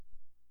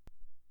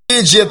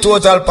DJ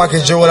Total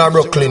Package all of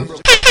Brooklyn.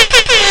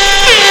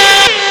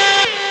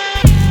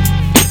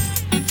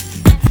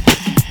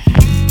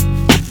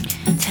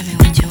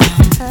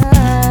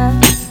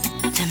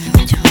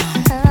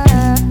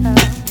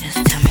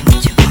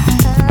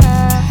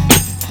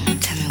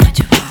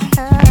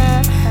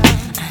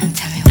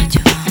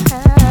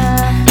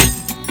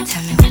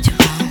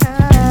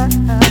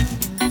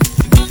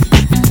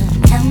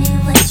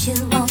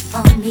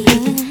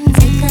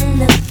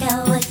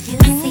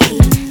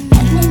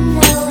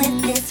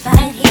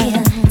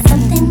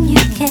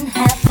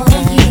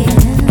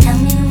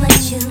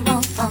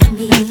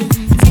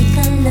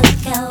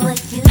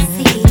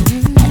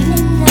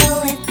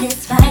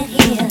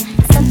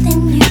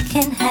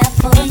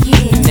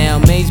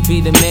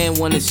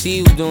 See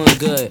you doing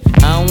good.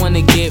 I don't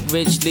wanna get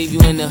rich, leave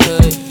you in the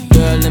hood.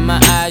 Girl, in my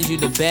eyes, you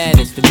the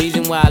baddest. The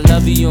reason why I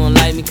love you, you don't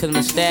like me cause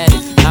my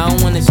status. I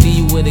don't wanna see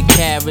you with a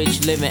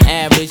carriage, living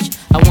average.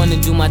 I wanna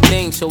do my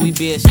thing so we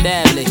be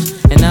established.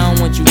 And I don't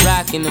want you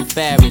rocking them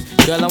fabrics.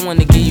 Girl, I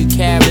wanna give you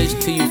carriage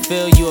till you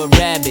feel you a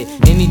rabbit.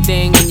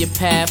 Anything in your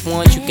path,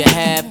 want you can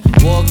have.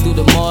 Walk through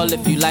the mall,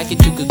 if you like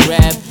it, you could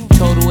grab.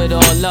 Total it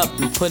all up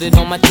and put it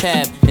on my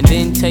tab. And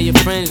then tell your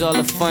friends all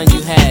the fun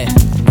you had.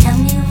 Tell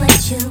me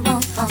what you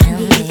want from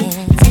me.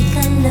 Take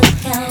a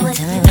look at what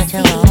you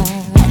see.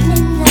 Let me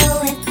know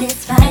if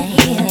it's right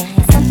here.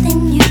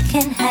 Something you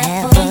can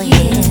have for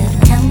years.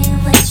 Tell me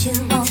what you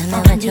want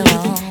from me.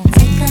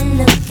 Take a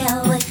look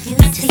at what you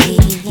see.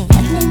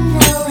 Let me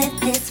know if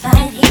it's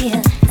right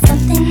here.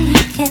 Something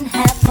you can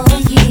have for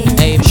years.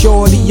 Hey,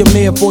 shorty, I'm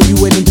here for you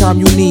anytime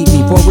you need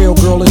me. For real,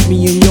 girl, it's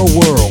me in your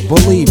world.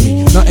 Believe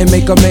me, nothing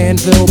make a man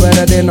feel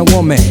better than a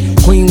woman.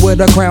 Queen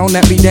with a crown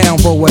that be down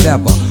for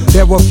whatever.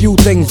 There are few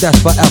things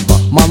that's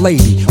forever, my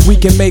lady. We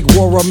can make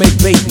war or make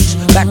babies.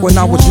 Back when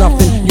I was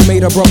nothing, you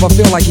made a brother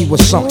feel like he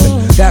was something.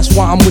 That's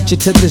why I'm with you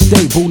to this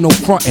day, boo, no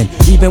frontin'.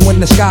 Even when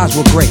the skies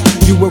were gray,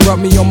 you would rub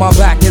me on my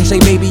back and say,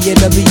 baby,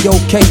 it'll be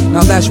okay.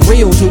 Now that's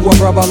real to a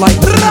brother like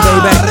me,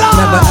 baby.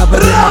 Never ever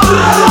did my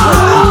booty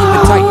away. Keep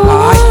it tight,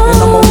 alright?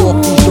 And I'ma walk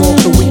these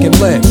dogs so we can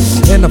live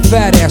in a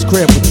fat ass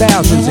crib with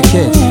thousands of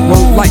kids. No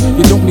light,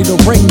 you don't need a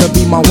ring to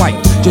be my wife.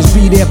 Just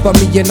be there for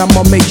me and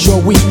I'ma make sure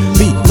we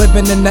be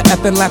living in the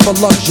effing lap of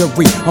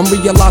luxury. I'm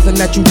realizing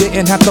that you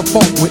didn't have to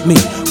funk with me,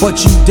 but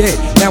you did.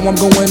 Now I'm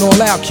going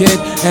all out, kid,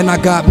 and I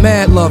got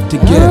mad love to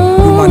give.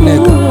 You my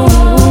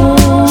nigga.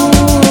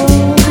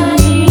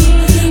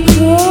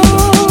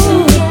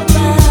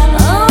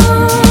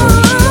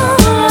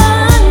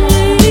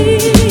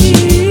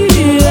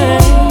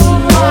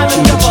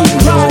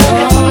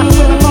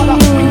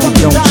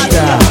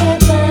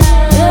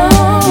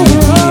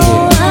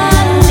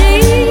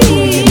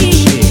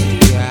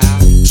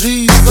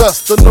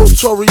 The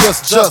notorious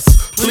just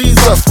please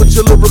us with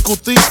your lyrical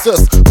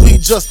thesis. We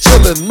just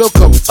chillin', milk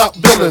 'em, top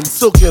billin',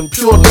 silkin',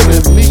 pure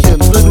linen, me and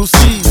little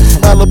C's,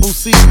 Malibu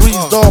sea breeze,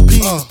 dawn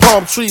peas,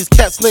 palm trees,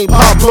 cats named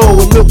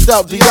Pablo and milked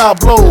out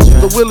Diablo.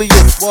 The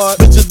williest,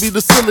 bitches be the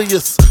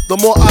silliest. The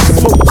more I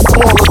smoke, the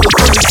smaller the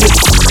silly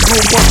gets.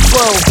 Room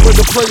 112, where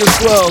the players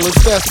dwell, and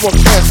stash more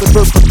cash than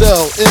Bert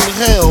Fidel.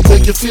 Inhale,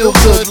 make you feel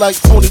good like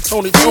Tony.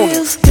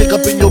 Pick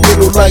up in your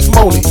middle like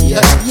Moni.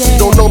 Yeah. She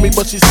don't know me,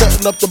 but she's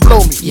setting up to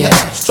blow me. Yeah.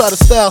 She try to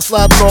style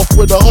sliding off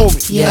with a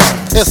homie. Yeah.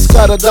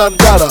 Escada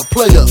Dangada,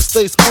 player,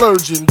 stay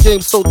splurging.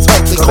 Game so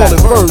tight, they call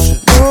it version.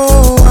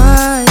 Oh,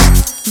 I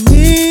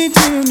need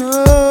to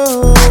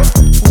know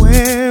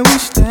where we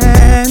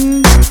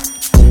stand.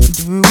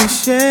 Do we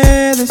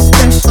share the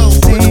special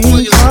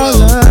thing called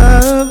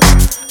love?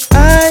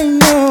 I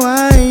know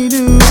I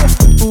do.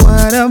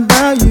 What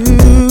about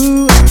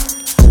you?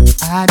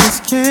 I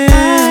just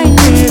can't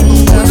get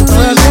enough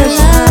of this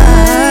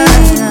time.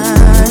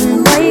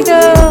 Where you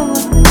go?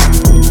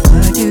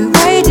 What do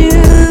I do?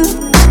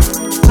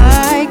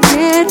 I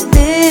can't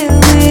live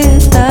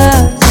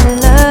without your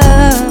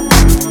love.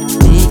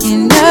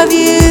 Thinking of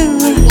you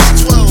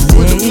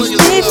makes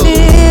me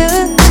feel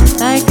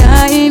like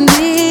I am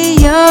the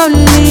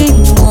only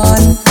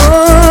one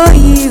for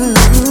you.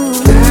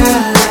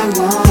 Girl, I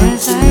want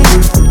to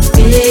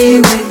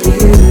be with you.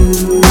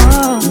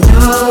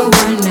 No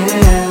one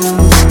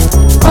else,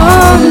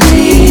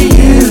 only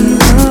you.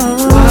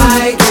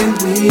 Why can't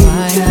we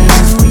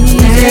just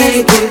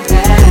make it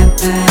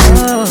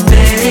happen,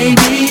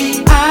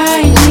 baby? I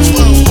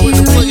need you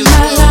in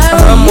my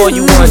life. Come all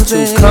you want to,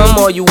 come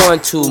all you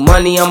want to.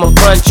 Money, I'ma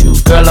front you.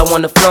 Girl, I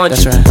wanna flaunt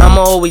you. Right.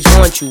 I'ma always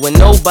want you when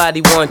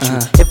nobody wants you.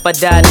 If I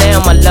die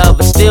now, my love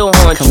will still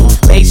haunt you.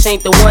 Mace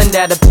ain't the one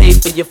that'll pay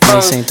for your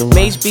phone.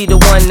 Mace be the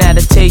one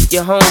that'll take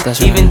you home.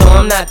 That's even though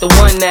I'm not the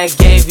one that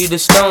gave you the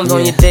stones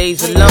on your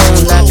days alone,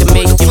 I can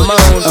make you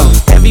moan.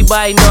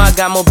 Everybody know I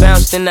got more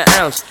bounce than an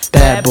ounce.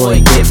 Bad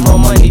boy, get more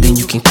money than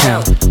you can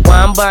count.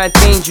 Why I'm buying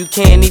things you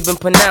can't even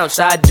pronounce.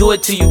 I do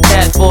it to you,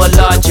 cat, for a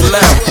large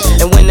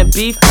amount. And when the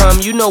beef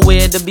come, you know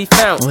where to be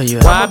found.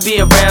 Why I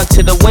be around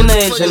till the winner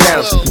is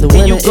announced?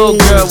 Then you go,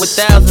 girl, with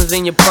thousands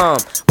in your palm.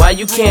 Why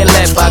you can't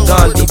let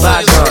bygones be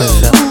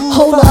bygones?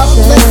 Hold up,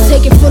 let's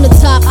take it from the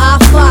top. I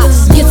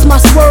Fox gets my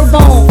swerve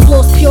on,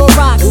 floors pure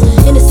rocks.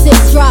 In the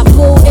 6 drop,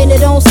 bull in it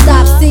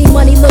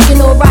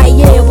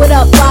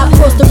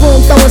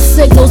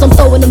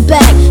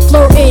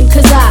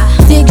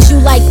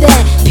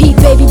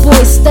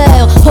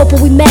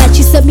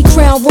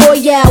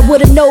out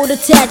with a note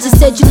attached. It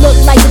said you look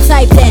like the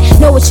type that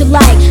know what you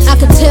like. I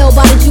could tell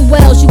by the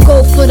jewels you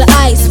go for the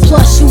ice.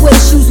 Plus you wear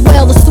shoes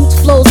well, the suit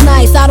flows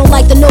nice. I don't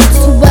like the notes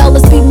too well,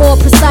 let's be more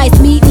precise.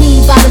 Meet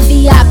me by the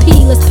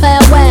VIP, let's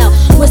powwow.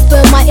 Whisper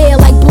in my ear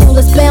like boo,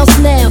 let's bounce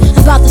now.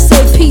 I'm about to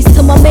say peace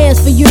to my mans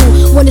for you.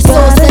 When it's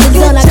all said and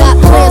done, I got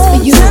plans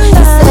for you.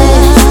 He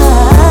said,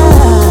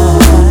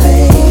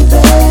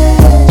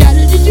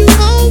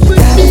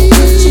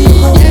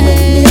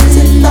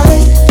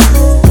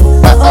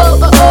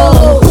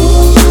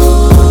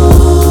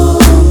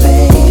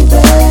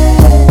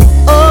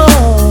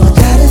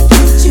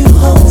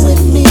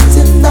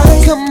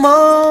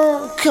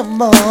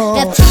 Come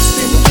on. Just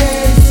in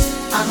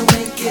case I don't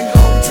make it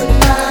home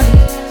tonight,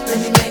 let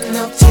me make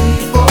love to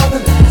you for the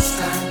last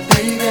time,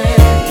 baby.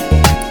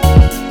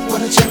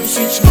 Wanna cherish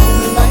each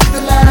moment like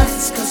the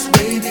last, cause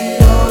baby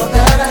you're all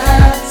that I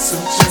have. So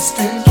just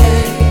in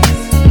case,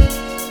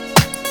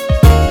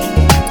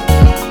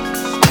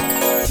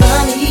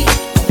 Johnny,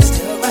 you're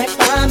still right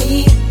by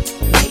me.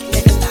 Make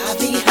living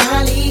lively,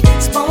 highly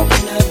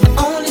spoken of, my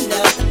only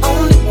love, the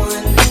only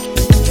one.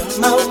 You're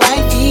my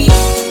wifey,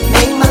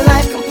 make my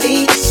life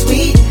complete.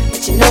 Sweet,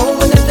 but you know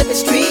when the flip is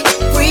street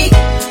freak,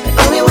 but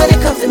only when it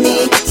comes to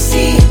me.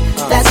 See,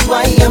 that's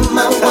why you're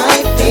my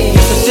wife.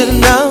 I should've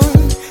known,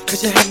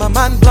 cause you had my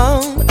mind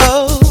blown.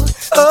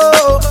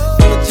 Oh,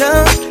 you were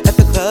jump at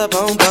the club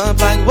on bump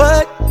like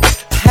what?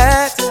 I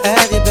had to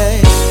have you,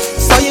 babe.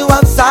 Saw you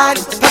outside,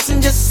 the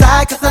passenger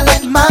side, cause I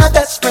let my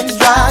best friend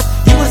drive.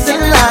 You was in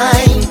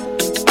line,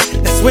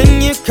 that's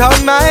when you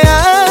caught my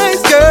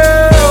eyes,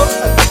 girl.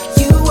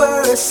 You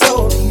were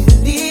so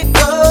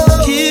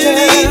beautiful.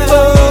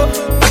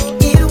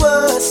 It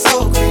was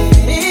so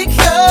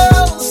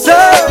critical. So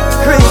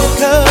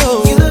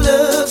critical. You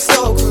look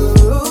so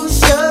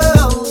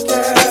crucial,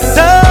 girl.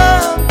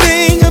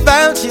 Something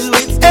about you,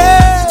 it's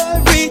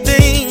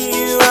everything.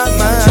 You are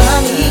mine.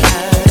 Johnny,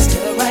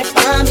 still right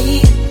by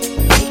me.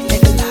 Make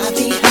living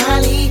lively,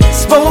 highly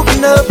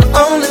Spoken of,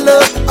 only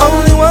love,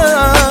 only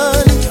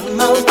one. You're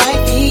my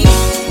wifey,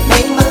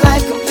 make my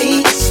life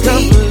complete.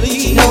 Sweet, but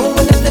you know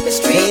when the flip is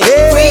street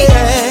free,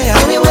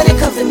 only when it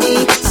comes to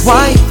me.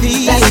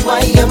 Wifey, that's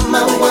why you're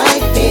my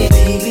wifey.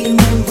 Baby,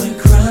 when we're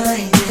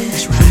crying,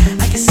 that's right,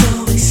 I get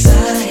so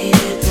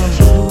excited.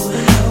 Oh,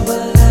 how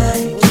I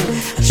like it.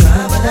 I try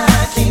but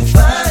I can't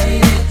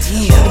find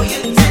it. Oh,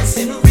 you're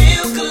dancing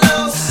real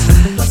close,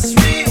 but it's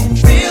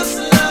real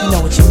slow. You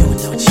know what you're doing,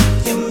 don't you?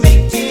 You're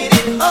making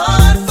it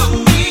hard for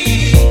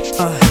me.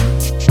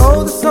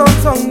 oh, the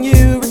song's on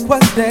you,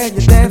 requested.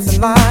 You're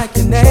dancing like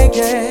you're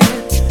naked.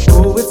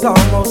 Oh, it's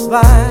almost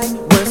like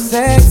we're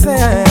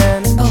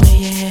sexing. Oh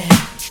yeah.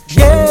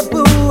 Yeah,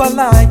 boo, I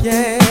like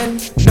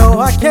it. No,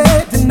 I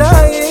can't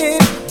deny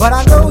it, but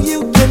I know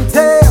you can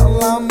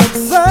tell I'm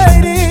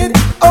excited.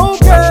 Oh,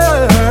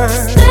 girl.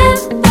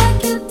 Step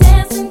back, you're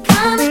dancing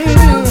kinda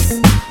close.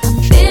 I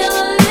feel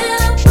a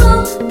little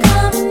pull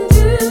coming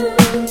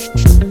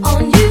through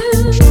on you.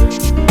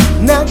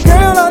 Now,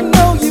 girl, I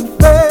know you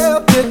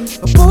felt it,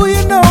 but boo,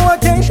 you know I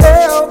can't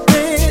help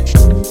it.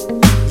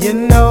 You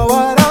know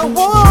what I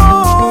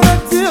wanna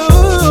do.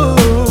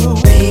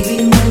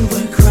 Baby, when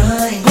we're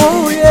crying,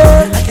 Oh,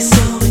 yeah. I get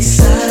so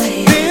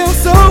excited. Feels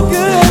so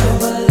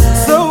good,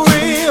 so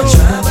real.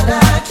 Try but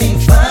I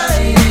can't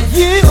find it.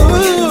 You,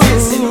 You're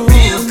dancing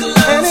real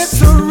close, and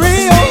it's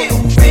real.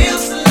 real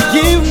slow.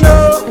 You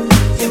know,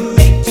 You're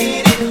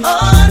making it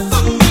hard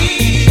for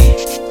me.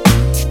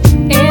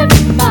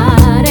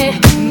 Everybody,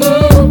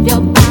 move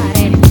your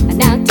body.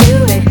 Now do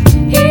it.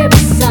 Here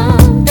is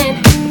something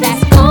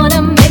that's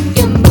gonna make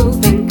you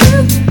move and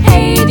groove.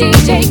 Hey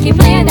DJ, keep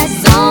playing that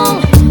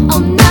song all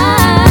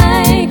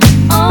night,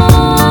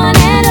 on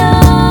and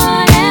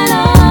on and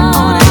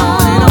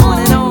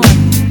on.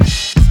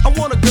 I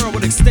want a girl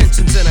with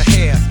extensions in her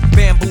hair,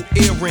 bamboo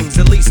earrings,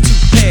 at least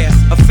 2 pair,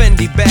 a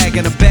Fendi bag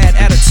and a bad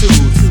attitude.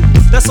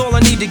 That's all I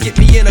need to get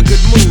me in a good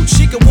mood.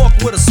 She can walk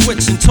with a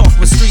switch and talk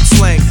with street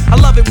slang. I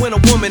love it when a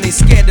woman ain't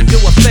scared to do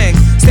a thing.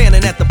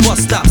 Standing at the bus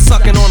stop,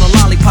 sucking on a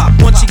lollipop.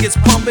 Once she gets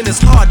pumping,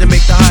 it's hard to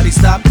make the hottie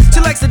stop. She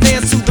likes to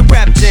dance to the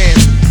rap jam.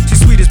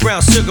 She's sweet as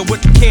brown sugar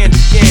with the candy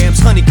yams.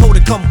 Honey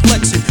coated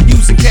complexion,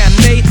 using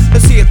Cabernet.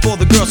 Let's hear it for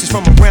the girl, she's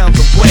from around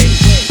the way.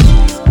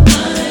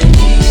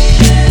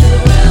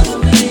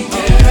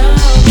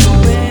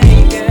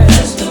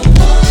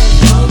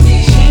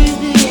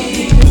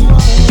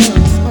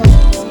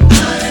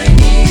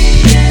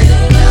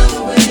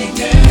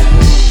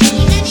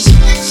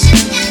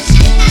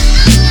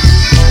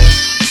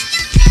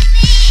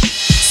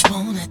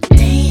 Wanna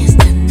dance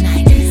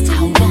tonight.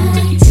 I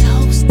wanna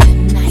toast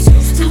tonight.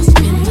 I'll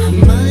spend my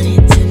money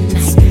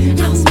tonight.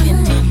 I'll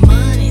spend my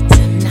money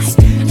tonight.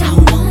 I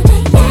wanna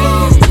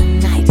dance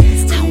tonight.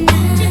 I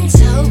wanna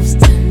toast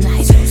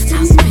tonight.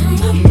 I'll spend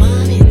my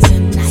money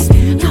tonight.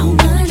 I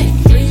wanna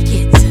freak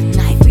it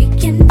tonight.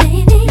 Freaking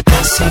baby.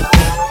 I see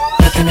you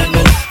looking at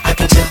me. I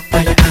can tell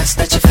by your eyes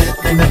that you're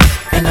feeling me,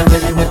 and I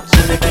really want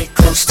you to get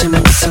close to me.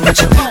 So would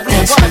you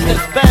dance for me?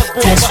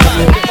 Dance for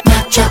me.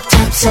 My drop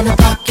tops in the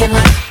parking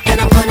lot,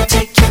 and I wanna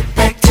take you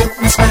back to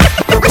my spot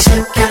where we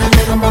spent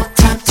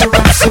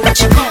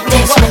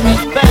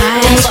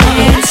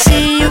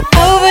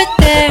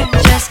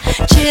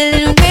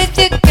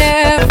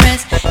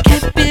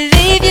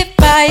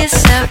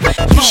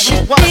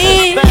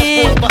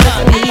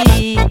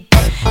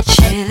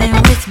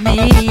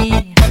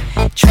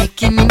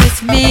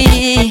with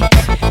me,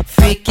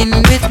 freaking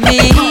with me.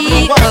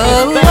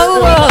 Oh, oh,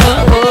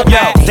 oh.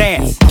 Yo,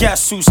 damn,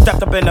 guess who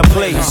stepped up in the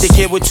place? The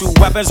kid with 2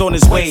 weapons on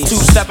his waist. 2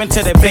 step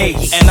into the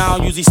base, and I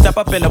don't usually step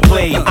up in the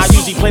place. I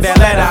usually play that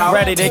let out,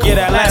 ready to get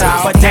that let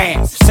out. But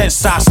damn,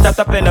 since I stepped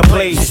up in the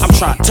place, I'm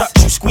trying to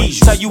touch you, squeeze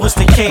you, tell you what's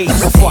the case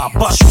before I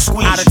bust you,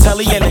 squeeze out of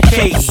telly in the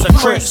case. A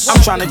Chris,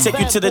 I'm trying to take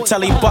you to the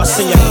telly bus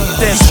in your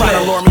then trying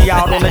to lure me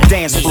out on the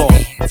dance floor.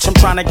 I'm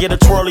trying to get a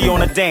twirly on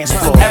the dance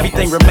floor.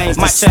 Everything remains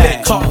the same. Might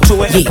spit, talk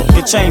to it,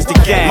 you change the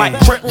game. Might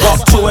trip,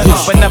 walk to it,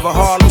 but never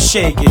Harlem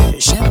shake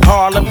it.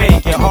 Harlem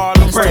make it,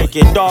 Harlem break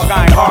it. Dog,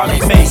 I ain't hardly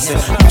face it.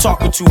 I'm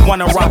talking to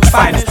one of rock's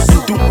finest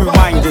and Duke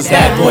reminders.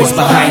 That boy's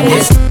behind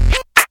this.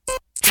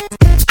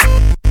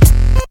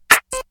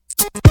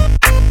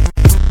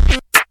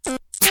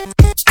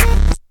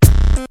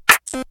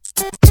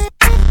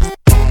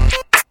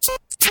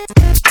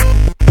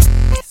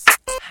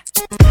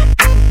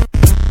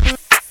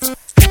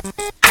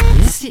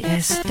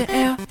 It's the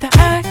L, the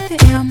I, the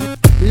M.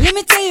 Let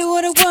me tell you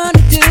what I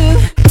wanna do.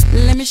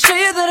 Let me show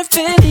you that I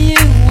feel you.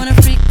 Wanna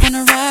freak,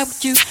 wanna ride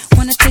with you.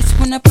 Wanna taste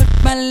when I put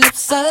my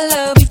lips all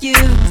over you.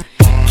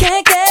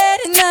 Can't get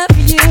enough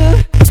of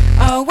you.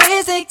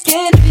 Always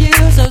thinking of you.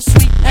 So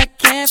sweet, I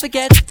can't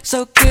forget.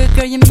 So good,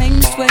 girl, you make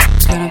me sweat.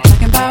 What I'm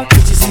talking about,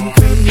 bitches and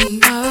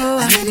cream. Oh,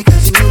 I need it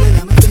cause you know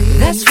that I'm a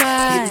fiend. That's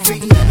right. Getting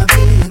freaky and I'm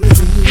feeling in the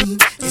dream.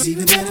 It's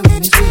even better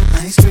when it's with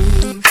ice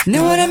cream.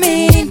 Know what I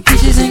mean?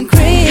 Peaches and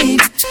cream.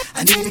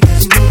 I need it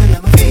cause you know that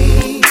I'm a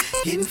fiend.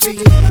 Getting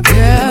freaky and I'm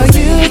girl,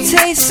 you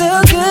taste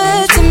so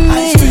good to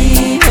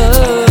me.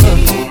 Oh,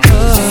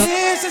 oh.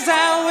 This is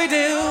how we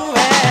do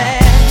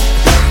it.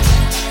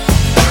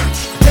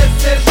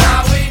 This is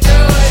how we do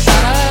it.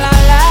 La la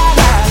la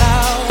la la.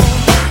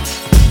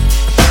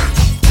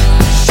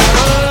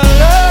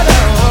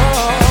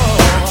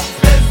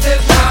 This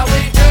is how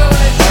we do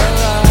it.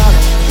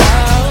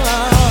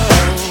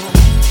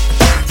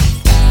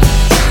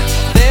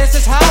 This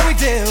is how we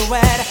do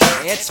it.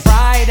 It's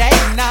Friday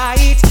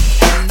night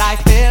and I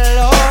feel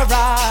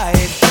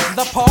alright.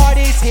 The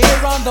party's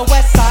here on the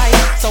west side,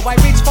 so I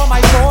reach for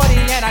my 40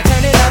 and I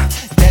turn it up.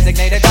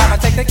 Designated driver,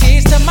 take the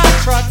keys to my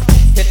truck.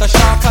 Hit the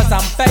shop cause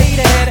I'm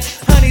faded.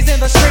 Honey's in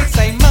the streets,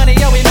 say money,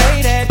 yo, we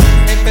made it.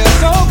 It feels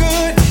so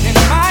good in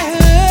my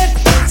hood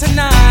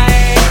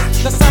tonight.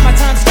 The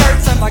summertime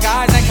skirts and the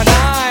guys ain't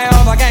canine.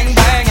 All the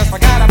gangbangers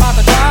forgot about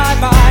the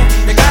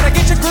drive-by. You gotta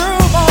get your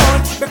groove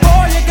on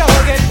before you go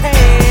get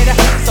paid.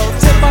 So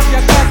tip up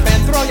your cup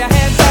and throw your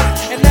hands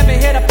up and let me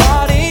hear the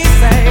party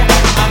say,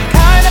 I'm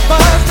kinda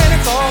buzzed and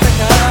it's all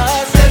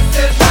because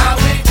this is how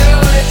we do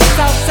it.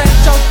 South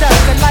Central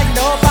does it like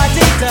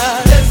nobody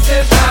does. This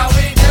is how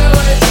we do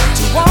it.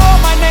 To all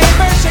my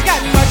neighbors, you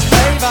got much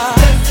flavor.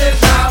 This is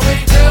how we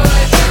do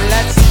it.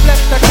 Let's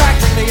flip the crack,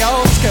 bring the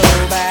old school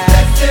back.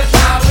 This is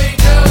how we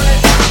do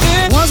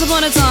it. Once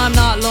upon a time,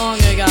 not long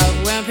ago,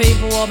 when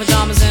people wore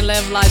pajamas and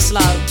lived life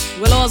slow,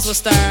 where laws were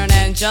stern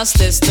and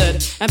justice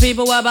stood, and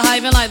people were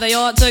behaving like they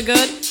ought to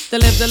good, there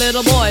lived a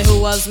little boy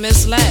who was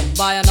misled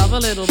by another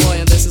little boy,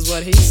 and this is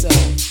what he said.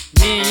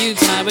 Me and you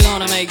tonight, we're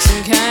gonna make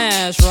some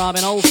cash,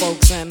 robbing old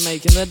folks and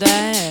making the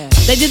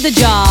dash. They did the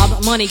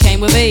job, money came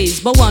with ease,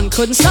 but one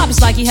couldn't stop,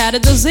 it's like he had a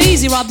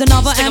disease. He robbed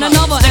another and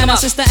another, and a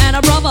sister and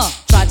a brother.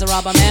 Tried to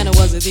rob a man who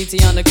was a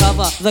DT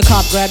undercover. The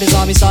cop grabbed his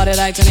arm, he started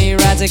acting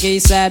erratic. He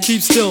said,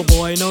 keep still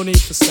boy, no need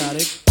for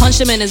static.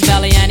 Punched him in his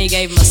belly and he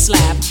gave him a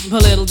slap,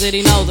 but little did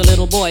he know the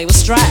little boy was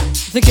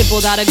strapped. The kid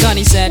pulled out a gun,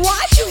 he said,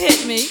 why'd you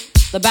hit me?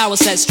 The barrel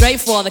set straight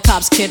for the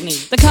cop's kidney.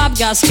 The cop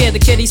got scared, the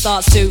kitty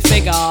starts to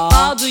figure,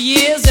 I'll do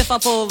years if I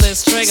pull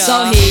this trigger.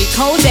 So he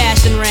cold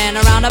dashed and ran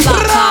around the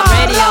block, cop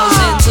radios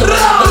into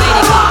another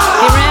lady cop.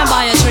 He ran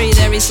by a tree,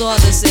 there he saw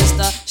the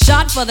sister.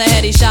 Shot for the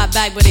head, he shot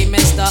back but he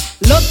missed her.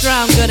 Looked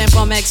round good and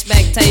from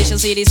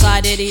expectations, he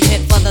decided he'd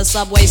hit for the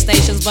subway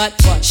stations. But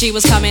she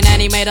was coming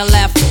and he made a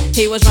left.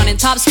 He was running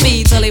top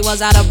speed till he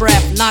was out of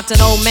breath. Knocked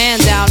an old man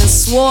down and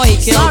swore he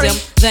killed him.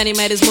 Then he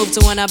made his move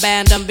to an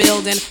abandoned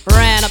building.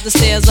 Ran up the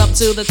stairs up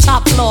to the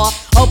top floor.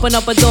 Opened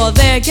up a door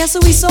there, guess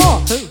who he saw?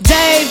 Who?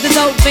 Dave, the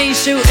dope fiend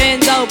shooting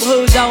dope.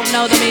 Who don't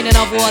know the meaning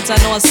of water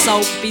nor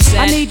soap? He said,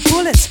 I need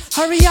bullets,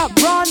 hurry up,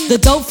 run. The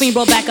dope fiend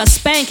brought back a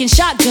spanking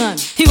shotgun.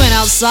 He went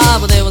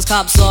outside, but there was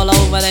cops all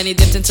over. Then he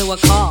dipped into a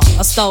car,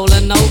 a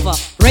stolen Nova.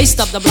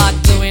 Raced up the block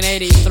doing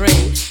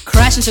 83.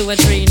 Crashed into a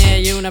tree near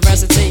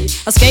University.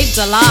 Escaped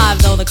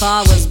alive, though the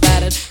car was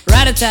battered.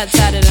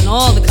 Rat-a-tat-tatted and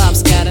all the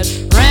cops scattered.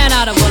 Ran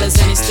out of bullets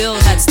and he still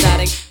had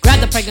static.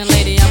 Grabbed the pregnant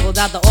lady and pulled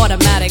out the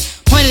automatic.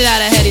 Pointed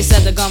at her head, he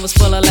said the gun was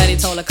full of lead. He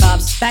told the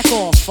cops, back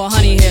off, for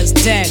honey here's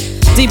dead.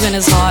 Deep in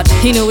his heart,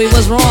 he knew he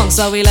was wrong,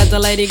 so he let the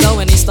lady go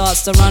and he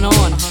starts to run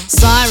on.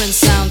 Sirens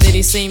sounded,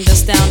 he seemed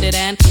astounded,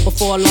 and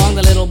before long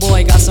the little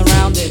boy got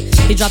surrounded.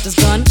 He dropped his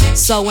gun,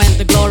 so went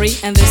the glory,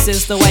 and this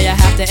is the way I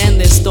have to end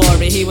this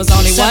story. He was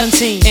only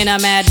 17, in a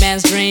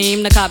madman's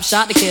dream. The cop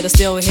shot the kid, I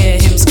still hear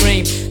him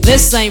scream.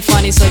 This ain't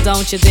funny, so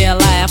don't you dare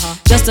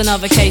laugh. Just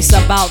another case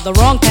about the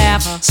wrong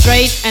path.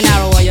 Straight and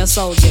narrow where your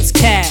soul gets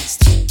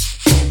cast.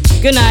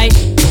 Good night.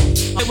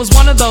 It was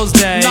one of those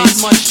days, not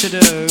much to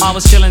do. I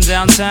was chilling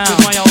downtown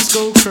with my old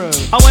school crew.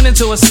 I went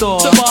into a store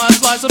to buy a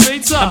slice of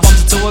pizza and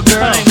bumped into a girl.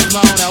 Her name was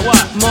Mona.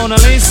 What? Mona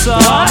Lisa.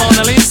 What?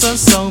 Mona Lisa,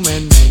 so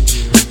many.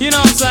 You know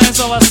what I'm saying?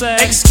 So I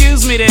said,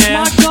 excuse me there.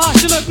 My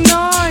gosh, you look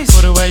nice.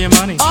 Put away your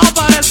money. I'll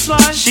buy that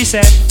slice. She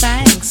said,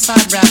 thanks,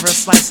 I'd rather a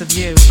slice of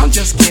you. I'm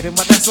just kidding,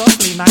 but that's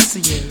awfully nice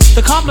of you.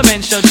 The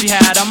compliment showed she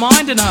had a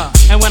mind in her,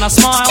 and when I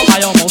smiled,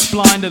 I almost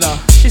blinded her.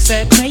 She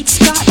said, great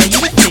Scott, are you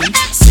a thief?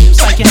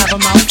 Seems like you have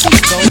a mouth full of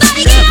gold.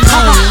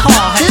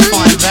 I had to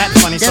find that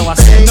funny, so I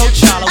said, no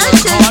child, I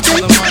work hard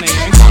for the money.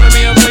 And calling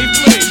me a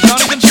please, don't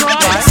even try.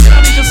 I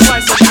need to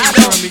slice it out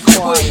and be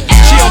quiet.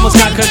 She almost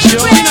got cut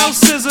short. You know,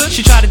 scissor.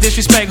 She tried to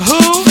disrespect who?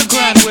 The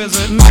Grand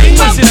Wizard. Me?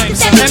 Pussy name,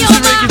 sir. MC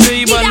Ricky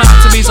D, but not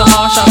to be so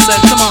harsh. I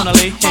said, come on,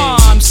 Ali. Oh,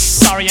 I'm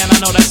sorry, and I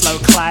know that's low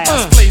class.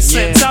 Please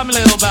sit, tell me a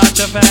little about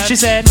your past. She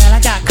said, well,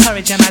 I got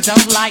courage, and I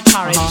don't like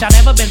porridge. I've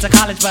never been to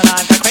college, but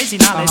I've got crazy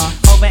knowledge.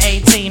 Over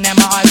 18, and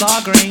my eyes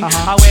are green.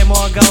 I wear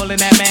more gold than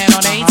that man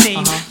on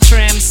 18.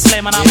 Trim,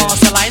 slim, and I'm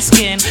also light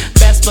skinned.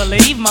 Best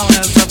believe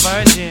Mona's a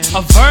virgin.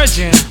 A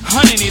virgin?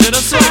 Honey needed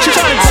a switch. She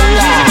tried to tell me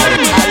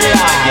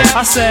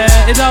I said,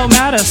 it don't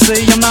matter,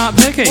 see, I'm not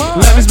picky.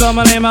 Let me spell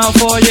my name out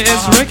for you,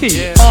 it's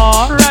Ricky.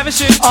 R,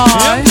 ravishing,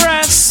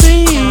 impressed,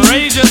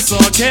 courageous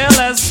or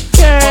careless.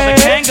 For the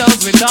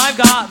Kangos which I've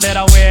got that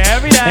I wear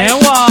every day. And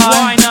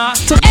why not?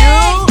 To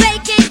you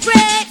bacon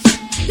bread.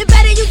 You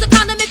better use a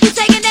condom if you're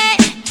taking it.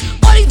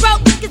 All these broke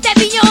niggas that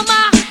be on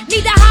my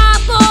need to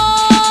hop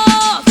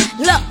off.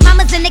 Look,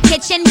 mama's in the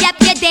kitchen, yep,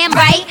 you're damn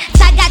right.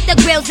 So I got the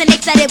grills and they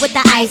flooded with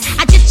the ice.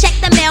 I just checked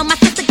the mail, my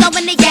sister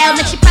going to yell.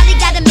 And she probably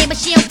got a man, but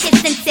she don't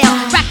kiss and tell.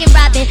 Rockin'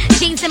 Robin,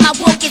 jeans in my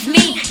walk is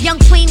me. Young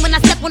queen, when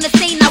I step on the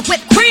scene, I whip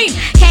cream.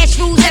 Cash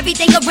rules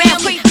everything around,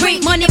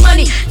 cream, money,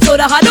 money. So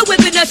the harder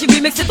whipping, now she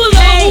remix it for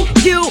low. Hey,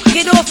 you,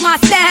 get off my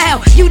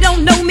style. You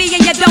don't know me and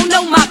you don't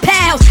know my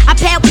pals. I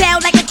pow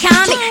like a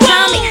comic,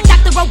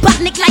 Dr.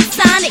 Robotnik like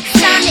Sonic.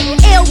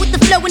 Ill with the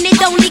flow and it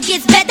only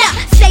gets better.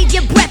 Save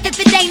your breath if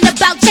it ain't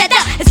about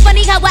cheddar. It's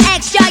funny how I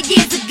asked y'all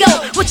years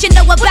ago what you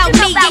know about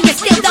me and you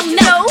still don't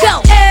know. Go.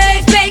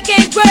 Eggs,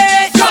 bacon,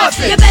 bread.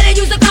 You better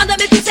use a condom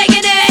if you're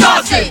taking it.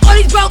 All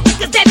these broke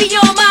niggas that be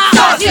on my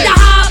need to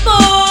hop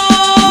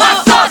on. My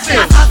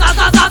sausage.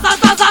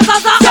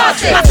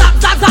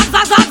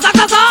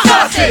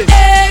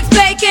 Eggs,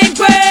 bacon,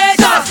 bread.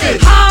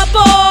 Hop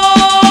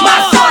on. My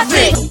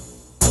sausage.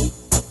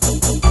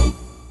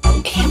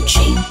 AMG.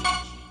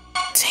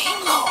 Team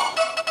Lou.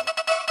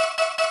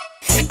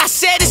 I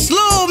said it's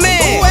Lou,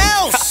 man. Who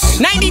else?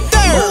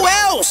 93rd. Who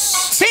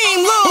else? Team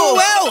Lou. Who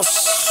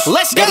else?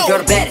 Let's go. Baby girl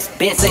the baddest,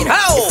 Ben seen her.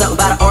 It's something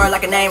about her aura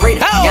like a name reader.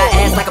 Got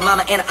ass like a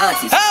mama and an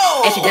auntie.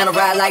 And she down to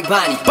ride like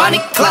Bonnie.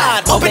 Bonnie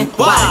Clyde, open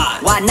wide.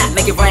 Why not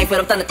make it rain for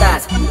them thunder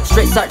thighs?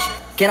 Straight search,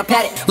 can I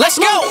pat it? Let's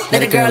go. Let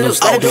the girl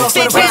loose, let her do it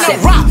for the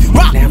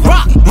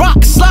rock,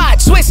 rock, slide,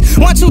 twist.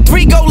 1, 2,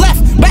 3, go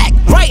left, back,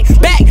 right,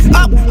 back,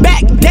 up,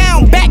 back,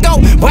 down, back, go.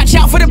 Watch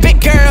out for the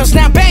big girls.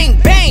 Now bang,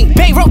 bang,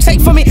 bang,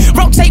 rotate for me,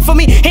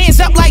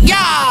 hands up like yeah.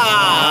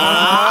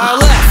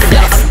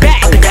 Left,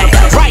 back,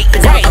 right,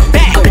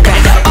 back, up,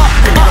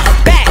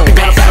 back,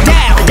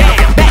 down, back,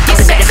 get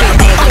sexy,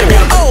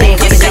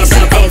 get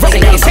sexy,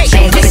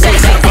 rotation, get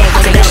sexy,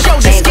 show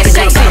just get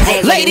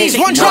sexy. Ladies,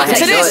 one drop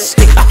to this.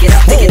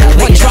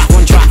 One drop,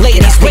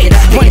 ladies, wait,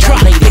 one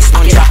drop,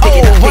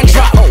 oh, one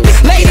drop,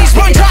 ladies,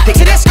 one drop to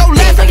this. Go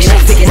left, right,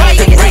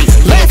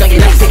 left,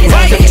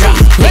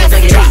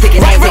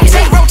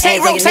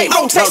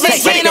 rotate,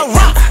 let's get in a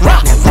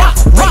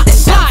rock,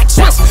 slide,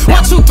 twist.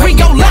 1, 2, 3,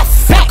 go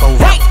left, back,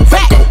 right,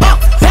 back, up,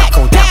 back,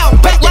 down,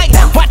 back, like,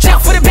 watch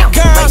out for the big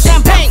girls.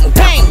 Now bang,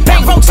 bang,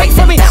 bang, rotate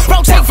for me,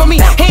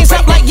 hands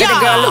up like yeah. Let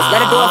the girl loose,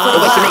 let her do it for the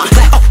way she make it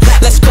clap.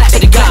 Let's clap to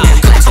the guy,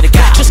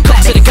 just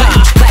clap to the guy,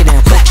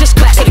 just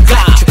clap to the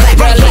guy,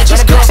 right hand,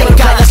 just clap to the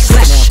guy. Let's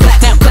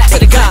clap, now clap to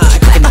the guy,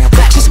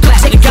 just clap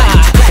to the guy,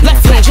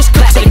 left hand, just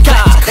clap to the guy.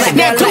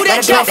 Now do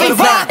that jump for the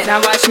vibe.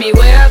 Now watch me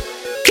whip.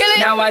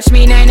 Now watch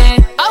me nay nay.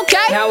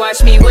 Okay. Now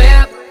watch me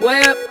whip.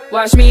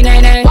 Watch me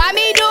nay nay. Why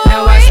me do it?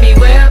 Now watch me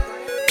whip.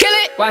 Kill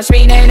it. Watch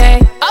me nay nay.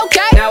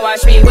 Okay. Now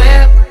watch me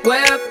whip.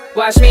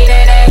 Watch me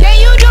nay nay. Can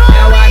you do it?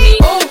 Now watch me.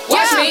 Ooh,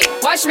 watch me.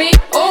 Watch me.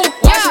 Ooh,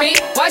 watch me.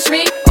 Watch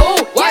me.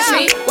 Ooh, watch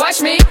me.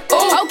 Watch me.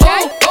 Ooh,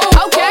 okay.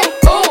 Okay.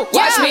 Ooh,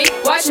 watch me.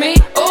 Watch me.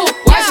 Ooh,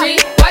 watch me.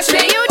 Watch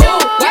me. You do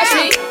it. Watch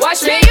me.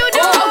 Watch me. You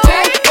do it.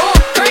 Okay.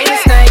 Do the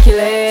stanky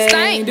leg.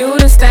 Stank. Do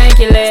the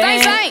stanky leg.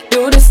 Stank.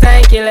 Do the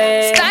stanky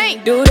leg.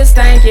 Stank. Do the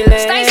stanky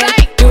leg.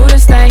 Stank. Do the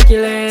stanky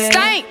leg.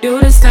 Stank. Do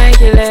the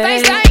stanky leg.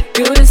 Stank.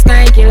 Do the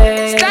stanky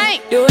leg.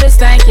 Stank. Do the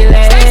stanky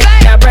leg.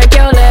 Stank. Now break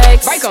your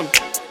legs. Break 'em.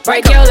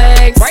 Break your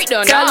legs. Break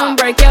them. Tell them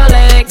break your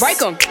legs.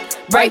 Break 'em.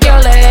 Break your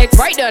legs.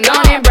 Break them.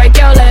 Down and break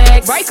your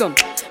legs. Break 'em.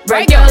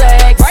 Break your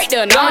legs. Break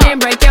them. Down and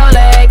break your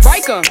legs.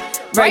 Break 'em.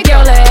 Break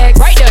your legs.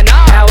 Break them.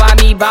 Now I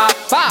me bop,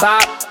 Bop.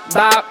 bop,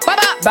 bop,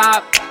 Bop.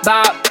 bop,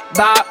 bop,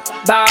 bop,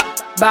 bop,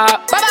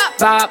 bop,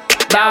 bop.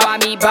 Now I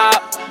me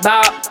bop,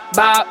 bop,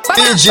 bop.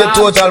 DJ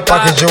Total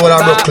Package, all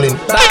of Brooklyn.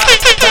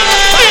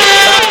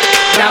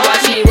 Now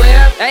watch me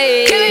whip.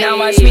 Hey, now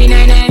watch me,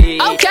 nay, nay.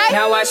 Okay.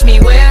 Now watch me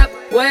whip,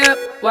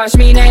 whip. Watch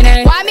me, nay,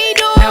 nay. Why me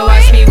do Now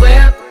watch me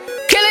whip.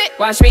 Kill it.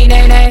 Watch me,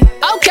 nay, nay.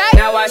 Okay.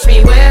 Now watch me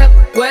whip,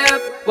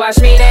 whip. Watch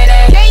me, nay,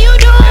 nay. Can you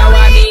do now it?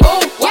 watch me,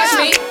 Ooh, watch yeah.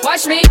 me,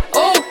 watch me,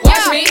 ooh,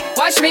 watch me,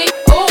 watch me,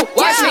 ooh,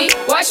 watch Yeah. me,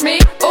 watch me,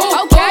 ooh,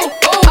 Okay.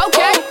 ooh,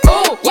 Okay.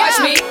 ooh, watch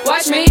Yeah. me,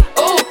 watch me,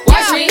 ooh,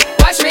 watch Yeah. me,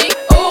 watch me,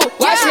 ooh,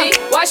 watch me,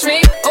 watch me,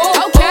 ooh,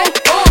 Okay.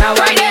 ooh. Now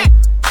watch me.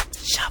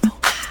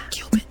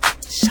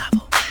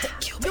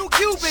 New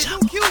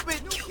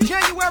Cupid,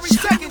 January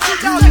 2nd,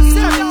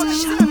 2007.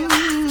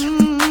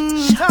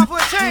 Time for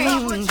a change.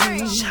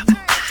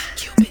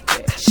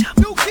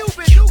 New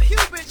Cupid.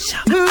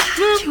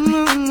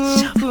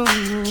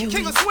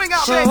 King of Swing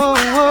Out, baby.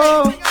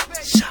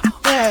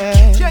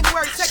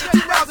 January 2nd,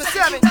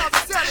 2007.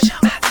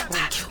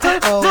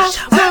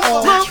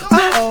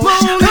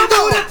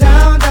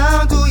 Down,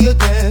 down, do your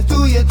dance, do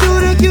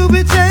the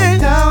Cupid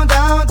change. Down,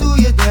 down, do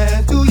your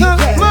dance, do your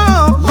dance.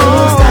 Down,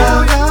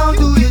 down,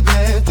 do your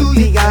dance, do your dance.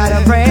 We got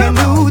a brand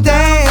new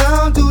dance.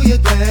 Down, do your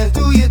dance,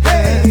 do your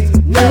dance.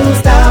 New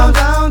style,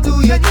 down, do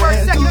your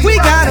dance. We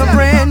got a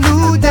brand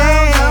new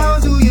dance.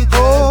 Down, do your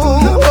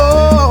dance.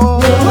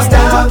 New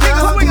style,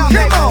 down, do your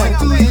dance,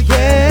 do your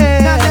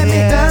dance. Now let me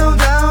down,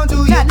 down, do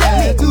your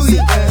dance, do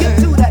your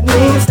dance.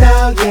 New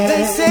style, yeah.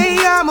 They say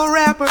I'm a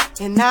rapper,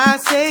 and I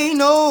say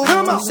no.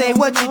 You say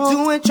what you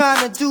doing,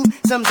 trying to do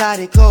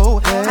somebody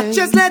cold. I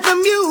just let the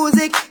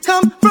music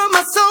come from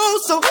my soul,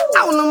 so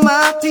all of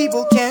my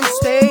people can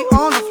stay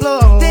on the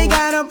floor. They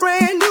got a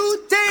brand new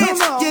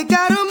dance. You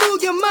gotta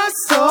move your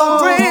muscle.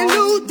 Brand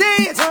new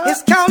dance.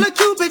 It's called a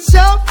Cupid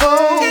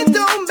Shuffle. It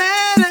don't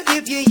matter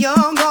if you're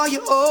young or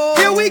you're old.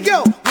 Here we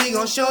go. We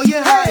gon' show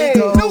you how it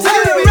goes. To the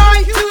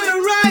right, to the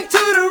right,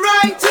 to the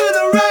right, to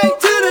the right,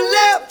 to the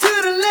left, to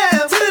the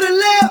left, to the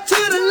left, to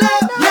the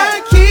left. Now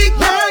kick,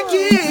 now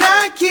kick,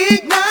 now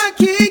kick, now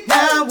kick.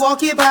 Now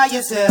walk it by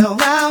yourself.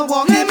 Now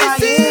walk it by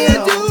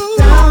yourself.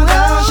 Down,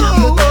 down, do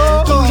your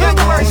dance, do your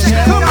dance.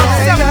 Down,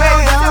 down,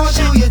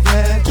 do your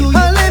dance, do your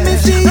dance. Let me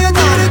see you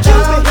do the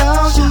Cupid.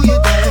 Down, do your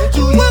dance,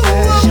 do your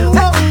dance.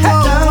 Down,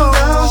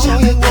 down, do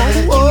your dance,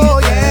 oh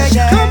yeah,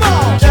 yeah. Come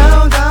on,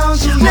 down, down,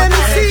 do your dance. Let me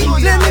see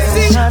you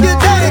do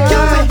the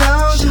Cupid.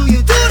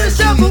 Do the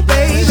shuffle, baby.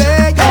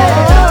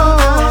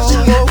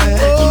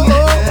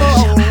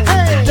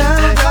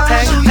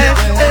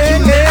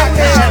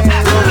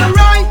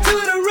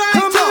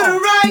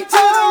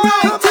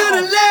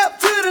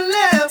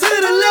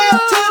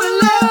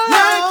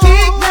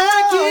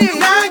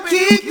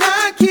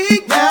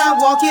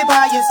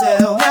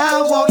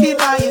 Now walk it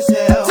by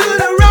yourself. To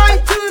the right,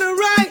 to the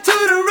right, to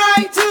the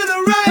right, to the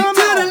right,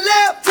 to the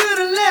left, to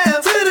the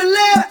left, to the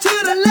left, to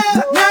the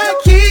left. Now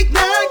kick,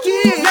 now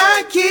kick,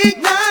 now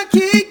kick, now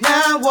kick.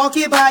 Now walk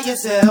it by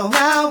yourself.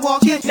 Now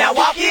walk it. Now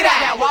walk it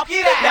out. Now walk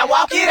it out. Now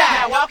walk it out.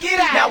 Now walk it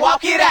out. Now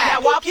walk it out.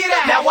 Now walk it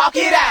out. Now walk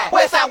it out.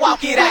 West side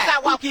walk it out.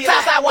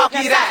 South side walk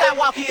it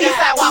out. East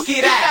side walk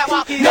it out.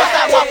 North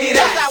side walk it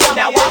out.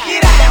 Now walk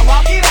it out. Now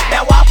walk it out. Now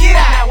walk it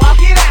out. Now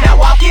walk it out. Now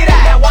walk it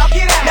out. Now walk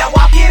it out. Now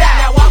walk it out.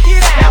 Now walk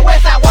it out. Now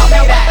west side walk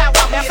it out.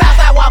 South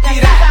side walk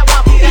it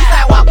out. East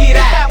side walk it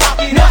out.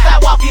 North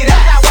side walk it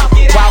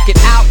out. Walk it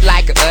out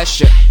like a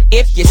usher.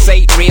 If you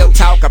say real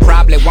talk, I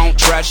probably won't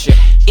trust you.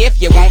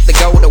 If you want to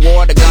go to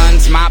war, the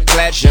gun's my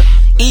pleasure.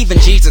 Even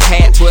Jesus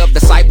had 12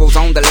 disciples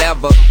on the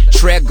lever.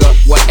 Trigger,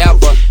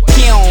 whatever.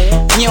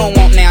 You don't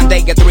want now,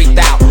 they get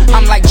 3,000.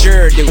 I'm like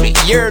jury duty,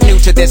 you're new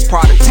to this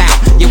part of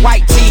town. Your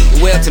white tee,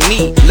 well to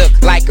me, look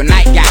like a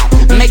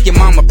nightgown. Make your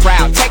mama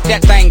proud, take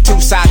that thing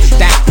 2 sizes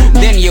down.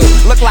 Then you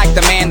look like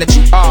the man that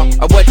you are,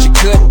 or what you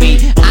could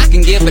be. I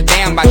can give a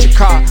damn about your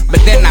car,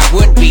 but then I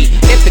would be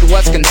if it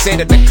was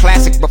considered a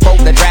classic before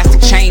the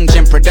drastic change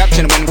in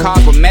production when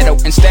cars were metal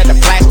instead of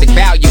plastic.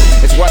 Value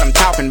is what I'm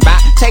talking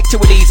about. Take 2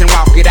 of these and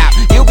walk it out.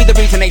 You'll be the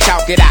reason they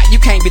chalk it out. You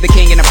can't be the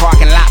king in the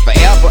parking lot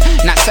forever.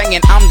 Not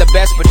saying I'm the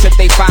best, but till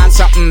they find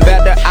something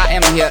better, I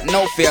am here,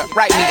 no fear.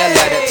 Write me a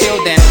letter.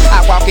 Till then,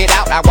 I walk it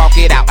out, I walk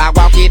it out, I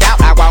walk it out,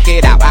 I walk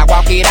it out, I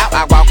walk it out,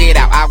 I walk it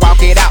out, I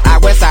walk it out, I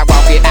west side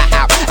walk it out,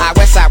 I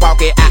west side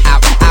walk it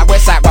out, I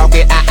west side walk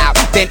it out,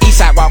 then east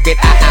side walk it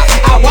out.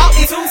 I walk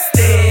it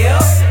 2-step,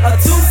 a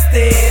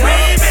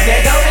 2-step. Now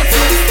go to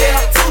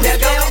 2-step, now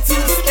go to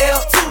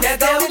 2-step, now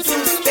go to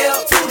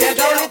 2-step, now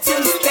go to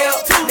 2-step,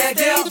 now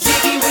get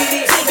jiggy with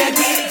it, now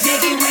get it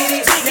jiggy with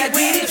it, now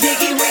get it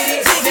jiggy with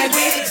it, now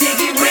get it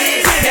jiggy with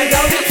it, now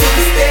go to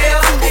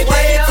 2-step,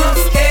 way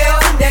 2-step,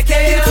 now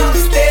get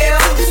 2-step,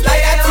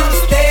 like I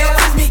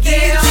 2-step, me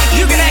get jiggy.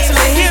 You can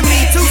actually hear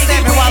me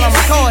 2-stepping while I'm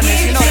recording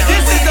this, you know that.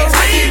 This is the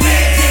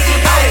remix.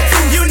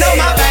 You know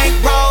my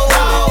bankroll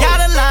got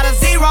a lot of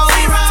zeros.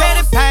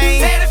 Teddy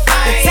Payne,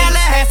 the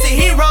Tallahassee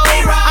hero.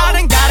 I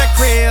done got a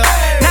crib,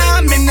 now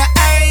I'm in the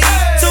A.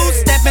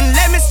 2-stepping,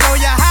 let me show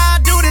you how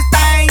I do this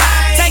thing.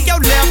 Take your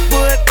left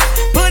foot,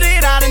 put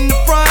it out in the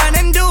front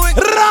and do it.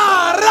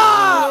 Rah,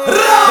 rah,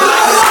 rah.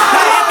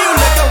 Now if you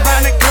look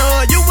around the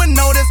club, you would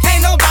notice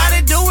can't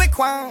nobody do it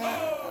quite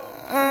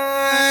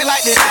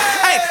like this.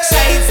 Hey,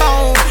 shades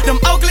on, them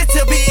Oakley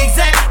to be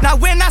exact. Now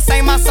when I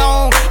sing my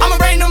song, I'ma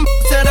bring them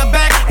to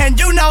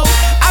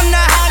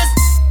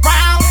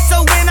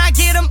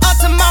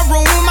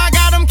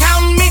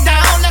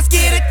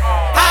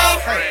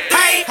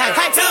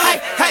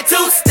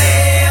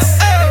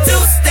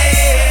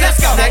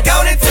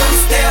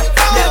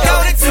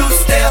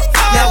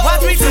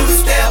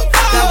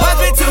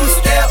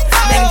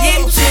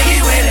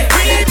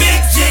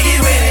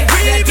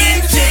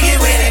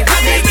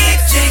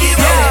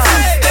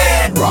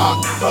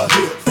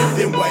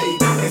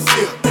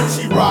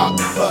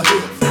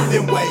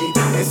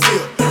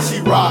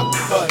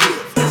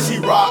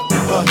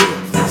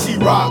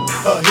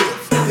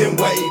then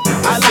wave.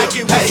 I like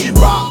it when she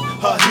rock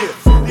her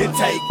hips, then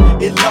take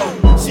it low.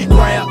 She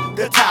grab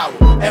the towel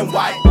and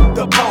wipe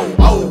the pole.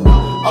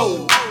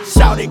 Oh,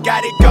 shawty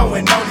got it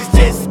going on. It's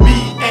just me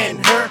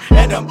and her,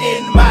 and I'm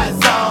in my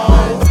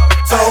zone.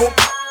 So,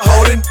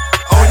 holding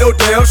on your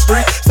damn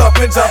street,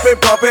 stomping,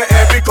 jumping, bumping,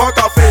 every car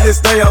off in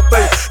this damn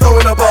thing.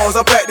 Throwing the balls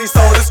up at these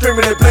soldiers,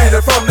 screaming and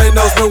bleeding from their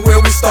nose. But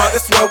when we start,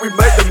 that's when we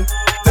make them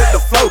hit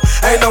the flow.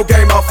 Ain't no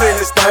game off in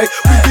this thing.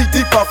 We be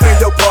deep off in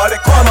your party.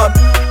 Come on,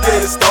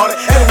 get it started,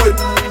 and we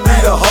be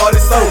the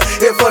hardest. So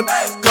if a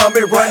come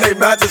and run they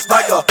mouth just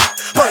like a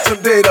punch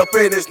them dead up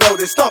in his nose,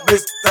 they stomp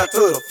his down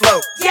to the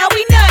floor. Yeah,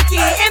 we nucky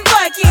and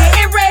bucky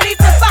and ready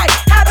to fight.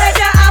 I bet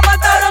ya I'ma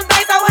throw them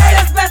things, so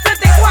haters best to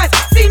think twice.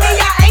 See me,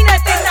 I ain't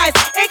nothing nice.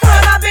 And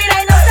call my beat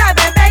ain't no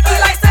stopping. Becky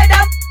like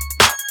Saddam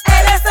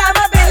and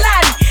Osama bin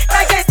Laden.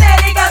 Like they said,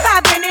 it got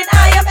poppin' and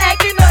I am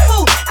acting a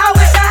fool. I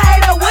wish I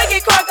had a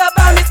wicked crunk up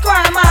on this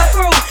crime, my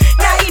crew.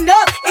 Now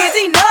enough is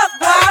enough,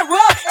 boy. I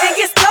rub and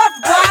get stuffed,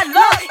 boy.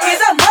 Love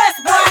is a must,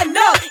 boy.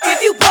 No,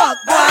 if you buck,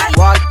 boy.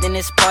 Walked in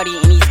this party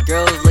and these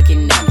girls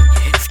looking at me.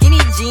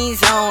 Skinny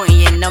jeans on and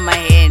you know my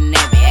head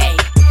nappy.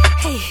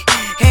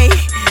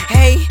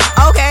 Hey,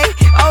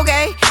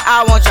 okay.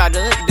 I want y'all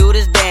to do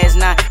this dance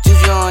now.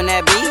 Juju on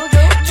that beat,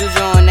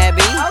 juju on that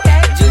beat,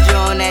 juju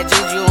on that,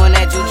 juju on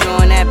that, juju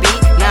on that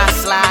beat. Now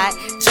slide,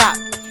 chop,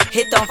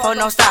 hit them for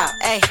no stop,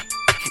 ayy.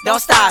 Don't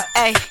stop,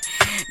 ayy.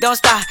 Don't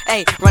stop,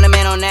 ayy. Run a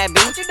man on that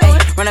beat, ayy.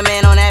 Run a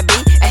man on that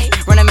beat, ayy.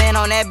 Run a man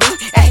on that beat,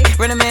 ayy.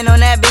 Run a man on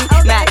that beat.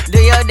 Now do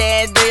your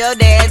dance, do your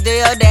dance, do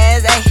your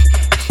dance, ayy.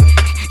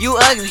 You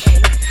ugly,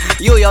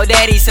 you your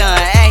daddy's son,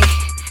 ayy.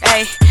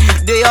 Ay,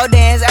 do your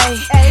dance, ay,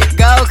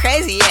 go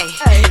crazy,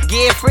 ay,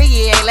 get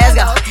freaky, ay, let's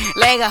go,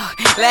 Lego,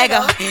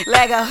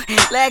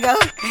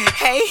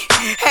 hey,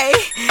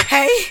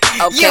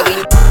 okay.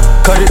 Yeah.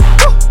 Cut it,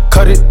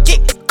 cut it,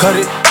 cut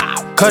it,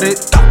 cut it,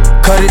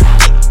 cut it,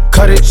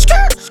 cut it,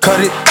 cut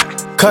it,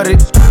 cut it.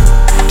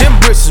 Them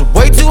bricks is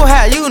way too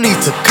high, you need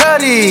to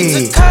cut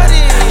it.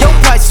 Your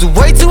price is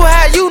way too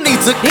high, you need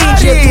to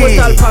cut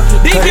it.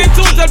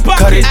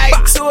 Cut it,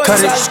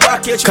 cut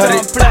it, cut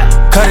it,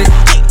 cut it.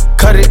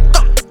 Cut it,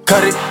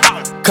 cut it,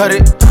 cut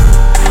it.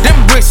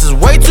 Them bricks is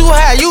way too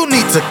high, you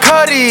need to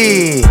cut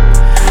it.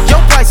 Your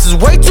price is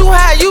way too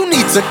high, you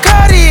need to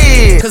cut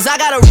it. Cause I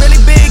got a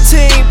really big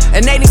team,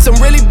 and they need some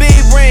really big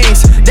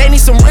rings. They need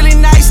some really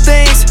nice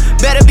things.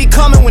 Better be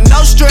coming with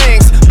no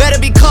strings. Better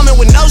be coming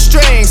with no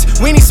strings.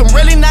 We need some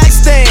really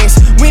nice things.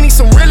 We need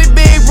some really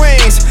big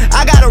rings.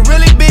 I got a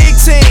really big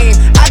team.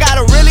 I got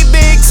a really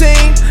big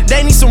team.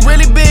 They need some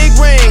really big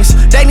rings.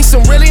 They need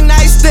some really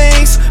nice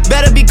things.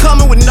 Better be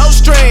coming with no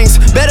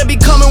strings. Better be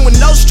coming with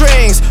no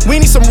strings. We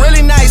need some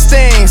really nice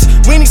things.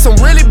 We need some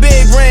really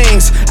big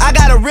rings. I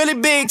got a really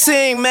big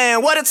team,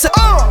 man. What a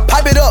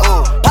pipe it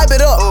up, pipe it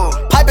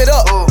up, pipe it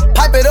up,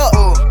 pipe it up,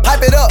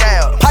 pipe it up,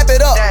 pipe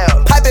it up,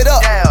 pipe it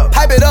up,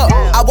 pipe it up.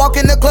 I walk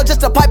in the club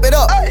just to pipe it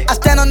up. I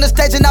stand on the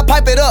stage and I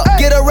pipe it up.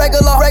 Get a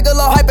regular,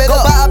 hype it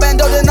up. Go buy a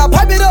bando then I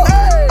pipe it up.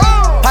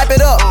 Pipe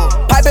it up,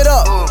 pipe it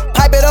up,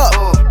 pipe it up,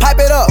 pipe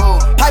it up,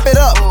 pipe it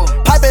up,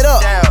 pipe it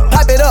up,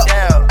 pipe it up.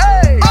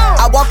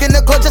 I walk in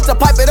the club just to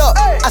pipe it up.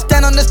 I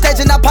stand on the stage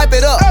and I pipe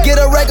it up. Get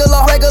a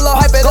regular, hype it up.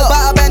 Go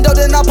buy a bando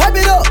then I pipe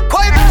it up.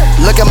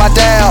 Look at my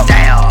down,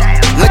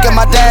 look at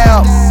my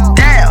down,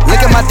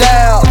 look at my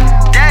down,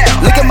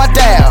 look at my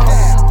down,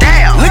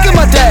 look at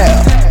my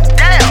down,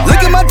 look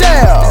at my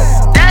down,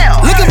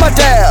 look at my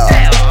down,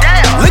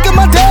 look at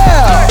my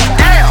down.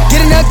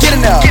 Get in there, get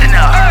in there,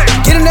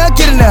 get in there,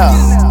 get in there, get in there,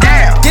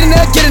 get in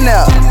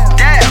there,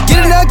 get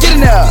in there, get in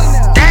there,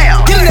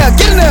 get in there,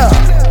 get in there,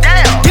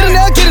 get in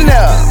there, get in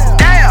there,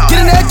 get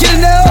in there, get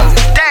in there.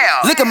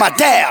 Look at my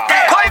down.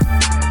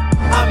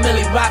 I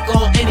really rock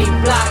on any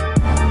block.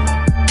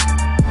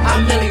 I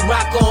really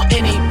rock on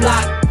any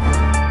block.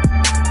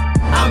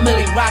 I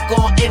really rock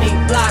on any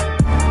block.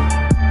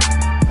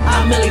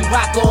 I really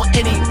rock on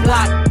any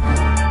block.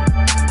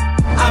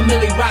 I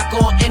really rock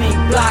on any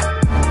block.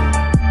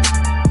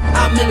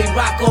 I really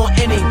rock on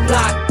any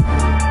block.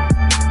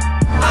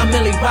 I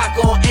really rock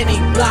on any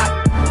block.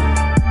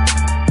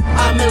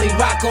 I really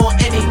rock on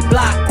any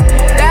block.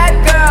 That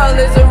girl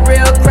is a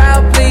real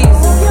crowd, please.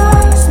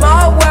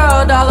 Small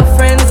world, all her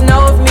friends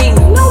know of me.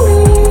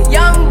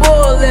 Young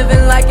bull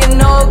living like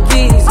an old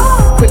geese.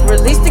 Quick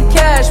release the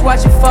cash,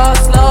 watch it fall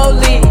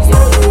slowly.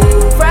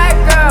 Frat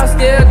girl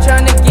still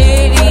trying to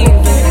get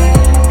even.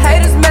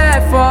 Haters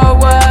mad for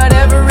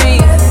whatever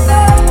reason.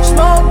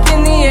 Smoke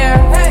in the air,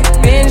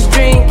 binge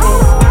drinking.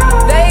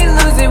 They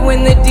lose it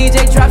when the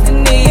DJ drops the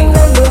knee.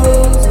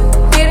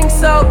 Getting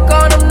so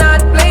gone, I'm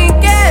not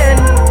blinking.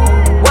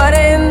 What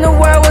in the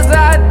world was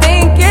I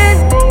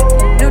thinking?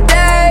 New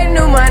day,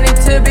 new money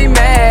to be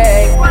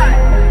made.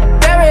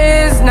 There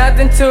is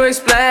nothing to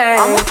explain.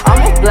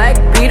 I'm a black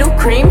Beetle,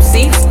 cream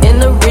seats in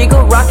the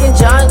Regal, rocking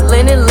John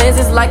Lennon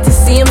lenses, like to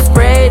see him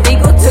spread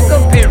eagle. Took a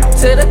beer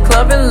to the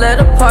club and let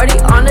a party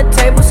on the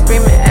table,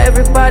 screaming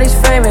everybody's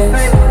famous.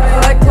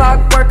 Like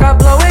clockwork, I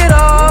blow it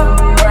all,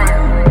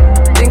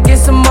 then get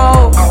some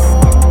more.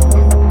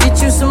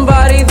 Get you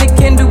somebody that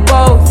can do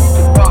both.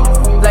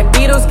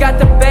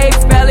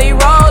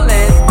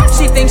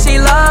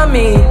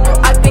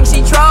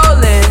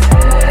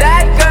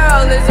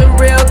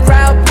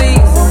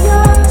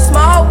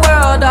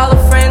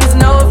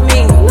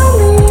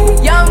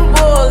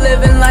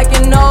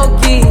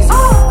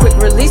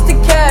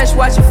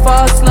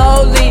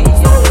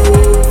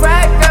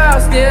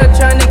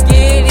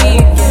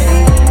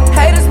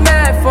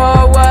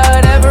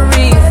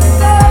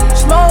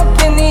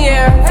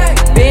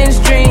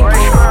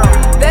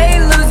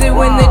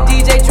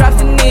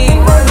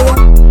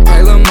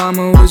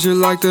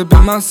 to be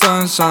my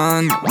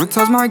sunshine. We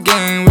touch my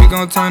game, we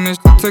gon' turn this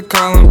to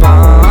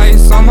Columbine.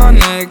 Ice on my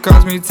neck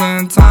cost me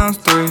 10 times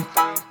 3.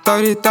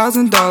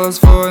 $30,000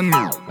 for a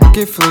new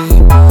get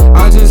flea.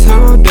 I just hit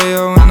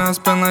Rodeo and I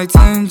spent like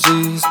 10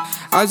 G's.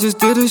 I just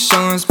did a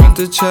show and spent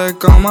the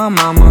check on my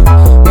mama.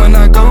 When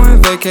I go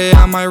and vacay,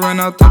 I might run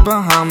out the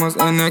Bahamas.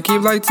 And I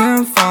keep like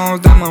 10 phones,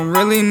 damn I'm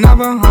really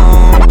never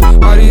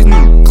home. All these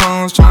new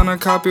clones tryna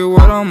copy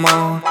what I'm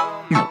on.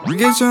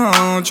 Get your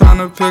own,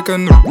 tryna pick a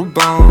new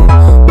bone.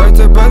 Right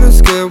to brother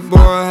Skip, boy,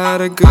 I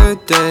had a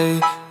good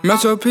day.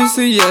 Metro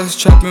PCS,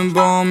 trapping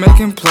ball,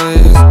 making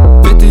plays.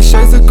 50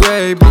 shades of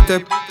gray, beat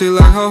that pussy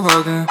like Hulk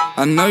Hogan.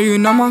 I know you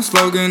know my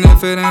slogan,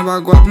 if it ain't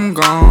about guap, I'm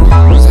gone.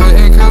 Was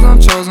hating cause I'm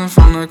chosen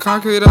from the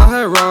concrete I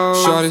had rolled.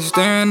 Shorty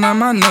staring at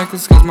my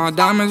necklace cause my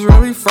diamonds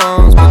really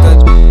froze. Put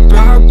that in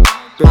her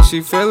bet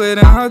she feel it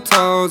in her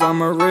toes.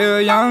 I'm a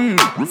real young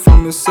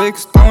from the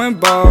 6 throwing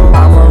balls.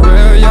 I'm a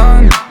real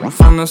young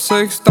from the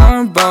 6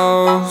 throwing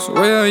balls.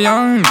 Real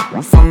young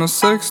from the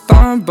 6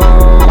 throwing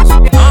balls.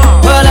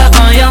 Pull up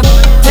on your,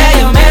 tell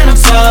your man I'm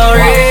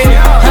sorry.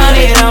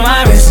 100 on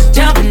my wrist,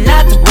 jumping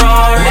out the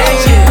Rory.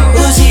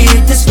 Uzi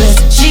hit the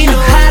split, she know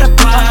how to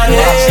party.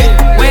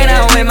 When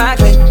I'm with my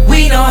clique,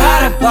 we know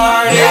how to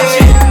party.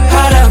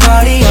 How to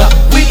party up,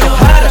 we know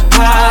how to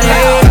party.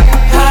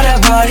 How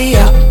to party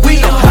up, we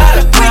know how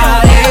to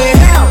party.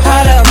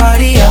 How to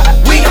party up,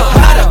 we know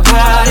how to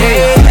party.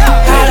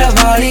 How to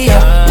party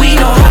up, we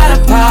know how to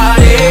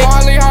party.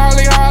 Harley,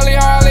 Harley, Harley,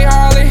 Harley,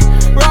 Harley.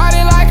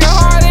 Riding like a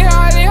Harley,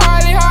 Harley,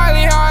 Harley,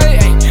 Harley, Harley.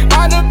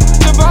 Mind up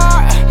the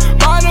bar,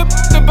 mind up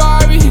the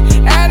Barbie.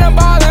 And I'm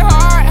ballin'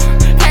 hard,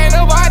 ain't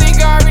nobody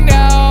got me,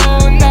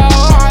 no, no.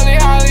 Harley,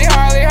 Harley,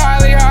 Harley,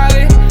 Harley,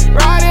 Harley.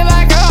 Riding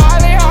like a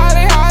Harley,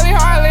 Harley, Harley,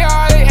 Harley,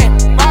 Harley.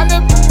 Mind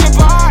up the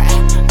bar,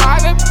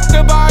 mind up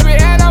the Barbie.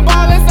 And I'm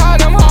ballin' so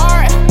damn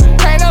hard,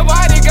 ain't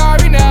nobody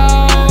got me,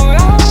 no,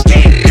 no.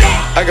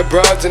 I got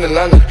broads in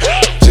Atlanta,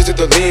 just to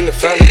the lean the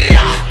family.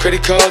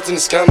 Credit cards in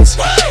the scammers,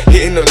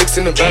 hitting the licks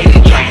in the van.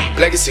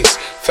 Legacies,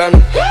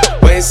 family,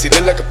 wait and see,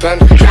 look like a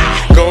panda.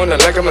 Going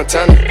out like a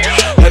Montana,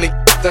 honey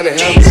down the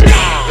helmets.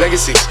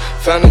 Legacies,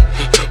 family,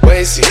 wait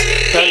and see,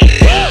 family.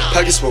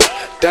 Pockets full,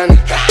 Danny,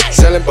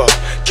 selling ball,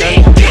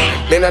 candy.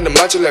 Man on the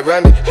macho like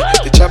Randy,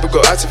 the chopper go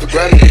out for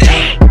granted.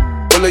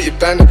 Pull up your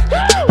bandit,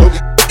 hope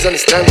you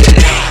understand it.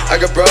 I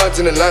got broads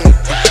in Atlanta,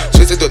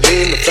 twisted the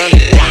lean in the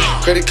family.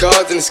 Credit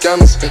cards in the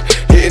scammers,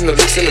 hitting the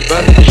licks in the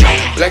van.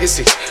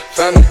 Legacy,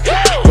 family,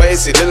 wait and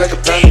see, look like a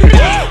panda.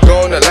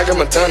 Going out like a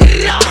Montana,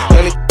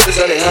 honey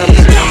on the hammers.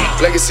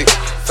 Legacy,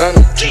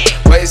 family,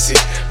 wait and see,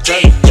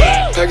 family.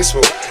 Package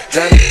full,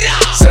 Danny,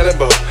 selling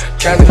ball,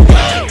 candy.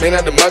 Man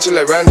out the macho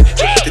like Randy,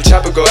 the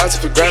chopper go out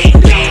for granted.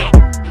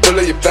 Pull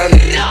up your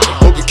bandit,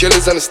 hope you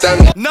killers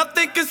understand me.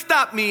 Nothing can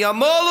stop me,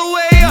 I'm all the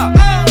way up.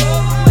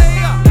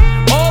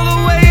 All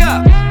the way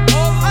up.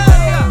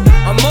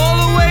 I'm all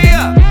the way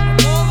up.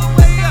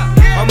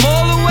 I'm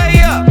all the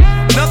way up.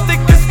 Nothing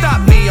can stop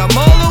me, I'm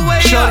all the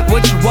way up. Shorty,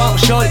 what you want,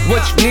 shorty,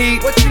 what you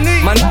need.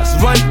 My niggas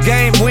run the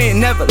game, we ain't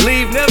never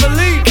leave.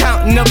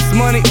 Counting up this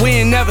money,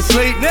 we ain't never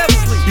sleep.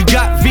 You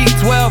got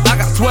V12, I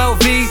got 12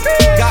 V's.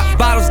 Got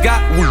bottles, got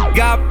weed,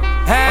 got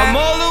I'm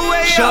all the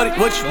way up. Shorty,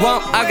 what you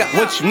want, I got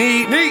what you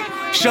need.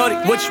 Shorty,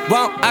 what you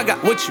want, I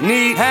got what you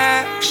need.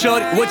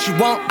 Shorty, what you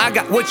want, I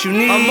got what you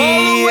need. I'm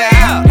all the way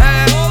up.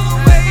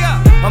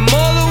 I'm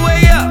all the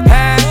way up.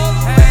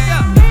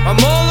 I'm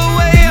all the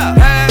way up.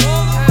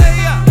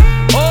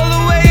 All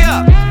the way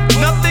up.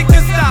 Nothing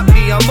can stop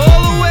me, I'm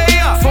all the way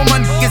up. For my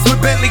niggas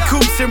with Bentley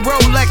coupes and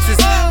Rolexes,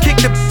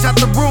 kicked the bitch out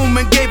the room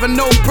and gave her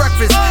no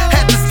breakfast.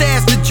 Had to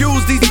stash the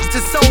jewels, these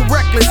bitches so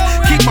reckless.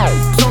 Keep my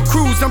on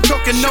cruise, I'm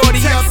talking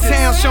naughty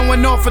uptown,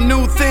 showing off for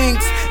new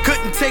things.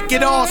 Couldn't take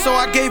it all, so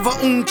I gave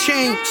her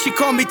chain. She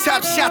called me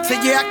top shotter,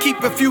 yeah, I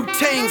keep a few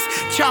tings.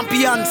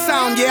 Champion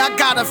sound, yeah, I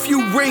got a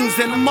few rings.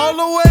 And I'm all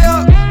the way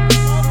up,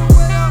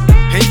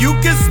 and you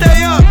can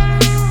stay up.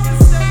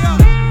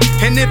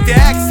 And if you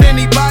ask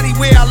anybody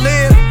where I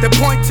live, they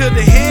point to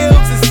the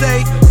hills and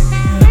say,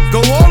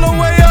 go all the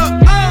way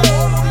up,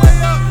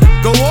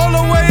 go all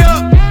the way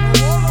up.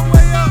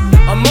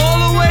 I'm all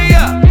the way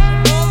up.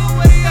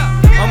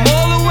 I'm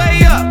all the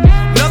way up.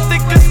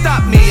 Nothing can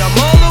stop me, I'm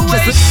all the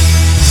way up.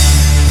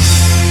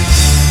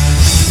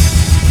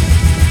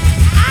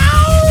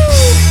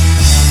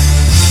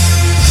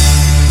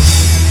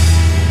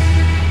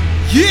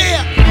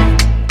 Yeah!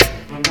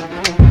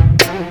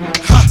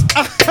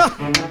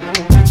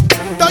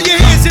 Throw your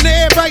hands in the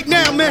air right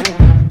now, man.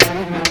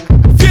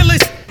 Feel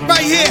it right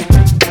here.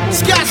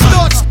 Scott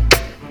Storch.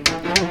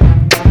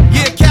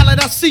 Yeah, Khaled,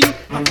 I see you.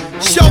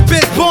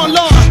 Showbiz, born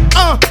law.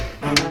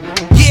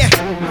 Yeah.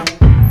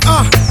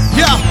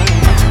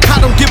 I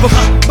don't give a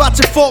fuck about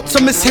your faults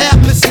or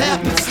mishaps.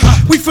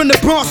 We from the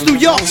Bronx, New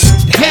York.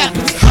 It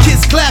happens.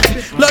 Kids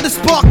clapping, love to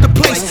spark the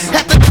place.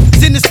 Half the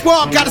in the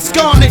squad got a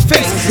scar on their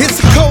face.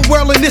 It's a cold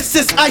world and this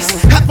is ice.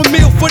 Half a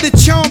meal for the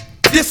charm.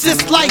 This is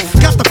life.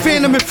 Got the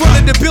phantom in front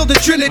of the building,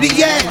 Trinity,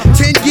 yeah.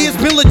 10 years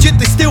been legit,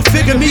 they still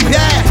figure me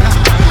bad.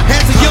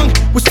 As a young,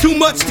 was too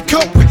much to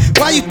cope with.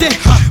 Why you think,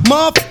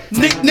 mom,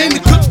 nickname the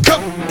cook?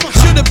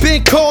 Should've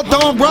been called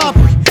on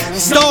robbery,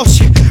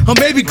 extortion, or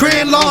maybe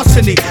grand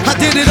larceny. I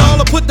did it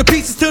all, I put the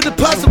pieces to the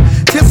puzzle.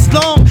 Just as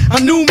long, I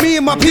knew me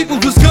and my people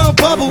was gonna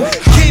bubble.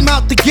 Came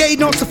out the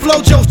gate on some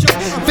flojo.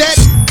 Back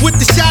with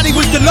the shotty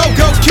with the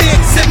logo. Kid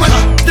said my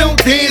don't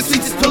dance, we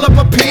just pull up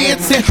our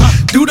pants and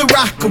do the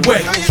rock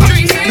away.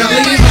 Now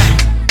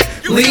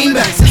lean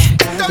back,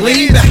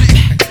 lean back,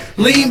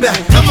 lean back.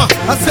 Come on,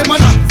 I said my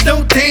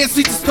don't dance,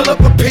 we just pull up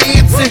our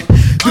pants and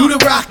do the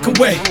rock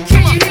away.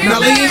 Now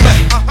lean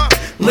back,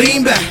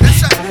 lean back,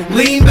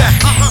 lean back,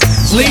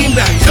 lean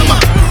back. Come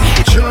on.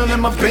 Chillin' in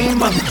my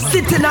beamer,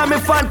 sitting on my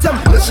phantom,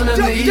 listening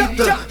to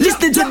ether,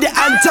 listening to the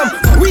anthem.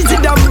 Weezy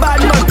and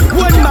bad man,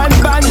 one man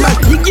band man.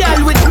 The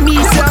girl with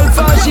me,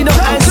 self, she no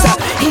answer.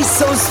 He's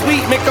so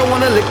sweet, make her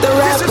wanna lick the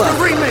rapper.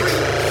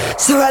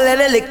 So I let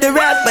her lick the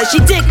rapper. She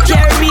take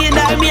care of me and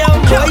I'm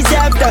young boys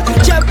after.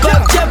 Jump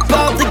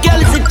up, the girl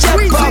is a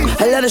jump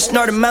off. I let her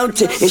snort a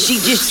mountain and she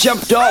just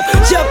jumped off.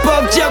 Jump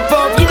off,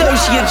 you know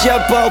she a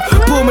jump off.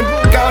 Pull my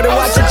dick out and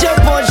watch her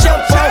jump on,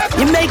 jump off.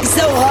 You make it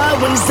so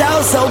hard when it's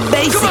all so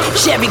basic.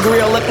 Chevy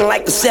grill looking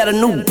like a set of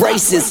new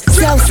braces.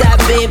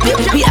 Southside baby,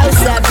 we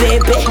outside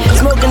baby.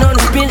 Smoking on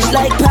the bench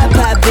like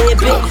Papa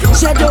baby.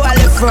 Shadow I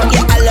live from,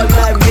 yeah I love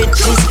my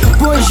riches.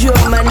 Bonjour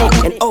money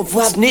and au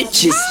revoir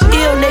snitches.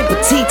 Il n'est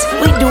petite,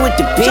 we do it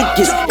the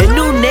biggest. And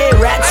new name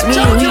rats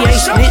mean we ain't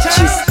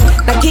snitches.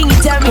 Now can you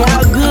tell me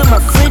how good my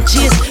French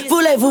is?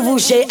 Voulez-vous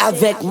bouger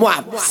avec moi,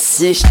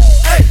 c'est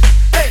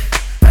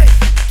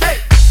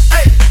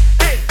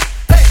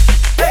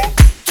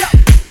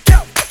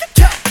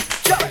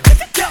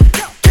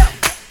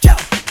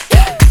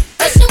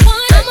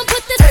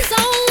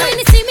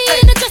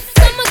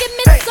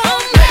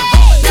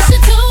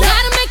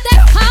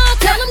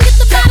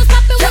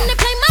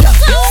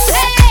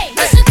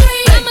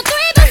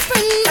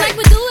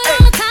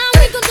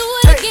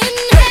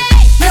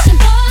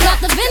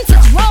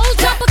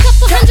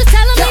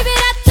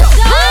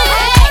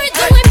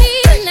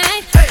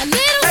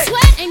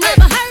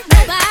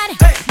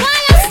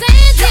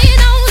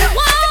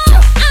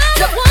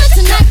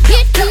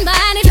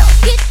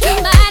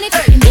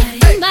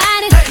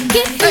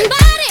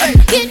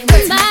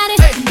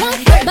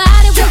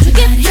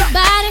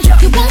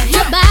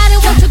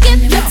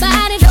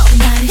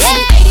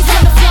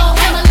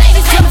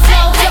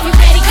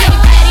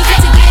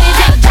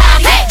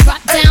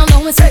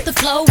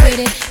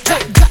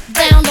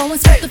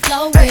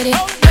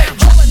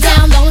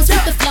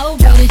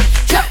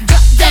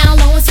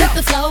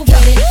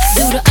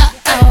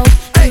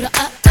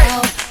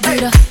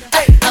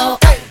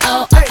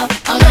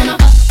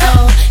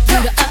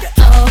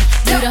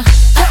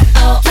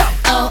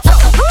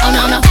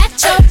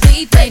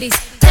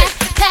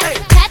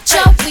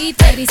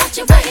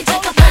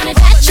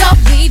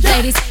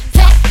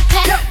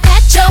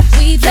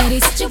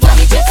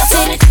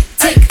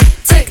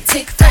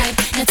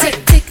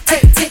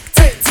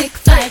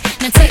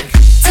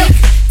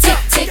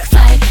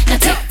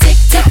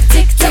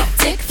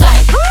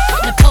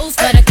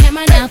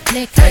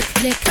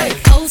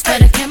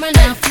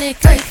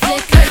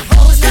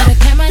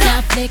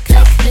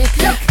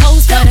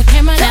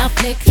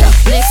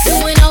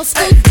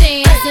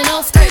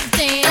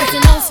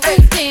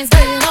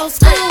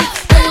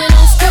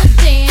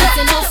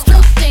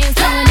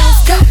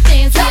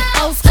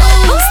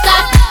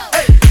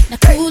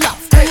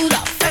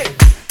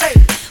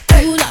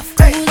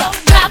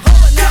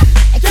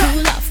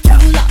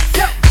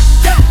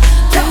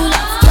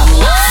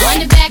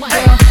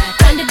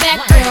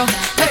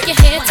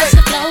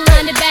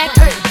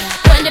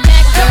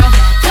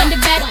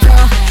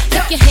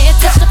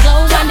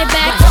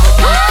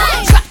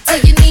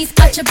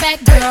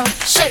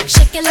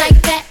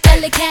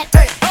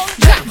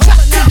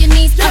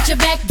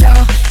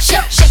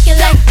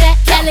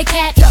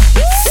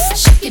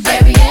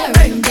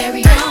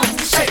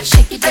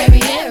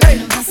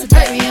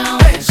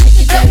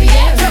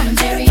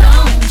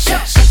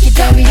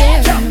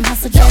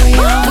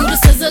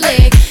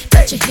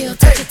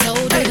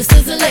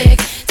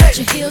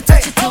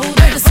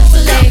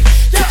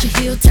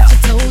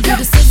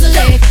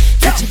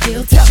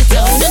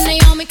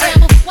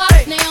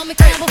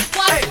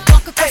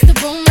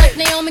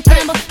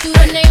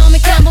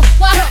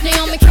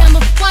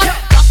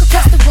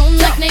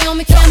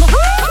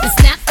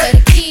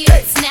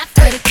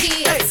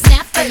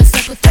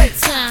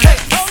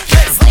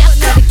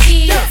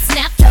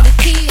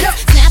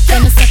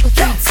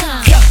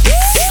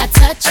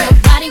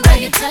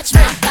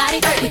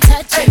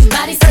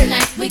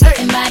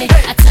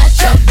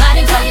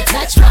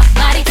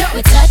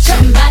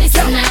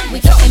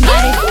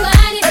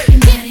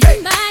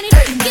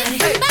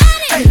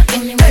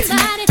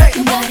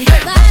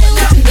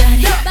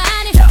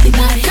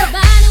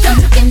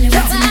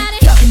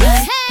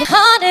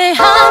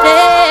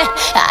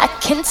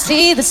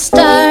see the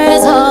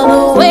stars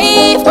all the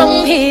way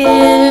from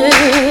here.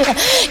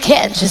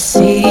 Can't you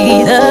see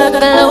the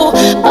glow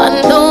on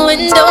the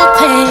window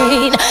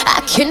pane?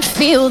 I can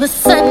feel the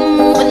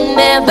sun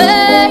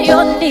whenever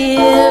you're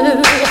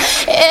near.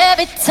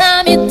 Every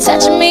time you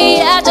touch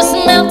me, I just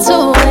melt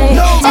away.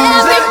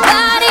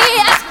 Everybody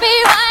asks me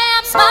why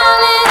I'm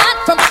smiling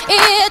hot from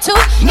ear to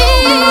ear.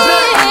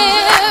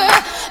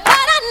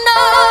 But I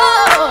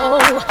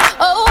know,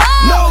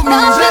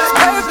 nothing's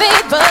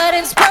perfect, but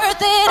it's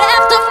worth it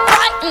after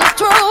fighting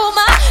through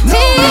my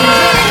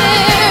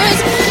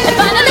tears. And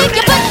finally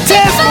you put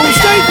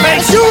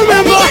you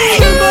remember?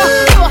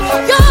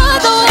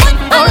 You're the one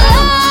I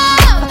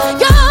love.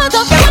 You're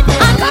the one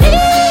I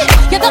need.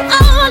 You're the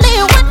only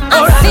one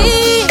I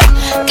see.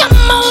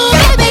 Come on,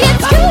 baby,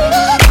 it's you.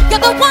 You're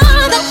the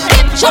one that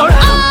gives your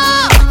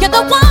all. You're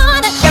the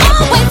one that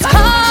always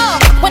call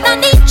when I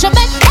need you.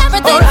 Make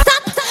everything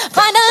stop.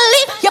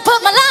 Finally, you put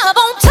my love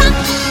on top.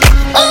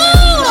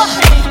 Ooh,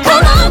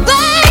 come on,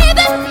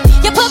 baby.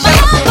 You put my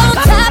love on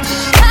top,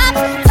 top,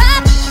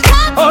 top,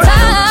 top,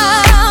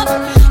 top.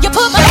 You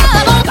put my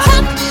love on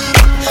top.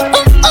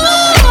 Ooh,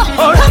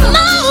 come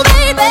on,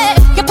 baby.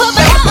 You put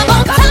my love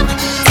on top,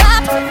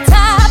 top,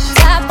 top,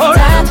 top,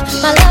 top.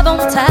 My love on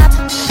top,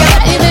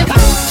 baby.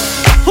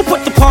 Who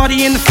put the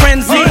party in the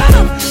frenzy?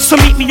 So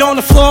meet me on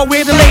the floor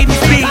where the ladies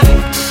be.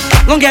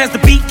 Long as the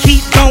beat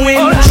keep going,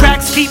 the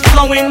tracks keep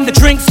flowing, the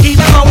drinks keep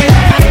flowing.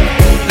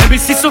 Let me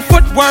see some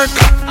footwork.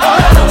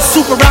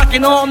 Super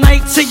rockin' all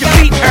night till your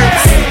feet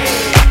hurts.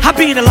 I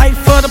be the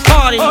life of the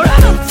party,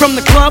 from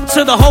the club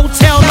to the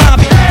hotel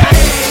lobby.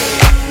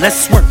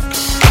 Let's work.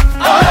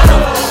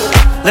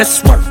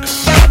 Let's work.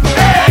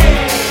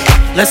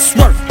 Let's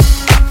work.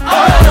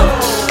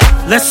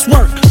 Let's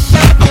work.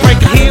 I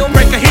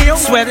break a heel,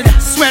 sweat it,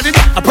 sweat it.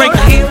 I break a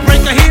heel,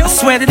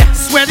 sweat it,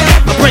 sweat it.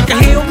 I break a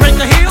heel,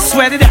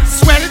 sweat it,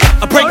 sweat it.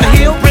 I break a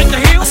heel,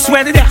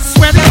 sweat it,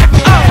 sweat it.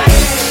 Oh,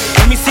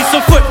 let me see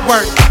some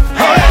footwork.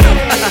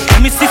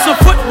 Let me see some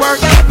footwork.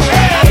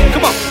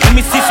 Come on, let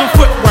me see some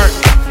footwork.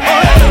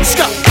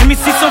 Stop, let me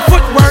see some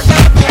footwork.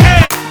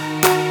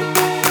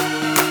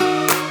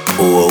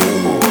 Oh,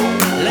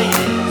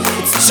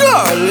 it's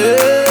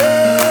Charlie.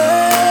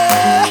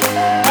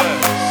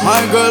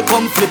 My girl,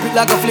 come flip it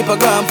like a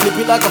flippergram, flip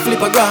it like a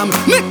flippergram.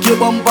 Make your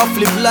bumper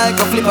flip like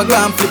a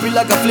flippergram, flip it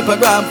like a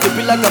flippergram, flip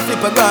it like a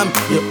flippergram.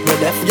 You're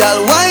deaf,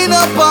 y'all. Wind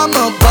up on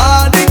my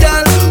body,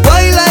 girl.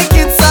 Why like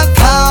it's a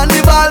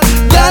carnival?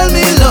 Girl,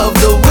 me love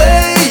the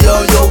way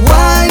you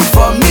wine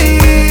for me.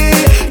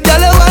 Girl,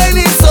 your wine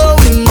is so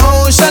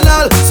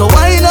emotional. So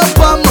wind up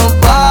on my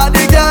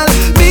body, girl.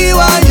 Me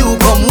while you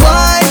come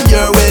wine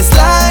your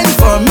waistline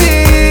for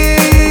me.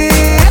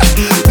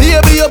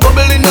 Baby, you're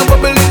bubbling, you're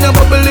bubbling, you're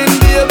bubbling.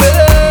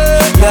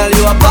 Girl,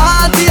 you a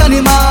party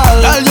animal.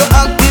 Girl, you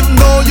active,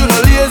 no, you no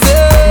lazy.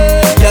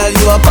 Girl,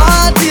 you a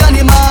party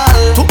animal.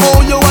 To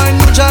all you wine,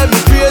 you drive me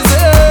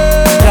crazy.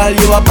 Girl,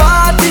 you a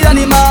party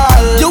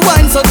animal. You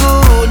wine so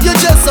good, you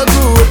just so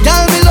good.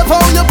 Girl, me love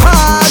how you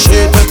party.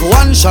 She take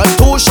 1 shot,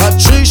 2 shot,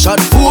 3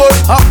 shot, 4.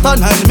 After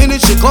 9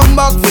 minutes, she come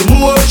back for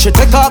more. She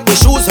take off the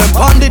shoes and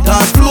pound it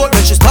dance floor.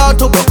 Then she start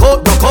to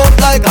broke out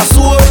like a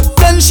sword.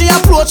 Then she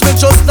approach me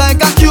just like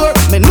a cure.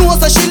 Me know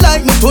that she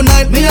like me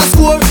tonight, me a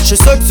score. She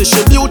sexy,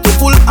 she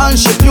beautiful and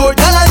she pure.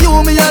 Tell her you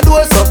me a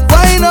door, so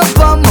wind up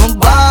on my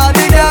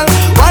body, girl.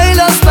 Wind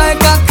us like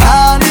a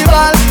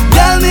carnival.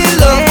 Girl, me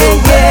love the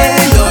way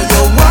you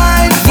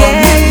wine for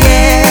me.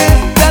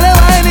 Girl, the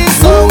wine is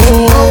so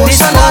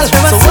emotional.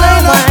 So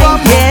wind up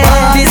on my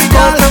body,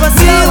 girl.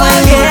 Me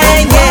while you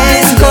come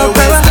wine your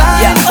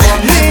waistline for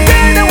me.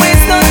 Girl, don't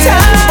waste no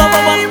time.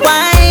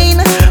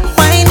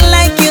 Wine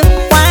like you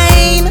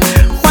wine.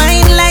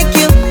 Wine like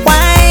you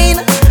wine.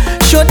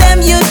 Show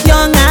them you're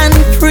young and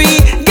free.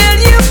 Girl,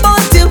 you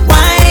both to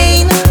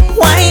wine.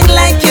 Wine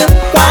like you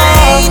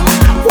wine.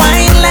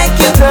 Wine like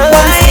you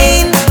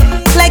wine.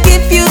 Like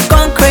if you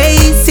gone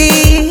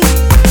crazy.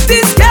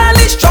 This girl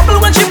is trouble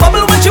when she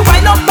bubble when she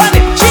wind up on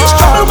it. She's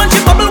trouble when she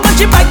bubble when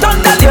she bite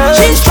on the lip.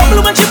 She's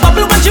trouble when she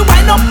bubble when she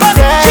wind up on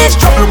it. She's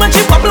trouble when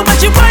she bubble when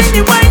she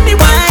whiny whiny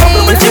whine.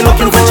 Trouble when she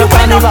bubble when she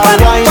wind up on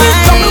it. She's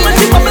trouble when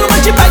she bubble when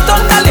she bite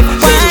on the lip.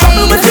 She's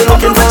trouble when she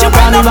bubble when she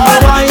wind up on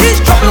it. She's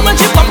trouble when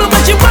she bubble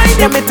when she whiny.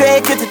 Let me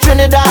take you to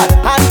Trinidad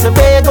and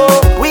Tobago.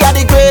 We are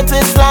the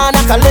greatest land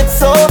of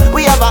calypso.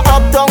 We have a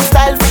uptown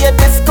style for your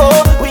disco.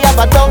 We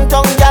have a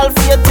downtown gal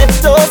for your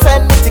tiptoe.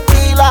 Send me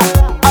tequila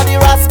or the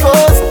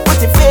Rascals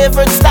with your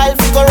favorite style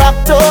for your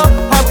rapto.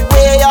 And we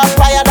way up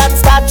higher than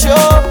statue.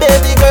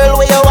 Baby girl,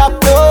 where you up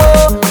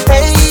to?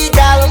 Hey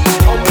gal,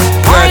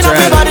 wind up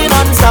your body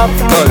non-stop.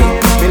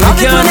 Me love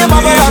it when you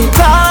bubble on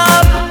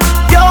top.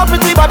 Your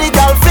pretty body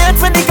gal, fit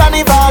for the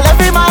carnival.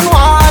 Every man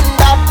want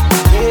that.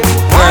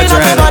 Wind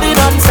up your body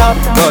non-stop.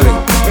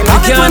 Me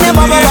love it when you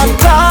bubble on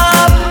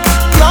top.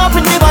 Your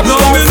pretty body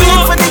gal,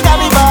 fit for the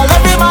carnival.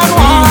 Every man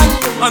want.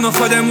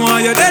 Enough of them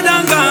want you dead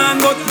and gone,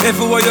 but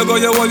everywhere you go,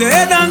 you hold your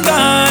head and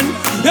gone.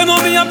 You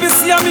know me happy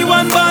see me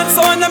one band,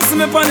 so when them see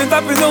me on the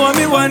top, you know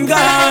me one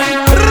gone.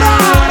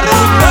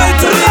 Goodbye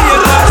to the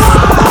haters.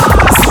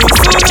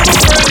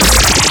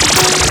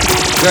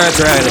 Girl,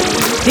 try it.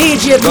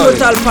 DJ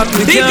Total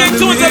Package. DJ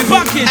Total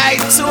Package. I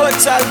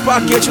Total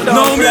Package.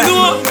 No me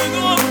know.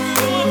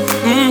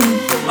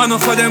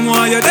 Enough of them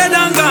want you dead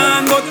and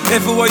gone, but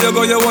everywhere you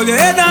go, you hold your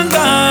head and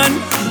gone.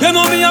 You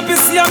know me happy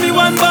see me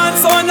one band.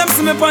 So when them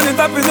see me pan it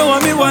up, you know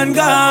me one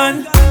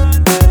gone.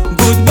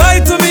 Goodbye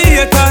to me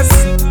haters.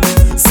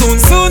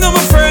 Soon, no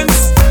my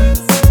friends.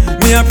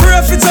 Me a pray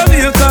for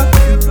Jamaica.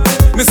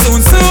 Me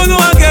soon no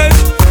again.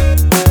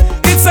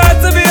 It's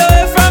hard to be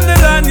away from the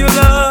land you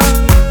love.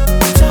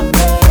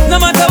 No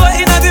matter what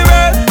in the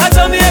world, a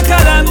Jamaica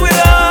land we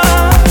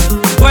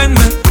love. When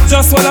me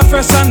just while I'm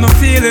fresh and I'm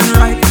feeling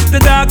right,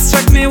 the dogs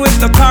check me with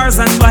the cars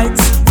and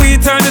bikes. We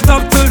turn it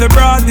up till the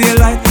broad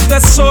daylight.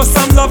 Let's show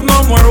some love,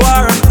 no more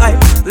war and hype.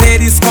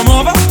 Ladies come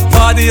over,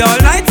 party all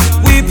night.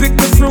 We pick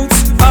the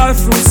fruits, all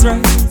fruits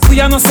right.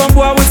 We are not some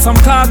boy with some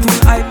cartoon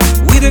hype.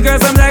 We the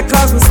girls I'm like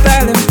cause we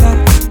style them tight.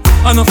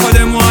 Enough for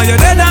them while you're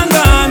dead and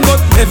gone, but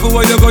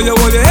everywhere you go you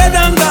hold your head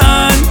and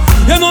gone.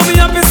 You know me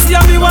happy see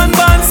me one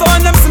band. So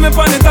when them see me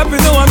pan it up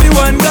you know me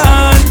one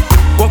gone.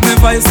 But me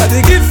vice are the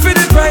gift for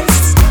the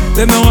price.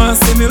 Them no want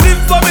see me live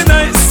for me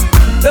nice.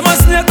 Them a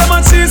snake, them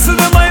a cheese to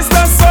the mice.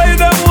 That's why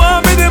them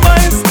want me the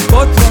mice.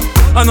 But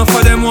enough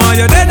for them while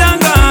you're dead and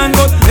gone.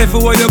 But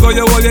everywhere you go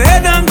you hold your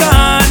head and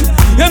gone.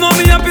 You know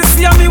me happy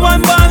see me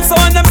one band. So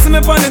when them see me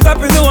pan it up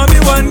you know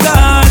me one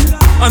gone.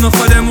 Enough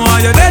for them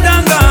while you're dead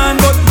and gone.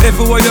 But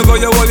everywhere you go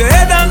you hold your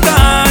head and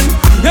gone.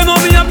 You know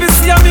me happy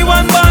see me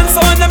one band.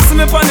 So when them see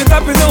me pan it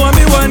up you know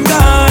me one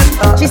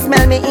gone. She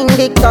smell me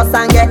Invictus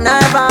and get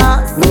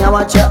nervous. Me a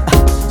watch you,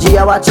 G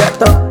a watch you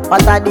too.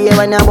 What a day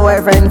when your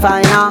boyfriend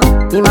find out.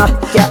 Him a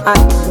fuck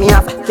and me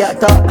a fuck you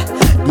too.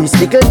 This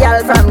little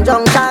girl from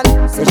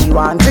Junction say she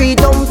want 3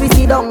 dumb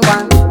pussy dung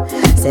one.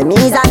 Say me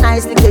is a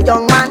nice little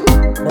young man,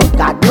 but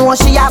God knows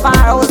she have her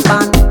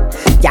husband.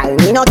 Girl,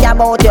 me no care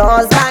about your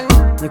husband.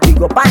 You could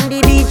go on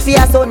the beach for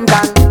your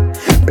suntan.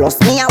 Plus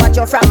me I watch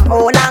you from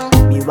how long.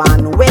 Me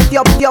want to wake you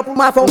up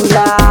my function.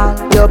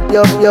 Yup,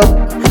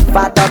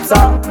 fat up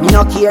so. Me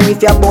no care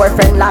if your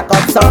boyfriend lock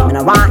up so. Me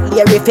no want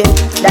hear if him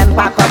them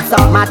pack up so.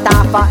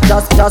 Matter fat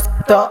just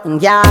talk.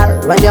 Girl,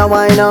 when you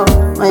wind up,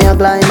 when you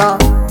climb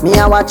up, me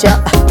I watch you,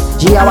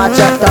 G I watch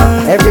you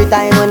too. Every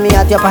time when me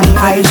at your on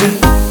IG,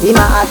 he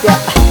ma at you,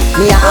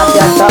 me I at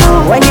you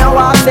too. When you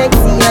walk sexy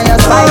and you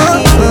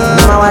spiky,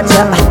 me I watch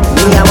you,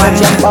 me I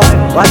watch you too.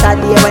 What a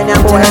day when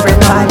your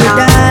boyfriend find out,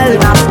 he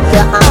ma put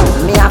you,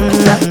 me I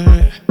put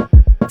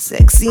you.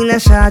 Sexy in a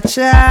short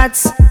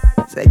shots,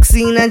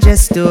 sexy in a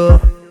dress too.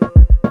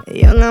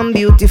 Young and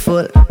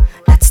beautiful,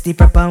 that's the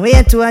proper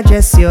way to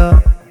address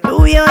you.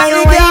 Do you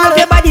wind up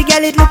your body,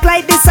 girl? It look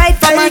like the sight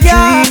from a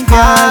dream,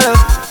 girl.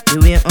 The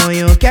way how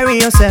you carry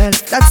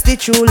yourself, that's the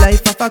true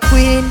life of a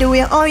queen. The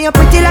way how you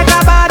pretty like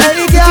a Barbie,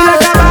 pretty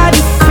like a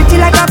Barbie, pretty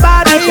like a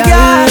Barbie,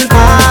 girl.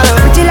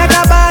 Pretty like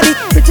a Barbie,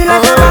 pretty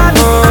like a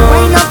Barbie.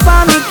 Wind up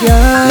for me,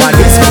 girl. What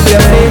this make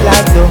you feel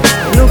like though?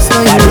 Looks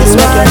like what this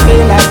make you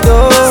feel like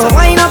though? So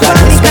wind up for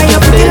me, girl. You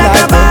pretty like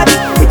a Barbie,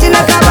 pretty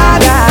like a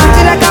Barbie,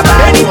 pretty like a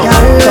Barbie,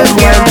 girl. Come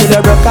here till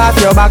you broke off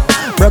your back,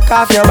 broke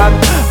off your back,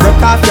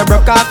 broke off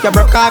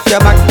your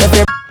back. If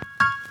you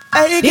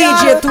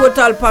DJ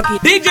Total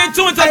Package. DJ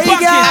Total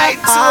Package.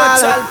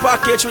 Total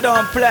Package we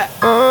don't play.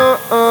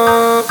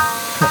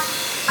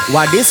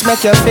 What this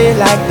make you feel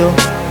like though?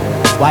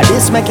 What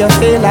this make you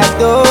feel like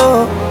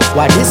though?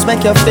 What this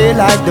make you feel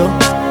like though?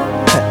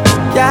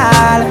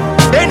 Girl,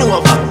 bend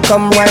over.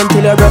 Come wine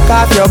till you broke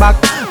off your back,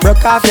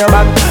 broke off your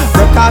back,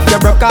 broke off your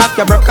back.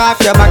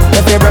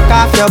 If you broke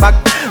off your back,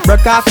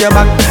 broke off your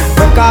back,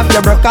 broke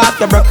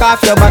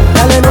off your back.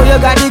 Girl, you know you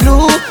got the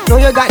glue, know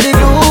you got the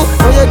glue,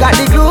 know you got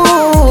the glue.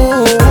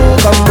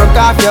 Come broke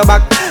off your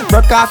back,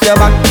 broke off your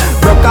back,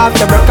 broke off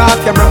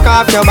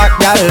your back,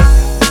 girl.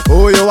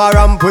 Who you a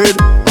ramp with?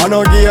 On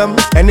a game.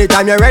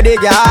 Anytime you're ready,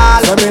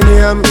 girl. So me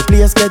name. The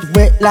place get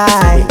wet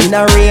like in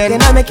a rain.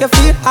 Then I make you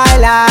feel high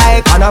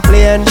like on a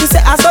plane. She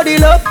say I saw the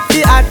love,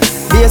 the art.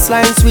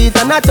 Baseline sweet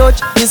and I touch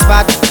the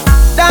spot.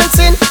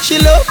 Dancing, she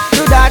love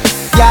do that.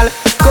 Girl,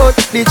 cut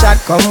the chat.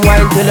 Come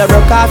wine till you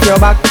broke off your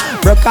back,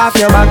 broke off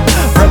your back,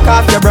 broke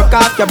off your back.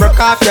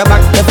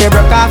 If you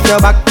broke off your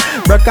back,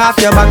 broke off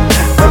your back,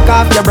 broke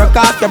off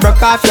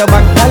your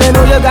back. Girl, you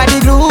know you got the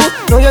glue,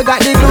 know you got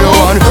the glue. You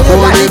want the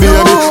baby,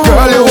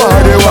 girl you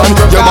are the one.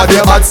 Your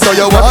body hot so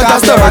you want a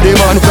sturdy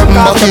man.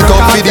 Back it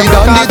up for the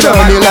down the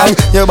journey long.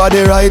 Your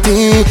body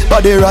righty,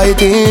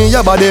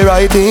 your body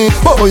righty.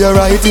 Oh you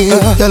righty,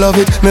 you love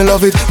it, me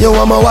love it. You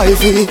want my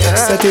wifey,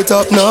 set it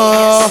up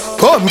now.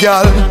 Come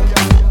girl.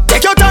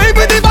 Take your time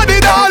with the body,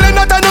 darling.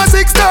 Not on a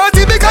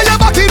 6:30 because you're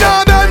back in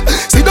a bed.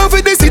 Sit down for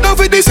the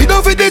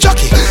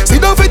jockey.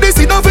 Sit down for the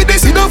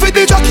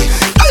jockey.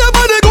 And your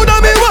body good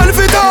and me want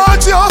to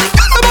touch you. And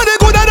your body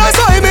good and that's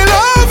why me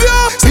love you.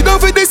 Sit down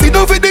for the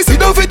jockey. Sit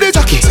down for the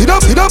jockey.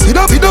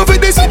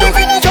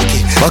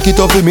 Back it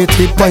up with me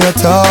tip on your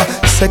tar.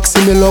 Sexy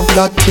me love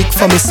that tick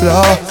for me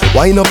slaw.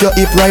 Wind up your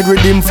hip ride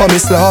rhythm for me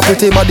slaw.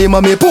 Pretty body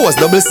mommy pose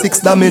 6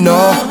 that me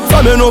know.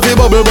 For me know fi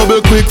bubble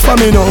quick for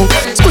me now.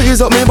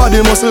 Squeeze up me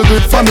body muscle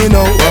grip for me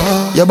now.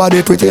 Your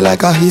body pretty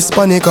like a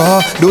Hispanic.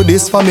 Do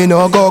this for me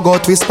now. Go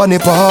twist for me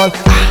Paul.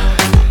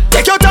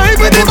 Take your time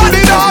with the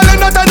body darling.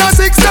 Not on a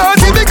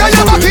 6:30 because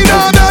you're back in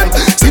a bed.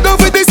 Sit down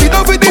for the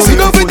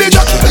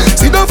jockey.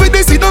 Sit down for the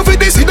this, sit down for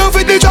this, sit down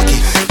for the jockey.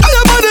 I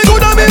am body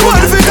good and me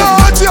want to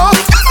touch you. I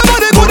am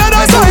body good and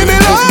that's why me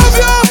love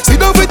you. Sit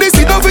down for this,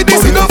 sit down for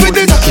this, sit down for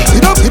the jockey.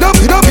 Sit down, sit down,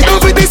 sit down, sit down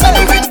for this.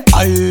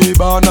 I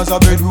born as a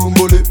bedroom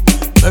bully.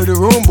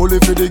 Bedroom bully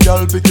for the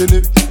girl bikini.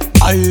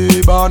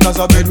 I born as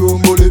a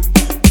bedroom bully.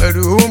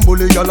 Bedroom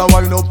bully, girl a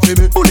wine up for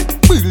me. Bully,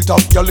 built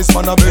up, girl is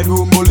man a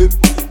bedroom bully.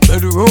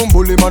 Bedroom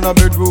bully, man a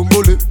bedroom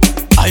bully.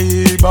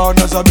 I born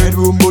as a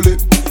bedroom bully.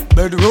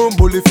 Bedroom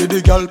bully for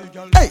the girl.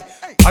 Hey,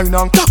 wine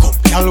and cock up,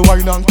 girl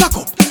wine and cock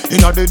up.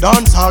 Inna the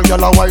dance hall,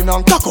 girl a wine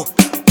and cock up.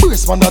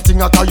 Brace man that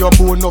thing a tie your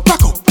bone no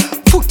crack up.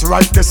 Foot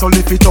right there so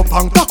lift it up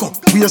and cock up.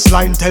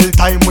 Waistline tell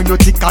time when you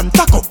tick and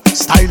tack up.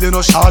 Style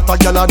no short a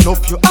girl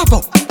enough you have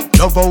up.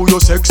 Love how you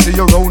sexy,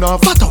 you round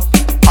and fat up.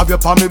 Have your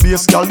palmy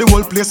base, girl, the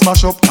whole place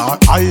mash up.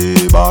 I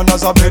born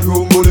as a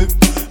bedroom bully.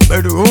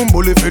 Bedroom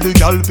bully for the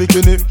girl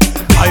bikini.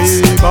 I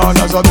born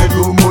as a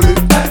bedroom bully.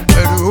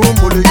 Bedroom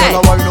bully, girl,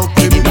 a wine up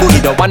for me.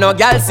 You don't want no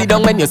girl sit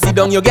down. When you sit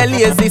down, you get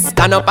lazy.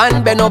 Stand up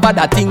and bend over.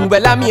 That thing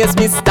well amaze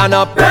me. Stand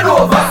up, bend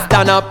over.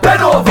 Stand up,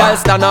 bend over. Girl,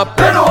 stand up,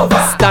 bend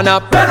over. Stand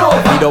up, bend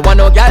over. You don't want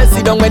no girl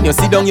sit down. When you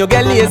sit down, you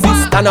get lazy.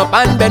 Stand up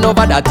and bend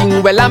over. That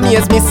thing well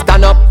amaze me.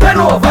 Stand up, bend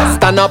over.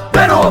 Stand up,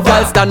 bend over.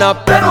 Girl, stand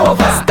up, bend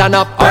over. Stand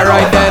up.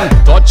 Alright then.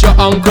 Touch your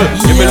ankle,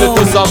 give me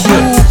little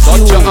sample.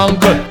 Touch your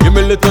ankle, give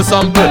me little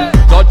sample.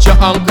 Touch your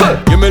ankle,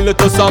 give me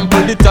little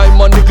sample. The time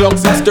on the clock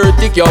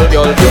 6:30, girl.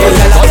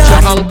 Touch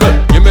your ankle,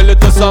 give me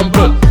little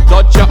sample.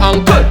 Touch your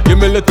ankle, give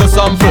me little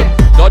sample.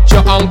 Touch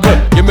your ankle,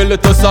 give me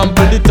little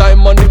sample. The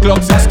time on the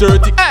clock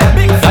 6:30.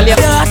 Hey,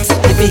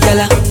 every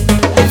gala,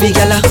 every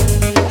gala,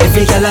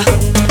 every gala,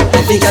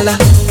 every gala,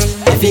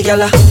 every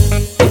gala,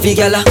 every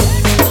gala.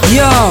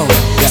 Yo,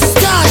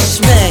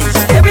 stash man.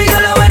 Every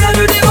gala when I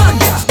do the one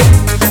drop,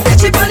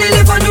 catch it on the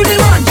left and do the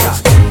one drop.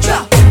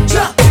 Drop,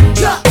 drop,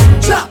 drop,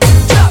 drop,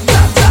 drop,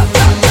 drop, drop,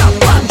 drop, drop,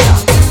 one drop.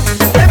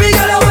 Every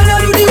gala when I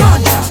do the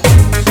one drop,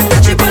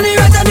 catch it on the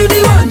right and do the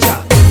one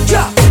drop.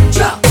 Drop,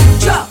 drop,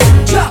 drop,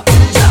 drop,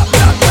 drop,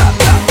 drop, drop,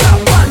 drop, drop,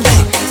 one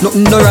drop.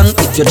 Nothing no wrong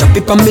if you drop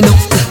it on me now.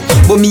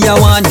 But me I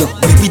want you,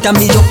 rip it on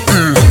me up.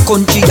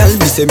 Country girl,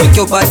 me say make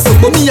your bad so.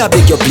 But me I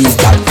beg you please,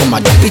 girl, come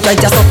and drop it right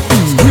just up.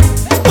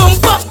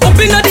 Bump up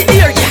inna the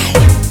ear, yeah.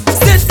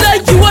 Set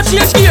like you watch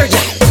your gear,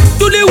 yeah.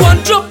 Do the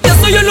one drop, yeah,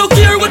 so you look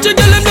here. What you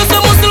tell them just a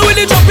muscle when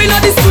they drop inna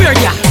the square,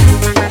 yeah.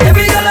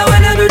 Every girl I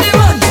wanna do the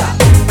one drop,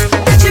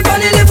 catch it on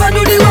the left and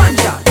do the one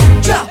drop.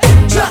 Drop,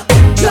 drop,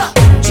 drop,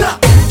 drop,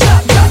 drop,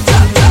 drop, drop,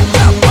 drop,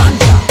 drop, one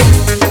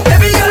drop.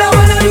 Every girl I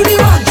wanna do the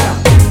one drop,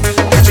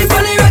 catch it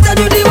on the right and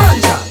do the one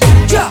drop.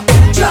 Drop,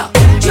 drop,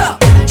 drop,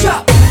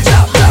 drop,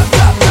 drop, drop,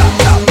 drop,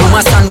 drop,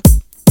 drop.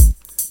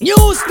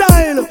 New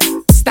style,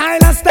 style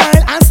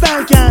and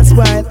style can't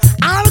spoil.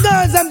 All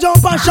girls them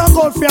jump and shock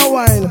out for a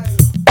while.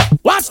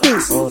 Watch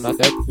this. Oh, not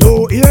that.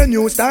 You hear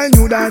new style,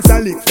 new dance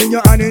and lick. Fling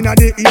your hand inna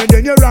the ear,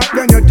 then you rock,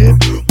 then you dip.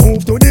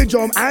 Move to the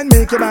drum and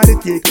make your body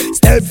kick.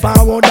 Step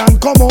forward and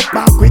come up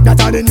back quick.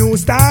 That's the new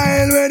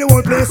style where the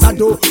whole place I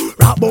do.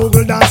 Rap,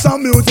 bogle, dance,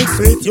 some music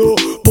sweet you.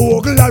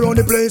 Bogle around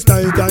the place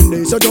night and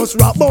day. So just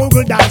rap,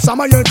 bogle, dance,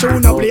 some of your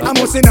tune a play. I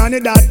must sing on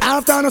it that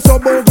after no so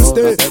bogle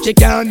stay. She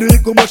can't do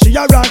it good but she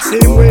a rock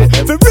same way.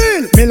 For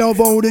real, me love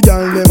how the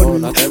girl never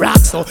do it.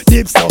 Rock so,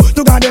 deep so,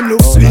 to God them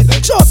look sweet.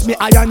 Trust me,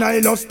 I and I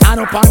love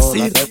stand up and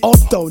sit.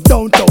 Uptown,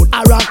 downtown,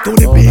 I rock to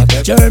the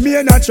beat. Jeremy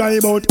and I try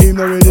but him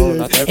no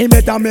really. He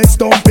better make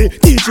stumpy,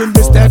 teaching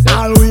the step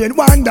all way in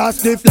one that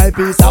stiff like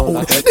piece of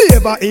wood.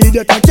 Never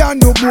idiot, I can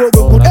do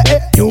bogle good.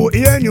 You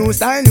hear new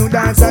style, new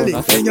dance a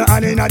lick. Then you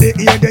hand inna the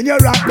ear, then you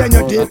rock, then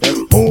you dip.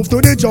 Move to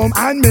the drum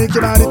and make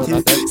your body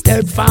tip.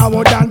 Step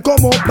forward and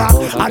come up back.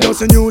 I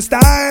just a new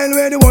style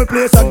where the whole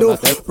place I do.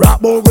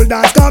 Rap, bogle,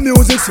 dance, come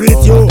music sweet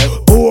you.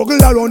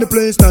 Bogle around the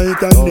place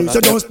night and day.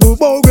 So just do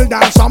bogle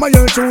dance, some of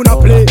your tune a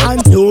play.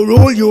 And you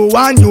rule you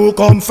and you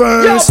come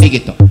first. Big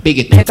it up, big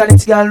it up.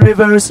 Metallic girl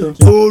reverse.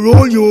 You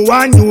rule you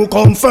and you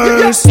come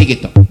first. Big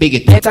it up, big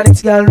it up.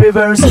 Metallic girl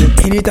reverse.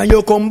 Anytime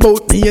you come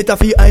bout me, it a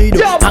fi hide.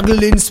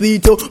 Haggling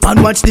sweet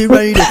and watch the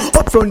ride.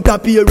 Up front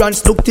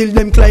appearance, look till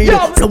them glide.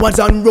 Flowers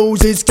and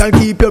roses can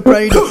keep your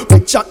pride.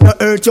 Big shot no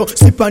hurt you,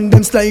 slip on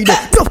them slide.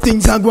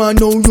 Nothing's a go on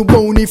now you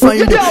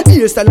bonified.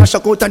 Hairstyle a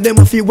shock out and them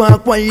a fi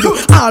walk wide.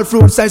 All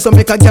fruit size so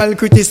make a girl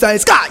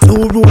criticize.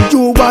 You rule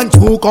you and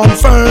you come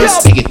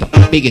first. Big it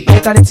up, big it up.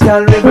 Metallic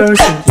girl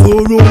reverse.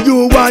 You rule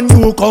you and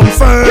you come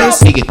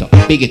first. Big it up,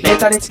 big it up.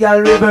 Metallic girl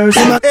reverse.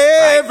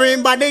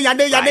 Everybody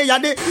yaddy yaddy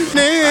yaddy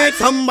need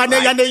somebody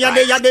yaddy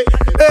yaddy yaddy.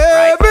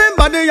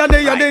 Everybody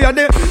yaddy yaddy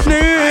yaddy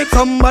need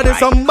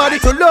somebody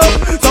to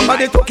love,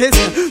 somebody to kiss,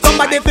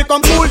 somebody to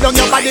come cool down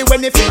your body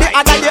when you feel the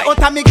other day out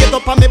and me get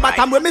up on me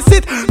bottom where me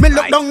sit. Me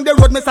look down the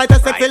road, me sight a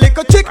sexy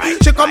little chick.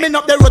 She coming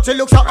up the road, she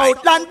looks so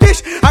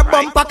outlandish. Her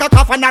bum pack a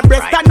cough and her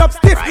breast stand up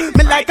stiff.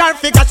 Me like her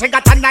figure, she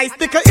got a nice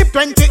tickle hip.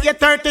 28,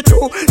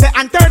 32,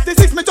 and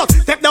 36. Me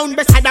just step down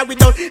beside her.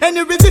 without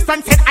any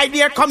resistance. Said I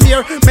dare come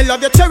here. Me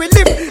love your cherry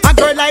lip, a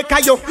girl like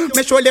you.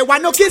 Me surely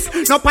want no kiss.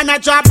 No pan a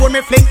job when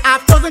me fling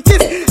half dozen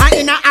kiss. And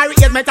in a hurry,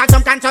 yes, me talk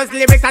some conscious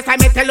lyrics. That's why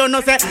me tell you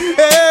no say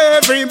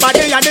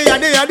everybody yadi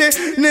yadi yadi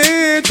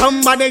need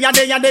somebody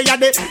yadi yadi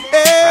yadi.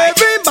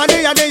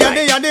 Everybody yadi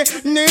yadi yadi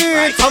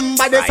need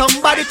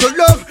somebody to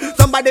love,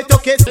 somebody to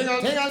kiss.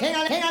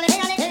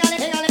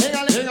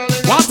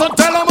 Want to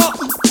tell them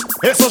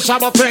it's a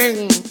Shabba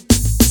thing.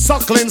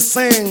 Suckling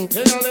sing.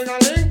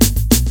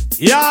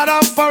 Yard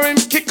and foreign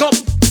kick up.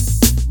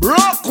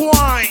 Rock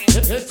wine.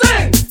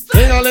 Sing.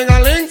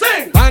 Ting-a-ling-a-ling.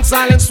 Sing. Band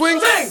silent swing.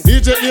 Sing.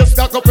 DJ ear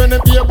stack up in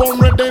the beer bomb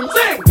rhythm.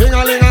 Sing.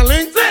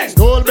 Ting-a-ling-a-ling. Sing.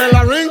 Gold bell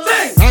a ring.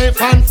 Sing.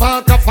 Knife and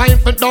fork a fine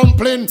for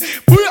dumpling.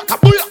 Booyaka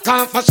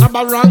booyaka for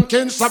Shabba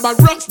ranking. Shabba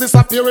ranks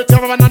disappear with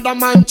you another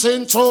man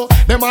change. So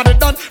them are the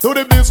done to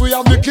the biz. We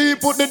have the key.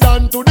 Put the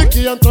down to the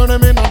key and turn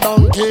them in a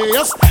donkey.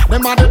 Yes.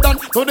 Them are the done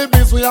to the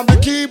biz. We have the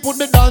key. Put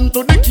the down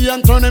to the key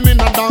and turn them in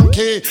a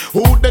donkey.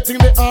 Who they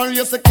think they are?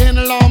 Yes, they can't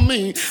allow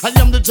me. I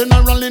am the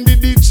general in the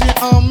DJ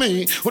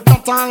army. With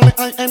not only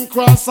I am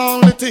cross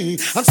only T.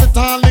 And set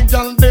all the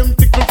gal them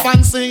tickle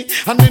fancy.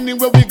 And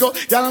anywhere we go,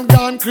 gal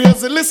gone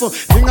crazy. Listen,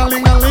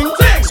 ding-a-ling-a-ling,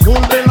 school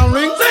bell a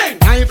ring,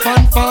 knife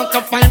and fork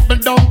a fine for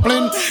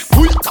dumpling.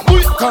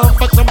 Come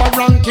for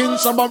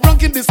Shabba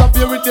ranking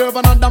disappear with you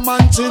another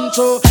man chin.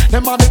 So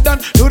them are the done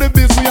to the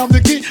biz. We have the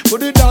key.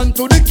 Put it down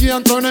to the key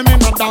and turn them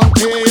in a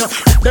donkey.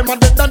 Them are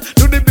the done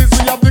to the biz.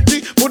 We have the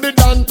key. Put it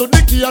down to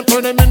the key and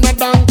turn them in a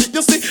donkey.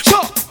 You see,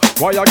 sure.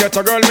 Why you get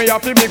a girl, me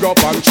have to big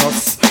up and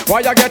trust. Why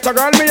you get a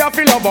girl, me have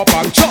to love up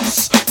and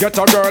trust. Get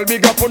a girl,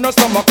 big up on the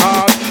stomach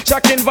card.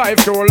 Checking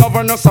vibe to love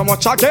her no so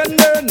much again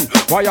then.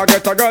 Why you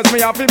get a girl, me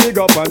have to big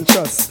up and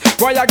trust.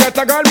 Why you get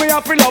a girl, me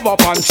have to love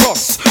up and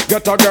trust.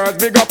 Get a girl,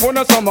 big up on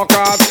the stomach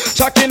card.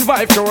 Checking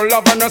vibe to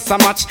love her no so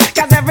much.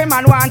 Cause every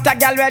man want a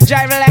girl with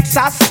drive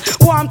Lexus.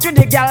 Want to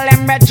the girl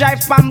them with drive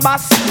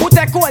Pambas. Who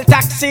take old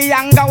taxi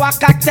and go a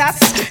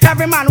cactus.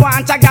 Every man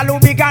want a girl who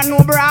big and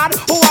no broad.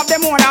 Who have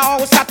them own a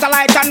house,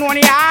 satellite and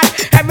one yard.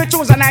 Every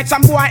Tuesday night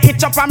some boy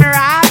itch up on me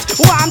rat.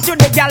 Want to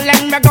the girl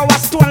them me go a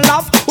stone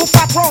love. Who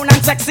fat round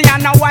and sexy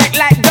and a white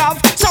like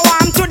dove. So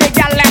want to the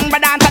girl them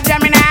but dance a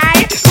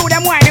Gemini. To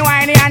them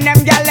whiny and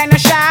them girl them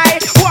shy.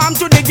 Want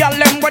to the girl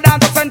them go down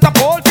to Center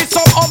Pole. Fi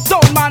some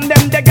uptown man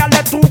them the girl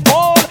they too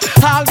cold.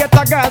 All get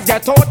a girls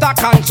get out of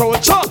control.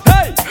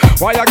 Hey,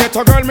 why you get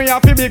a girl me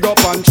have to big up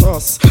and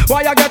trust.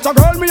 Why you get a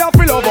girl me have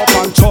to love up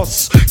and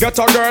trust. Get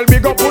a girl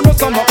big up on the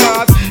summer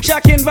cause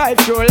shaking vibe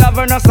to love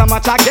her no so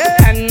much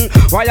again.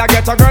 Why you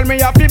get a girl me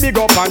have to big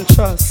up and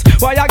trust.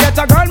 Why you get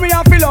a girl me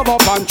have to love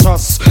up and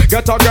trust.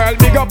 Get a girl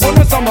big up on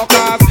the summer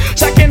cause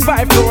shaking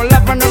vibe to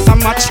love her no so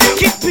much.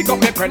 Keep pick up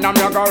me pen and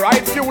me go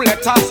write few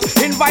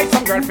letters. Invite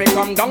some girl fi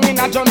come down in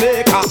a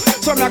Jamaica.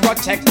 So me go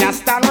check ya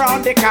stand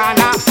round the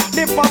corner.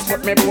 The first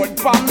foot me put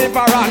from me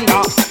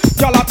veranda.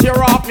 Y'all a tear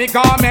off me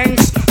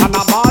garments and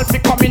a ball fi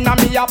come in a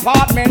me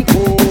apartment.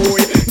 Boy,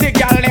 the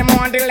girl them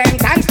want the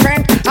length and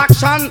strength.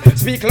 Action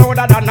speak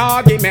louder than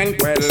argument.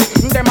 Well,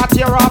 them a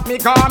tear off me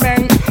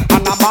garment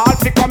and a ball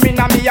fi come in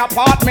a me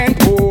apartment.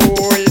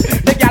 Boy,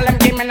 the girl them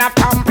give me a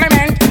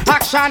compliment.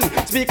 Action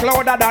speak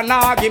louder than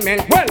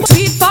argument. Well,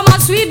 sweet farmer,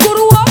 sweet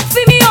guru up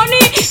for me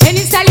honey.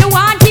 Any style you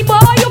want, the boy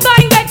you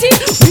gon' get it.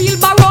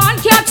 Wheelbarrow and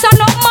cats and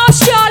up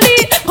Marsh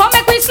Charlie. Come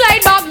make we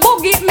slide back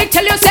boogie. Me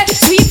tell you say,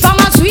 sweet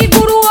farmer, sweet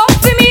guru up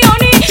for me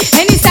honey.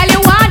 Any style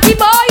you want, the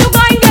boy you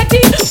gon' get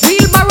it.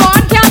 Wheelbarrow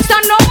and cats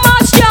and up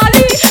Marsh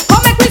Charlie.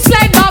 Come make we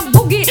slide back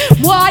boogie.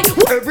 Boy,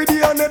 every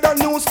day another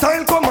new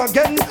style come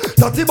again.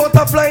 Dirty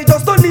butterfly,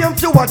 just to name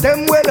few of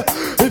them. Well,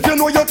 if you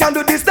know you can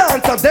do this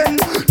dance, then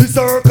the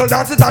circle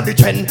dance is on the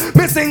trend.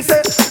 Me sing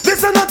say,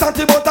 this is not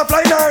dirty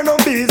butterfly nor no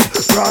bees.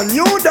 Brand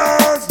new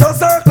dance, the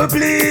circle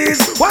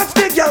please. Watch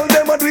the girl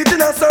them a do it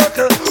in a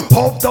circle.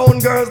 Uptown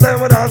girls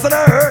them a dance and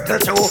a hurt the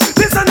show.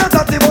 This is not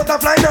dirty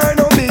butterfly nor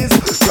no bees.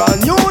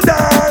 Brand new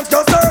dance, the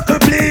circle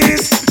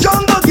please.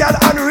 Jungle girl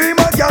and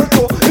Rima girl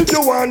too. If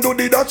you want do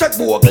the Dutch check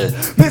vocal,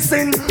 me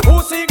sing. Who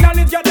signal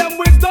it get them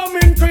wisdom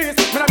increase.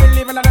 Me not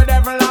believe in the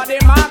devil or the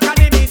mark or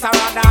the beast or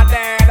rather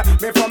dead.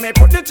 Before me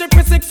put the chip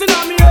 6 in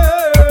on me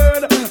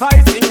head.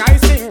 I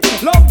sing,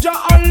 love Jah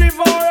and live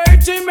for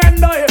 80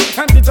 men die.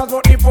 And teachers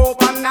vote the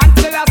Pope and not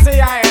till I say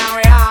I am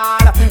we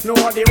all. No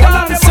the one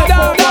of them a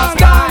Pope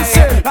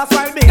die. That's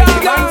why big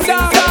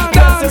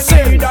dance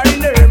say thy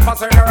name for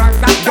certain rank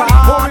that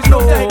God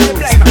knows.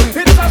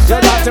 You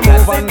got to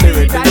move on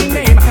lyric.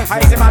 I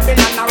see my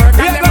billion a work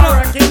and them a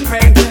working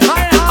pain.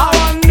 I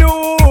want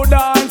new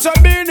dance to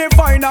be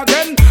defined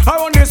again. I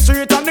want the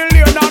street and the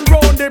lane and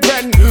round the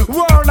pen.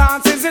 World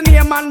dance is the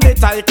name and the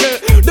title.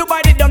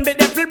 Dubai the dumb, the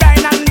devil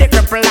blind and the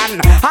cripple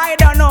and I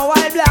don't know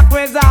why black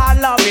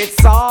wizard love it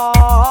so.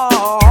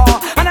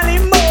 And a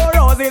limbo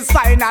roses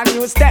fine and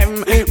new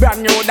stem.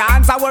 Brand new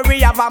dance I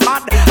worry have a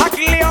mad. I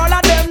kill all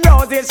of them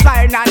roses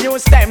fine and new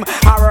stem.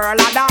 A whirl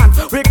a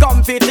dance we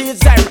come to teach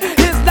them.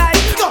 It's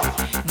like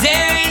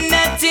there ain't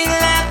nothing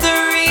like the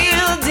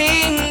real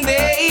thing,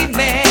 baby.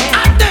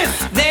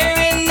 There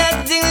ain't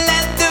nothing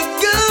like the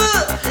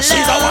good.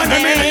 She's a 1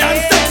 million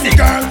sexy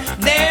girl.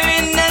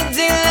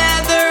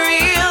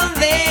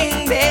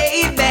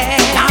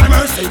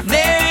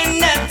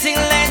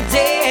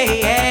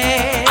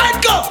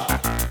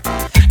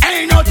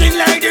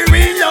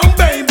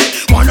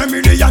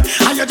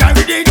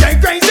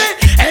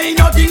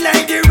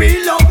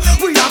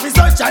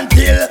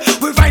 till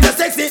we find a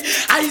sexy.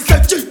 I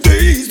said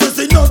chitties, but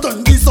see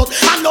nothing this out.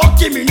 And no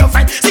give me no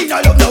fight, see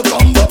no love no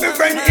come. But my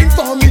friend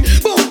inform me,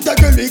 boom the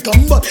girl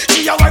come. But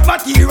she a white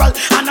material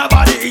and her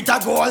body it a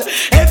gold.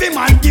 Every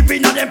man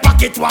dipping on them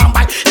pocket one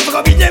bite. If I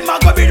go be them, I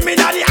go be me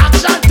now the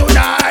action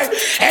tonight.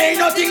 Ain't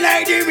nothing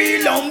like the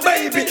real love,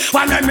 baby.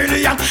 1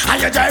 million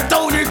and you drive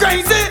down the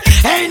crazy.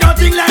 Ain't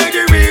nothing like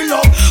the real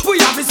love. We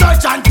have to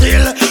search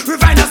until we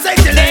find a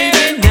sexy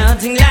lady.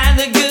 Nothing like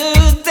the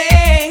good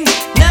thing.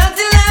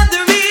 Nothing like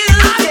the real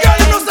thing.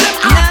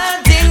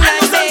 Nothing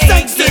like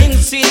making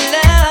sweet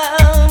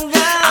love.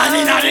 And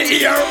in the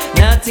ear.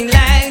 Nothing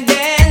like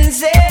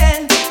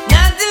dancing.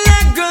 Nothing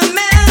like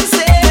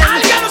romancing.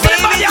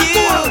 Baby, you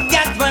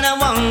got what I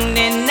want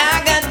and I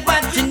got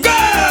what you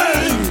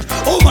need.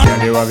 Oh my.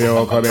 You have your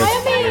work a bit.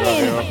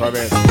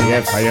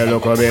 Yes, how you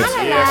look a bit.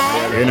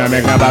 You know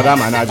make no bag a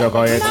man a joke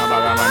of it.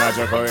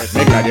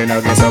 Make glad you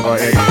know get so go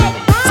it. So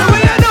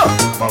what you know?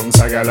 Bounce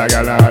a girl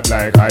hot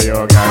like a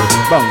yo girl.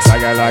 Bounce a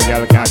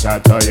girl can't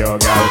chat to you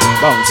girl.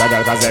 Bounce a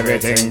girl cause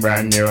everything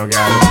brand new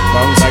girl.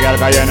 Bounce a girl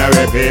cause you know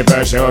with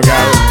people show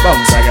girl.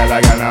 Bounce a girl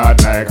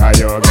hot like a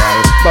yo girl.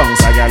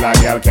 Bounce a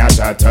girl can't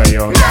chat to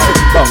you girl.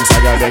 Bounce a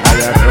girl because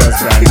your clothes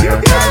brand new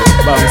girl.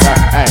 Bounce a,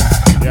 hey,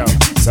 yo,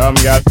 some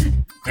girl.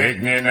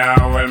 Pick me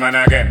now, old man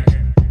again.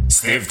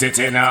 Stiff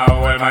titty now,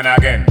 old man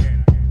again.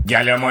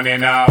 Girl your money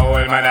now,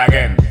 old man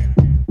again.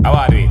 How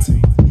I do it?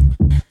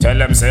 Tell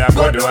them say I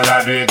go do all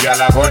I do it,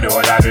 girl I go do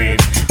all I do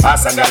it.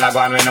 Ask a girl I go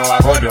and we know I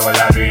go do all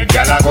I do it.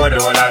 Girl I go do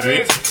all I do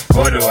it,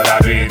 go do all I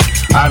do it.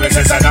 Always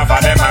say enough of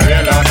them a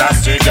real out the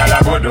street. Girl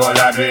I go do all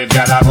I do it,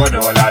 girl I go do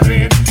all I do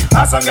it.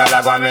 Ask a girl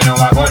I go and we know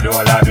I go do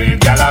all I do it.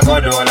 Girl I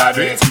go do all I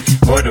do it,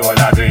 go do all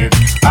I do it.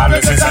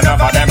 Always say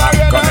enough of them a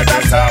come and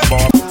get up.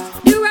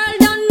 The world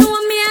don't know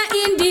me a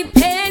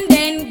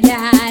independent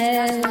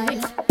girl.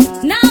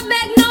 Now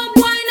beg no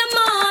boy no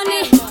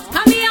money.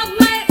 Can me have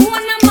my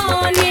own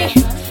money.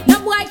 No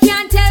boy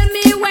can't tell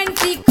me when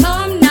to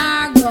come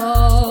nor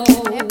go.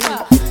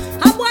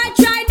 A boy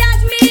try that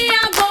me I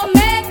go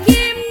make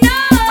him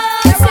know.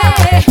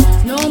 Say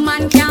no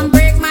man can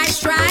break my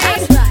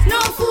stride. No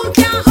fool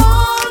can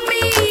hold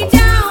me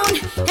down.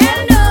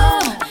 Hell no,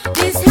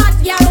 this hot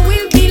girl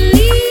will be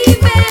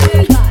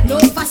leaving. No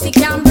fussy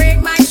can break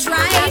my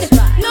stride.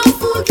 No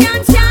fool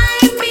can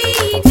tie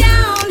me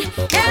down.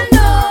 Hell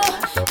no,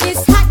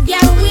 this hot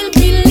girl will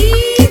be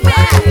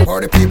leaving. For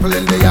the people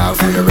in the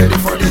house, are you ready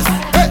for this?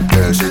 Hey,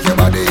 girl, shake your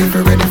body if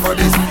you're ready for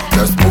this.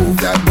 Just move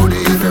that booty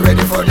if you're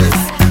ready for this.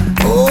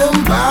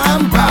 Boom,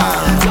 bam,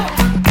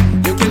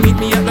 bam. You can meet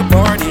me at the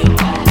party.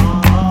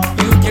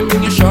 You can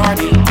bring your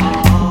shorty.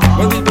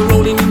 Well, we'll be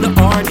rolling in the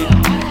party.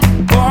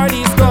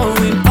 Party's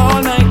going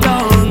all night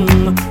long.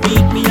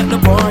 Meet me at the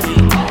party.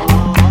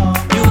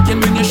 You can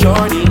bring your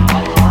shorty.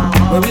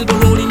 Well, we'll be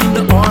rolling in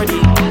the party.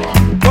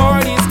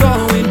 Party's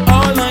going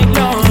all night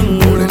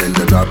long. Rolling in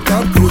the drop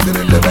top, cruising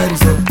in the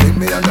Benz. So take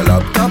me on the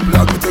laptop,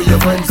 log me to your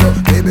friends. So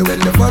baby, when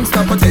the fun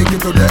stop, I take you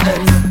to the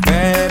end.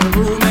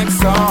 Bedroom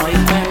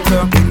excitement.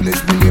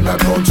 English believe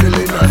that won't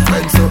chillin' and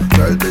friends. So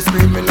girl, be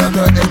screaming like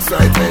a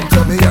excitement.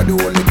 So me are the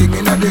only thing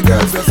in the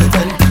girls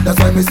resident. That's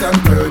why me stand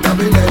proud of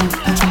me then.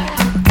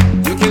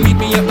 You can meet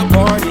me at the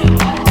party.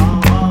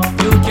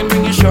 You can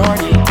bring your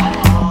shorty.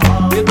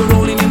 We'll be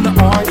rolling in the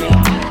party.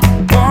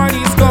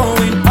 Party's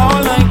going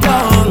all night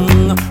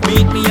long.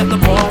 Meet me at the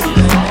party.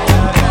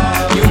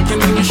 You can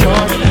bring your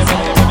shorty.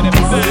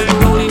 We'll be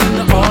rolling in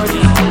the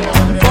party.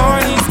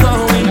 Party's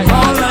going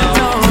all night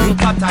long.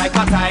 Cut I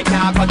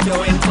can't cut you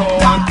in two.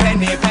 And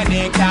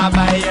penny can't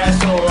buy your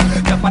show.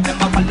 The part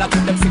them a follow to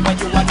them, see what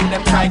you want to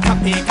them. Try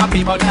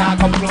copy, but can't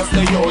come close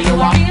to you. You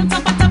are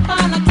Tap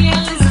on a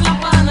girl,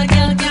 slap on a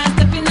girl, can't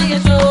step in your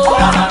show.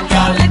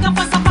 Like a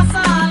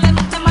pasa, let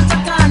them a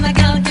chat on a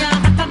girl, can't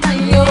hotter than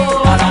you.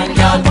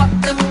 Girl, walk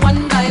them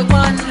one by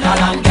one.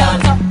 Girl,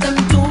 drop them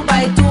 2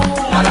 by 2.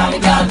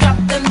 Girl, drop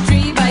them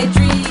 3 by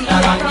 3. You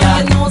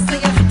know, say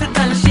you're hotter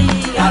than she.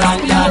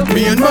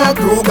 Me and my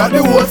crew got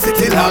the whole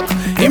city locked.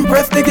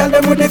 Impress the girl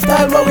them with the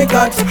style what we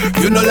got.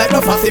 You know like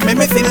no fussy,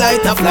 me see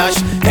light a flash.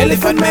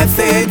 Elephant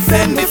message,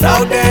 send this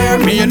out there.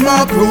 Me and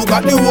my crew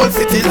got the whole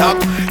city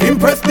locked.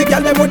 Impress the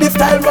girl them with the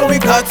style what we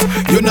got.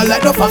 You know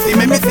like no fussy,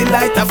 me see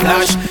light a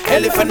flash.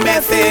 Elephant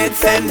message,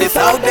 send this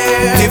out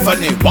there.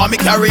 Tiffany, want me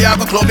carry I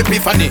go club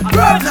Epiphany.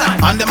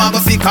 And them a go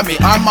seek a me.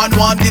 Our man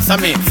want this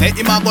a me. Say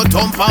him a go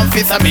thump and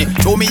fist a me.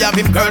 Show me have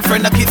him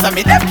girlfriend a kiss a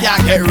me. Them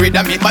can't get rid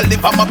of me. My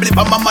liver, my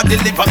blipper, mama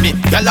deliver me.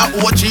 Girl a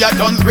OG a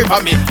done rip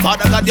a me.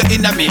 Father God you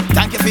in a me.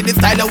 Thank you for the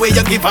style away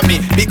you give a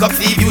me. Big up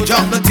see you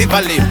jump the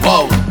Tivoli.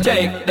 Wow.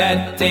 Shake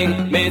that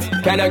thing, miss.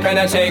 Can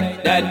I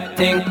shake that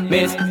thing,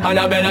 miss?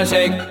 Annabella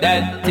shake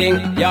that thing,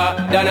 yeah.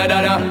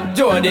 Donna,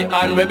 Jody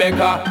and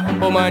Rebecca.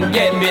 Woman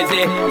get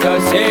busy.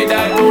 Just shake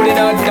that booty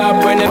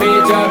non-stop when the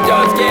beat drop.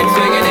 Just keep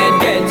swinging it,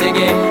 get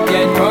jiggy.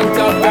 Get drunk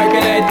up,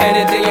 percolate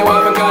anything you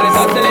want because it's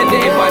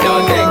oscillating. If I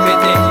don't take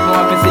pity,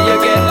 want to see you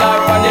get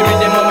life on the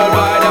rhythm of my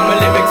ride and my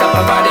lyrics up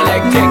about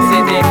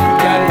electricity.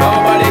 Girl,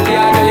 nobody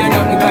can do you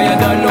nothing cause you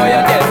don't know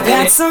your destiny.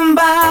 Got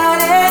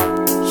somebody,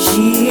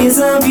 she's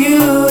a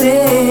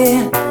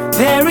beauty,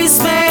 very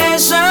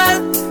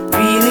special,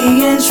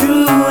 really and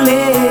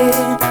truly.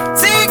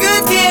 Take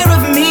good care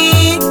of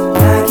me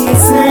like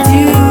it's a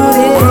duty.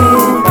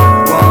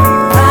 Won't you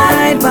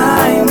ride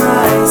by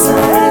my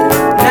side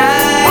night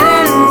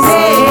and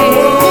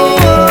day?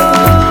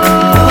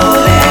 Oh,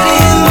 let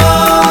it go,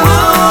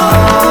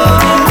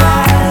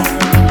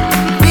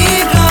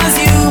 because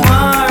you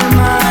are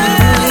my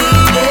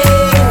lady.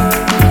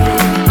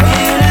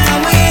 When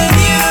I'm with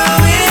you,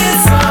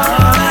 it's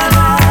all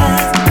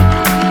about.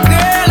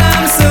 Girl,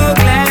 I'm so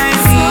glad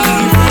you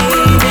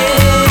made it.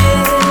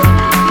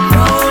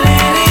 No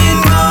letting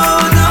go,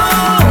 no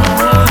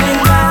holding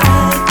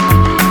back.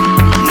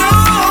 No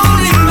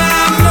holding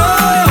back, no,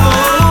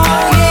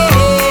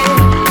 yeah.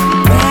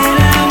 When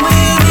I'm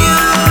with you,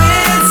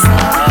 it's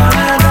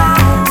all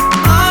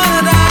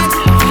about that,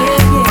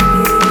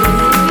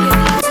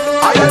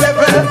 Higher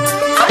level,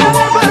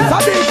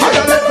 Sadiq,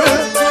 higher level,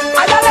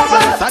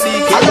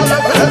 Sadiq, higher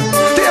level.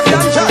 Steve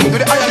and John, do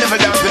the higher level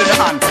dance with the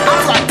hand.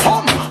 Alright,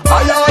 come.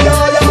 Higher level.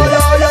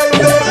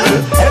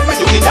 Help me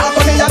do the dance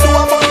for me, I do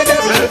among the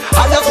devil.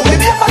 Higher to the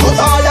bass, I go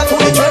higher to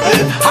the treble.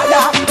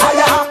 Higher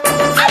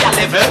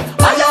level.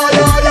 Higher level.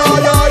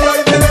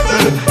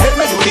 Help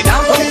me do the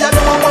dance for me, I do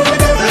among the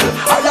devil.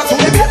 Higher to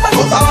the bass, I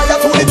go higher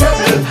to the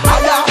treble.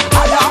 Higher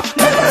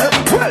level.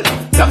 Well,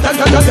 sometimes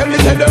I tell me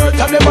say the earth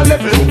have never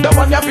level. The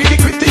one you feel the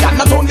Christian,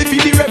 not only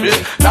feel the rebel.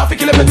 Now fi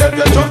kill them tell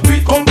you just be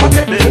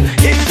compatible.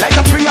 It's like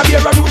a spring of beer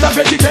and root of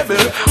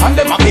vegetable. And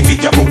them a fi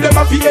fit you, put them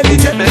a fi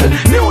eligible.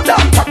 New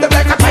dance, trap them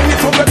like a tiny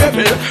summer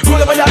pebble.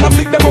 Roll over and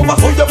flick them over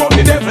so you want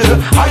the devil.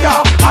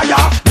 Higher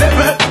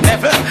level.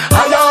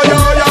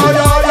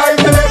 Higher is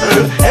the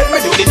level. Help me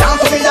do the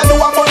dance so me I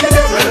know I'm on the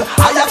devil.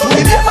 Higher to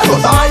the bass, I go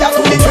higher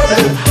to the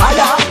treble.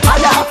 Higher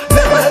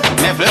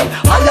level.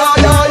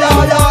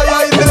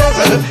 Higher is the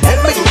level. Help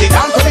me do the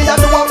dance so me I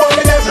know I'm on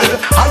the devil.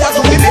 Higher to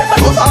the bass, I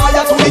go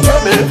higher to the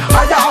treble.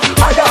 Higher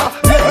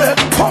level.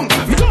 Come.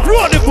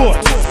 Roll the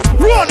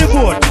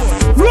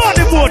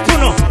boat, you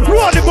know.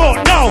 Roll the boat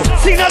now.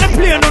 Signal the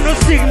plane on the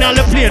signal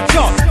the plane.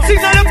 So,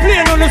 signal the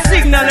plane on the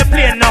signal the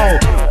plane now.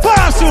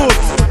 Parachute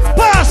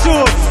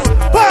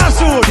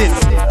it.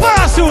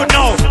 Parachute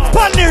now.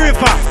 Pon the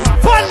river,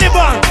 pon the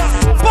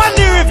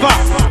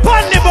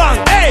bank.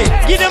 Hey,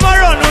 give them a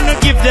run, wanna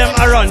give them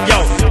a run,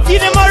 yo.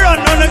 Give them a run,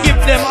 wanna give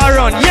them a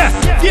run, yeah.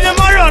 Give them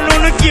a run,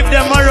 wanna give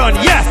them a run,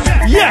 yeah.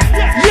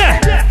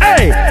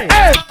 Hey.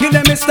 Give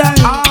them a style,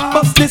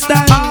 bust this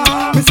style.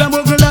 Mr.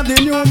 Bogle have the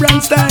new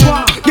brand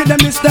style. Give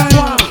them a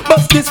style,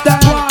 bust this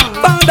style.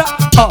 Found that,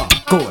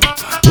 cool.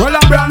 Roll a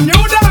brand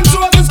new dance,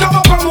 so this come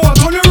up and out.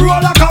 On the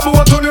roll like a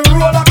boat,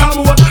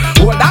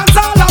 Oh, dance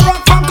all a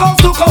rock from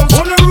coast to coast.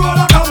 On the roll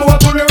like a boat,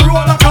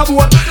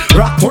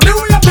 Rock to the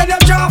way, then you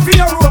jump for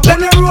your rope. Then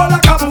you roll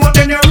like a boat,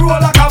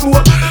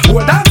 Oh,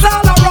 dance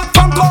all a rock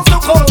from coast to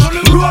coast.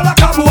 Roll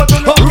like a boat,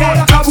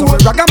 So we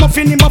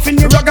ragamuffin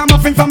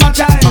from a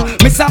child.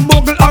 Mr.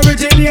 Bogle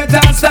originate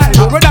dance style.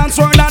 Bogle dance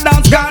round and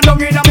dance gone down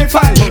in a me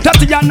file.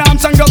 Tatty and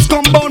arms and just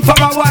come bound for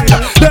a while.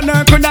 Then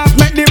I could have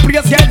make the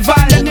place get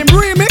vile. Then him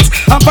remix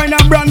and find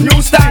a brand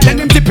new style. Then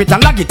him tip it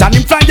and lag it and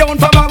him fly down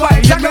for a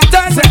while. Zaga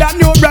time say that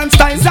new brand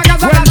style. Zaga.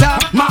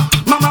 Mama.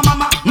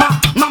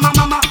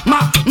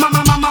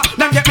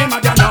 Then get me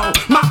mad now.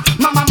 Mama.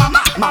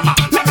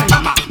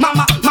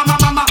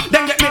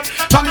 Then get me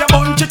from your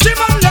bun chichi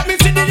man. Let me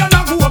see the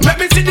yana go up. Let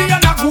me see the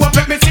yana go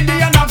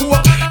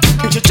up.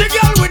 Chichi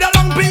girl with a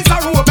long piece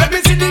of rope. Let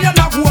me see the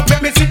yana go up.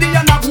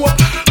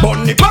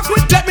 Bunny back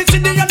with. Let me see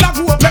the yana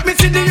go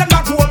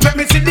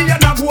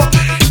up.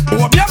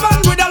 Hope your man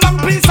with a long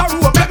piece of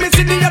rope. Let me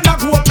see the yana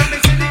go up.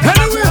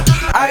 Anyway,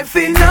 I've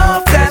seen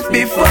enough dance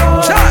before,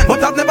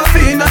 but I've never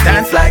seen a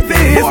dance like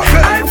this.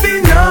 I've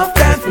seen enough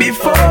dance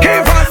before,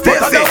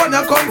 but I don't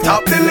wanna come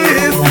top the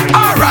list.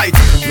 Alright,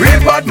 real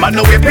bad man,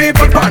 no we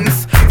people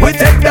pants. We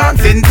take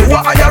dancing to a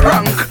higher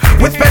rank.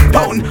 We spend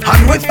pound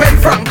and we spend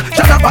franc.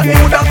 Shut up and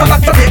new dance a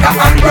lot to make a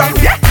hand crank.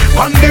 Yeah,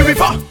 on the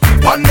river,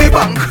 on the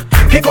bank.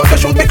 Kick out the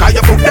shoes because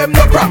you put them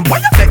no cramp. Why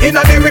you say in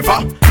the river,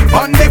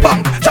 on the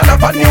bank. Shut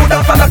up and new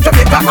dance a lot to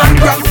make a hand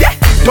crank. Yeah,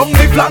 down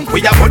the flank,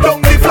 we a go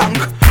down the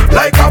flank.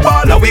 Like a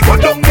baller, we go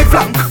down the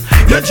flank.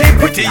 Your Jeep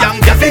pretty young,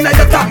 just in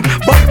your tank.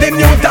 But the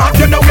new dance,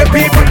 you know we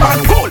people are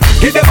cool.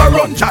 Give them a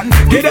run, John,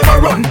 give them a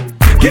run.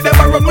 Give them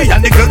a run, we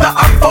and the girls that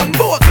have fun.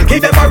 Both,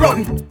 give them a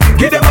run, we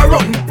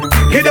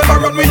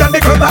and the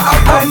girls that have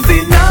fun. I've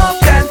seen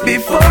enough dance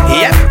before,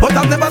 yeah, but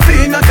I've never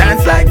seen a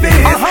dance like this.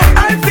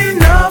 I've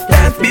seen enough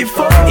dance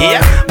before,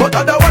 yeah, but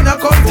I don't wanna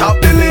come top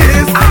the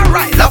list.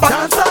 Alright, love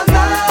dance all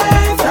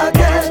night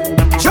again.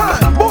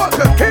 John,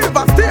 Bogle,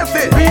 Kiva,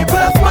 Stacy,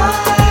 people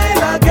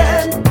smile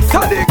again.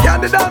 Sadiq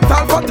and the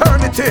dancehall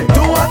fraternity.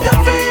 Do what you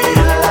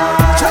feel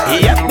like.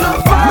 Yep,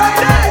 love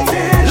Friday.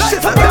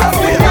 Shit, I'm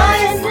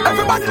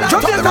everybody like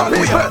talking about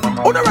people.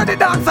 Who not ready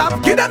dance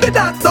up? Give them the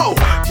dance now.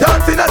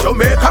 Dancing at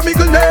Jamaica,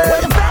 Miggle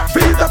name.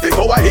 Feels that we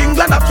go to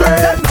England, a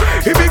trend.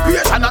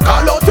 Immigration, I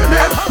call out your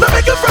name. Now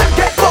make your friend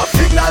get up.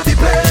 Signal the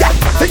plane. Yeah.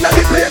 Signal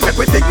the plane, make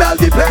we signal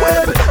the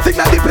plane.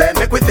 Signal the plane,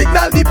 make we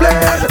signal the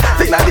plane.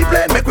 Signal the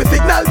plane, make we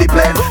signal the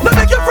plane. Now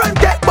make your friend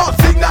get up.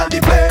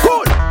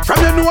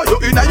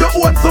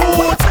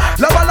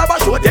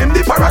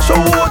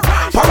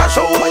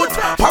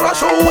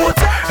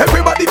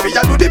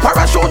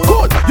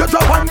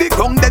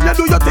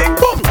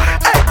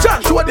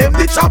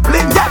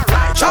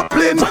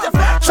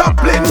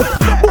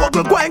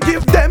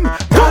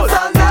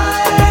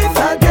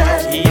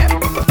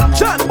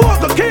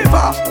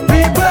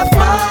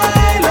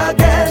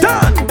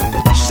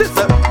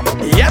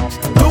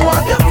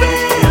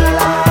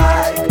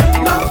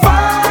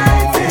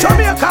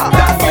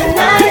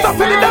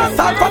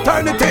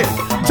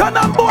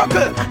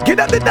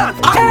 the dance.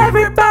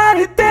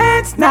 Everybody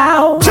dance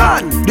now.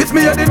 John, this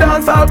me and the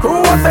dancehall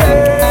crew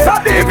say.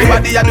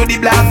 Everybody a do the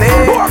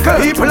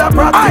blase. People a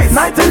practice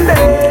night and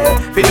day.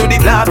 We do the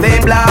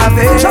blase,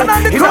 blase. John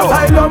and the crew. In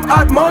asylum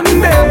at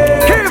Monday.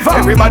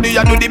 Everybody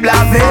a do the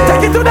blase.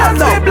 Take it to dance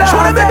now.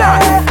 Show them the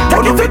dance.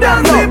 Take it to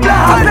dance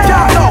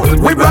now. Blase.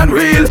 We run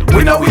real.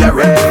 We know we are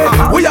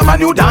real. We have a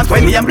new dance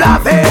when we am blase.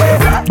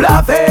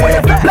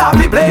 Blase,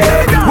 blase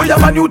play. We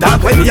have a new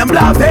dance when we am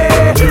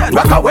blase.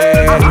 Rock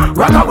away,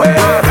 rock away,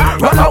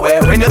 rock away.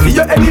 When you see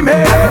your enemy,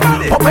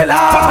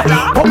 popela,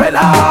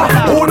 popela.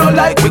 Who don't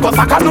like we go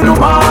saka no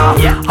ma.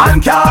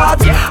 And cat,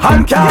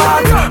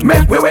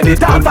 make way when the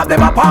dance of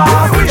them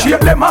apart. Shake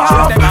them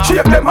off,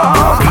 shake them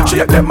off,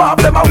 shake them off.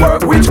 Them a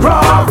work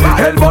witchcraft.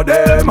 Elbow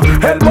them,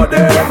 elbow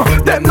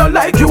them. Them not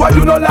like you and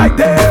you not like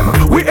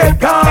them. We ain't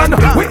gone,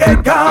 we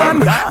ain't gone.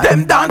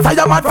 Them dance I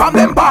am mad from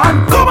them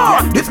band. Come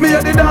on, this me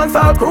and the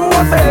dancehall crew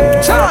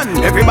say.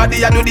 John,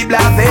 everybody a do the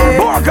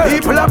blase.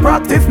 People a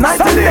practice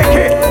night and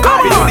day.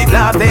 We do the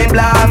blase,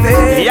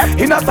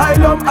 blase. In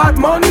asylum at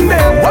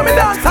Monday. When me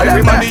dance,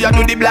 everybody a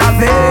do the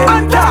blase.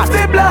 And dance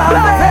the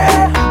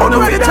blase. Oh no,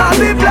 we dance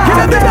the blase. Give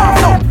them the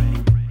dance now.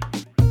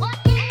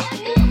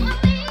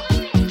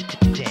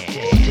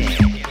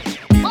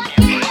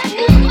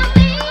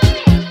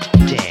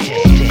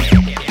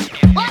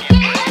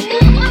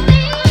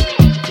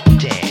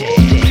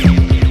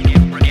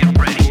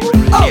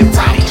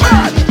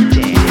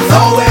 So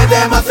where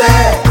them a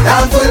say,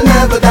 dance will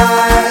never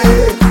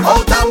die.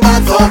 Out and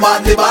bad, so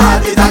badly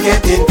bad, it a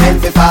get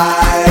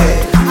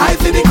intensified. I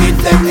see the kids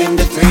them in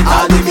the street,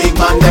 all the big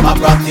man them a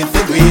practice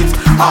the tweets.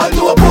 All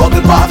do a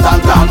bogle pass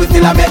and crown, we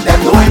still a make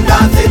them do him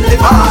dancing the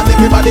pass.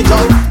 Everybody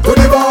jump to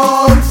the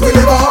bounce,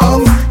 willy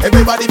bounce.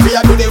 Everybody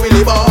fear to the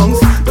willy bounce,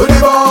 to the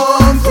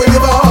bounce, willy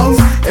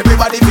bounce.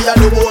 Everybody fear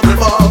to bogle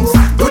bounce,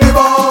 to the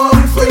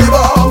bounce, willy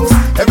bounce.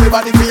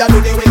 Everybody fear to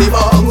the willy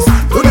bounce,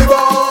 to the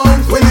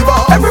bounce, willy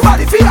bounce.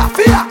 Everybody fear,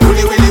 to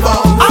the willy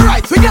bounce.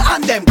 Alright, swing your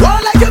hand them, go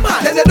on like a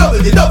man. Then you double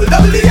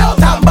the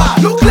out and back.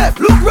 Look left,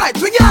 look right,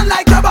 swing your hand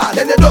like a ball.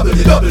 Then you double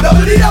the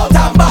out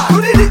and back.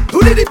 Do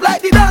the dip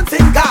like the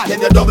dancing god.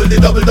 Then you double the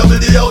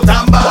out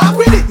and back. Walk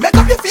with it, make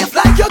up your face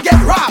like you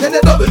get robbed. Then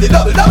you double the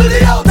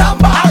out and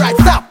back. Alright,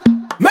 stop,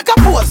 make a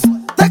pose,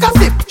 take a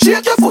sip,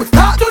 shake your foot,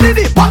 start to the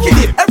dip, walk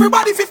it.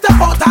 Everybody fi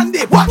step out and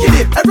dip, walk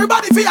it.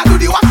 Everybody fi do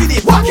the walk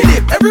it, walk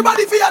it.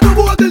 Everybody fi do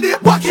both the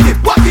dip, walk it,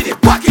 walk it,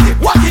 walk it,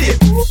 walk it.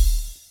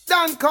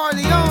 Don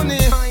Corleone,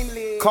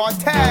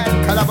 Cartel,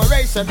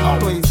 collaboration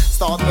always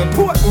start with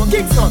Portmore,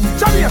 Kingston,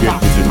 Jamaica.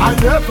 I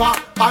never,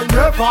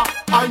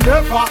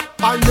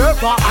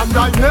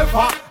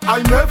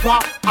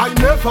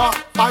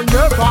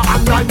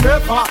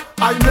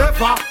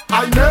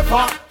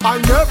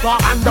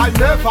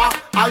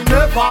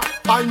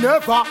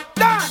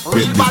 dance.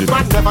 Real bad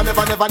man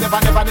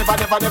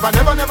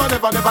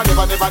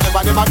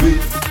never do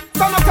it.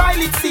 Son of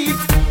Kylie seeds,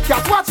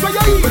 can't watch where you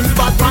eat. Real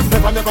bad man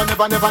never do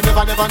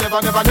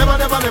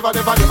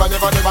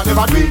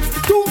it.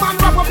 Two man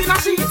wrap up in a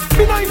sheet,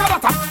 me know in a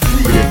butter.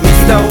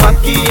 Mr.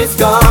 Wacky is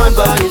gone,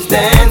 but his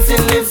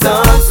dancing lives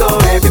on. So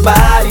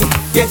everybody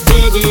get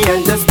jiggy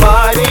and just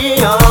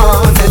party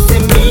on.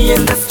 Testing me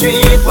in the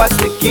street, watch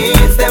the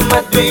kids, them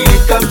a do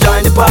it. Come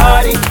join the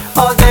party,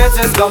 all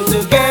dancers come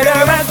together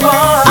as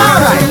one.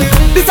 Alright,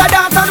 this a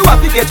dance and the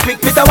wacky get quick.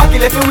 Mr. Wacky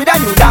left me with a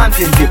new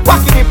dancing dip.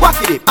 Wacky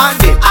dip, and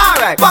dip.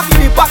 Alright, wacky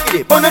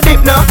dip, on the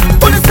dip now.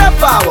 On the step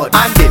forward,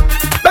 and dip.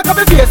 Back up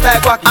your face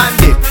like wacky, and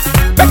dip.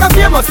 Back up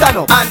famous stand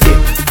up, and dip.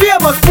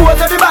 Famous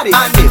pose everybody,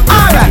 and dip.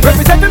 Alright,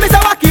 represent me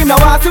Mr. Wacky, now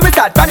I see we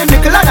start. Pan him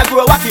nickel and I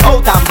grow wacky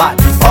out and bad.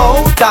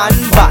 Out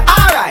and bad.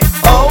 Alright,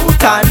 out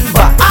and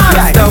bad.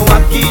 Alright, Mr.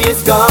 Wacky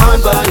is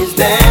gone, but his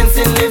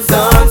dancing lives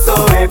on. So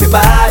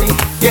everybody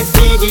get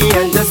jiggy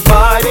and just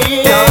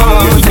party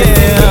on.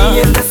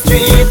 Me in the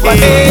street, watch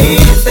the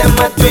kids, them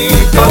a tweet.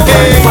 Come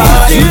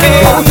party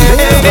on,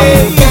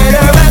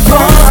 together as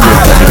one.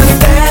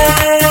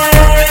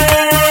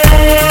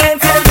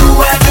 Dance and do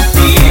what you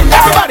feel.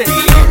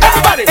 Everybody,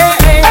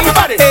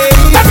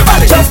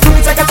 just do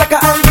it, chaka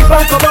and dip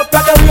and come up,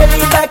 rock away,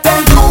 lean back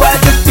and do what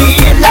you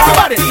feel.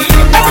 Everybody.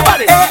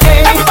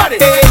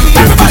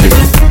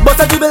 But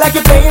I dribble like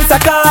you're playing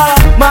soccer.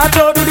 March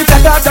out to the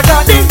chaka,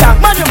 ding dong,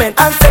 monument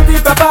and set the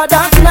proper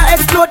dance in a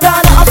explode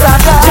down a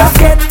plaza. Just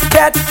get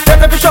that,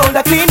 turn up your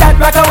shoulder, clean that,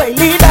 rock away,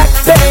 lean back,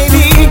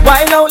 baby.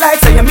 Why now like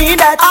say you mean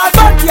that? All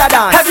fun to your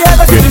dance. Have you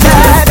ever seen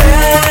that?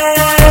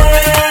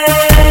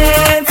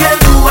 Dance and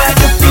do what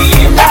you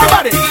feel.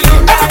 Everybody.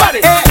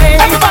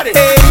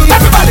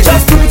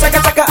 Just do the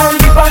chaka and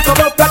dip and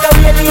come up, rock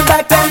away, lean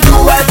back and do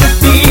what you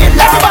feel.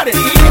 Everybody.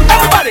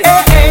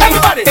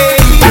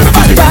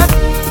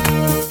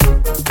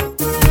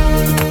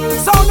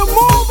 So the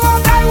move on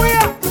that way.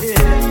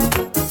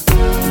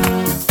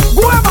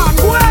 Go man,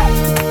 go.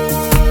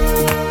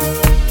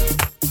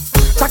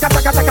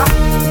 Chaka.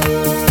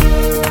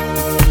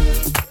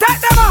 Take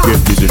them out.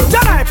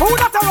 Janai, who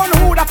that a run,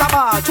 who that a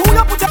ball? Who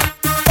you put your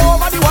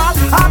over the wall?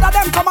 Harder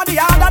them come and the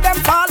harder them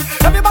fall.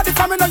 Everybody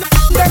from you know you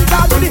them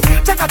call to the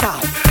chaka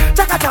tal.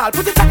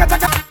 Put the chaka.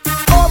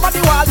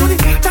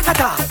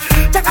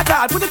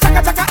 girl, put the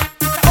chaka chaka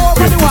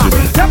over the wall.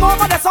 Them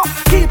over there so,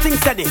 keep things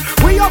steady.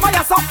 We over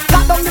here so,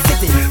 lock down the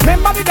city.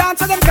 Remember the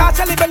dance of them car,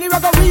 Shelly Belly, we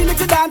go really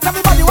to dance.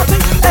 Everybody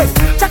watching, hey,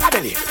 chaka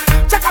belly,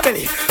 chaka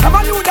belly. Have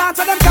a new dance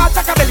of them car,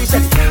 chaka belly,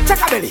 Shelly,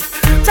 chaka belly,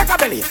 chaka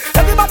belly.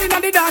 Everybody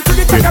in the dance to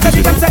the chaka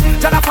belly. Them say,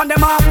 Jala fan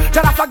them off,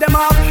 Jala flag them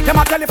off. Them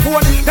a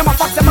telephone, them a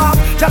fax them off.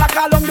 Jala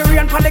call on the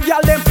rain for the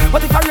girl them.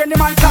 But if I rain the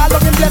man call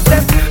on him, bless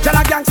them.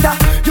 Jala gangster,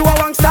 you a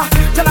wangster.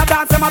 Jala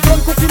dance them a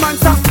done cookie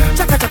monster.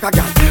 Chaka chaka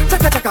girl,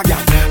 chaka chaka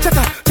girl,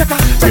 chaka chaka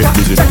chaka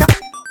chaka.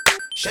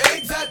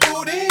 Shake that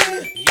booty,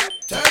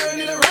 turn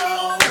it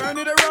around,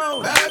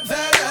 back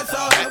that ass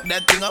up, back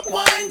that thing up,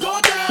 wine go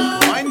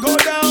down,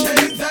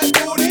 shake that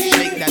booty,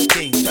 shake that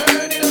thing,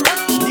 turn it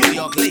around, New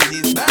York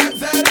ladies, back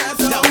that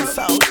ass up, down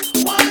south,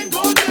 wine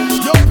go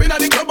down. Jump in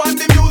at the club and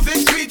the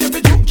music sweet, if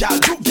you juke gal,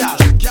 juke gal,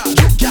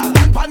 juke gal,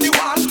 and on the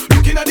wall,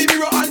 looking at the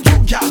mirror and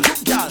juke gal,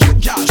 juke gal, juke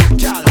gal, juke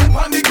gal, and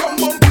on the gum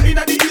bump in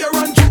at the ear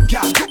and juke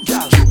gal, juke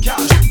gal, juke gal,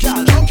 juke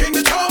gal, junk in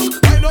the tongue,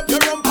 wind up your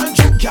rump and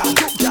juke gal,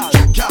 juke gal,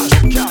 juke gal,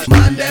 juke gal.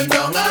 Man them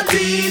down a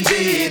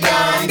TG,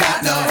 don't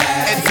got no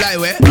head. Head fly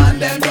away. Man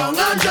them down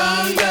a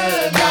jungle,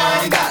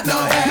 don't got no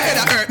head. Hey,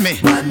 that hurt me.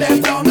 Man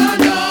them down a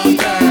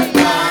jungle,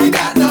 don't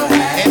got no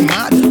head. Head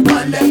mad.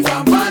 Man them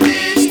from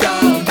Spanish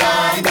town,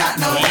 don't got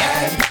no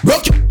head.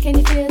 Rock. Can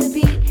you feel the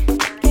beat?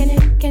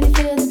 Can you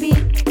feel the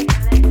beat?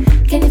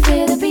 Can you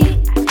feel the beat?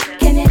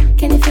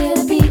 Can you feel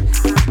the beat?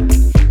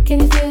 Can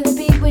you feel the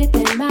beat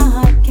within my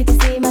heart? Can't you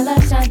see my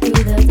love shine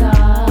through the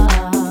dark?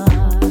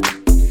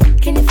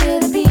 Can you feel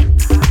the beat?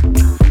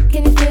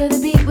 Can you feel the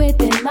beat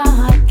within my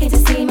heart? Can't you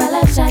see my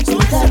love shine through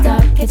the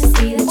dark? Can't you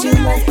see that you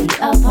must be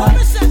a part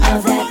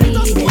of that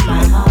beat in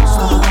my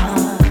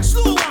heart?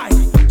 Slow wine,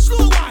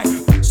 slow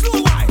wine, slow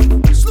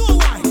wine, slow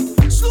wine,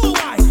 slow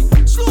wine,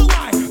 slow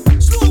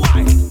wine, slow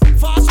wine,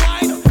 fast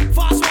wine,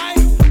 fast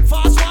wine,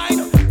 fast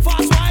wine,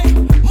 fast wine.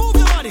 Move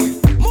your body,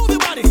 move your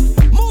body,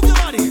 move your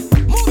body,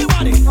 move your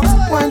body.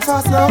 Wine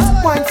fast now,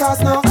 wine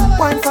fast now,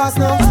 wine fast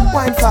now,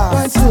 wine fast.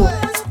 Wine slow,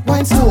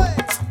 wine slow,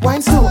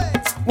 wine slow,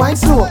 wine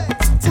slow.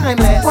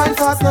 Timeless. Wine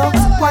fast now,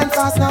 wine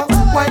fast now,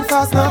 wine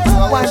fast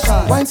now, wine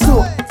fast. Wine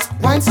slow,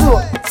 wine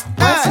slow,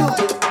 wine slow.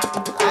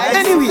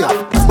 Anyway,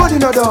 body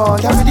no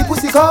done, carry the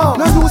pussy come.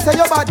 No you say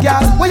you bad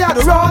girl, where you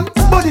the run?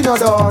 Body no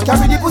done,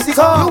 carry the pussy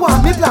come. You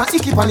want me plan,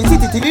 keep on the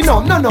city till you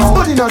numb, no.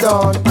 Body no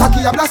done,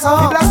 cocky a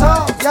blossom,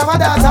 you have a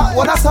daughter,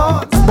 what a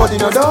son. Body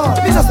no done,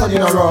 me no study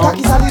no wrong.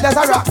 Cocky solid as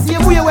a rock, see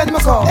way when me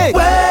come. Hey.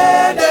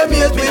 Where them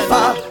hate me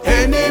for,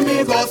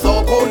 enemy go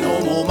so go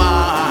no more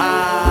man.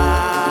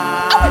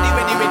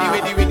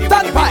 Ready.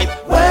 Stand by.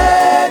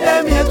 Where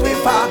them hate me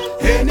for,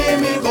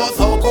 enemy go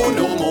so go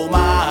no more man.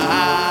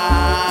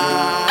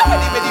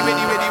 Ready.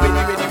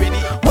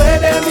 Where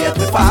them hate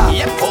me for,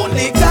 yep.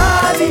 Only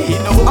God he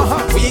know.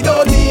 We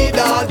don't need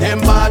all them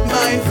bad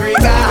mind free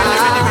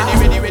guys.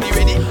 Ready.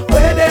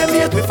 Where them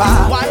hate me for,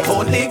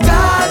 only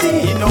God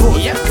he know.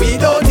 Yep. We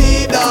don't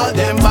need all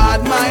them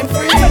bad mind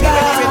free guys.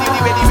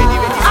 Ready.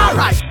 All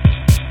right.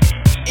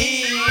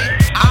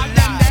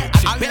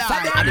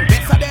 All the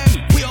best of them.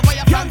 We over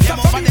your fans, them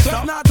over them.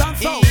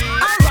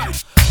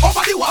 Alright.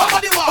 Over the wall.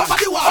 Hey,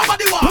 over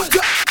the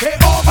wall.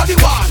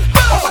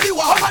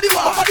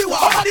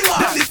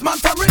 Then this man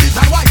from Reddit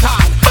and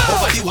Whitehall.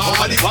 Over the wall.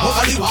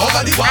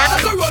 I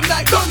go run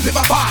like guns if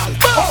I fall.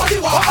 Over the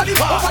wall.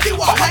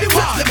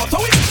 Let me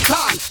throw it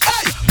tall.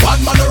 Hey, bad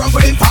man around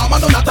with him farm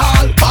and none at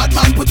all. Bad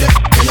man put your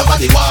over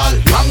the wall.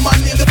 Wrong man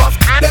in the bus,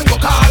 them go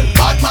call.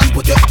 Bad man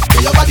put your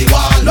over the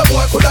wall. No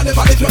boy coulda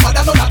never let me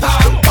mother none at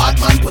all. Bad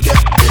man put your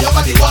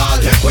over the wall.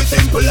 Take quick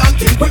simple and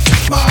think quick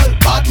small.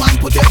 Bad man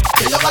put your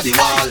over the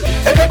wall.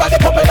 Everybody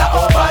pop it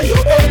over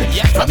your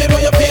head. From me know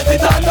your face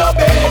it on no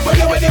bed. When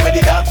you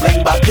ready, dance,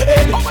 fling back your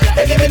head.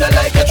 Enemy not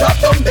like you drop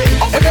them dead.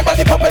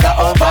 Everybody pop it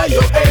over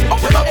your head.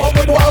 When I come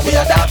with war, we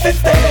are dancing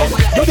instead.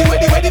 Do the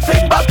ready,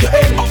 fling back your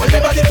head.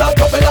 Everybody start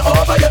popping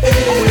over your head.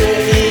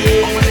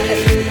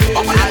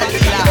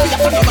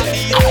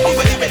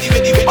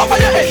 Over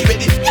your head,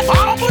 ready.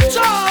 Papa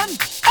John.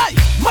 Hey,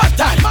 mad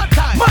time.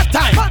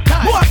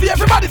 More for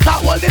everybody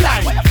start hold the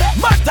line.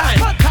 Mad time.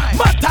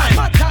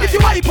 If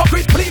you are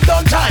hypocrite, please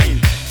don't join.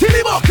 Till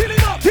him up.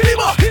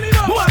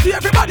 More for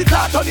everybody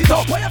start turn it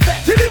up.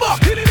 Till him up.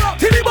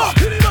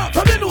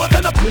 From the north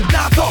and up,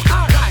 now talk.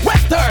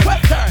 Western.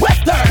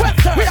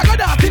 We are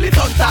gonna till the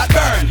sun start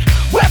burn.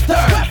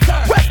 Western.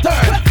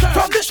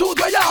 From the shoes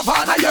where you have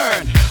on a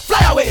yearn.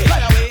 Fly away.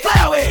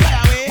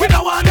 We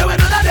don't want them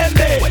none of them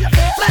day.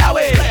 Fly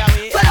away.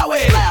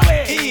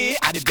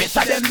 And the best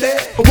of them day.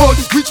 Word,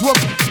 which one?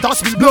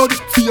 That's me blood.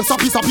 Face a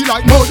piece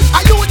like mud.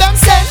 Are you them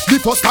send? The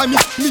first time me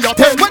a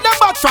tell. When them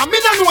back from me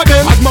no know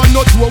them. Bad man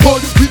not to a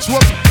word. Which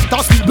one?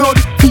 That's me blood.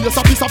 Face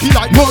a piece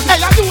like mud.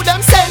 Hey, are you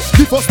them send?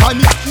 The first time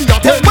me a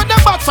tell. When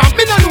them back from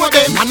me no know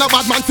them. And a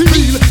bad man feel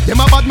real. Them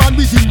a bad man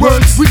with him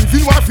words. We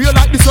feel warfare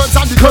like the serves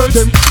and the girls.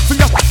 Them feel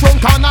your from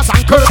corners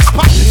and curves.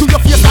 Pass to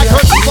your face like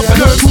hurt. Up and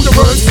learn to the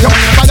words.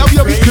 By the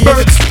way with the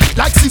birds.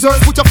 Like scissors,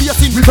 put your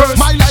face in reverse.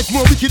 My life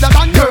more wicked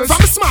than yours.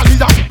 From a small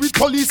leader with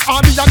police,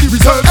 army and the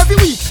reserve.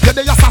 Every week, yeah,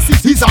 they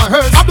assassinate his and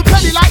hers. I'm the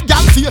penny like gal,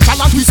 facial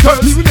girl.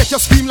 Me will make you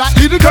scream like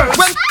little girl.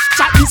 When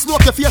chat me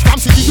smoke your face from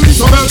city to the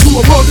suburb. To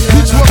a mud,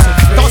 bitch was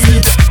does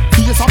it.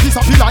 Face a piece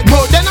of be like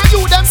mud. Then I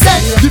you them say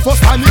the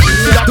first time me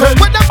see that girl.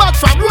 When them back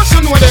from Russia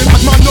know them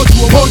bad man not to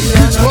a mud.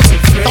 Bitch was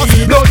does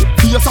it blood.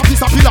 Face a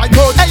piece of be like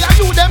mud. Hey, I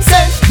you them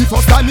say the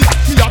first time me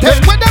see that girl.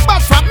 When them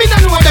back from me no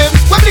know them.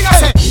 When bring I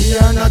say we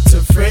are not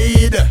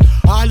afraid.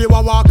 All you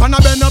a walk and a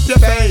bend up your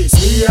face.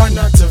 We are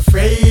not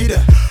afraid.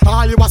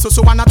 All you a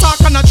so wanna talk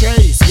and a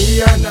trace.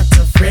 We are not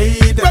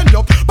afraid. Bend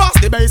up, pass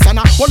the bass and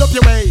a hold up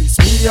your waist.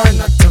 We are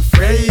not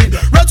afraid.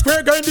 Red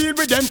Square going deal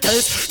with them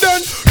case.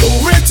 Then do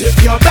it if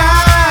you're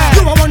bad.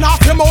 You a run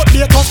off your mouth,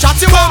 be a tough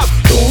chat you up.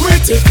 Do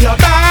it if you're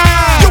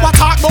bad. You a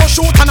talk about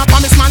shoot and a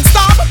promise man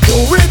stop.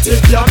 Do it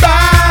if you're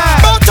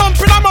bad. But jump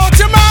in a mouth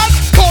you man.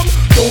 Come,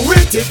 do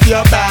it if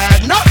you're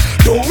bad. No,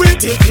 do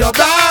it if you're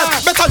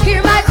bad. Better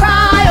hear my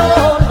cry,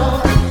 oh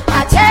Lord.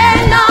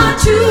 Attend not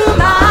to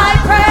my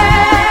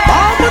prayer.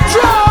 I'm a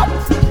drop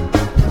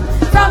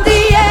from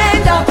the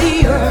end of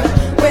the earth.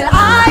 Will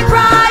I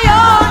cry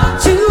on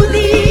to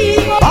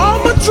thee?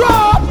 I'm a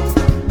drop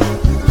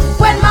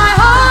when my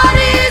heart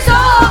is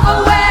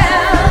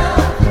overwhelmed.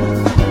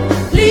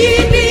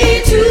 Lead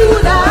me to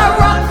the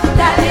rock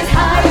that is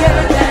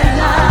higher than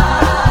I.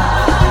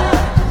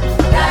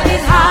 That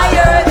is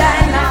higher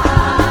than I.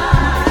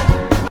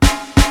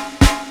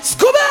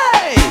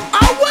 Scooby,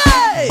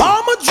 away!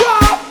 I'm a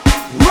drop.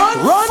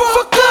 Run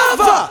for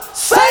cover.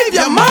 Save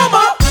your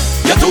mama.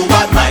 You're too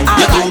bad mind.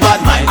 You're too bad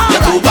mind.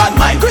 You're too bad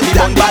mind. You're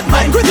too bad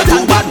mind. You're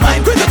too bad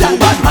mind. You're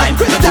too bad mind.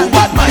 You're too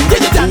bad mind.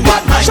 You're too bad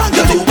mind.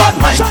 You're too bad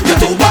mind. You're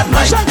too bad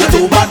mind. You're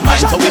too bad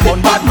mind. So we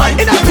born bad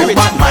mind. In a spirit,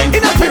 bad mind.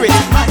 In a spirit.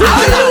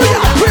 Hallelujah.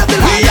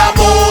 We are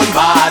born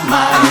bad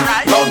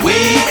mind. But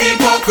we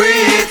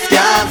hypocrites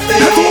can't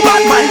stay. You're too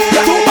bad mind.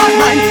 You're too bad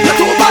mind. You're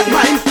too bad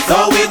mind.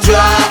 So we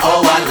draw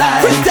our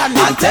line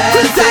and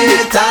tell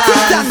Satan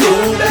to be.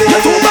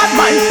 You're too bad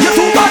mind. You're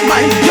too bad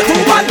mind. You're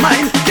too bad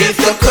mind. Kiss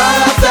the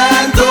cross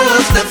and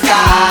touch the sky.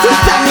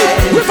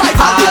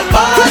 All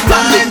bad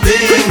mind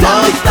thing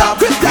must stop.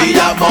 We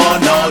are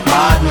born out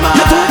bad mind.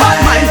 You're too bad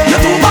mind.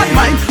 You're too bad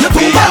mind. You're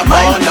too bad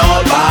mind. We are born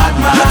out bad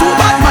mind. You're too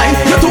bad mind.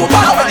 You're too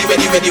bad mind.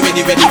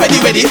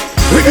 Ready.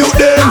 Rebuke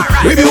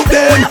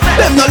them.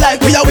 Them no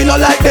like we are, we no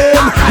like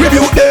them.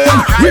 Rebuke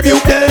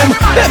them.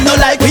 Them no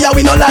like we are,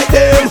 we no like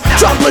them.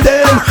 Trample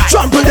them.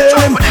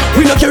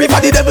 We no care if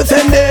the devil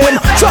send them.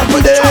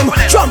 Trample them.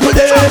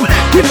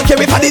 We no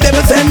care if the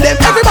devil send them.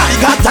 Everybody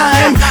got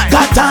time.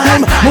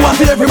 Move on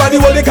to everybody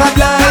hold the card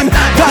line.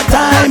 Got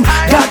time.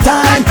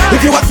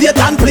 If you are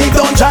Satan, please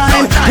don't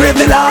shine. Praise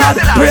the Lord.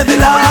 Praise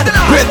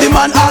the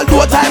man all do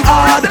time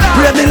hard.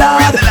 Praise the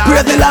Lord.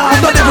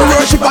 Don't ever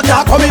worship a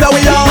talk coming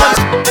away out.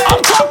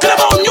 I'm talking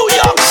about New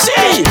York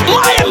City,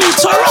 Miami,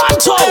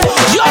 Toronto,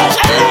 yo,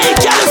 LA,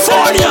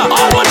 California,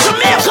 all my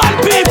Jamaican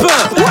people,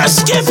 we're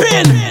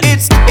skipping.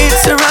 It's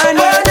a run,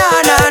 na.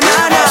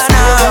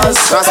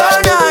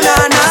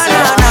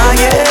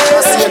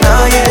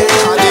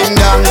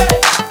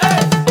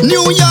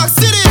 New York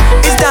City.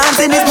 It's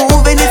dancing, it's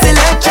moving, it's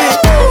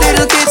electric.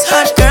 Little kids,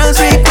 hot girls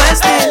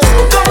request this.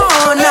 Come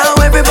on now,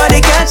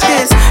 everybody catch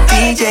this.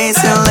 DJ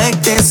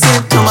select this,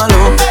 skip to my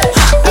loop.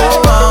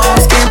 Oh wow,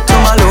 skip to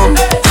my loop.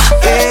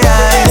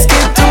 Yeah,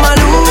 skip to my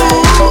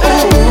loop.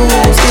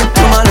 Skip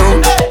to my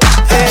loop.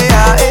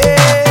 Yeah.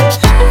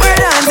 We're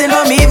dancing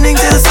from evening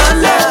till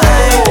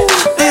sunlight.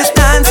 This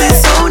dance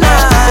is so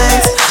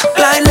nice.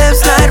 Glide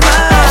left, slide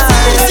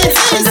right.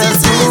 And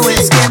just do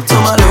it, skip to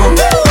my loop.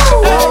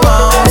 Oh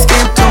wow,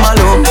 skip to my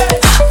loop.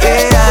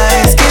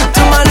 Yeah, skip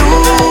to my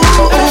loop.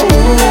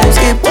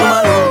 Skip to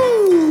my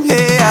loop.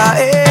 Yeah.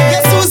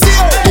 Guess who's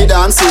here? The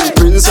dancing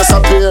princess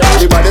appear.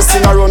 Everybody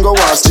sing around, go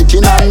watch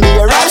chicken and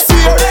beer. Right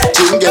here,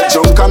 king get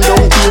drunk and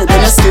don't care.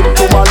 Then you skip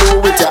to my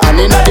loop with your hand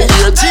in the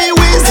ear. Gee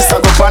whiz, this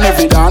a go on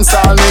every dance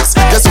all mix.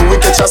 Guess who we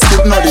catch a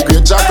skip now? The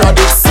great Jack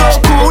Rabbit. So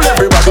cool,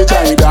 everybody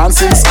join me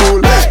dancing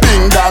school.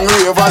 Ding dong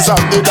ravers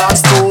of the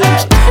dance tool.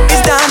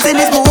 It's dancing,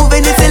 it's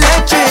moving, it's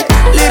electric.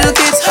 Little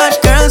kids, hot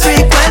girls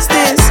request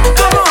this.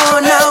 Come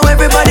on now,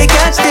 everybody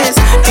catch this.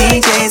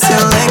 DJ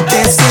select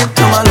this, skip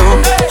to my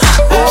loop.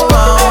 Oh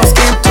wow,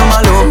 skip to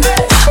my loop.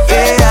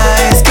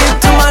 Yeah, skip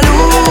to my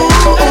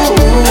loop.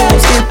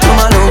 Skip to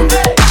my loop.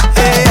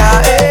 Yeah.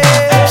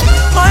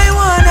 My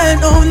one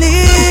and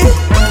only.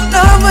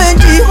 Love when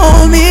she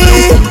hold me.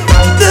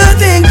 The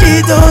thing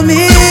she told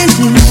me.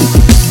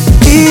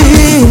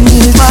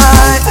 Is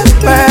my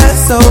breath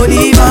so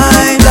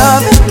divine.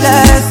 Love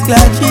less,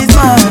 glad she's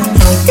mine.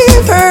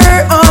 Give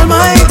her all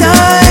my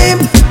time,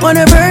 one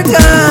of her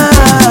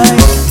kind.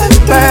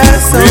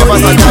 Breath so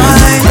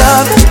divine.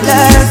 Love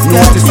less,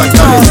 glad she's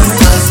mine.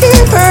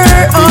 Give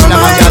her all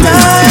my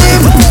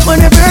time,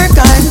 one of her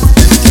kind.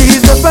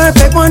 She's the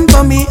perfect one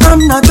for me,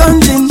 I'm not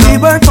hunting. She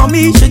work for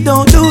me, she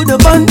don't do the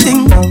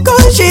bunting.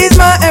 Cause she's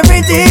my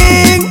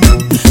everything.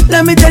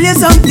 Let me tell you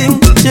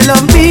something. She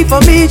love me for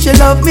me, she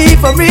love me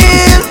for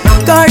real.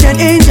 Guardian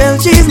angel,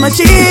 she's my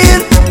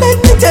shield. Let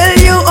me tell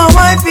you how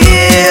I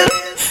feel.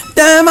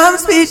 Damn, I'm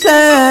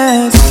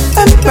speechless.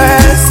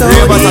 Empress, so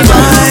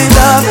divine.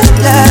 Love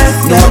less,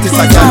 love she's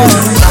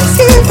mine.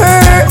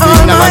 her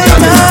all my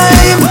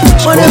time.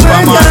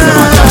 Whatever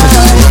time.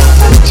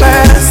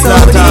 So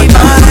divine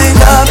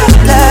love,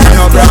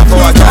 give her all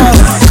my time.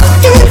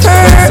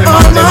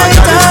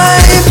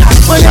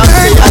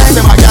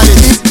 Whatever time.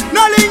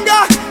 No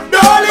linger,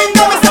 no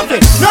linger, me stuff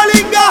it. No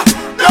linger,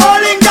 no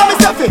linger, me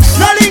stuff it.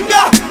 No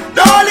linger,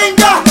 no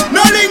linger,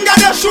 no linger.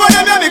 Just show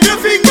them your middle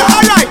finger.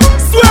 Alright,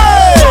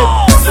 sway,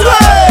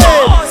 sway,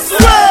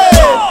 sway,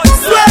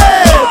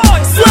 sway,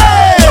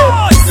 sway,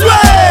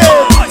 sway,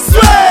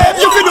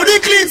 sway. You can do the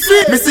clean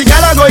sweep. Missy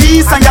gala go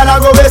east and gala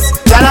go west.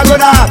 Gala go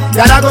north,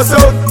 gala go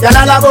south,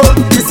 gala labo.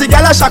 Missy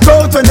gala shock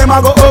out when them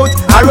a go out.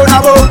 I run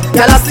about,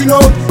 gala sing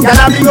out,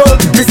 gala bring out.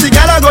 Missy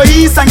gala go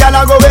east and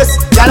gala go west.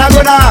 Gala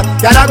go north,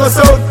 gala go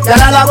south,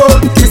 gala labo.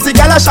 Missy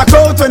gala shock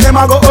out when them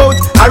a go out.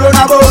 I run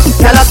about,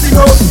 gala sing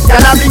out,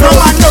 gala bring out. No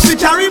man no fi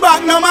carry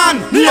back, no man.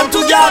 Name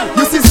to girl,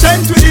 you see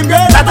strength with him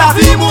girl. That a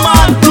female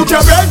man. Look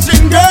your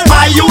virgin girl,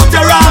 my youth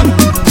wrong.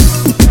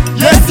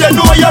 Yes, you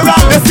know you're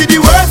wrong. They see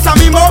the words of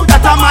me mouth,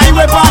 that a my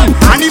weapon.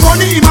 And the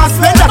money he must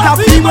spend, that a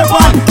free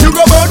weapon. You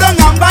go bow down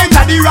and bind,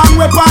 that the wrong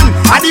weapon.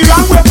 And the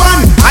wrong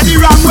weapon, and the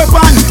wrong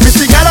weapon.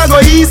 Missy gala go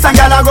east and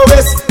gala go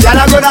west.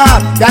 Gala go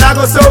north, gala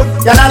go south,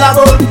 gala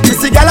labo.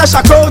 Missy gala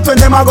shock out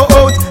when them a go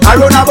out. I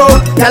run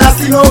about, gala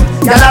sing out,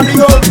 gala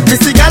bring out.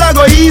 Missy gala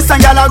go east and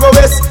gala go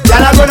west.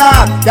 Gala go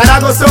north, gala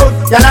go south,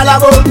 gala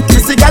labo.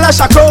 Missy gala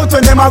shock out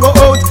when them a go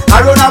out.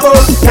 I run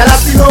about, gala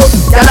sing out,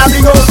 gala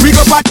bring out. We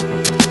go back.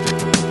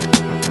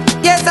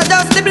 Yes, I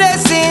does the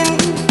blessing.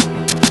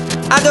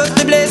 I does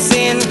the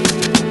blessing.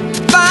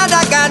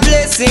 Father God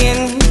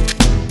blessing.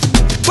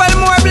 Well,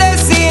 more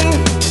blessing.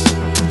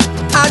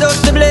 I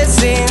does the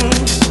blessing.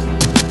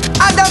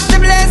 I does the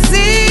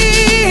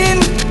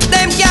blessing.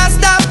 Them can't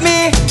stop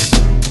me.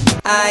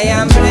 I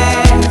am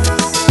blessed.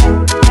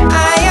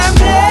 I am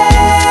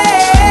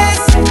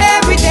blessed.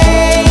 Every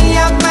day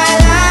of my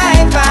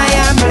life I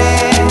am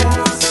blessed.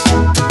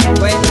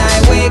 When I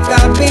wake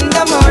up in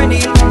the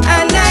morning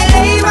and I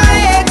lay my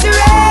head to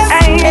rest.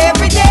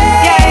 Every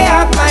day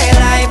of my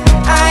life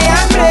I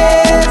am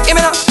blessed. Give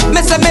me now,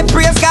 me say me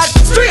praise God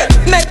straight.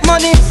 Make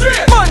money,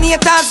 money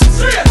haters,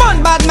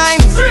 fun bad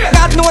mind.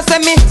 God knows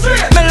me,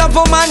 me love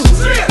woman,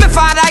 me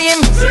father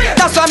him.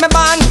 That's why me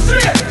born.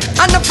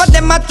 Enough of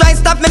them a try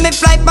stop me, me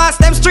fly past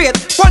them straight.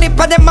 One heap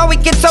of them a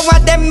wicked, so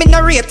what them in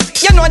a rate.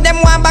 You know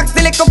them want back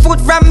the little food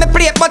from me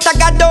plate, but I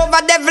got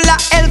over devil a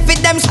hell for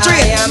them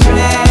straight. I am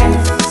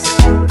blessed.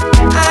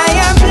 I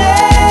am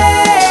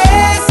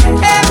blessed.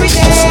 Every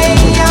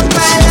day of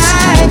my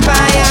life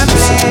I am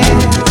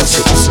blessed.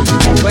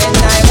 When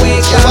I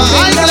wake up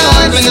in the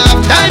morning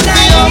and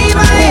I leave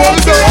my head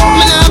to rest.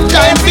 Me have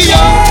time for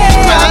you.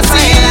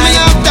 Me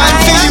have time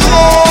for you.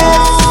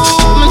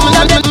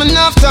 Me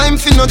have time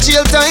for no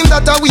jail time,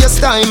 that a waste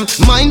time.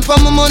 Mine for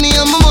my money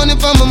and my money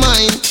for my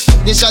mind.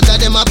 The shot of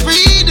them a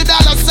free the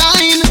dollar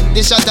sign. The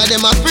shot of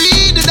them a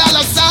free the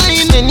dollar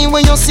sign.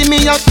 Anyway you see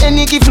me at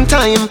any given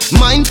time.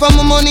 Mine for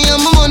my money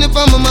and my money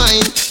for my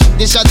mind.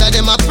 The shot of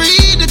them a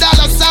free the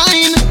dollar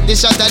sign. The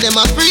shot of them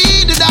a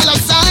free the dollar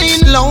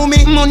sign. Low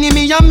me, money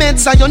me a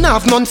meds, I don't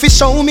have none fi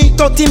show me.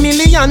 30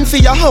 million for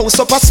your house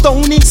up a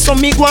stony. So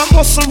me go a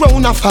hustle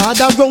round a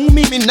father round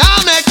me. Me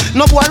nah make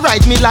no boy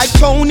ride me like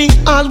pony.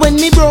 All when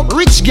me broke,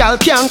 rich gal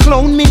can't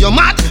clone me. You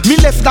mad? Me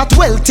left that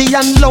wealthy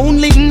and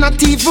lonely.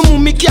 Not even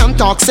mommy can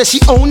talk, say she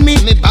own me.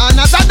 Me born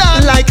as a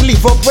dad, like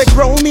live up where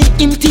grow me.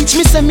 Him teach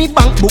me say me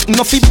bank book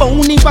no fi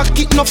bony.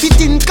 Pocket no fit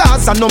in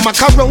cars and no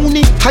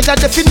macaroni. Higher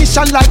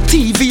definition like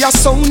TV or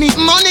Sony.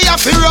 Money a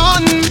fi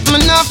run. Me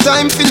nah have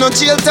time for no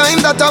jail time,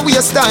 that a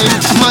waste time.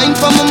 Mine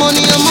for my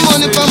money and my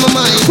money for my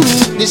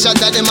mind. The shot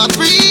of them a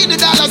free the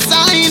dollar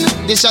sign.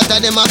 The shot of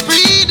them a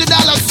free the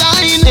dollar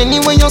sign.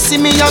 Anyway you see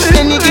me at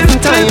any given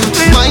time.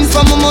 Mine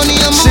for my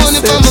money and my money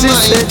for my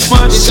mind.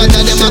 The shot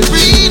of them a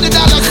free the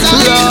dollar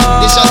sign.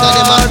 The shot of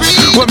them a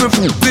free. When me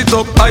put it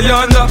up,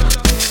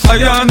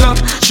 Ayanda,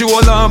 she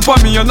hold on for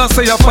me and I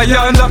say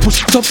Ayanda.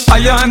 Push it up,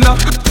 Ayanda,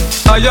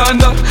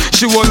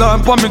 she hold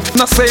on for me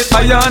and I say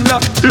Ayanda.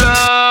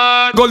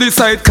 Gully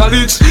side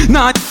college,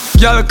 nah,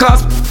 girl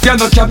class, girl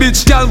no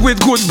cabbage. Girl with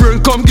good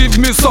brain, come give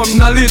me some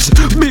knowledge.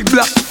 Big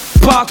black,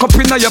 park up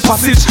in your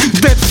passage.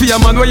 Dead fear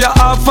man, where you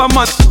half a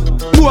man.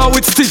 Boy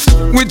with stiff,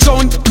 with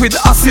joint, with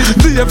acid.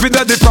 The every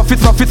day they profit,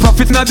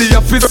 now the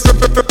office.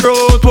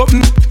 Road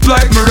open,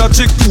 like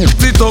magic.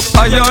 It up,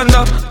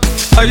 Ayanda,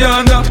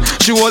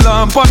 she hold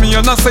on for me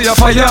and I say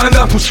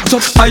Ayanda. Push it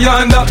up,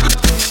 Ayanda,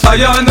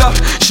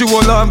 she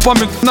hold on for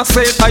me and I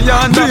say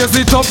Ayanda. Raise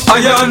it up,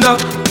 Ayanda,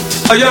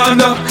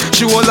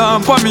 she hold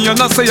on for me and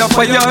I say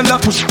Ayanda.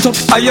 Push it up,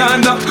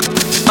 Ayanda,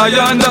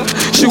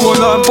 she hold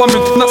on for me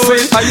and I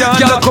say Ayanda.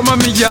 Girl come on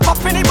me, yeah.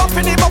 Buffini, my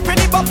girl them. Buffini,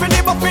 my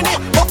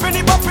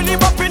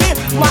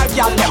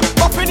girl them.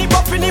 Buffini,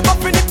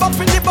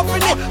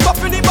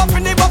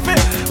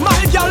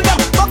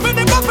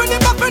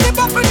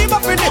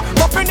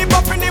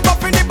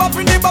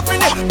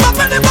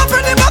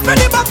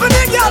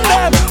 girl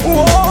them.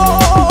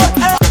 Whoa.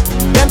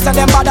 Them say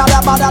them bad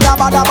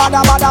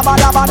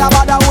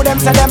Who them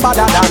say them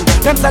badder than?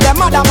 Them say them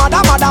mother.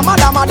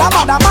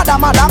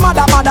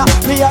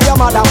 Me and your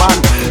mother man.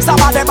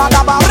 Sabade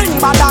bada ba ring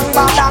badang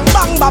badang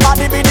bang baba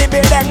dibi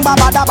deng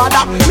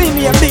bada. Me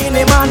name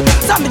Beanie Man.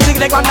 Some dig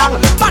like badang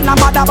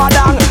bada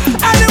badang.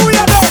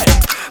 Anyway there.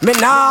 Me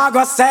nah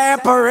go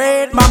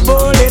separate my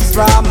bullets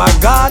from my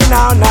gun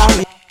now.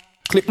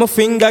 Clip my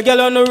finger,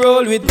 girl on the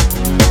roll with.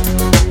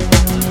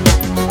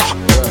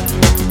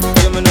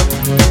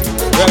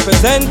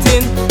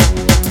 Representing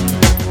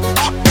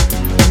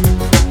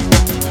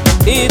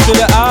E to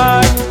the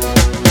R,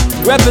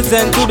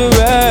 represent to the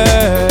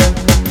world.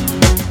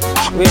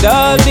 With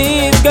all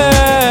these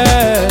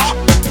girls,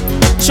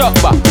 chop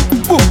back,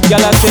 boom.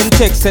 Y'all a send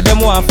text, say them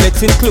want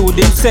flex,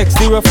 including sex.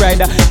 The Rough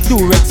Rider,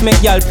 Durex,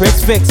 make y'all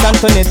press vex.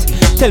 Antoinette,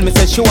 tell me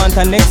say she want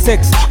her next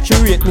sex. She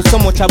rate me so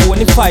much I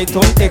won't fight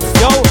on X.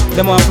 Yo,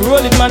 them want to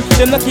roll it man,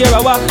 them not care a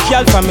what.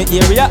 Y'all from me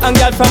area and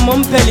y'all from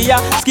Montpellier.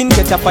 Skin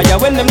catch a fire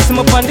when them see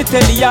me on the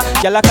telly.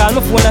 Y'all a call my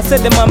phone and say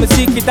them want me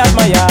secret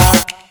admire.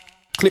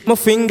 Clip my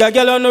finger,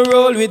 girl on the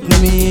roll with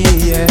me,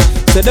 yeah.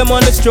 Say them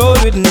on the stroll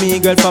with me,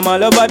 girl from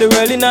all over the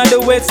world in all the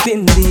West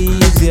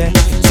Indies, yeah.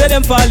 Say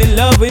them fall in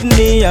love with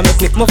me, I'ma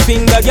clip my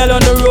finger, girl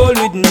on the roll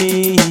with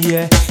me,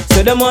 yeah.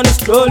 Say them on the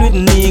stroll with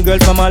me, girl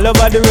from all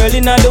over the world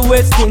in all the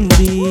West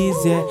Indies,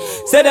 yeah.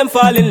 Say them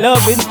fall in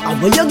love with me.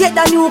 And when you get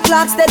the new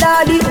clocks, the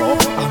daddy,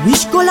 I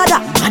wish color that,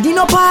 daddy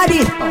no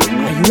party.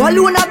 And you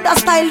alone have the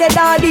style, the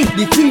daddy.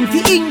 The queen for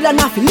England,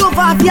 I feel love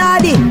of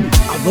yardy.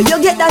 And when you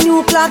get the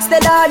new clocks,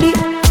 the daddy,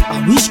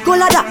 I wish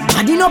color that,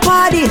 daddy no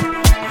party.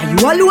 And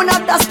you alone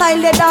have the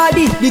style, the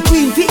daddy. The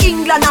queen for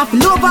England, I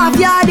feel love of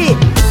yardy.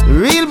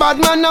 Real bad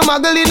man, no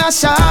muggle in a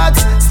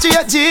shorts.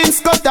 Straight jeans,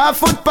 cut off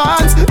foot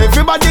pants.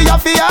 Everybody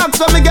have to ask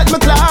when me get my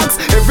clocks.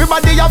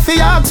 Everybody have to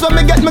ask when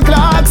me get my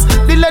clocks.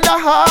 The leather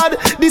hard,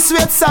 the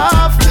sweat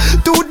soft.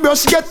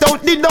 Toothbrush get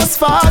out the dust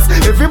fast.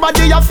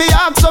 Everybody have to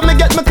ask when me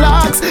get my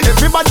clocks.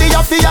 Everybody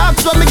have to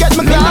ask when me get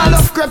my clocks. I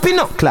love creeping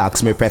up.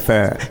 Clocks me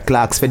prefer.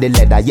 Clocks for the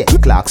leather, yeah.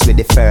 Clocks for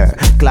the fur.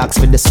 Clocks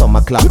for the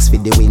summer, clocks for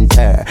the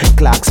winter.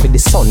 Clocks for the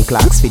sun,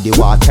 clocks for the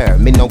water.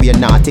 Me know we're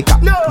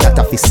nautica, that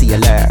a fi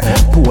sailor.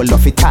 Pull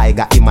off it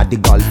tiger, him a the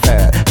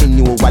golfer.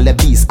 Me knew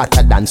wallabies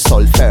hotter than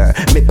sulfur.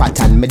 Me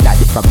pattern me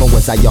daddy from I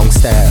was a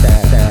youngster.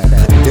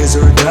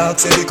 Desert dark,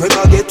 say the crib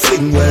a get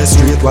fling where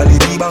straight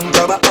quality bank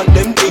cover and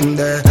them thing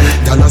there.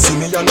 Y'all see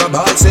me on a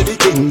ball, say the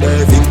king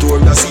there.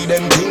 Victoria see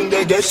them thing,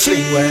 they get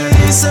fling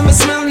where. Some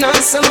smell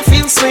nice, some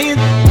feel sweet.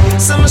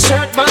 Some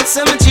shirt but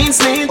some jeans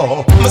neat.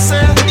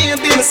 Myself,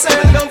 baby,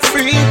 myself, I'm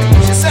free.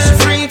 She said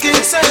freaky,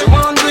 said she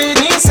want with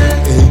me, said.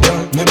 Hey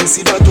girl, let me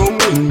see that tongue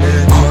ring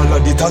there. All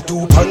of the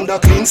tattoo panda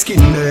clean skin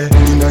there.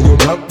 Inna your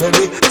black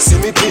belly, see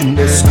me pin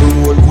there.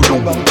 Scroll good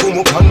up and come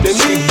up on them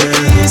thing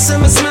there.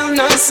 Some smell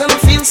nice, some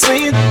feel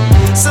sweet.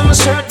 Some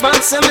shirt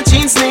but some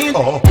jeans neat.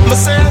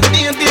 Myself,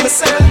 baby,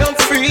 myself, I'm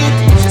free.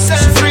 She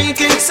said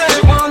freaky, said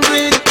she want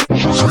with.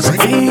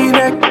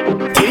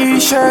 V-neck,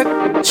 t-shirt,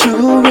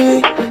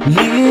 jewelry,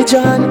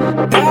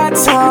 Legion.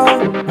 That's how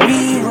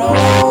we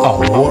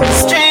roll.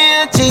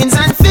 Straight jeans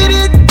and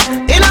fitted.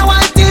 In a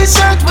white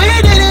t-shirt, we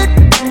did it.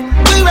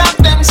 We rock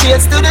them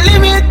shades to the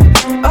limit.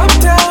 Up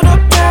down,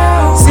 up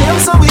down. Same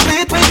so we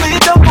beat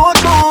up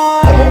both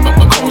more.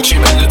 My Gucci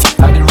belt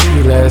are the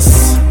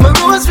realest. My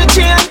rose with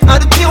chain are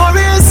the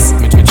purest.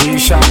 My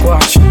G-Shock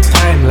watch,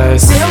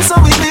 timeless. Same so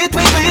we beat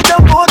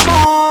up both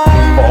more.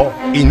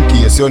 In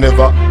case you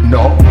never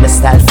know. My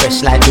style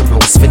fresh like the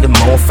rose for the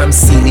mouth. From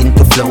ceiling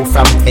to flow,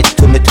 from head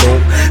to my toe.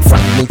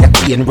 From me a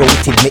cane road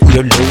till me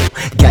ear low.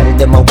 Girl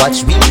them a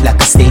watch me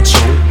like a stage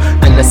show.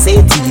 And I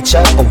say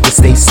teacher, always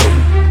stay so.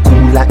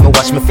 Cool like me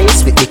wash my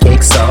face with the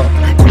cakes up.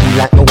 Cool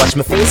like me wash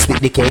my face with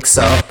the cakes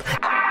up.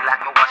 Cool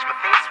like me wash my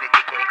face with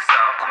the cakes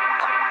up.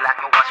 Cool like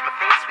me wash my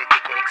face with the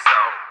cakes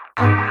up.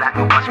 Cool like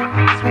me wash my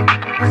face with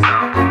the cakes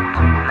up.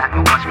 Cool like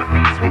me wash my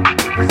face with the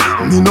cakes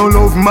up. Me no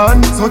love man,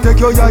 so take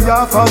your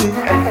yaya for me.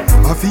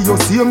 I feel your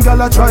same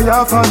gal a try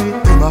for me.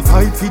 Them a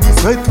fight for the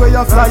sweat where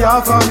you fly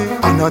for me.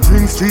 And a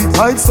drink street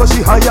vibes so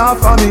she higher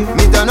for me.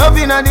 Me turn up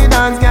inna the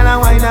dance, gal a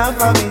wine up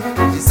for me.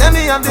 She say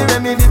me have the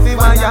remedy for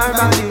my your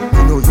body.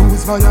 Me no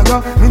use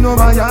Viagra, me no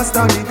buy a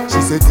stanny.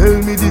 She say tell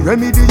me the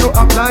remedy you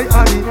apply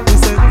on it. Me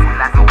say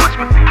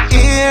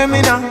hear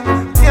me now,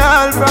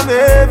 girl from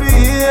every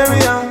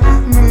area.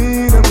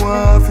 Me them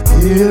want to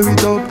tear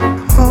it up.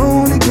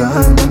 Only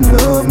girl them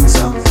love me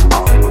so.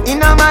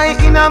 Inna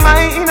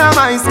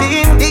my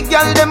skin. The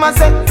girl them a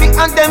say, pick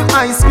and them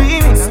ice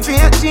cream.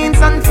 Straight jeans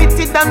and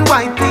fitted and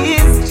white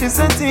tees. She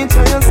said,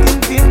 teacher, your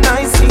skin feel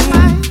nice.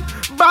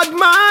 Bad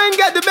mind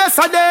get the best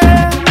of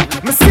them.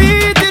 Me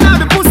see it inna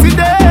the pussy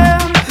them.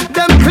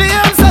 Them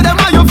claims say them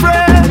are your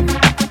friend.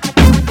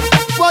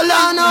 Well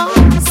I know,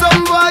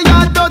 some boy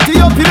are dirty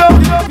up, you know.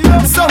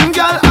 Some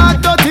girl are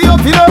dirty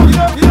up, you know.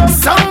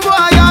 Some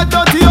boy are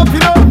dirty up,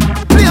 you know.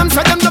 Claims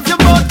say them love you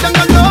but them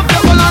don't love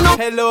you. Well I know.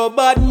 Hello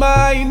bad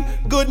mind,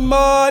 good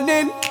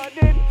morning.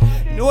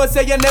 No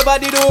say you never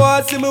did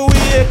want see me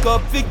wake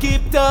up fi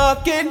keep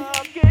talking.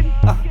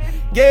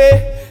 Yeah,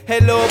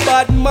 Hello,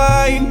 bad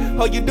mind.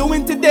 How you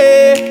doing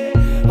today?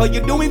 How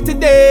you doing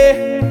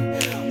today?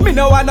 Me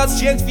no want no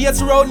strange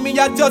face round me,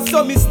 I just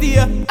saw me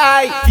steer.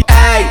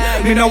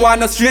 Aye, me no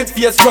want no strange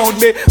face round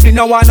me. Me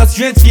no want no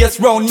strange face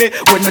round me.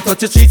 When me touch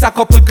the streets, a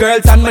couple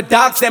girls and my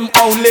dogs them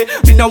only.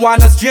 Me no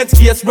want no strange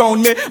face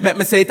round me. Make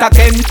me say it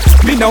again.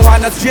 Me no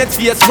want no strange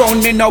face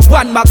round me. No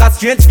one mag a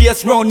strange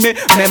face round me.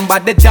 Remember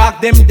the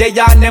dog them they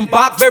and them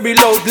bark very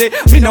loudly.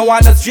 Me no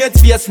want no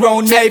strange face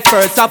round me. Hey,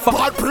 first of all,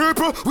 bad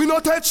people, we no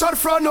take shot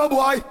from no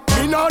boy.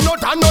 Me no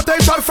done no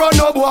take shot from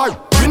no boy.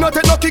 We no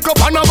take no kick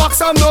up and no box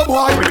from no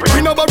boy.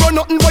 We no borrow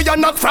nothing boy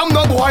and knock from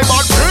no boy.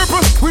 Bad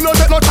people, we no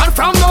take no chat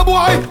from no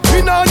boy.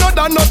 We no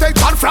done no take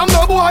chat from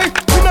no boy.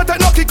 We no take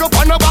no kick up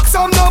and no box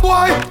from no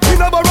boy. We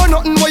no borrow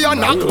nothing boy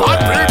and knock.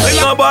 Bad people,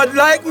 no bad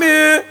like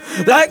me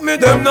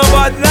them no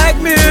bad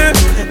like me.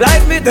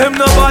 Like me them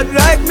no bad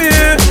like me.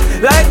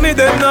 Like me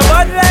them no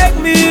bad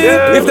like me.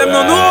 If them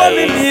no know what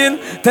me mean,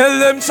 tell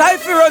them try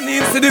fi run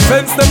in. See the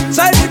fence them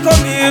try fi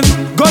come in.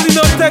 God you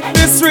no take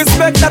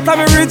disrespect that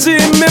I'm a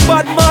regime. Me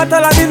bad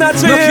mortal and in a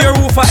dream. Look here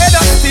who for head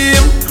of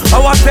steam. I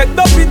want take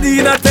the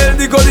PD and tell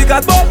the God he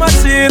got both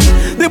machine.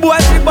 The boy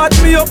fi bat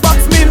me up,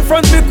 box me in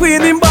front me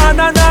queen in barn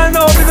and I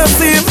know me no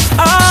see him.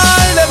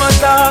 All them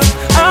attack,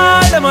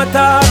 all them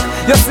attack.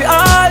 You see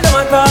all them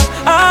attack,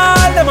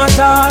 all them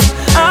attack,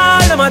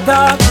 all them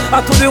attack. I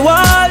to the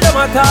wall them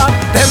attack.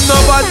 Them no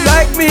bad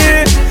like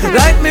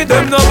me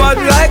them no bad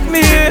like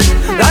me.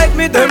 Like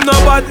me them no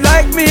bad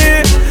like me.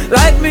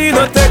 Like me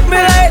no take me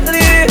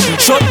lightly.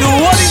 Shut the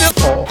wall in the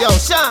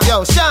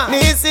Yo, Sean.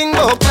 Me sing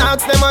bout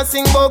knocks, them a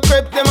sing bout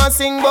crepe, them a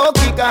sing bout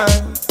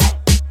kickers.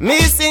 Me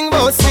sing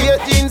bout straight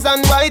jeans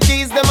and white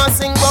tees, them a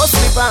sing bout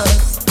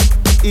slippers.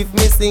 If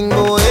me sing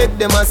bout head,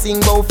 them a sing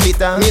bout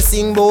flitter. Me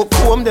sing bout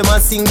comb, them a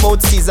sing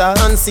bout scissor.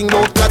 And sing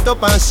bout cut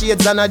up and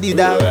shades and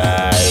Adidas.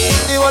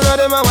 The one of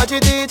them a watch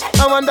it teach.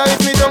 I wonder if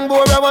me don't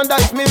bore, I wonder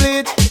if me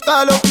bleach.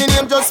 Call up me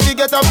name just to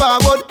get a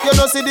forward. You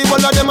know see the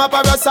one of them a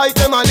parasite,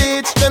 them a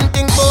leech. Them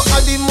think bout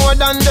a the more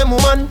than them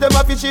woman. Them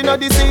a fish in a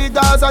the sea,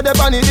 Gaza, the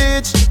bunny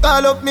ditch.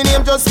 Call up me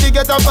name just to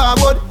get a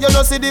forward. You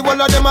know see the one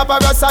of them a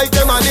parasite,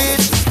 them a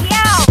leech.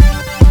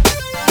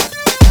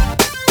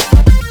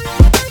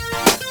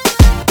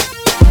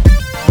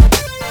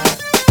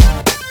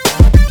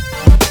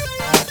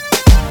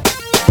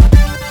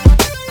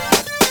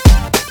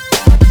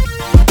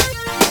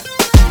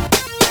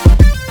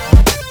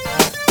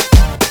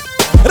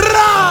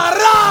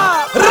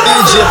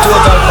 DJ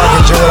Total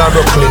Package in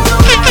Brooklyn.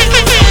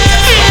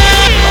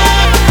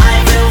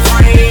 I feel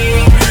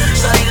free.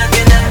 So you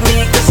looking at me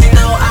 'cause you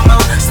know I'm a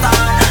star.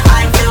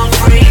 I feel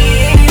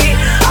free.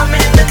 I'm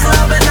in the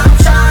club and I'm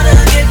trying to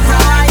get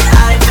right.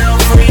 I feel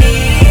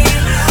free.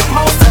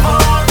 Most of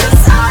all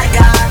 'cause I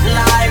got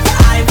life.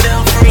 I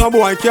feel free. No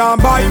boy can't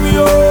buy me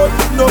out.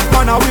 No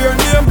man a wear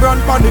name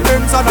brand pon the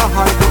ends and a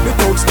hide. Me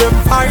touch them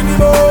find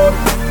him out.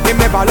 Him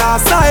never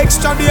last a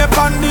extra day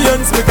pon the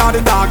ends because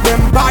the dog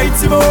them bite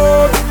him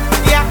out.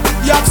 Yeah,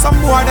 you have some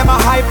boy them a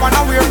hype and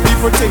a weird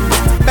people things.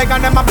 Beg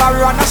and them a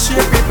borrow and a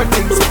share people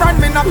things. Friend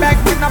me no beg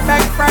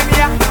friend,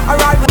 yeah.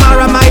 Alright.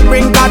 Tomorrow might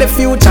bring God the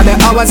future, the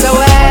hours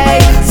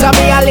away. So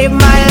me I live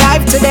my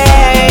life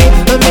today.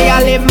 Me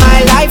I live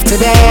my life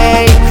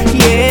today.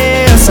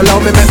 Yeah, so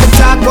love me make me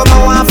talk what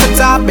I want for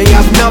talk. Me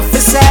have enough to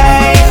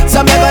say.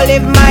 So me go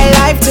live my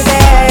life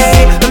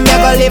today. Me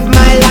go live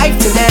my life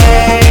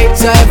today.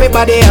 So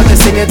everybody have to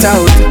sing it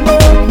out.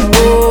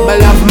 Me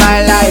love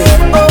my life.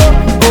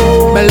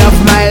 Me love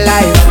my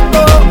life.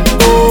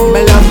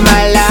 Me love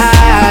my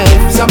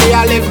life. So me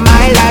I live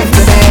my life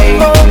today.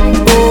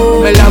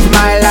 Me love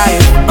my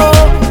life.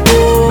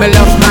 Me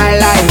love my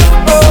life.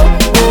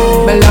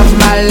 Me love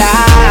my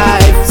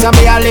life. So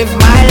me I live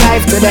my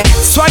life today.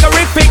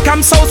 Swaggerific,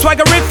 I'm so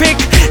swaggerific.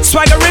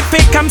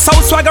 Swaggerific, I'm so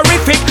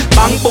swaggerific.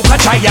 Bang book a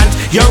giant,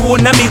 your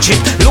own a midget.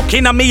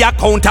 Looking at me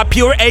account a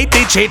pure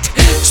 8-digit.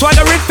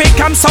 Swaggerific,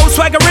 I'm so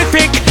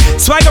swaggerific.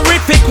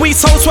 Swaggerific, we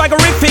so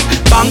swaggerific.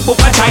 Bang book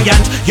a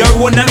giant, your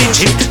own a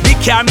midget. The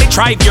car me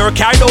drive, your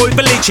car don't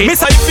village it.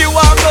 Miss if you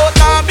walk out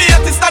now, be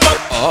at the stand up.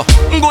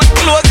 Good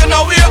clothes, you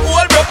know we're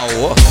all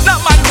broke.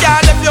 Not man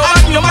can't if you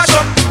want you mash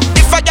up.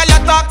 If a girl a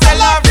talk, tell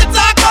her every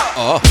talk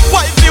up.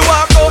 Why if you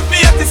walk out, be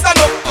at the stand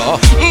up.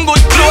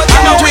 Good clothes,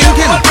 you know we're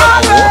all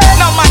broke.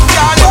 Not man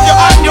can't if you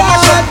want you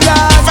mash up.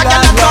 If a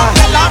girl a talk,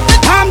 tell her every talk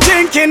up. I'm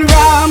drinking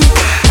rum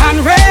and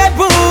Red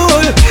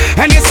Bull,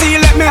 and you see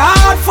let me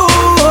heart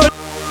full.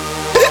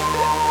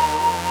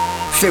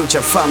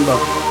 Future Fambo.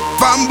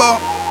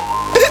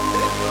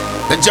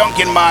 The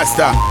junkin'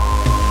 master.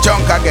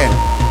 Junk again.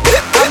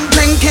 I'm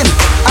drinking.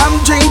 I'm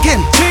drinking.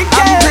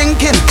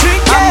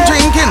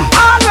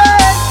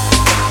 Alright.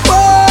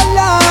 Oh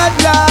Lord,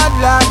 Lord,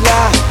 Lord,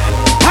 Lord.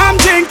 I'm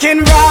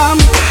drinking rum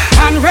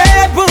and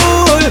Red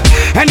Bull,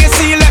 and you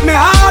see let me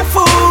heart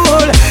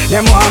full.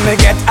 Them want me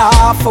get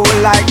awful,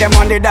 like them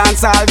on the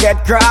dance I'll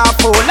get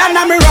grappled. And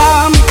I'm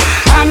rum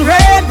and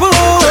Red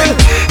Bull,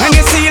 and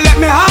you see let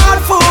me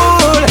heart full.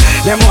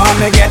 Them want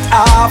me get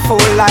awful,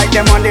 like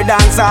them on the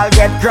dance I'll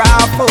get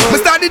grappled.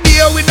 Me start the day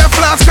with a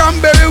flask,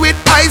 cranberry with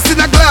ice in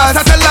a glass.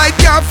 Satellite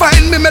can't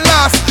find me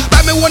last.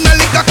 Buy me one a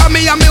liquor, cause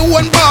me and me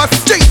one boss.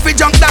 Drink for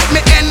junk that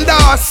me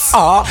endorse.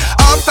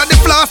 After the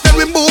flask, then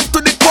we move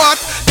to the quart.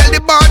 Tell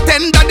the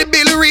bartender the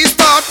bill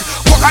restart.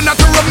 Coconut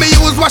to rub me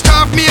use, wash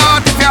off me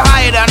heart. If you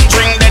hide and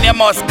drink, then you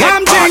must get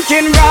I'm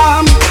drinking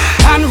rum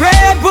and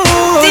Red Bull.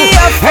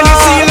 And you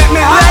see, let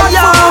me have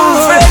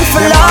food.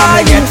 Them want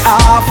me get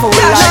awful,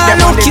 like them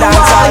on the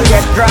dance I'll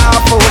get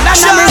grappled. And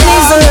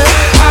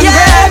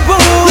Red Bull.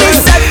 And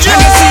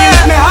you see,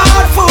 let me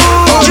have food.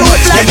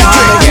 Them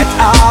want me get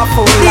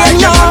awful, like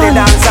them on the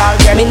dance I'll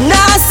get. Me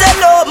nah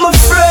sell out my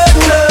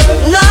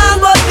friend, nah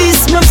but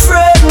this my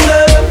friend.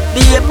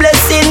 Be a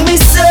blessing, me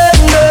son.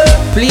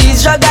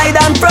 Please your guide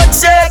and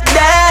protect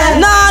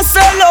them. Nah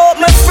sell out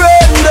my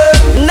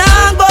friend,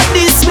 nah but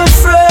this my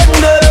friend.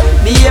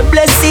 Be a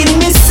blessing,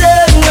 me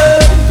son.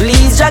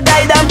 Please your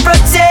guide and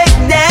protect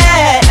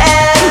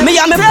them. Me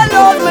and me sell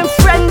out my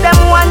friend, them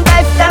one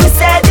life, them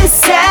say the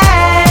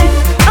same.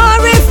 Or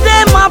if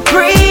them a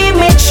pre,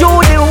 me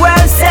through the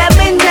world say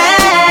me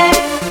name.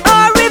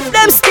 Or if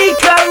them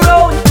stick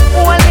around,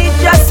 only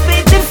just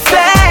be the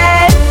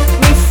fed.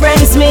 Me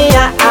friends, me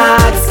I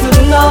ask to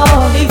know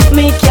if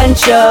me can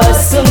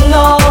trust to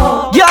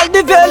know. Y'all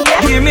develop.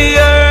 Give me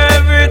your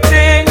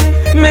everything,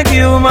 make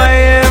you my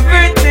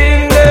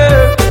everything,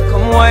 girl.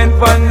 Come wine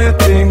pon the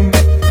thing.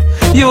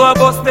 You a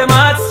bust them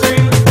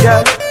heartstring,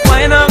 yeah.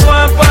 Wine and go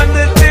up on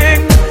the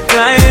thing,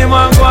 climb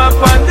and go up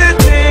on the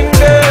thing,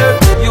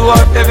 girl. You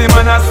are every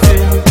man a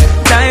sing.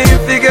 Time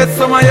to get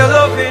some of your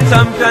loving.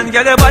 Champion,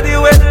 get your body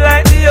wet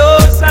like the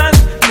ocean.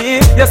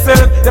 Me,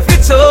 yourself, the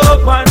fit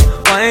open.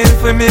 Wine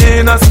for me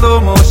in a slow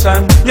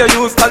motion. You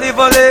use olive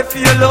oil for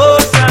your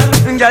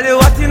lotion. Girl, you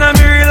what in a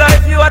me real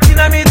life, you what in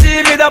a me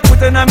TV. That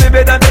put in a me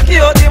bed and take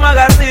you out the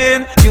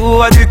magazine. You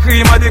are the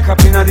cream of the cap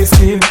in the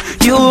skin.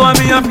 You are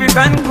me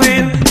African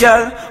queen.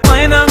 Girl,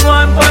 wine and go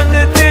on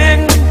the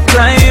thing.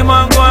 Climb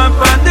and go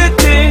on the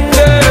thing,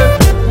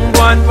 girl.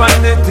 Go on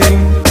the thing.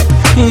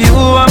 You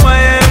are my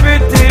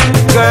everything,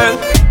 girl.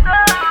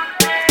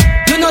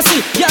 You know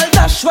see, y'all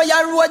dash where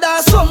you road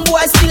and some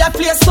boy still a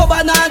place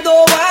stubborn and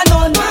don't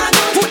want none.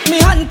 Put me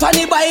hand on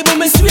the Bible,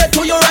 me swear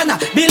to your honor.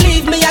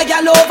 Believe me, a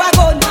gal over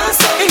gun.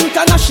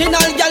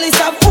 International gal is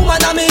a woman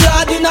and me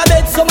yard in a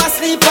bed, so my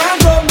sleep and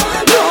run.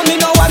 No, me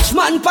no watch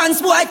man pants,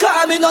 boy,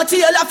 call me no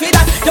tailor for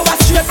that. You a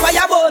straight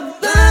fire bun.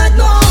 Bad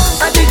no.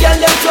 And the gal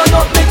them turn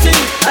up me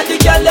thing, and the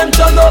gal them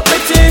turn up me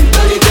thing.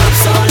 Turn it up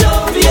so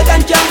low,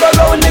 vegan can't go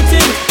round me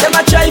thing. Them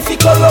a try fi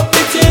corrupt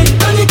me thing.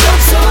 Turn it up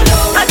so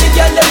low, and the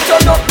gal them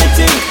turn up me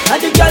thing, and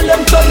the gal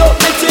them turn up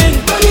me thing.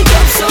 Turn it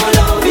up so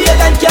low,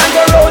 vegan can't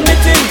go round me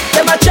thing.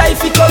 Them a try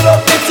fi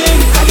corrupt me thing,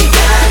 and the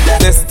gal them.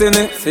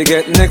 Destiny,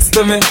 forget next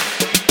to me.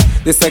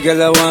 This a girl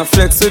I want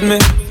flex with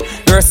me,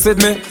 rest with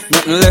me,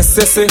 nothing less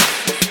sissy.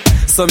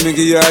 So me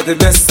give you the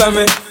best of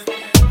me.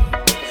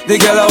 The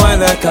girl I want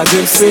like a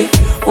gypsy.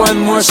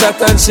 One more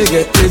shot and she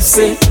get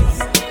tipsy.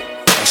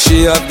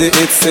 She have the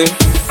itsy,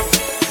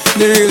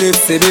 the real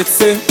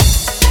itsy.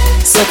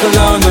 Circle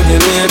down on the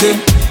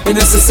lady. You know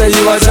say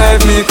you a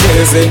drive me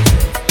crazy.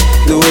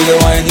 The way you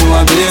whine you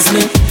amaze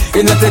me.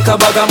 You know take a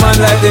bag of man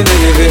like the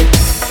Navy.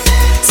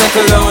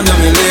 Circle down on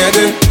me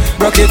lady.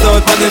 Rock it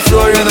out on the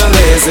floor, you're not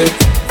lazy.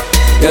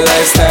 Your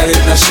lifestyle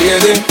is not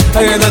shady.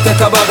 And you not take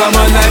a bag of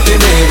man like the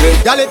Navy.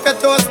 Y'all if your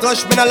toes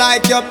touch, me not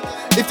like you.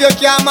 If you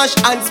can't mash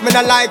hands, me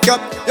not like you.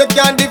 You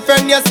can't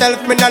defend yourself,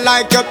 me not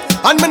like you.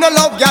 And me no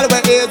love y'all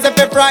with ears if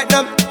you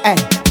frighten them. Hey,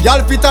 y'all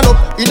fit on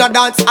up in a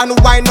dance and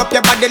wind up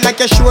your body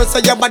like a show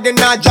so your body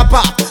not drop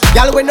off.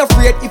 Y'all when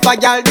afraid if I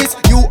y'all this,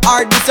 you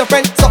are this your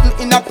friend.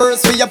 Something in a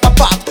purse for your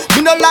papa.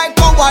 Me no like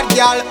coward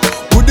y'all.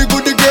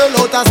 Goody girl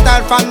out of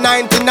style from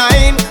 99.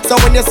 So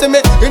when you see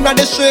me in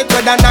the street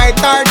whether night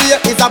or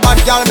day, it's a bad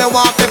girl me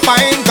want to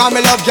find. Cause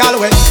me love y'all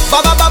with ba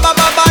ba ba ba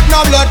ba ba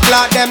no blood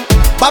clot them.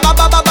 Ba ba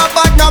ba ba ba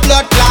ba no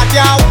blood clot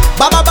yow.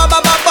 Ba ba ba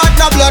ba ba ba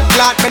no blood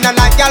clot. Me no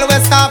like y'all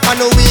with stuff and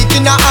no weak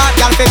in the heart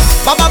y'all fit.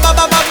 Ba ba ba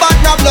ba ba ba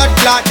no blood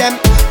clot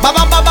them. Ba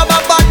ba ba ba ba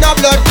ba no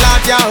blood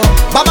clot yow.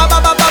 Ba ba ba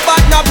ba ba ba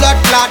no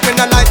blood clot. Me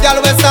no like y'all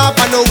with stuff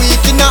and no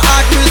weak in the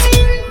heart.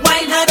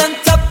 Wine hard on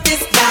top this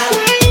gal.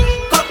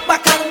 Cock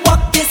back and walk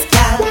this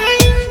gal.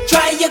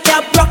 Try you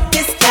can't rock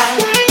this gal.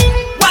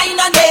 Wine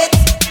on it,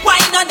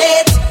 wine on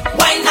it.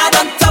 Wine hard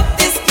on top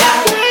this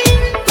gal.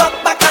 Cock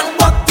back and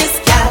walk this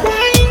gal.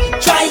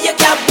 Try you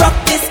can't rock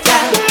this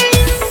gal.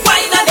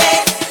 Wine on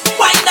it,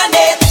 wine on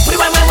it. Put it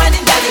wine, wine, wine,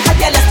 and gal, you hot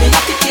gal, let me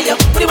happy kill you.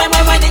 Put it wine,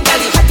 wine, wine, and gal,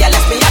 you hot gal,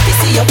 let me happy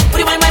see you. Put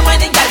it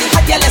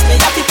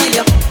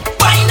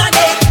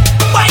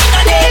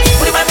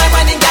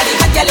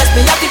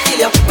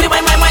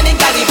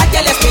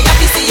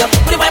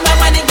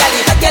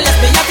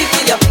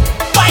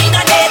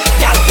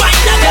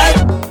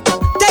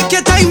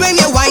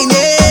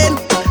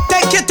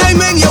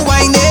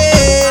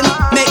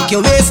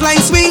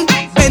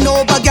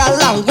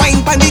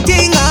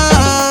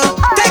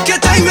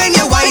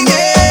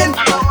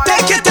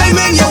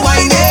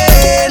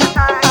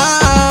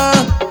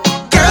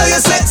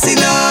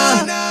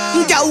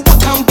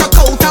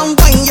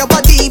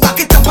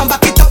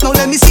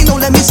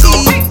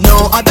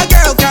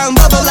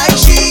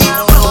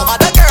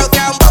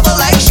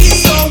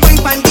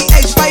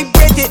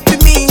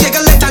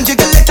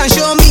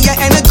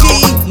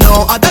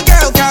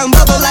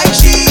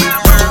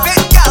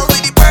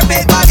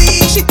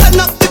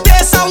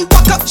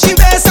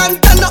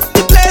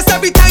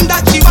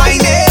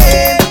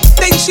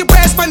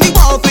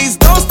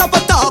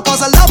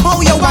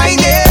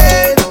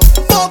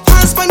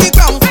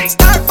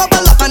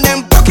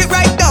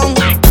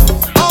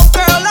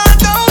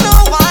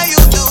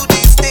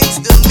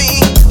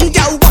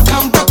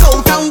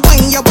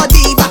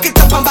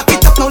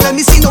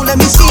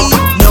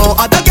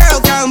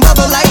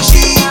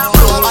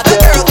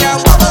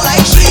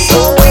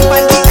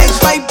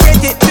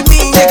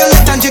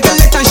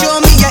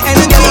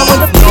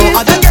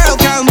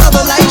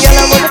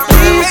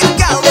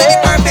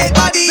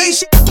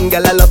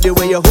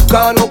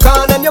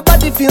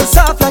feel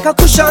soft like a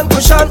cushion.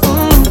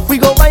 We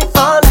go wine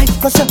all night,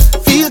 cause you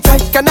feel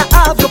tight. Can I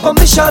have your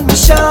permission,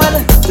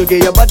 to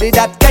get your body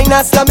that kind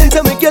of slamming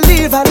to make you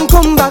leave and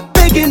come back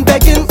begging.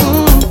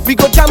 We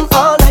go jam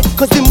all night,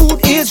 cause the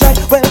mood is right.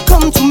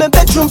 Welcome to my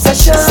bedroom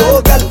session.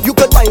 So girl, you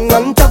could wine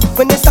on top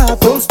when you start,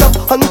 don't stop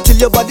until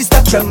your body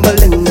start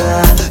trembling.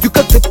 You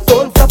could flip,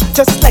 don't flop,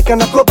 just like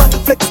an acrobat.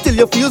 Flex till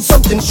you feel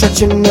something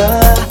stretching.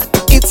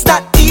 It's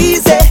not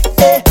easy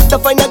to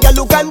find a girl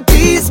who can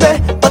please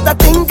me, but I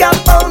think I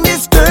found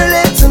this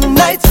girl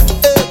tonight.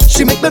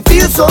 She make me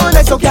feel so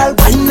nice. So girl,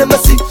 wine let me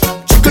see,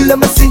 jiggle let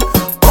me see,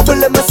 bubble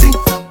let me see.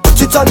 Put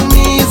it on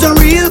me is a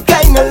real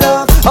kind of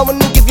love. I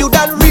wanna give you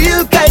that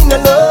real kind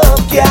of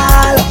love,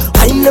 girl.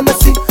 Wine let me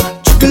see,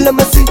 jiggle let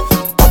me see,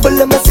 bubble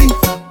let me see.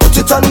 Put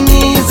it on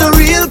me is a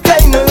real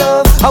kind of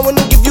love. I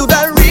wanna give you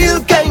that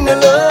real kind of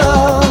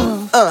love.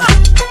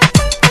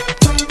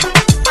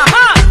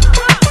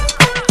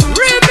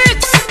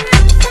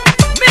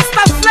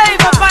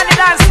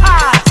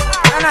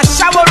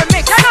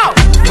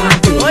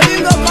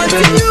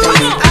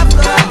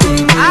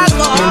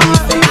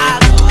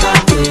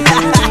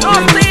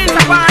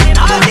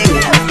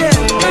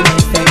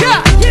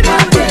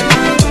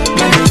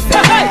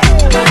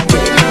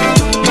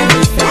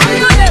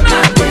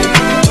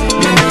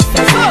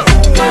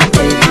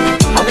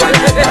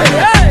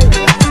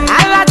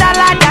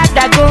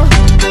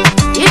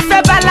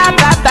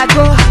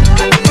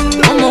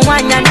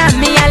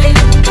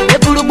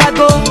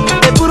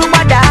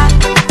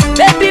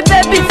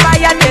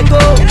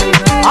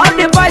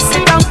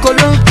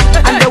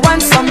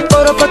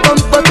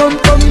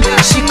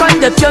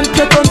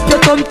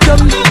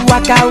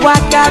 Waka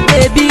waka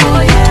baby,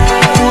 uru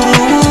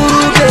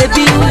uru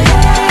baby,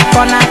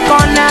 corner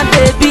corner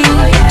baby.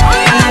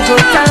 And I go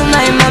tell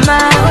my mama,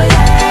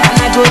 and I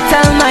go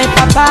tell my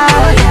papa,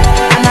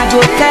 and I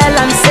go tell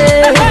and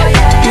say,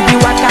 you be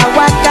waka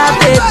waka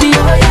baby,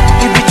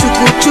 you be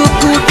chuku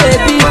chuku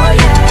baby,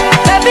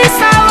 baby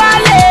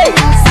sawale,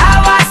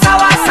 sawa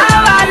sawa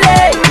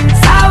sawale,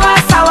 sawa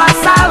sawa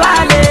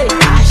sawale.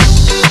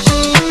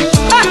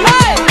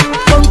 Hey,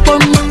 pom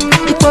pom,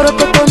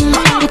 ikorokotom,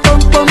 ipom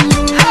pom.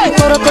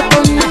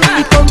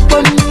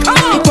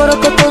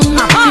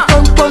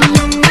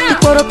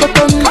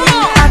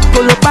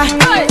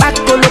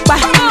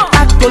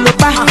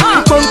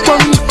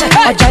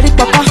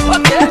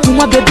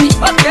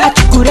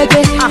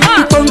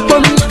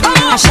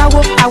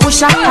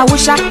 I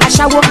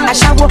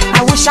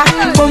wish I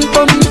boom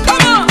boom.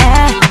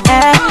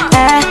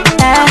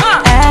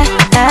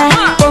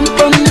 Boom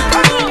boom.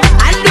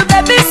 And the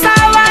baby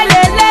sawa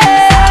lele.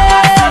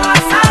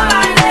 Sawa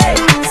le.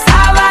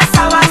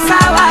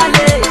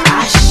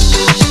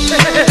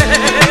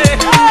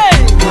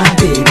 My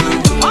baby,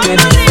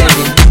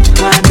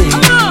 my baby,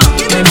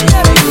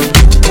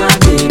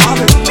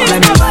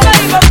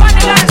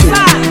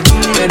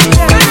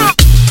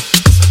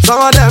 some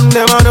of them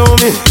never know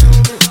me.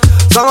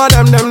 Some of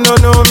them don't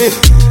know me.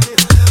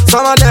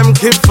 Some of them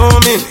keep for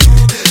me.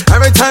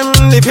 Every time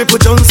the people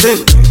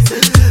jumping.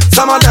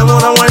 Some of them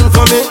wanna wine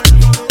for me.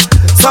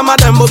 Some of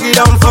them boogie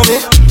down for me.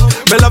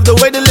 Me love the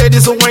way the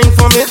ladies will wine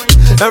for me.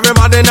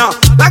 Everybody now,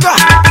 like a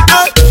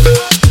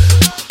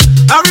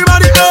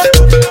everybody,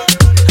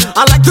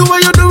 I like the way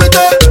you do it,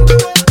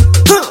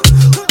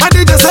 I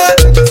did just say,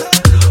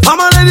 all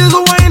my ladies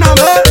will wine on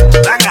me.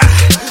 Like a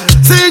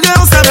see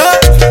girls said,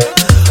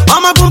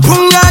 I'm a boom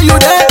boom, yeah, you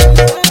there.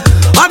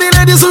 All the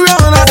ladies who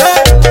run out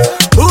there,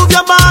 move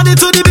your body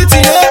to the beat,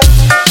 yeah.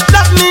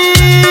 Love me,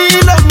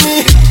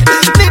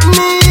 need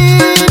me.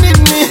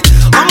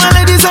 All my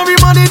ladies,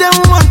 everybody, they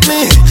want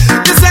me.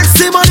 The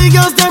sexy body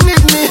girls, they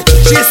need me.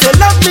 She say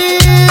love me,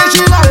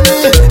 she love me.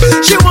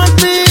 She want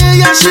me,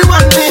 yeah, she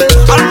want me.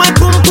 All my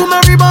boom boom,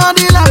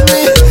 everybody love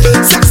me.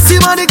 Sexy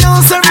body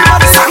girls,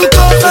 everybody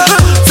sanko.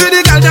 See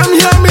the girl, them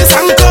hear me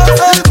sanko.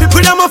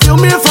 People, them a feel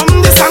me from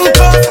the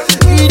sanko.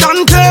 He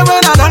don't care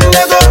when I don't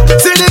let go.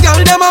 See the girl,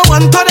 them a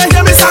want to they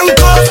hear me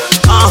sanko.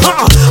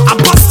 I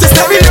bust the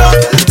stereo.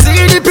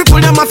 See the people,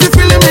 them a feel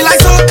feeling me like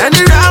so.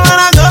 Anywhere when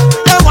I go,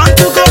 they want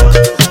to go.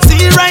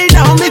 See right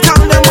now, me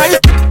tell them right.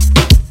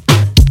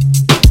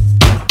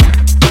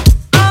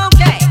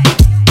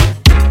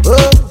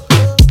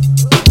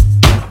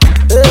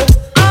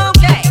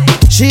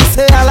 She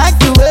say I like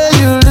the way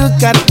you look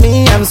at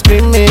me, I'm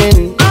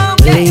screaming.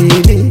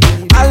 Baby,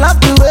 I love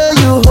the way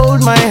you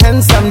hold my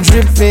hands, I'm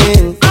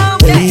dripping.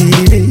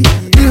 Baby,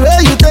 the way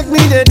you take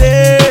me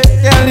today,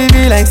 can't leave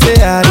me like say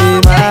I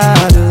be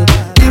mad.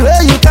 The way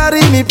you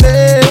carry me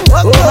play,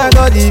 oh my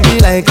God, it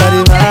be like I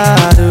be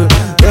mad.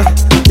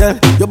 Yeah,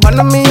 you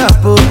burn me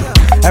up, oh.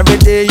 Every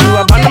day you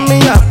are burning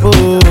me up,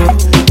 oh.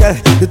 Yeah,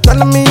 you turn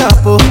me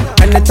up, oh.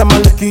 Anytime I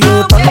look you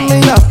turn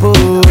me up,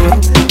 oh.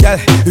 Yeah,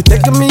 you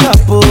taking me up,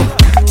 oh.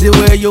 The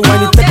way you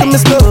want, you taking me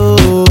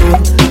slow.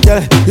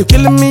 Yeah, you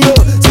killing me,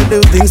 oh. So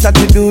the things that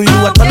you do,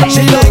 you are turning me.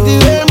 She like the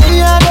way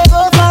me and they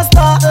go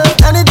faster.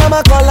 Anytime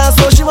I call her,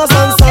 so she must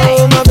answer.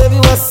 Oh my baby,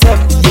 what's up?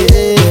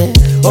 Yeah.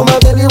 Oh my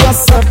baby,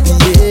 what's up?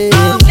 Yeah.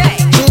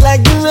 She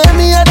like the way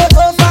me and they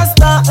go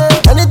faster.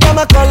 Anytime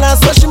I call her,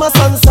 so she must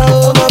answer.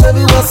 Oh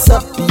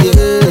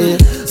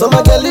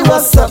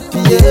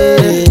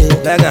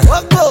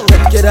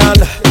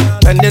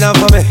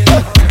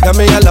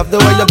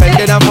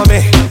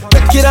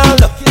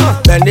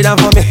bend it down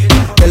for me.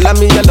 Telling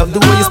me you love the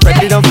way you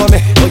spread it down for me.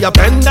 Oh, you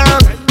bend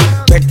down,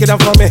 take it down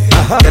for me.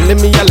 Telling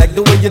me you like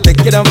the way you take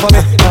it down for me.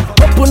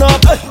 Open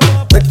up,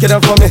 take it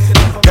down for me.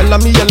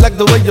 Telling me you like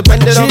the way you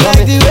bend it down for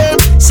me.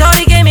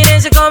 Shorty came in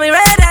and she called me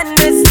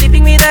red-handed,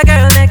 sleeping with a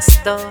girl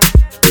next door.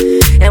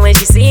 And when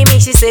she see me,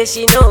 she says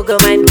she no go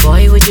mind.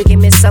 Boy, would you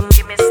give me some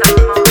more?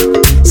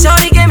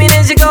 Shorty came in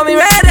and she called me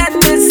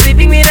red-handed,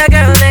 sleeping with a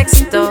girl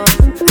next door.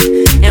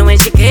 And when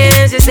she came,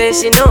 she said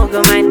she no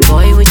go mind.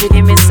 Boy, would you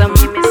give me some?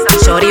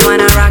 Shorty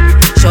wanna rock,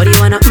 shorty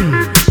wanna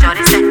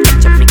Shorty said,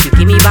 catch up, make you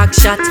give me back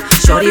shot.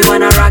 Shorty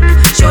wanna rock,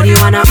 shorty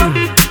wanna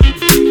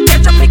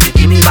catch up, make you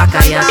give me back a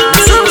yacht.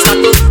 So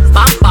start to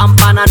pam pam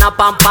banana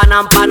pam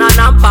panam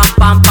pananam pam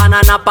pam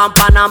banana pam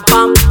panam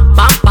pam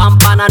pam pam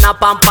banana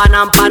pam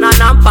panam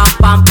pananam pam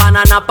pam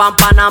banana pam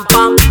panam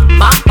pam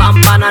pam pam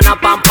banana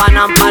pam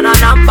panam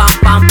pananam pam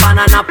pam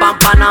banana pam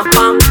panam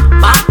pam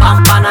pam pam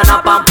banana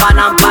pam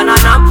panam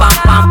pananam pam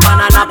pam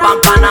banana pam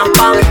panam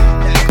pam.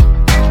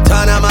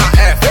 Turn on my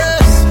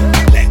efforts,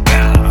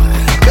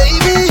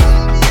 baby.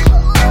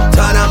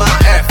 Turn on my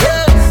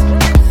efforts,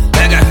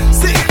 nigga.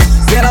 See,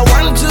 girl, I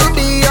want to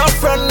be your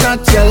friend,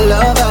 not your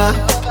lover.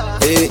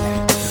 Hey.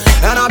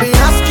 And I'll be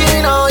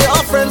asking all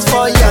your friends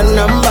for your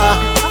number.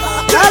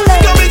 Girl,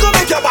 we go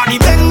make your body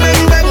bang,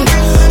 bang, bang.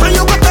 And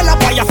you go tell her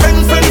by your friend.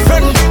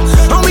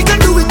 And we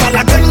can do it all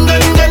again,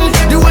 then.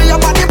 The way your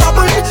body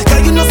bubble,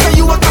 girl, you know say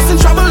you are causing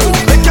trouble.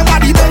 Make your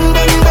body bang,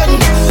 bang, bang.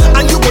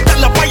 And you go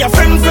tell her by your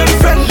friend.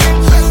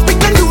 We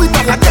can do it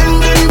all again,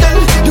 then.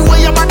 The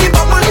way your body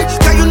bubble,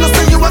 girl, you know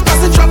say you are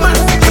causing trouble.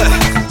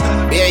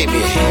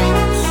 Baby,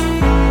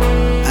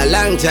 a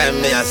long time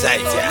me a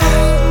sight ya.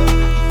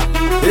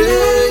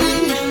 Hey,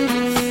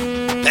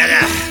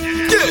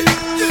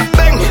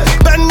 bang,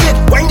 bang it,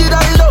 wind it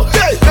down low.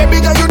 Hey,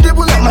 baby girl, you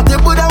dribble like my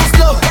dribble down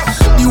slow.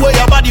 The way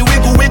your body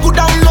wiggle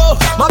down low.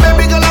 My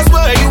baby girl, I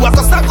swear you are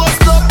cause I go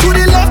slow. To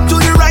the left, to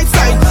the right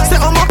side. Say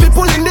all my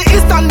people in the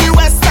east and the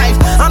west side.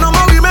 And all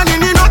my women in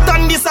the north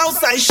and the south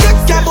side.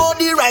 Shake your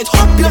body right,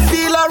 hope you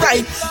feel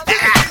alright.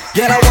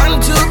 Girl, I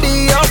want to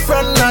be your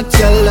friend, not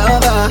your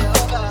lover.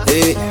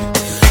 Hey.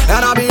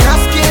 And I've been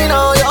asking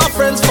all your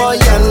friends for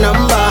your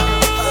number.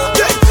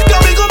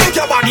 Girl, we go make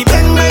your body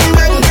bang, bang,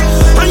 bang.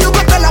 And you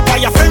go tell her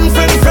by your friend.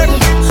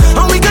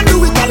 And we can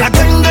do it all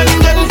again,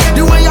 then.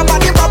 The way your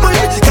body bubble,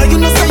 girl, you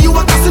know say you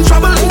are causing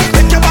trouble.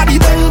 Make your body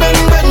bang, bang,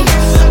 bang.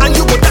 And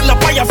you go tell her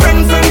by your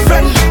friend.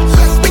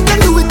 We can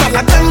do it all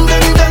again,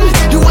 then.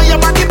 The way your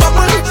body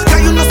bubble,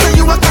 girl, you know say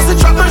you are causing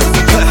trouble.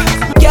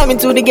 Came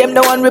into the game,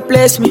 no one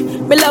replace me.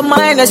 Me love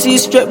mine, I see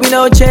straight, we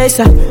no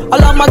chaser.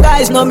 All of my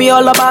guys know me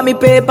all about me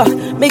paper.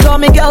 Me got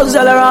me girls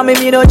all around me,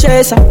 me no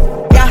chaser.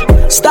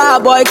 Yeah, star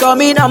boy call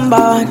me number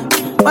one.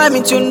 When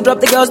me tune drop,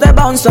 the girls they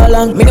bounce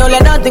along. Me no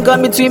let nothing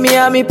come between me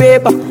and me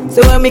paper.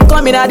 So when me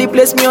come in at the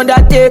place, me on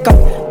that taker.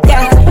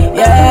 Yeah,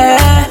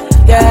 yeah,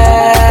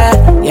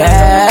 yeah,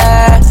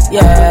 yeah,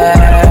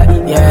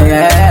 yeah,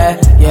 yeah,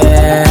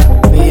 yeah.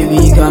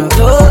 Baby come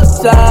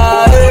closer,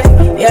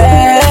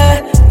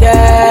 yeah,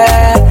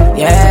 yeah,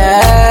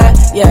 yeah,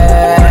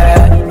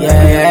 yeah,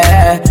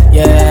 yeah,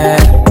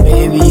 yeah.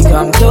 Baby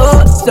come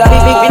closer.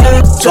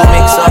 To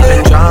mix up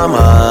in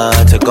drama,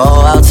 to go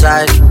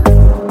outside.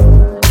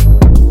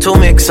 To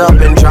mix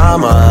up in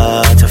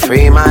drama, to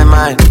free my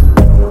mind.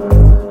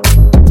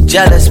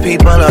 Jealous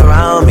people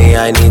around me,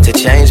 I need to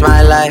change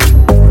my life.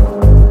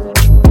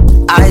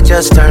 I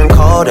just turn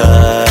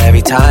colder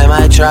every time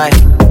I try.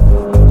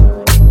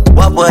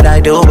 What would I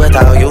do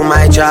without you,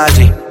 my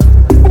Georgie?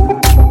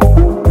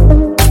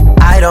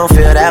 I don't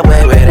feel that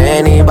way with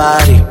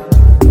anybody.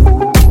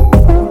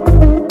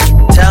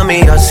 Tell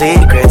me your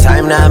secrets,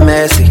 I'm not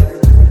messy.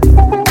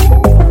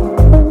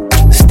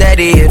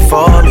 Steady it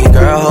for me,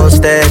 girl, hold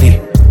steady.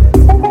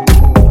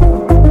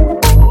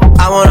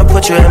 I wanna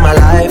put you in my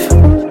life.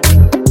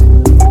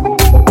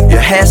 Your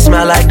hair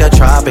smell like the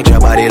tropics, your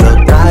body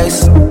look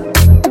nice.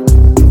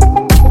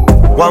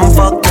 One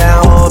fuck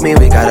can't hold me,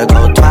 we gotta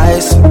go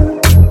twice.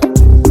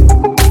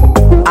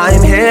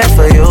 I'm here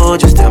for you,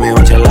 just tell me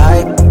what you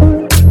like.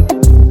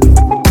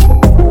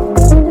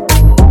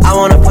 I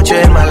wanna put you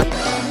in my life.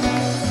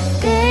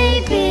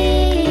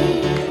 Baby,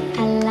 I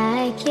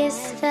like your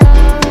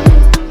stuff.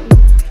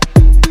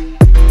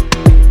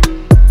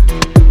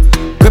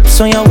 Grips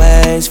on your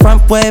ways,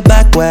 front way,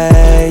 back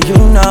way. You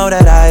know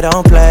that I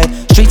don't play.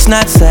 Streets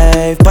not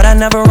safe, but I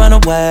never run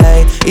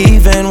away,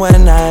 even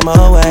when I'm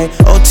away.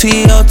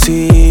 OT,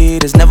 OT,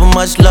 there's never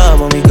much love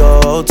when we go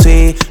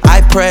OT.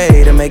 I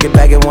pray to make it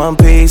back in one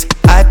piece.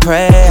 I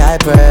pray, I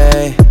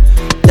pray.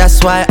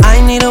 That's why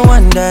I need a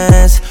one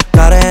dance.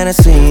 Got a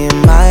Hennessy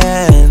in my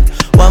hand.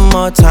 One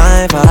more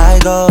time before I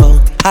go.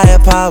 Higher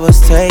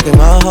powers taking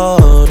a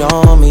hold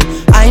on me.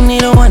 I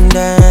need a one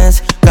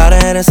dance. Got a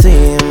Hennessy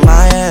in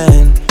my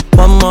hand.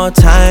 One more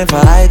time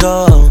before I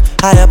go.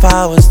 Higher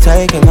powers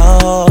taking a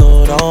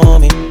hold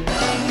on me.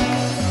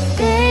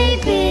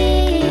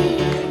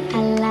 Baby, I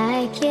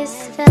like your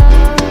stuff.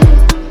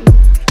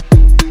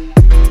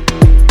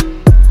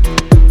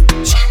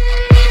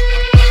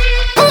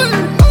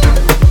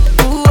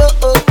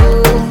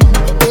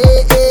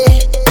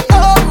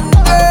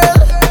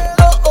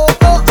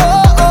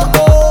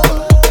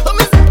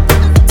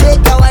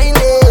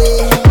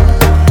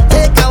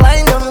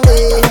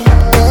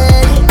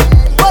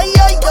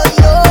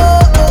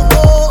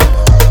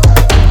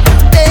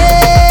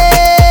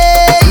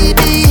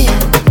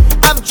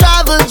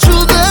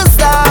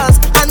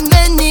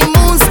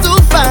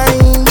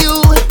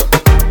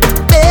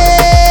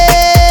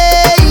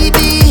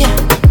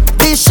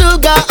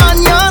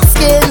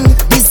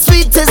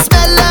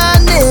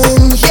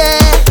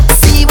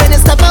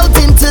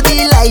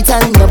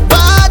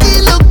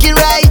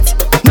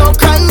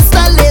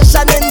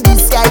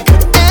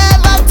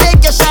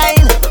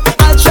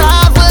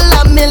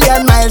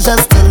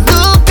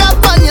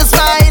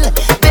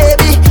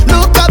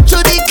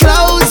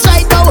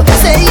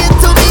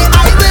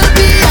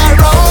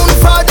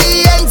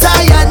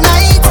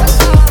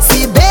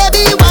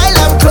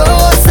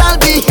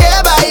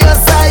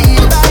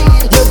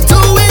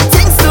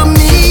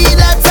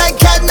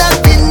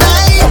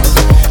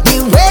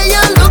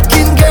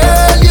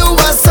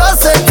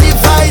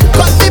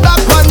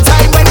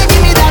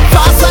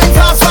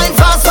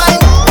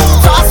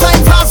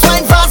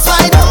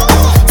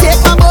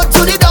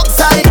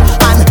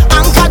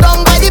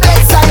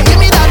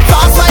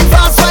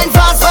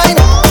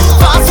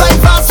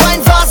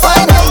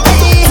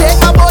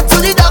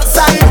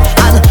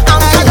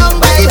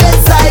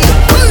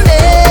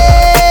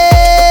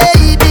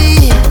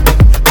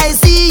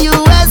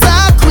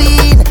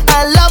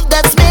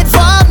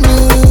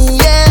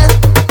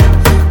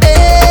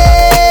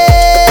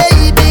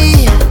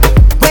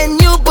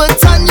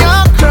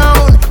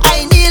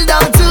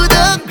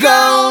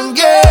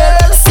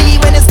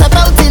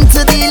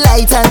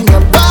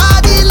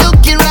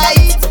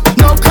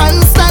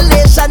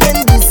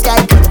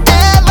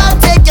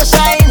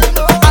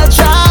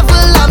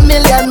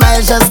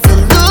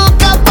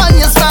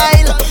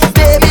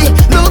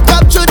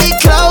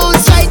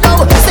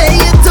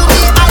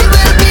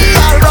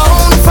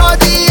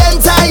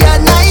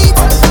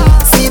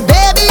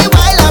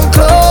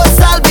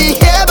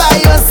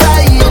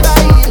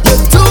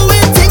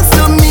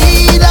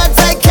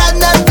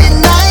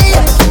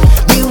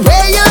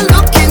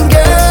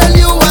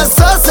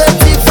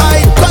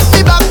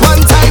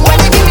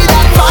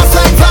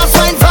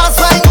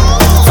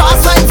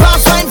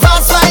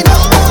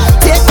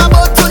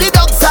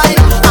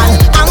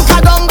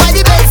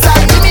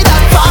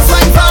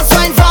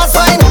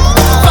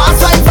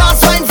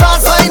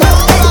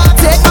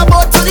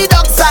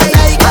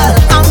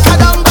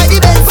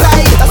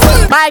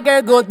 My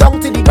girl go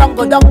down to the ground,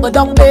 go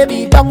down,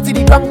 baby, down to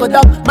the ground, go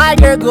down. My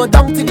girl go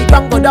down to the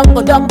ground, go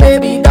down,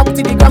 baby, down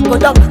to the ground, go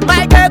down.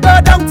 My girl go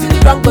down to the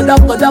ground, go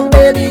down,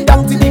 baby,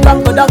 down to the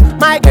ground, go down.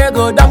 My girl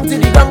go down to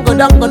the ground, go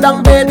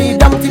down, baby,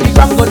 down to the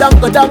ground, go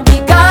down.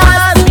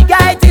 Because we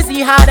got to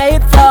see how they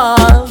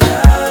fall.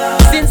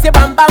 Since you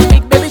bam bam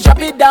big, baby, drop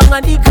it down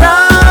on the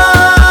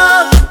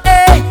ground.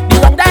 Hey,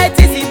 the wrong that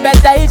is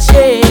better it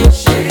shake.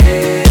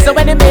 So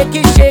when they make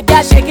it shake,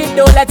 yeah, shake it,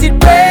 don't let it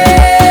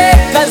break.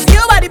 Cause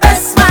you are the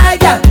best, my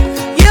girl.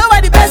 You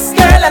are the best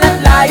girl, and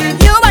I'm lying.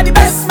 You are the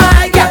best,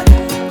 my girl.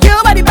 You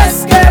are the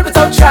best girl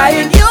without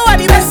trying. You are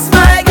the best,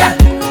 my girl.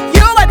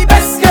 You are the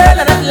best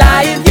girl, and I'm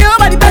lying. You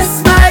are the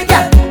best, my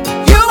girl.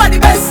 You are the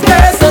best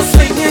girl. So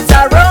swing it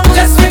around,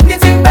 just swing the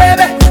thing,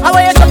 baby. I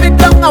want you chop it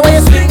down, I want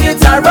you swing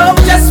it around,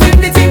 just swing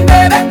the thing,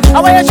 baby.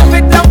 I want you chop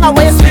it down, I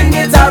want you swing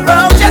it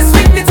around, just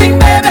swing the thing,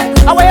 baby.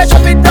 I want you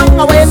chop it down,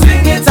 I want you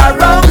swing it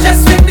around,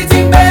 just swing the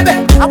thing, baby.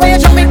 I want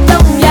you chop it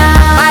down, yeah.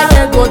 My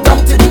girl go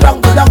down to the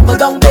ground, go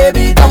down,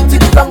 baby, down to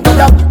the ground, go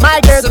down. My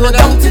girl go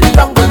down to the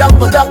ground, go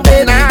down,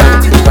 baby, down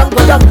to the ground,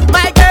 go down.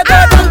 My girl go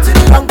down to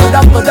the ground, go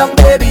down,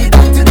 baby,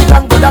 down to the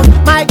ground, go down.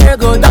 My girl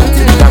go down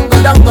to the ground,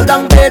 go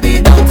down,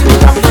 baby, down to the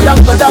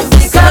ground, go down.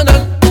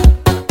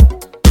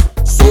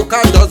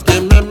 Soca just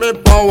give me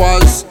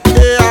powers,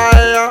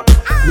 yeah.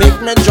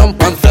 Make me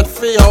jump and fet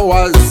for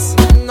hours.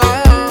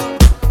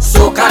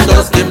 Soca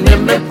just give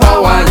me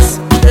powers,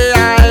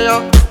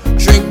 yeah.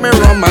 Drink me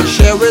rum and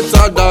share with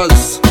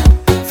others.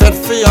 Fet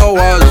for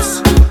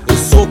hours,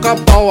 it's soca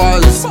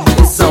powers.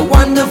 It's a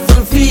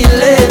wonderful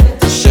feeling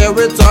to share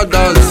with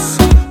others.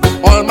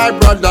 All my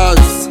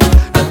brothers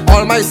and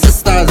all my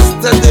sisters.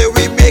 Today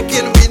we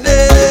making we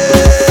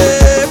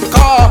name.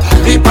 Cause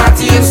we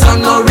party in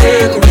sun or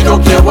rain. We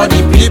don't care what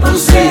the people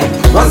say.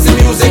 Once the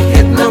music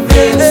hit my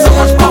brain, so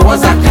much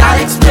powers I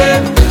can't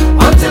explain.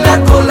 Until I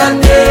call a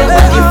name,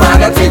 when the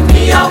Father take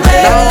me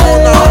away.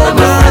 All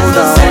my friends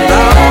don't say,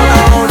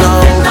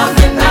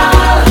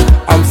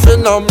 I'm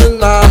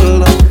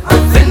phenomenal.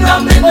 I'm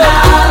phenomenal.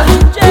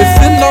 We're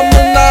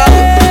phenomenal.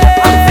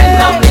 I'm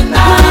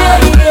phenomenal.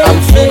 I'm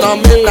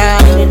phenomenal.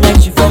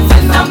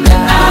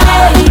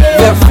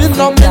 We're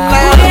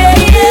phenomenal.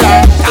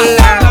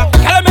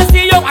 Girl, me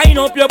see you wind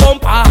up your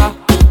bumper.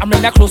 I'm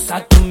ready closer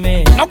to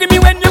me. Now give me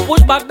when you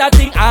push back that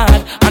thing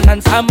hard and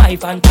answer my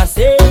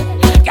fantasy.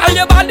 Girl,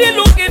 your body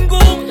looking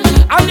good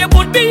and you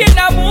put me in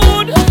a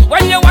mood.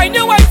 When you wine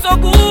so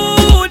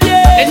good,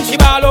 yeah. Then she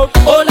ball out,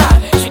 oh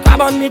lord. She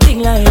grab on me thing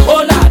like,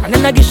 oh lord. And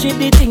then I give she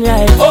the thing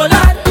like, oh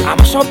lord. I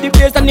mash up the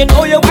place and you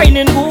know you're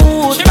whining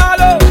good. She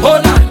ball out, oh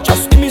lord.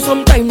 Just give me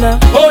some time now,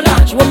 oh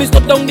lord. She want me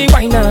stop down the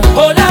wine now,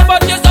 oh lord.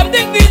 But you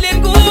something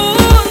feeling good.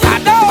 I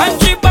know.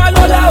 And she ball,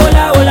 hola,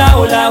 hola, hola,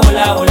 hola,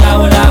 hola, hola,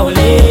 hola,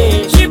 hola.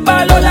 She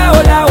ball, hola,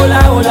 hola, hola,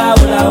 hola,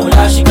 hola,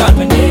 hola. She call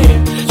me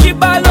name. She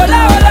ball, hola,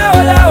 hola,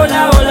 hola, hola,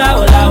 hola,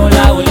 hola,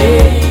 hola, hola.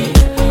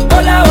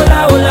 Hola, hola,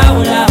 hola,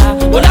 hola,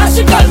 hola.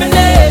 She call me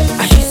name.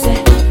 And she say,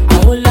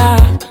 hola,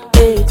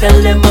 hey, tell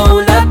them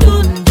hola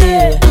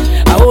tunde,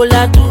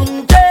 hola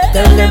tunde.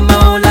 Tell them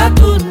hola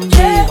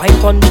tunde.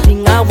 Wipe on the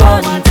thing I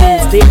want,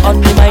 stay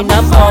on the mind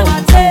I'm on.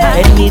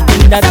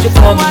 Anything that you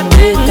come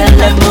with, tell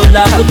them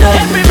hola tunde.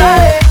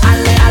 Everybody,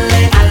 alle,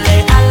 alle, alle,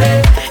 alle.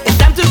 It's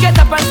time to get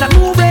up and start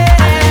moving.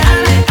 Alle,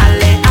 alle,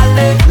 alle,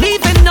 alle.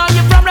 Leaving all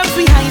your problems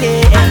behind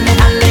it. Alle,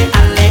 alle,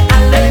 alle,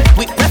 alle.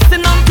 We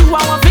pressing on to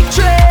our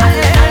victory.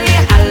 Alle, alle,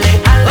 alle,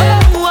 alle.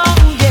 Oh, oh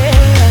yeah.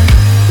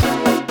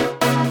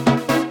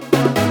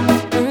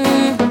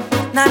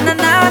 Na na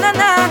na na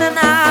na na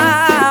na.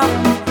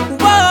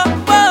 Whoa,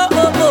 whoa,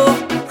 whoa, whoa.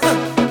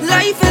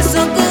 Life is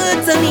so good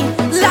to me.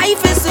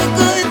 Life is so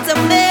good to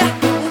me.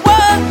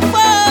 Whoa,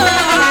 whoa.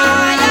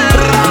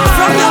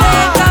 From your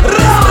wake up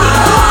this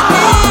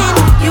morning,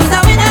 you's a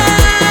winner.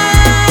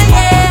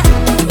 Yeah,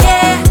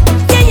 yeah,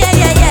 yeah, yeah,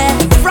 yeah, yeah.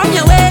 From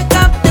your wake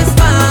up this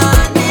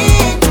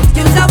morning,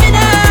 you's a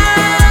winner.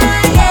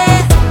 Yeah,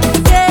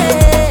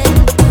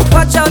 yeah.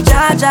 Watch out,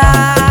 Jaja.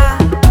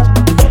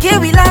 Here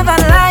we love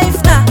and life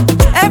now.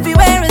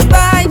 Everywhere is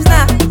vibes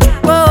now.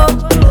 Whoa,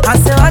 I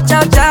say watch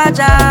out,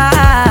 Jaja.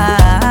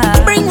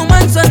 Bring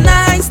woman so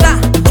nice now.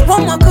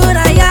 What more could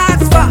I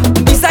ask for?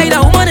 Beside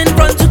a woman in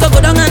front to go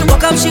down and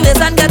walk up she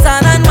waist and get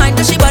on and mind.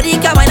 She body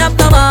can wind up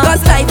no more.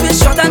 Cause life is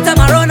short and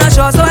tomorrow not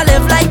sure. So I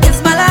live like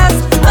it's my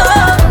last.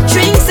 Oh,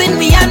 drinks in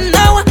me and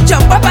now.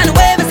 Jump up and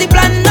wave is the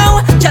plan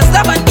now. Just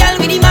love and girl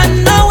with the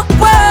man now.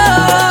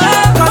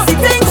 Whoa, cause the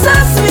things so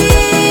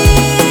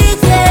sweet,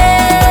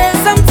 yeah.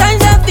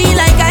 Sometimes I feel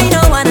like I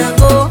don't wanna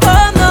go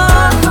home, no.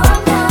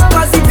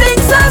 Cause the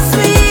things so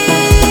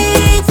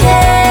sweet,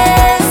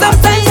 yeah.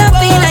 Sometimes I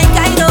feel like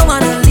I don't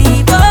wanna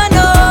leave, oh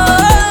no.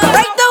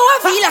 Right now I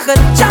feel I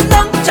could jump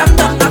down.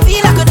 I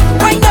feel I could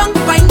wind down.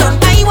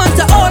 I want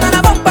to hold on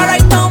a bumper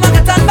right now. I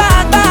get on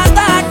bad,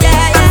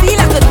 yeah. I feel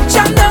I could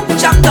jump down.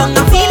 I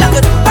feel I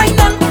could wind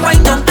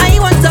down. I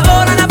want to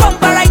hold on a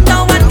bumper right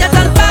now and get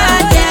on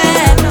bad,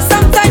 yeah.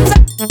 Sometimes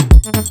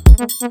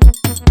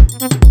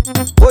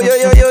Oh yo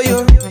yo yo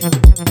yo,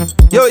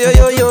 yo yo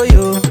yo yo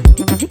yo.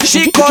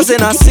 She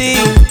causing a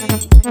scene.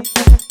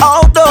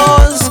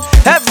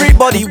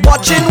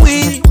 watching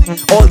we,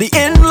 all the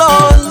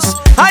in-laws.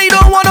 I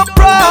don't want no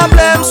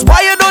problems, why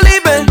you don't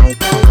leave me?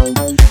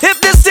 If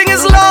this thing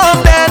is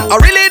love, then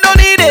I really don't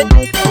need it.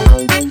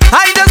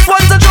 I just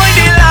want to join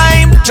the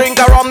line,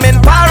 drink a rum in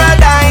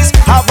paradise,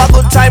 have a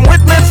good time with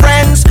my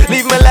friends,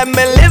 leave me, let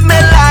me live my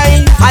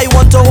life. I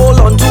want to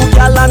hold on to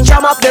girl and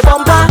jam up the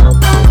bumper.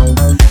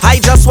 I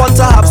just want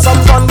to have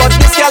some fun, but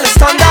this girl is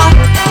turned down.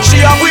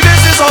 She have we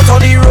business out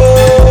on the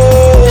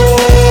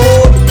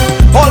road.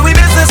 All we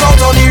business out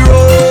on the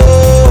road.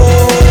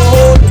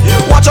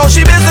 Watch out,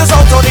 she business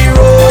out on the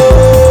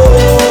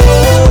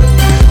road.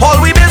 All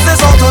we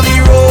business out on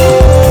the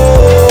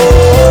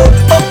road.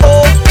 Oh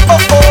oh, oh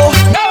oh.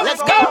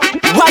 Let's go.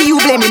 Why you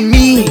blaming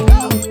me?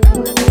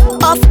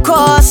 Of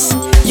course,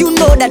 you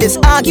know that this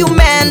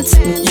argument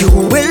you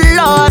will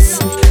lose.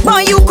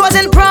 Boy, you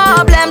causing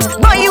problems.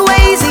 Boy, you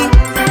easy.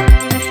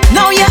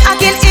 Now you're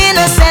acting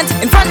innocent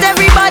in front of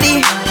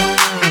everybody.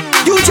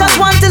 You just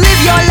want to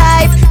live your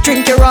life,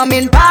 drink your rum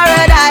in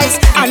paradise,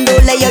 and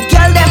don't let your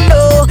girl them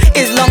know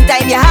it's long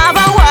time you have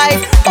a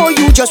wife. Or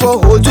you just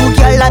will hold two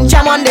girl and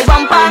jam on the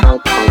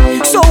bumper.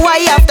 So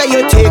why after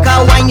you take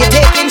her wine, you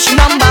taking she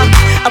number?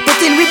 I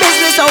put in we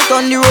business out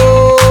on the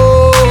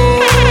road.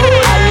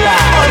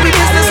 All we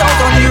business out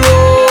on the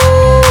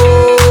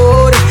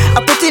road. I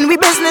put in we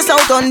business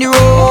out on the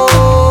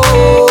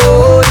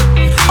road.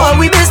 All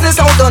we business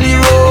out on the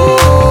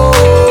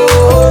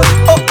road.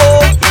 Oh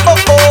oh, oh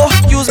oh.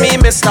 Use me,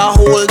 Mr.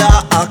 Holder,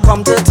 I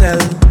come to tell.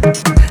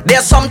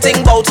 There's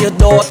something about your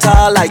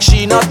daughter like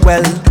she not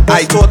well.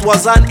 I thought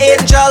was an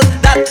angel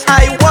that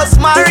I was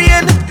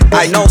marrying.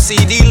 I now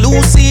see the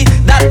Lucy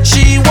that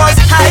she was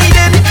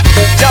hiding.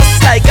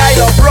 Just like I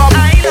love rum,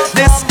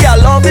 this girl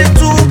love it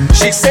too.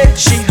 She said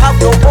she have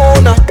no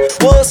owner,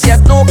 worse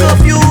yet no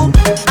curfew.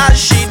 As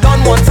she done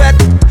one fed,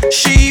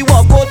 she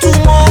walk go two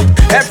more.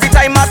 Every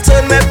time I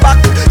turn my back,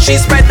 she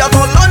spread out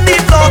all on the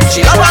floor.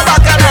 She love her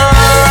bacchanal.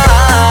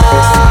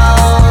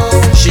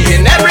 She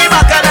in every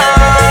bacchanal.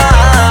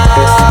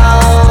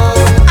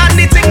 And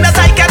the thing that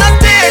I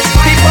cannot taste,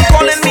 people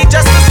calling me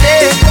just to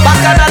stay.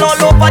 Bacchanal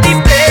all over the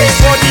place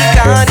for the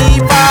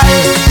carnival.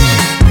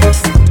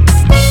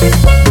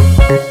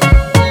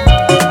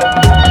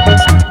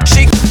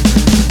 She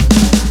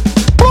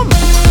boom.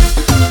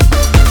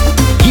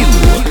 You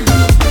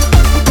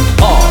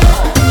are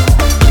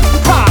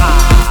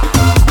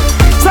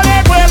So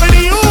make way for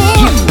the you.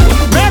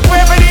 Make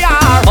way for the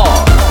R.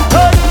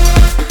 Hey,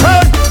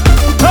 hey,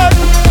 hey,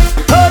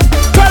 hey.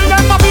 Tell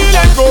them I'm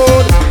feeling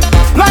good,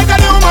 like a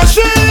new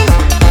machine,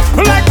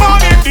 like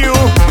morning dew,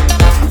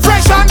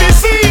 fresh on the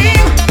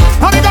scene.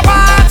 I make a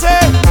party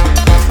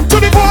to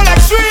the full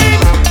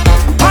extreme,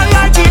 and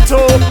light it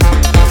up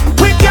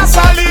with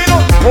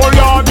gasoline. Oh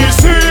Lord, the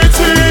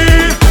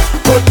city,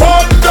 but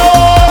Bondo,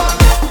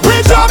 we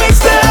jamming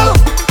still,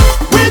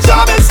 we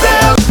jamming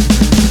still.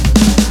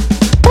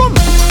 Boom.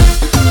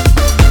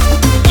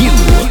 You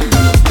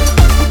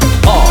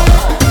are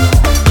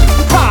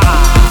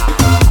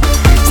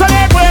So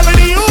make way for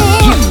the U,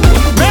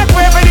 make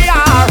way for the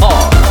R.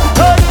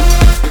 Hey,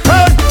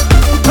 hey,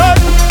 hey,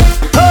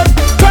 hey.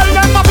 Tell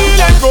them I'm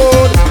feeling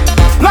good,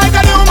 like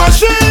a new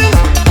machine,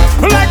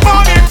 like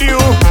morning dew,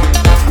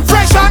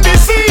 fresh on the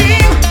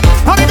scene.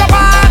 I make a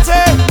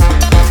party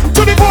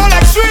to the full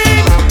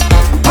extreme,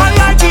 and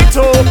light it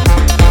up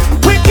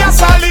with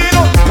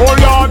gasoline. Oh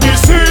Lord, the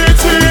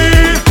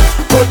city,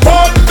 but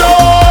Bondo,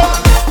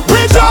 we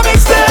jamming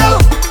still,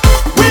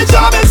 we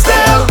jamming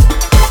still.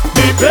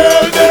 The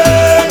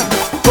building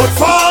could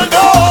fall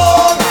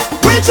down,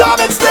 we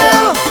jamming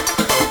still,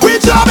 we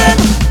jamming.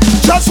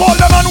 Just hold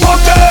them and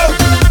walk them,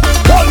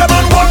 hold them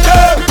and walk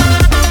them,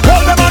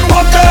 hold them and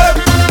walk them,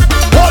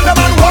 hold them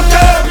and walk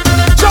them.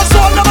 Just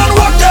hold them and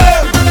walk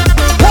them,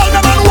 hold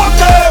them and walk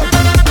them,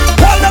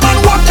 hold them and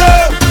walk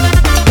them,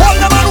 hold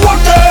them and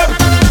walk them.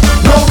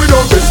 No, we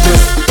don't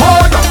business.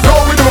 Oh, yeah, no,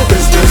 we don't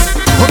business.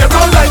 We get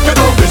on like you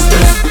don't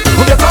business.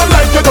 We get on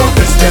like you don't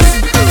business.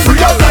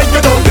 Free up like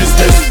you don't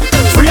business.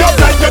 Free up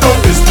like you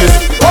don't business.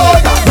 Oh,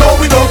 yeah, no,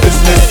 we don't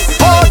business.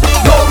 Oh,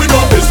 yeah, no, we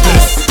don't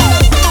business.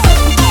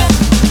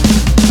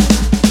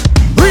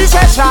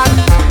 Recession,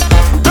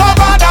 no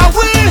bother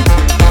we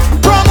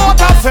promote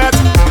a fet,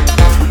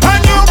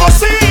 and you go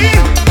see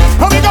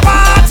how we go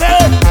party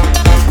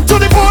to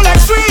the full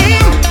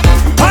extreme,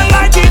 and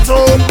light it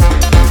up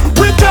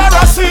with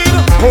kerosene.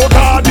 Oh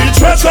God, the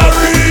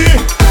treasury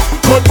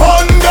could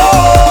burn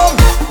down.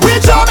 We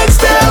jamming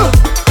still,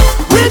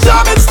 we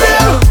jamming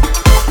still.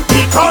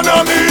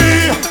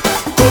 Economy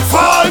could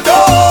fall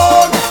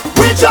down.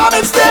 We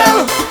jamming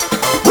still,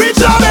 we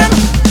jamming.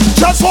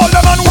 Just hold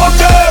them and walk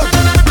them,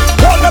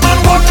 hold them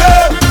and walk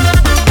them,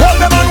 hold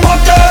them and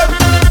walk them,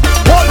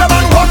 hold them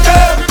and walk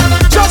them.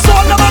 Just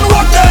hold them and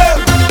walk them,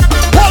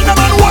 hold them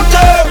and walk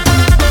them,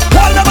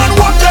 hold them and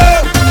walk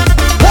them,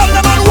 hold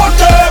them and walk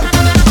them.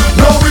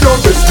 No, we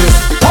don't business.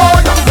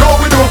 Oh, yeah, no,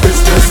 we don't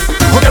business.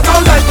 We get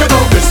on like you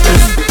don't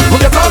business. We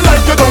get on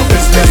like you don't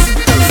business.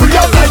 Free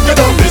up like you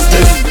don't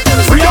business.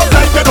 Free up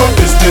like you don't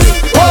business.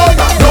 Oh,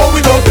 yeah, no,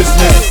 we don't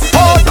business.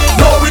 Oh, yeah,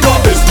 no, we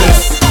don't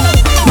business.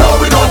 No,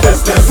 we don't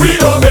business. We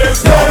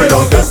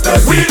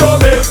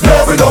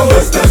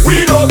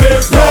We don't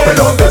mix. No, we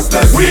don't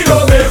business. We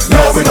don't mix.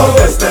 No, we don't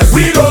business.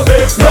 We don't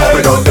mix. No,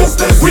 we don't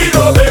business. We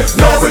don't mix.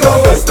 No, we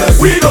don't business.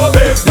 We don't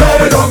mix. No,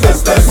 we don't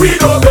business. We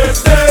don't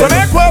business. So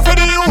make way for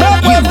the youth.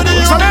 Make way for the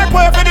youth. So make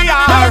way for the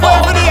yard. Make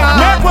way for the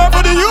yard. Make way for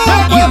the youth.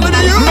 Make way for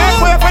the youth.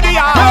 Make way for the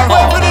yard. Make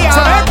way for the yard.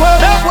 So make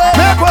way. Make way.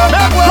 Make way.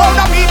 Make way. From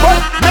the people.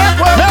 Make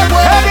way. Make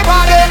way.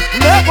 Everybody.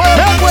 Make way.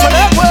 Make way. So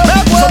make way.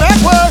 Make way. So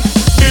make way.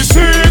 The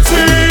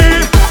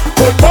city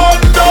could burn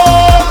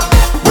down.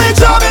 We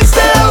jamming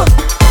still.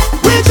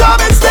 We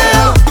jamming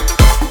still.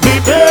 The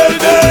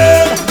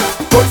building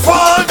could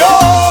fall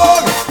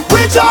down.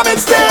 We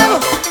jamming still.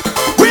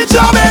 We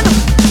jamming.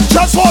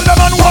 Just hold them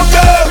and walk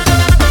them.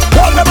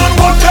 Hold them and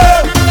walk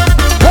them.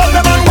 Hold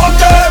them and walk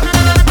them.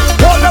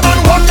 Hold them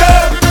and walk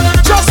them.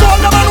 Just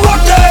hold them and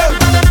walk them.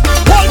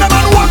 Hold them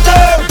and walk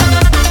them.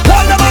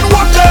 Hold them and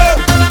walk them.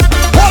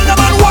 Hold them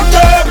and walk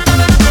them.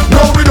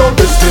 No, we don't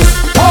business.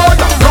 Oh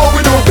yeah, no,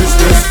 we don't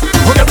business.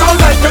 We get on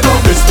like you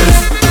don't business.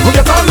 We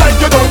get on like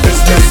you don't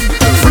business.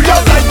 Free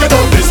up like you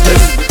don't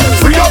business.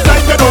 Free up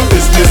like you don't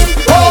business.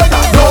 Oh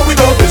yeah, no, we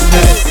don't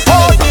business.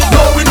 Oh yeah,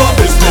 no, we don't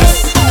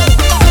business.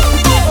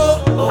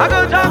 I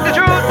gotta talk the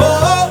truth.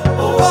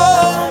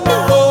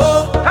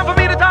 Time for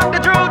me to talk the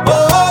truth.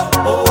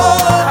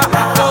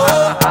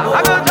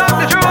 I gotta talk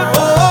the truth.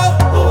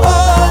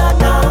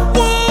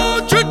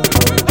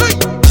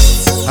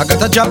 I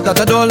got a job that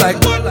I don't like.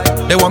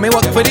 They want me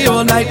work for the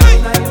whole night.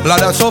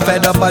 Blood, I'm so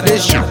fed up of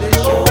this shit.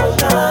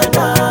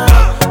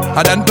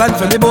 I done planned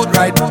for the boat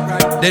ride.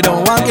 They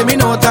don't want give me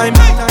no time,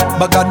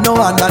 but God know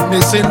I'm not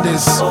missing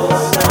this.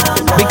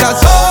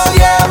 Because oh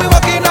yeah, we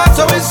working hard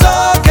so it's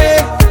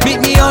okay.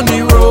 Meet me on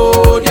the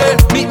road, yeah.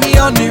 Meet me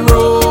on the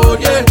road,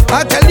 yeah.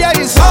 I tell ya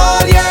it's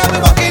hard, yeah. We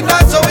working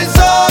hard so it's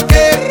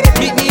okay.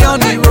 Meet me on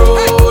the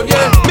road,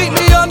 yeah. Meet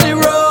me on the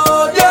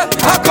road, yeah.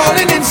 I'm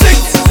calling in sick.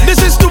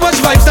 This is too much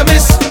vibes to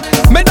miss.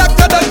 My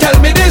doctor done tell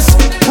me this.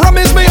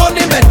 Promise me on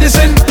the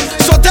medicine.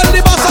 So tell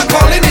the boss I'm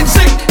calling in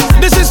sick.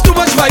 This is too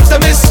much vibes to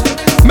miss.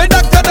 My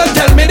doctor done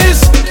tell me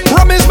this.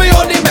 Promise me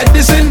on the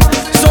medicine.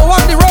 So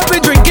on the road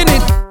we drinking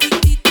it.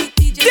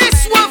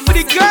 This one for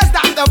the girls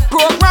that the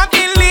program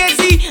ain't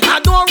lazy. I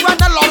don't run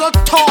a lot of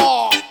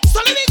talk. So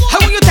let me go. How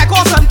will you take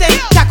off something?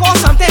 Take off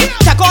something.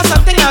 Take off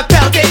something and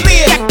belt it.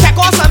 Take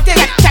off something.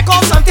 Take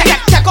off something.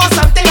 Take off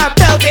something and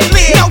belt it.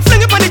 Now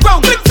fling it on the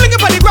ground. Fling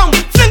it on the ground.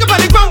 Fling it on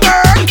the ground,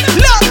 girl.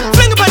 Look,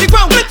 fling it on the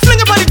ground. Fling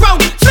it on the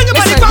ground. Fling it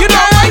on the ground. You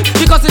know why?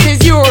 Because it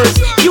is yours.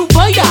 You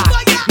buy that.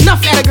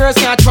 Enough other girls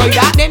can't try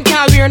that. Them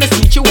can't wear in the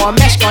seat. You want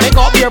mesh on it.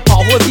 Got your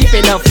paw hole deep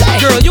in the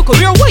flesh. Girl, you can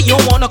wear what you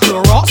want no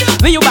Clorox.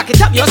 When you back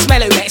it up, you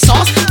smell it like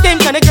sauce. Them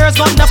kind of girls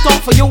got enough talk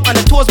for you. And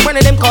the toes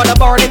burning them call the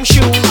bar them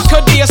shoes.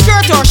 Could be a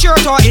skirt or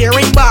shirt or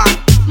earring bar.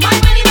 My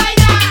money buy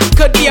that.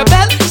 Could be a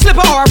belt,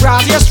 slipper or a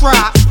brassiere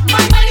strap.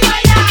 My money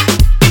buy that.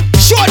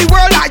 Show the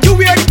world that you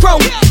wear the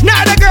crown.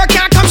 Now the girl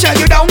can't come shut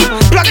you down.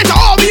 Plug it to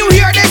all when you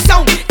hear this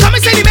sound. Come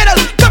inside the middle.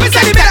 Come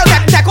inside the middle.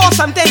 Take off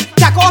something.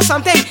 Take off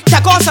something.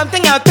 Take off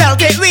something and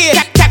belt it with.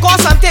 Take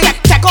off something.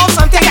 Take off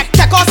something.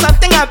 Take off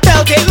something and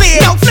belt it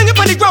with. Now fling it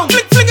on the ground.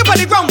 Fling it on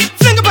the ground.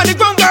 Fling it on the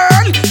ground,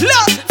 girl.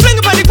 Look, fling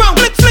it on the ground.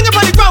 Fling it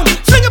on the ground.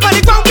 Fling it on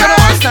the ground, girl.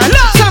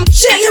 Look, some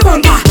shake your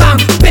bum.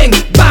 Bam, bing,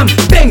 bam,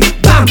 bing,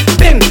 bam,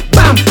 bing,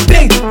 bam,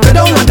 bing. Go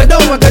down,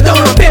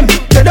 bim.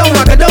 Go down,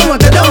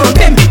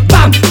 bim.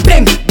 Bam,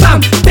 bing, bam,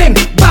 bing,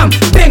 bam,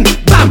 bing,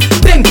 bam,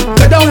 bing.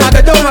 Go down,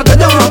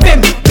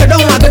 bim. Go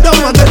down,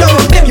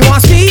 bim. You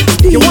want speed?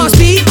 You want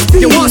speed?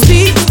 You want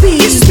speed?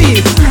 This is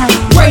speed.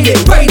 Ride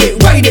it, ride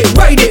it, ride it,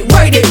 ride it,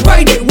 ride it,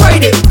 ride it,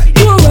 ride it.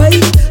 You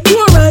alright? You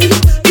alright?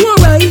 You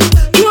alright?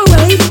 You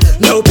alright?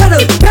 No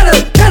pedal, pedal,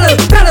 pedal,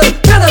 pedal,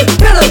 pedal,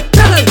 pedal,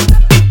 pedal.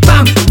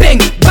 Bam, bing,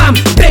 bam,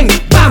 bing,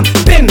 bam,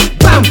 bing,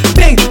 bam,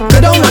 bing. Go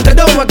down,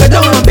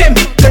 bim.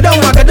 Go down,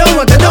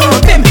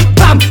 bim.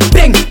 Bam,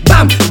 bing,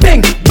 bam,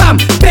 bing, bam,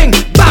 bing,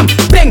 bam,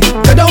 bing.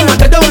 Go down,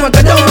 bim.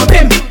 Go down,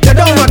 bim.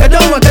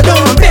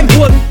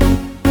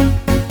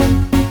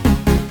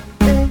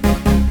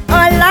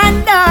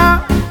 Orlando,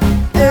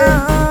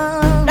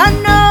 don't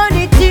know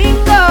the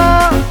jingo.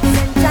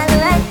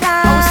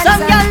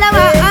 Some girl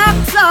never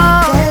act so.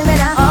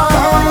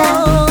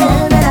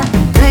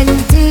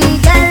 20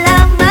 girl a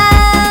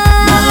man,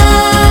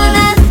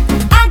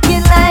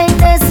 acting like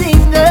they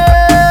single.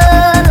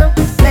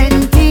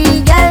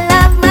 20 girl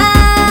a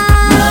man,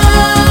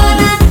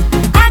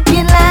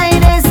 acting like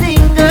they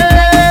single.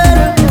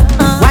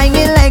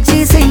 Whining like she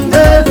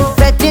single,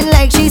 betting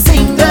like she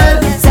single,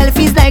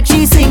 selfies like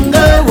she single.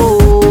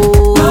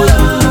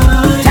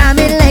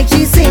 Jamming like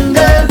she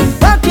single,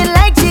 walking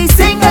like she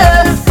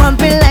single,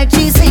 pumping like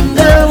she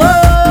single.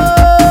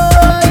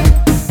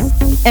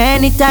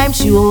 Anytime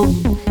she home,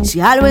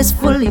 she always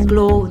fully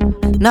clothed,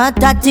 not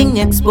that thing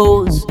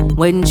exposed.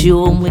 When she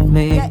home with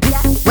me,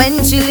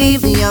 when she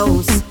leave the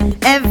house,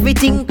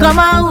 everything come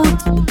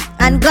out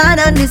and gone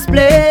on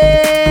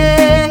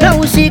display.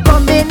 Now she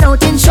coming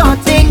out in short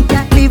thing,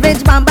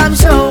 cleavage bam bam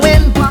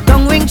showing,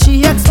 tongue ring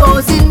she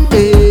exposing.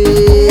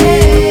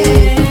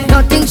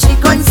 Nothing she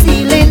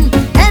concealing,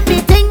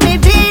 everything me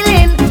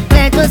feeling,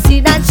 glad to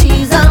see that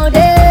she's out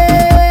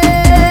there.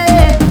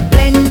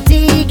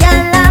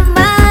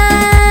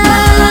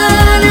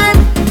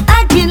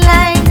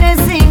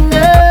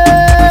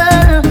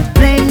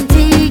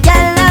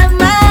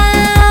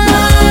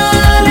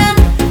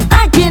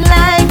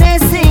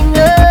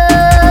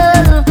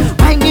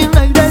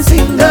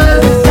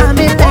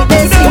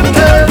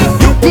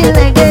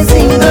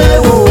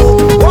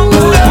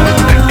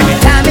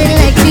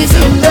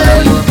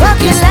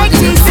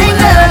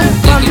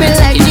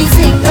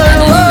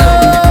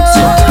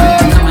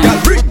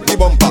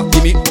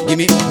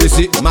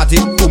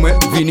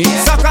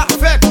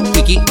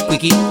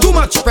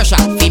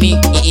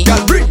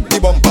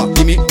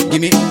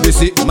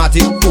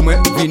 matic, come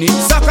vini.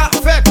 Saka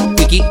fek,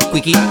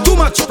 quickie. Too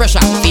much pressure,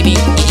 fini.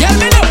 Yeah,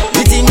 me know.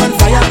 The thing on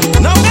fire,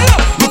 now me know.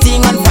 The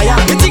thing on fire,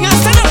 the thing on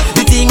stand up.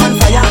 The thing on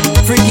fire,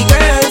 freaky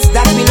girls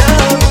that we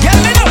love. Yeah,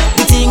 me know.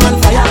 The thing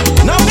on fire,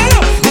 now me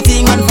know. The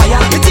thing on fire,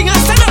 the thing on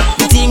stand up.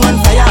 The thing on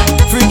fire,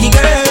 freaky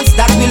girls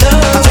that we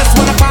love. I just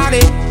wanna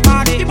party.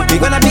 We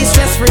gonna be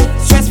stress free.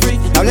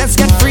 Now let's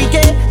get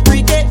freaky.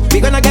 We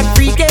gonna get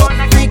freaky.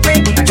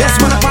 I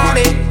just wanna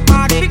party.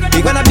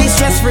 We gonna be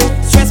stress free.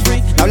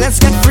 Now let's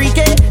get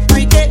freaky.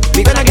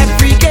 We gonna get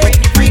freaky.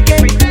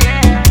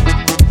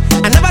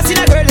 I never seen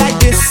a girl like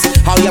this.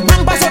 How your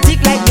bumper so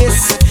thick like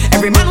this?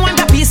 Every man want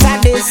a piece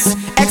like this.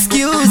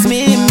 Excuse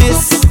me,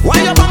 miss.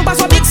 Why your bumper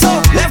so big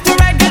so? Left to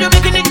right, girl, you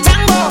making it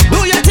tango.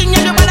 Do your thing,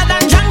 you better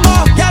than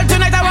Django. Girl,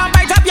 tonight I want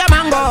bite up your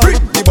mango. Bring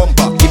the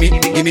bumper, gimme.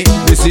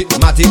 Missy,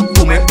 Matty,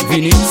 come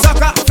vini.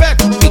 Saka, fek,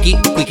 quickie.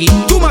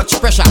 Too much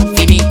pressure,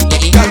 gimme.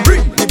 Girl,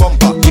 bring the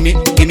bumper, gimme.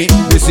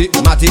 Missy,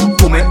 Matty,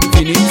 come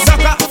vini.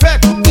 Saka, fek,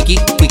 quickie.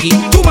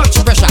 Too much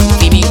pressure,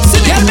 gimme.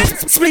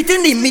 Split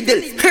in the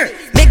middle,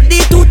 make the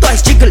two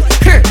toys jiggle,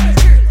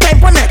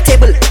 climb on a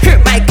table,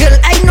 my girl,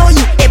 I know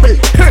you able,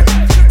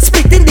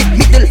 split in the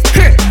middle,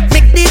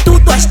 make the two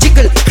toys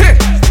jiggle,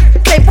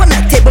 climb on a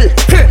table,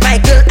 my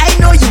girl, I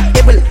know you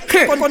able,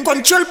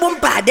 control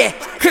bumper there,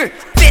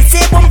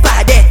 face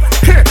bumper there,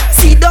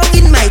 sit down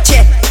in my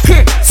chair,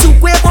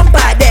 sukwe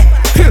bumper there,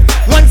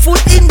 one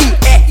foot in the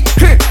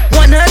air,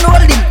 one hand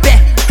holding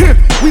bear,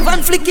 with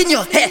one flick in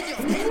your hair,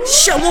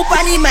 show up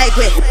on my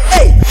way,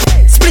 hey.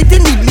 Split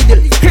in the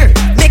middle,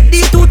 make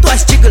the two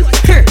toys jiggle,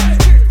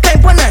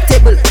 climb on a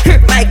table,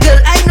 my girl,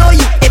 I know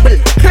you able,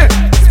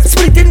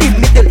 split in the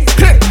middle,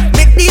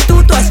 make the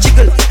two toys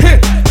jiggle,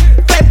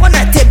 climb on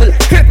a table,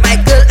 my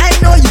girl, I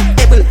know you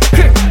able.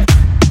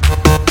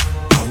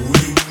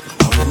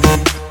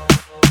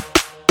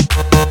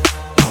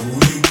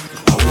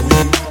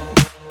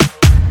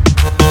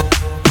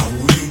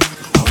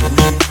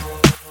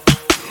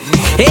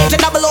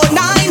 Agent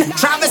 009,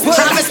 Travis Wood.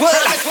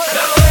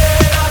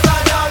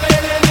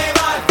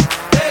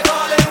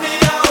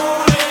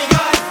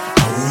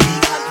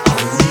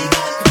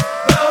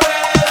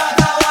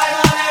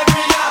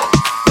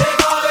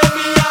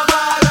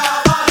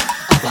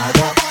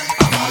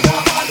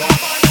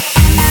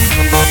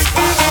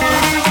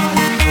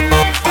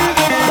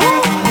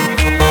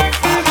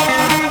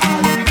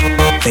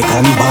 They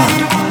call me Bond,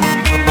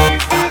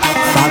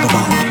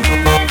 Vagabond,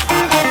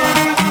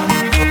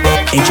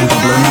 Agent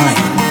 009.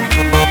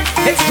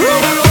 It's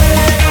true.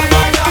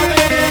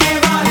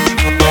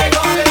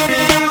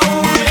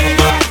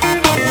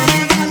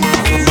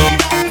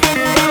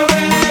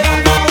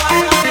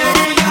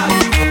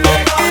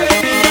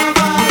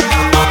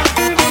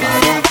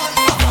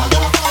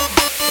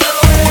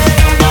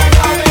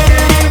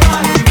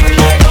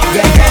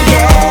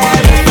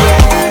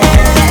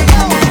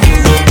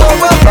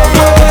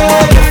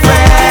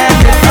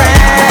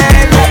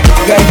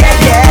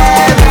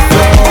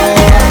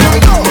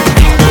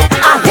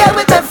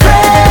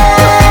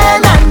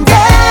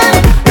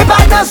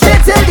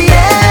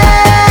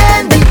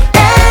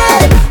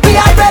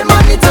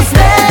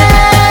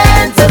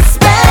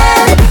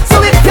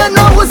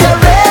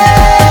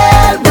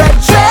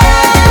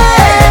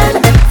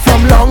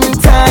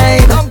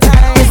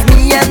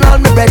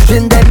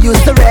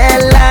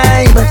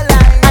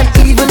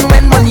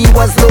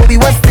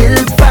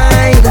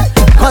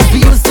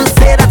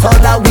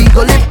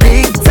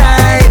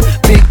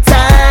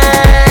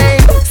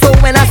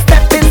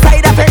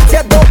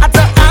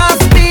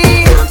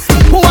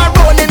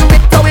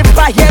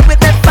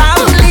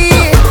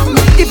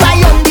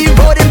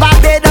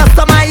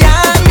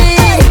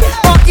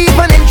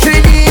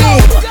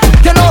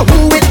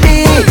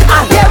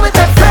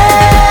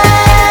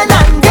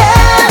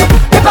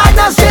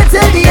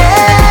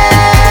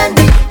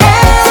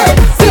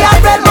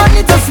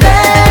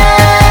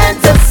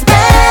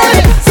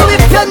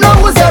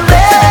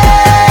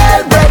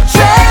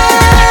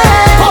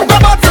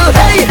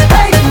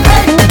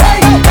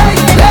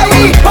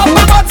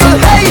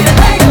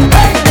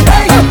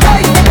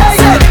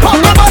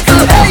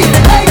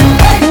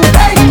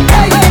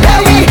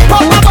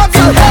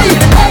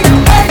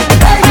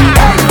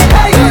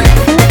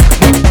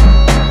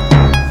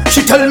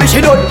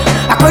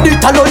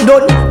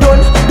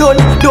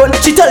 done.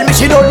 She tell me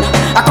she done.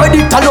 I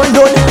credit alone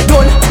done.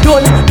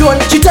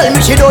 She tell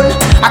me she done.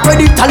 I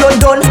credit alone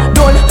done.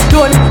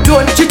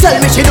 She tell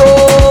me she done.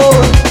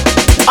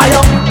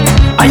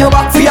 I am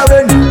back for your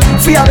ben.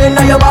 For your ben,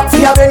 I am back for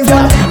your ben,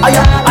 girl. I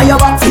am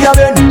back for your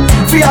ben.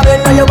 For your ben,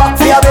 I am back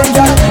for your ben,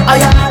 girl. I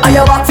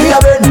am back for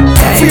your ben.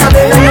 For your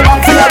ben, I am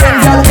back for your ben,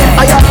 girl.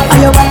 I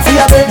am back for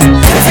your ben.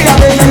 For your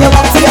ben, I am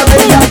back for your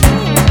ben, girl.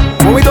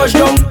 When we touch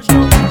down,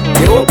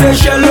 they won't play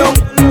shell long.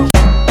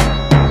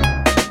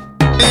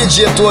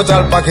 DJ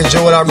Total Package,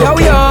 what I'm yo.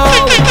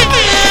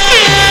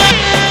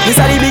 This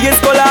is the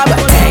biggest collab.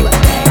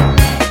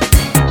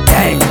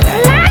 Gang.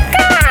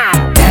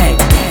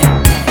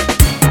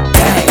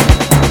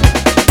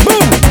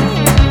 Boom.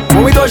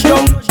 When we touch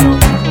down,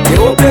 they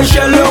won't play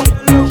shell long.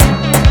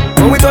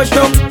 When we touch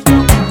down,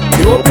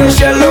 they won't play shell long.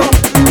 shell down.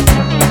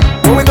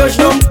 When we touch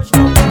down,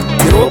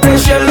 the open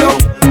shell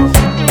down.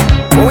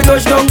 When we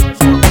touch down,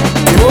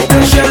 the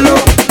open shell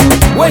down.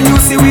 When you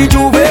see we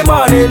Juve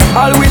morning,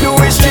 all we do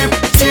is chip,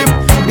 chip.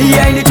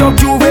 Behind the truck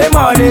Juve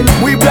morning,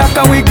 we black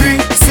and we green,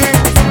 see.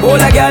 All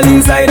a girl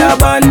inside a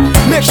band,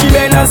 make she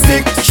bend and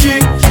stick, she.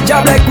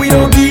 Job like we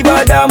don't give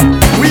a damn,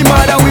 we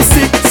mad and we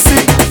sick,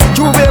 sick.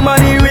 Juve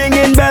money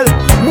ringing bell,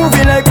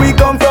 moving like we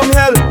come from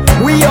hell.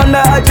 We under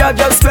a jab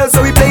spell,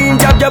 so we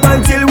playing jab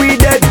until we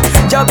dead.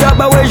 Jab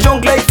always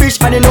junk like fish,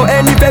 and you know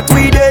any effect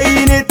we dey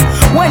in it.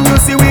 When you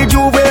see we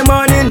Juve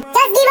morning,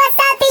 just give us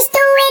selfish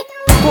to it.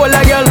 Pull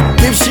a girl,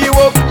 give she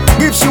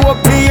up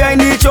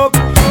behind the truck.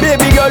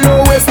 Baby girl,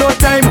 no waste no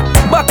time.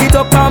 Back it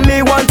up on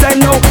me one time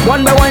now.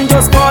 One by one,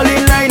 just fall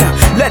in line.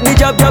 Let the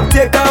jab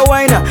take a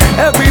wine.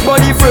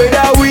 Everybody afraid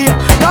that we,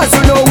 cause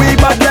you know we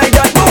bad like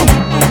that. Boom.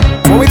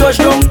 When we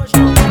touch down,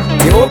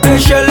 the open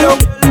shell down.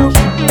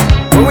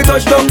 When we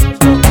touch down,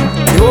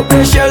 the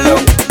open shell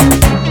down.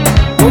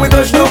 When we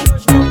touch down,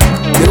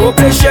 the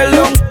open shell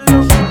down.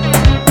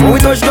 When we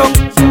touch down,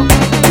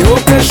 the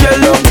open shell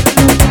down.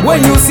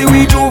 When you see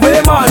we Juve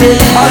morning,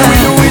 all we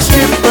do is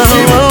chip,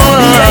 chip.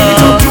 Behind the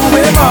truck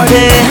Juve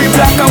morning, we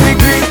black and we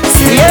green,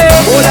 see.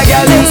 All the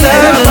girl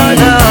inside the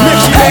band,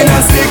 make she bend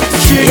and stick,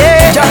 she.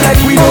 Just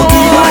like we don't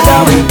give a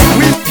damn.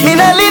 Me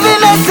not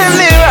living until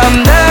me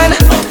I'm done,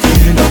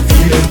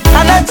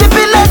 and not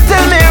tipping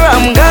until me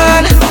I'm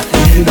gone.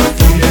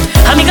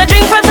 I make a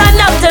drink from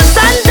sun up to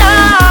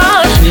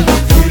sundown.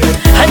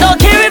 I don't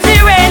care if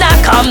the rain I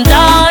come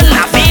down.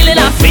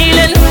 I'm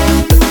feeling.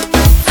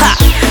 Ha!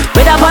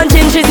 With a punch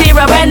in 3-0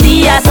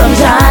 brandy or some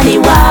Johnny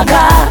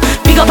Walker.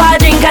 Pick up our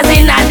drinkers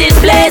in at this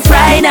place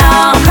right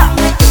now.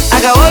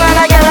 I got all of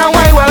that girl and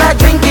wine while I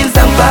drinking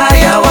some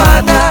fire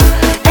water.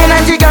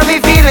 Energy got me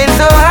feeling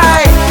so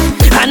high,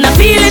 and I'm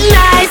feeling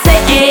nice,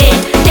 eh.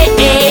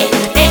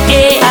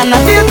 And I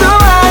feel so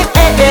high,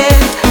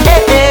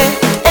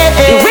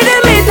 The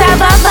rhythm is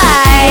have a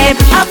vibe.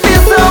 I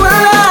feel so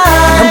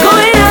alive. I'm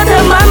going out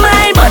of my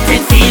mind, but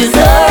it feels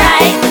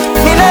alright.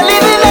 Me not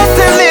living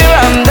until me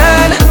I'm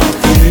done,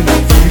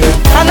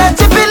 and not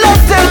tipping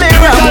until me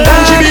I'm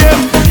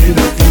done.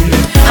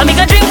 I make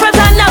a drink from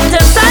sun up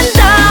to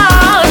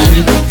sundown.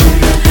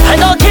 I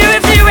don't care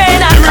if the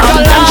rain I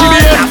come down.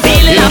 I'm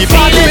feeling.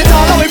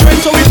 All our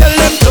friends, so we tell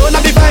them turn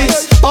up the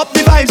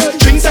vibes,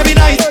 drinks every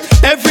night,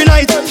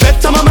 fed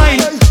to my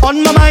mind,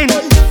 on my mind.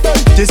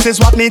 This is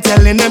what me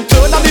telling them,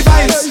 turn up the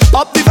vibes,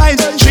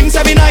 drinks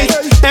every night,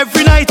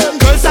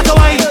 girls start to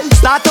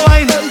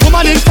wine,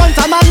 woman in front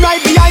and man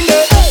right behind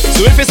it.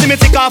 So if you see me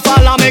take off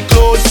all of my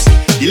clothes,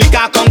 the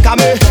liquor conquer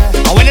me.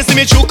 And when you see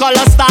me true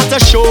colors start to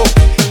show,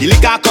 the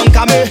liquor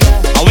conquer me.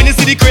 And when you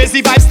see the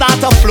crazy vibes start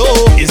to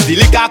flow, it's the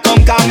liquor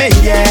conquer me,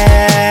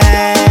 yeah.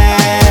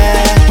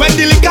 When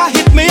the liquor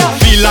hit me, I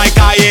feel like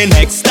I in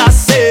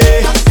ecstasy.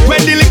 When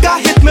the liquor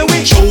hit me,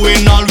 we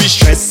throwing all we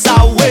stress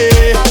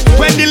away.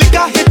 When the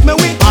liquor hit me,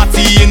 we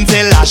party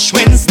until Ash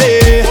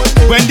Wednesday.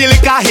 When the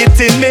liquor hit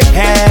in me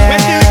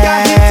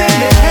head,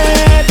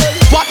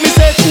 what me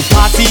say to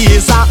party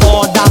is a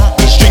order.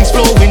 The strings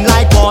flowing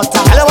like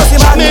water.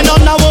 Jamming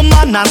on a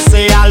woman and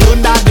say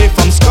alone that day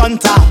from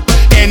Scrunta.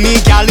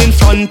 Any gal in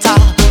front her,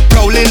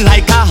 prowling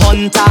like a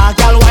hunter.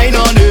 Gal wine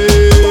on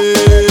it.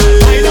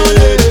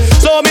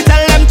 So me tell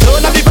them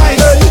turn up the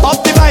vibes,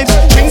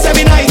 drinks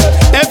every night,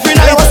 fed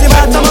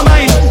to my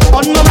mind,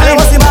 on my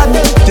mind.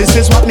 This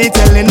is what me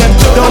telling them.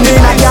 Don't mean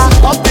I got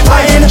up the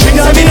vibes,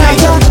 drinks every night,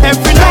 don't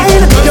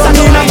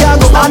mean I got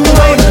go on the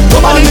road,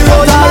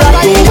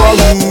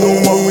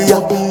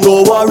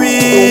 Don't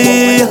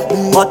worry,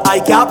 but I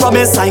can't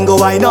promise I ain't go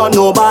wine on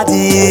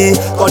nobody.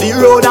 Cause the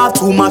road have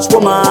too much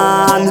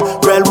woman,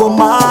 real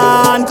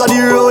woman. Cause the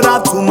road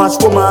have too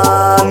much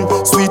woman,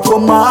 sweet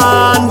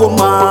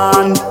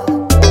woman.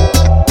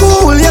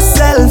 Cool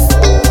yourself,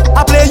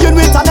 I play you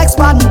with an next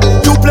man,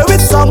 you play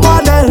with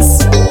someone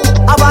else.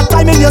 Have a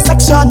time in your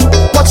section,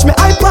 watch me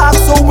I park,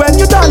 so when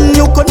you done,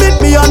 you could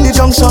meet me on the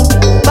junction.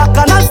 Back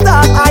and I'll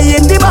start, I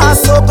in the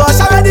mass, so gosh,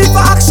 I'm ready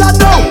for action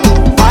now.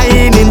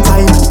 Fine in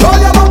time, roll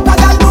your bumper,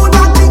 girl, do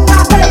nothing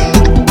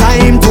again.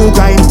 Time to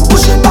grind,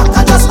 push it back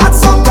and just add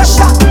some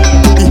pressure.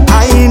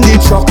 Behind the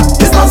truck,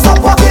 it's not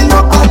stop walking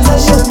up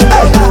attention.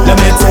 Hey, let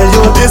me tell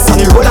you this, on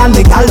the road and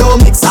the gal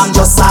don't mix, I'm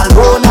just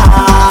Salvona.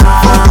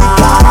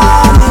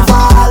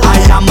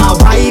 I am a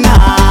whiner,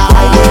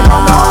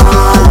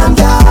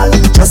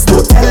 just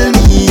don't tell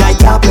me I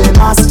can't play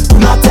mass. Do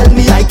not tell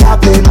me I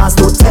can't play mass.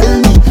 Don't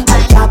tell me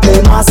I can't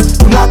play mass.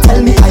 Do not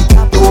tell me I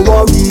can't. Don't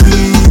worry.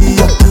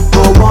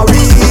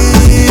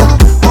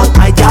 But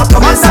I can't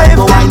promise I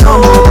know I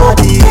know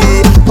nobody.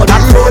 But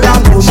that road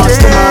I'm too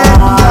much to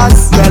man.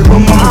 Well,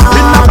 woman,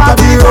 but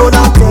the road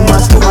I'm too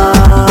much to man.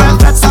 Well,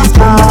 let's ask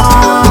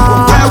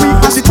where we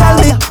can she tell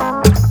me,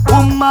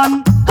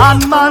 woman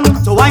and man,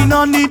 to wine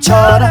on each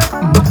other.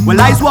 Well,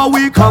 that's what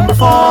we come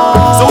for.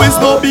 So it's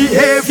no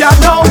behavior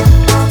now.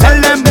 Tell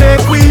them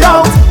make we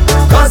out,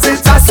 cause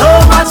it has so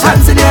much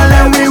hands in the air.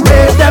 Let we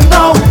wave them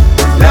now,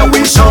 let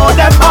we show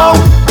them how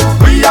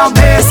we are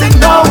amazing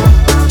now.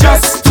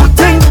 Just to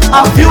think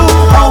of you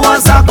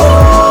hours ago.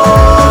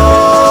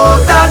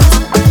 That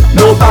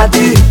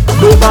nobody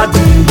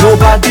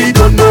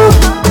don't know.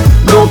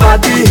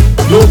 Nobody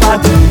don't know.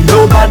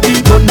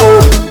 Nobody don't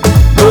know.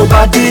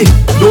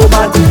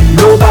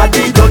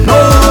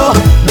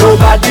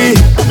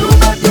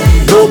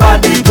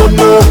 Nobody don't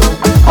know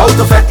how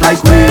to fet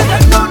like we,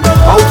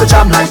 how to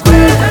jam like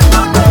we,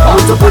 how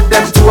to put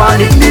them to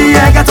an in the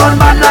air, get on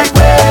bad like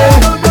we,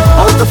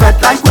 how to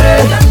fet like we,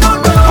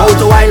 how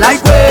to wine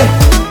like we.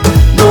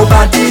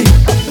 Nobody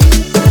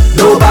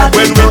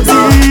when we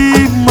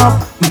team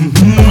up,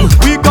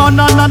 we gone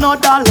on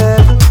another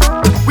level.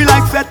 We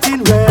like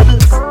fetting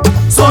rebels,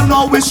 so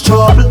now it's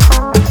trouble.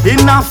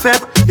 In a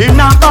fet, in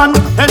a band,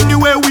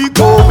 anywhere we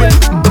going,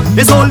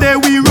 it's all day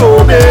we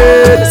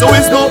roaming. So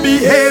it's no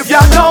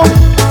behavior now.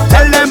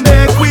 Tell them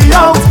make we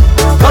out,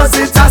 cause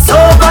it's a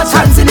sober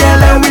chance in here.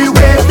 Let we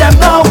wave them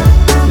now,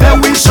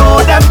 let we show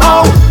them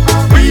how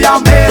we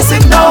are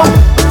amazing now.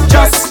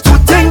 Just to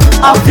think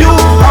a few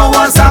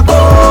hours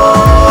ago,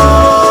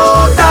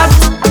 that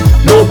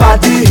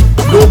nobody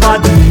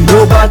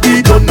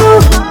don't know.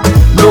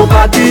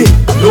 Nobody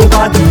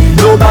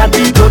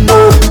don't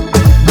know.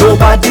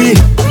 Nobody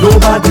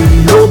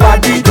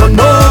don't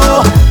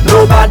know.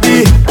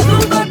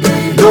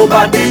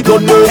 Nobody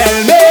don't know. Tell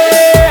me,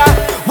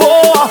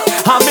 whoa,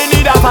 how me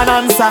need up an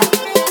answer.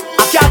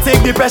 I can't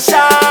take the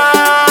pressure.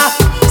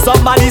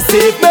 Somebody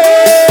save me,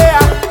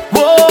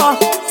 whoa,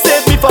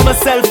 save me from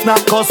myself now.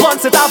 Cause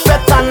once it a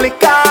fet and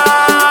liquor,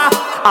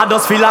 I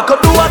just feel I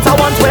could do what I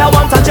want, where I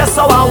want, and just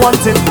how I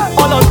want it.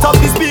 All on top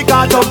the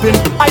speaker jumping,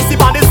 I see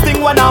by this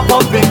thing when I'm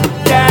pumping.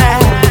 Yeah,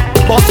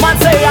 boss man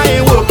say I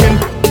ain't working,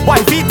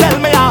 wifey tell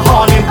me I'm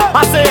horning.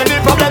 I say any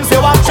problems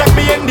you want, check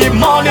me in the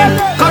morning.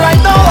 Cause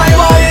right now I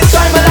want to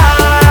enjoy my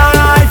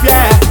life,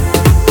 yeah.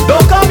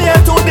 Don't come here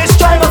to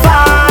destroy my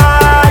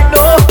vibe,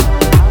 no.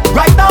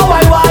 Right now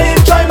I want to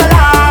enjoy my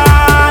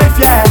life,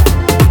 yeah.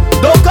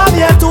 Don't come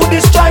here to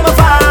destroy my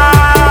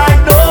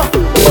vibe, no.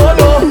 Oh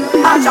no,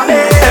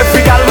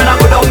 every girl when I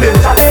go down there,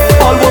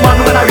 all woman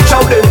when I reach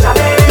out there.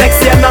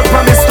 Next year not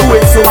promise to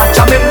it, so I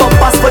jam in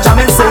bumpers for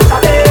jamming say.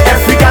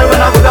 Every girl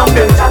when I go down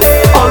there,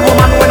 all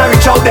woman when I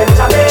reach out there.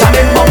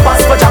 Jamming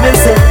bumpers for jamming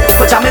say,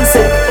 for jamming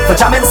say, for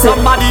jamming say.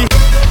 Somebody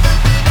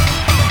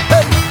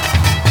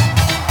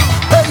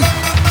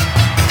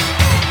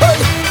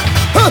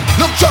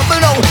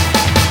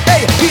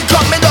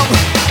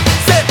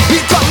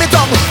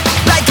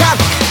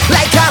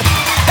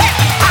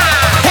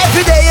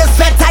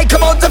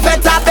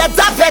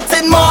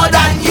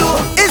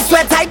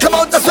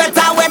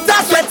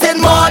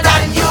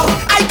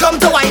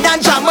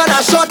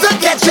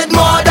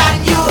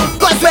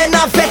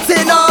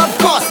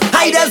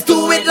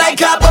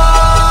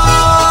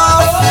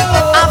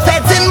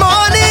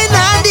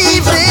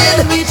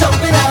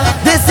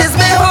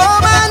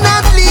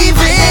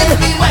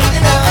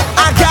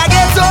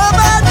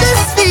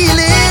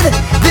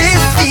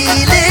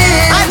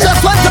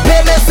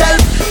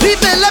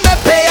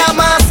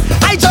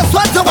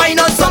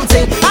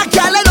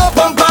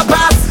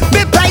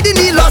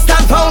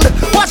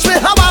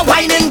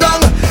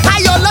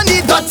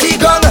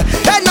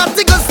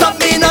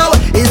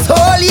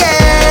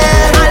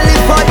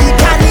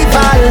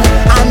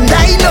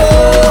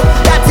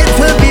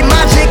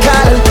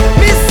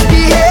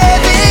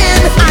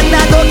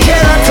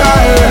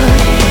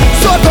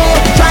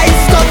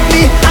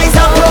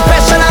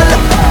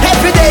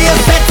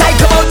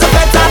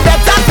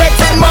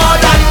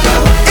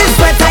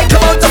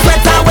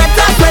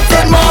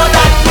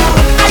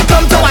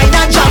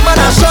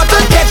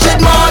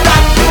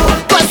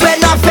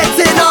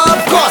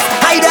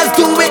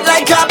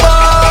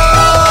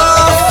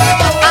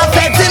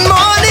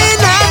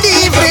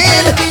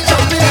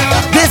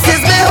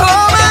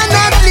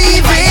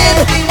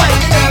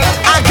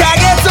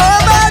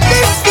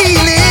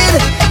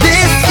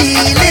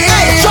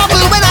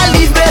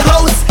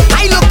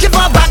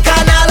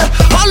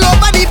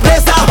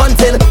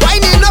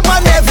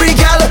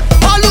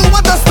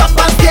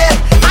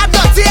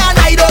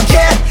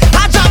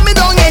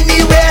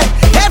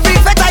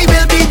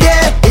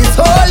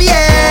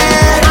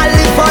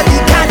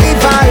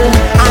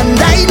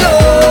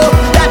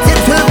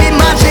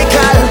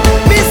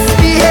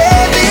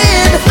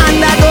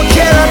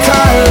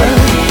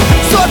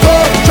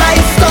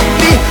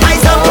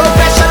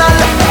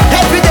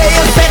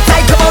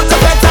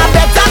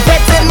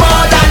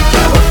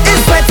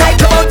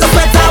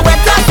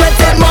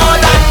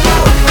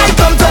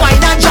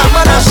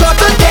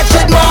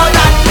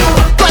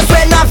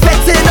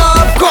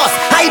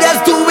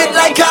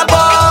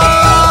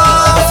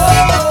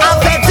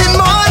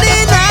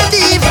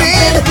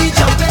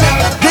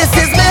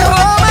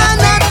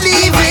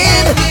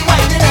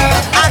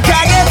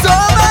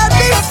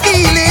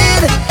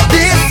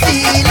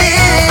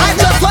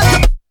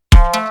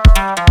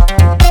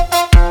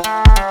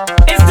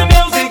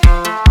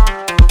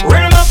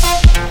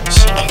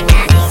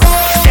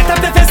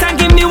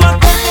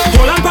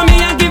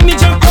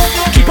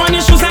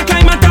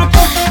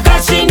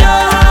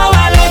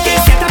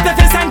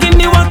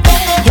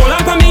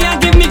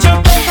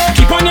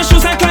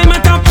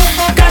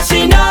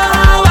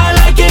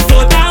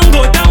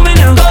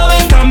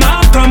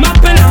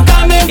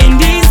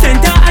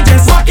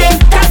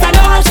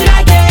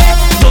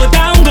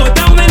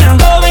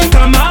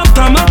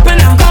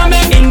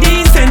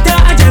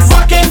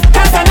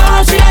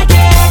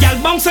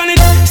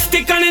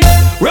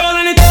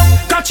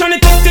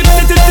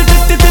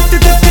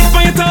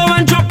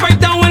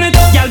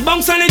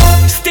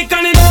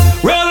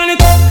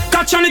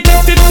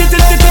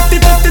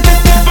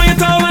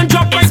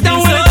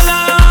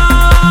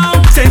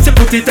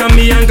put it on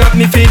me and got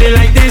me feeling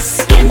like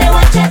this. Give me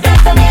what you got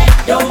for me,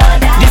 don't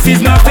bother. This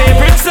is my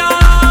favorite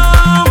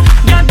song.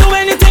 Can't do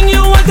anything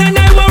you want and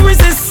I won't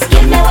resist.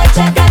 Give me what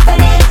you got for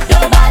me,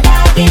 don't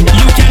bother. Give me.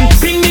 You can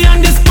ping me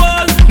on this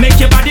ball, make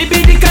your body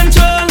be the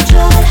control.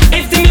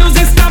 If the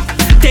music stop,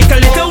 take a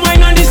little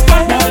wine on this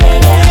spot.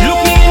 Look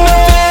me in my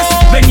face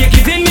when you're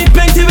giving me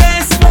plenty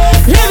ways.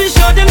 Let me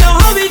show them now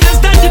how we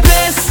just done the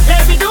place.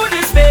 Let me do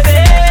this,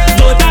 baby.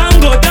 Go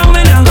down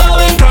when I'm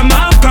going.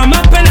 Come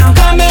up and I'm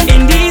coming.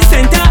 In the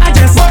center, I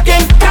just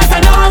walking, cause I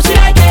know how she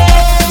like it.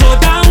 Go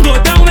down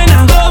when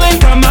I'm going.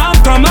 Come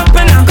up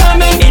and I'm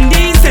coming. In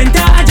the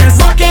center, I just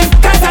walking,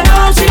 cause I know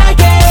how she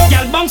like it.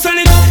 Y'all bounce on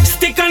it,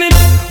 stick on it,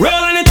 roll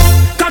on it,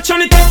 catch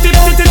on it, tip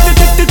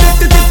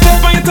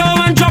on your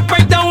toe and drop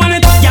right down on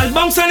it. Y'all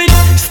bounce on it,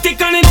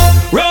 stick on it,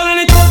 roll on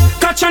it,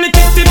 catch on it,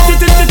 tip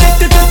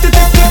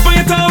on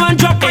your toe and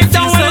drop right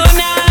down on it.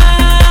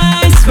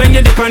 Nice when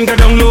you dip and go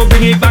down low,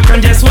 bring it back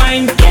and just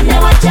whine. Give me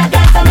what you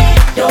got for me,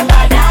 don't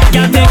bother.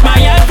 Y'all take my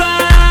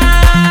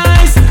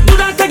advice, do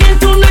that again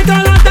tonight,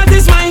 all of that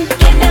is mine.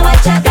 Give me what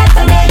you got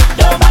for me,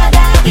 don't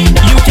bother. Give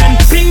me. You can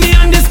ping me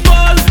on this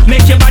ball,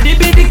 make your body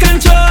be the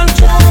control.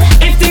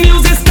 If the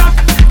music stop,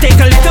 take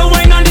a little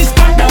wine on this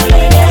spot.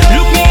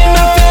 Look me in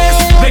my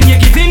face when you're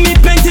giving me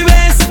plenty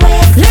ways.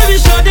 Let me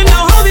show them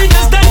now how we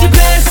just done the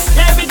place.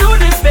 Let me do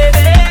this,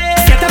 baby.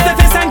 Get up the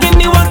face and give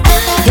me one.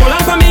 Hold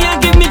on for me and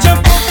give me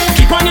jump.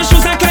 Keep on your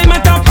shoes and climb on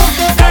top.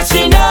 Cause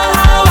she know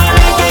how I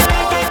like it.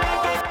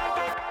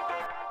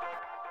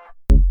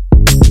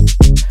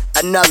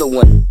 Another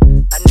one.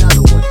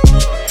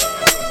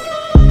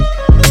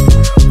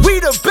 We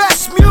the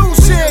best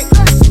music.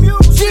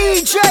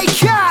 DJ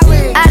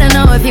Khaled. I don't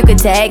know if you could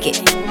take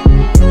it.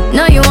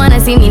 No, you wanna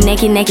see me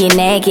naked.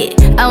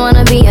 I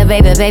wanna be a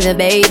baby.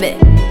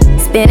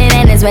 Spinning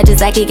in his red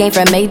just like he came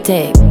from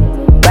Maytag.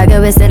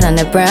 Rocket with it on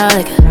the brown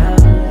liquor.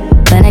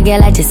 When I get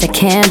like this, I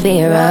can't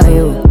be around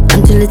you.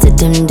 I'm too little to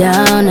dim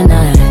down the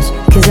notch.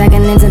 Cause I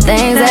can into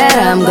things that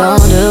I'm gon'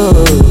 do.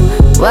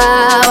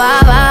 Wow,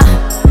 wow, wow.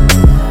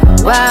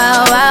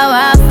 Wow, wow,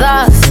 wow,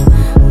 thoughts.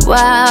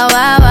 Wow,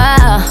 wow,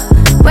 wow.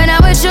 When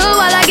I'm with you, all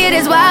I get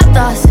is wild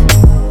thoughts.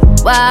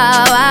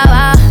 Wow, wow,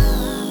 wow.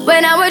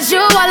 When I'm with you,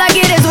 all I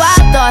get is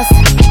wild thoughts.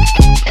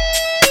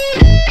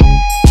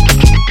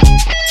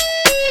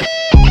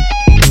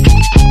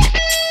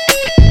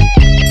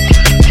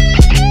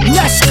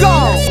 Let's go.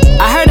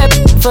 I heard that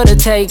for the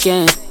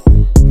taking.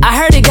 I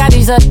heard it got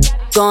these up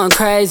going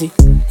crazy.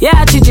 Yeah,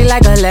 I treat you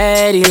like a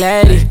lady.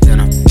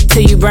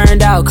 Till you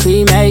burned out,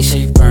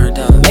 cremation.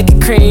 Make it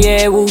cream,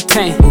 yeah,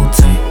 Wu-Tang.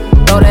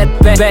 Throw that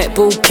back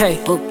bouquet.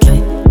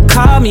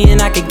 Call me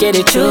and I could get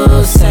it,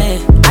 you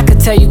say. I could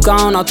tell you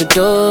gone off the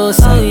door,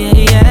 say. Oh,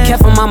 yeah.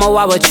 Careful, mama,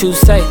 why what you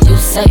say?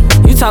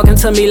 You talking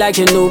to me like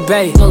your new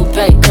babe.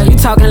 You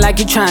talking like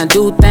you trying to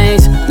do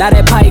things. Now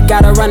that pipe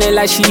gotta run it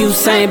like she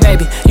Usain,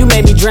 baby. You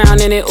made me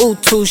drown in it, ooh,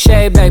 touche,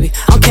 baby.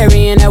 I'm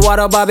carrying that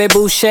water, Bobby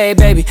Boucher,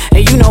 baby.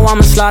 And you know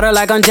I'ma slaughter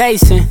like I'm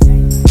Jason.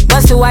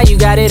 Busted, why you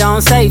got it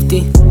on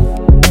safety?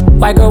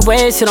 White girl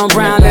wear shit on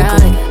brown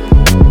liquor.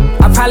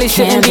 I probably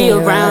shouldn't be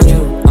around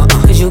you.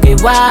 Cause you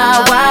get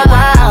wild.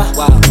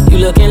 You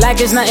looking like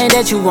it's nothing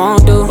that you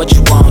won't do. What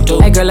you won't do?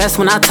 Hey girl, that's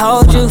when I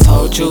told you.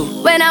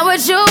 When I'm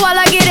with you, all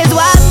I get is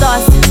wild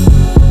thoughts.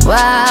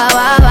 Wow,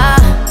 wow, wow.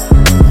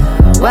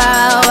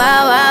 Wow,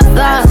 wow, wow,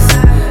 thoughts.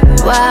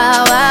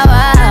 Wow, wow,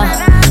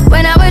 wow.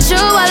 When I'm with you,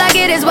 all I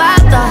get is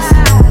wild thoughts.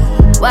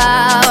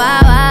 Wow,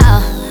 wow,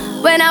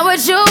 wow. When I'm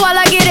with you, all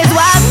I get is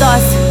wild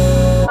thoughts.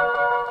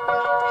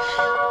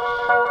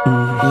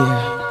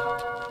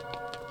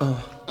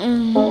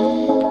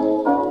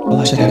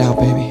 Well, check it out,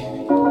 baby.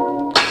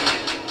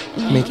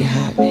 Make it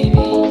hot, baby.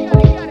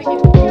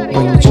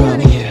 Bring the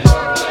drama, yeah.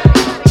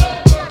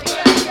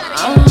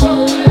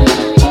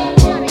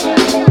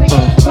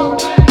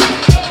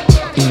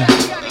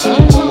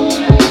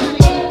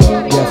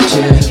 Def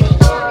Jam.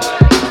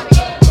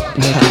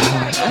 Make it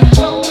hot.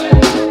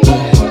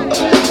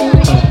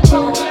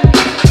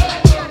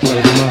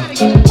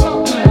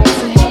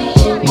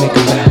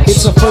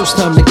 It's our first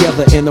time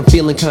together and I'm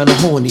feeling kinda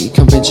horny.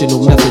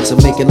 Conventional methods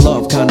of making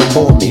love kinda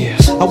bore me.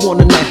 I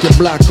wanna knock your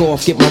block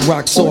off, get my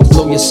rocks off,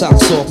 blow your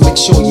socks off, make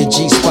sure your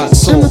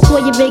G-spot's I'ma off. call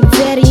your big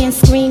daddy and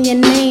scream your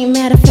name.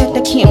 Matter of fact,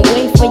 I can't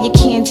wait for your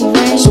candy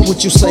rain. So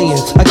what you saying?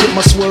 I get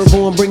my swerve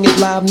on, bring it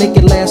live, make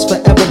it last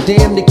forever.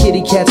 Damn, the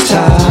kitty cat's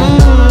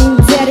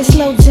tired. Daddy,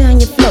 slow down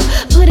your flow.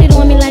 Put it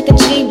on me like a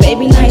G,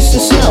 baby, nice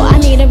and slow. I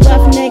need a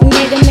roughneck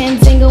nigga,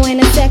 Mandingo in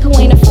a sack who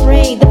ain't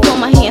afraid to pull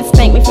my hand,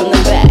 spank me from the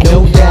back.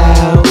 No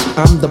doubt,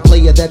 I'm the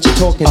player that you're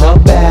talking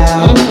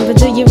about. But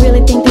do you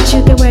really think that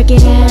you can work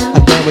it out? I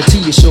guarantee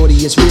you, shorty,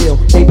 it's real.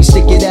 Baby,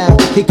 stick it out.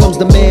 Here comes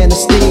the man of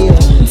steel.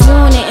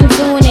 Doing it and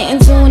doing it and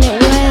doing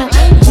it well.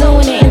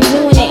 Doing it and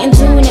doing it and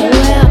doing it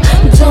well.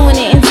 Doing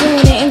it and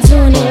doing it and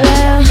doing it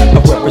well.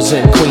 I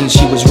represent Queens,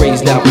 she was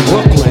raised out in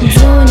Brooklyn.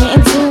 Doing it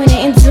and doing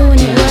it and doing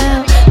it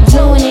well.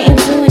 Doing it and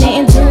doing it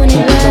and doing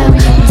it well.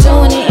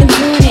 Doing it and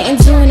doing it and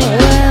doing it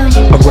well.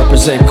 I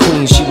represent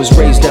Queens, she was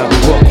raised out in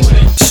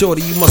Brooklyn.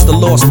 Shorty, you must have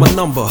lost lost my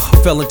number,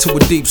 fell into a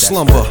deep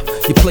slumber.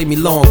 You play me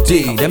long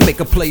D, that make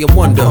a player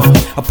wonder.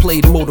 I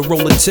played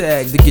Motorola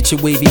tag to get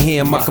your wavy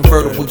hair in my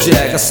convertible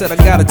Jag. I said I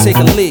gotta take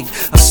a leak,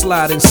 I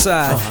slide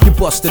inside. You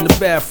bust in the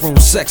bathroom,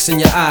 sex in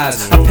your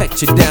eyes. I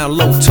pecked you down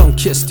low, tongue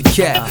kissed the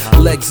cat.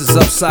 Legs is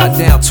upside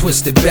down,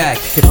 twisted back.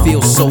 It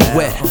feels so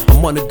wet.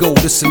 I'm on the go,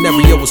 this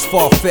scenario was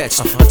far-fetched.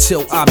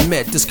 Until I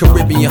met this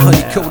Caribbean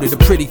honey-coated, a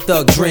pretty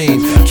thug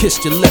dream.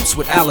 Kissed your lips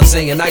with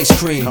Alizé and ice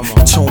cream.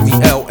 You told me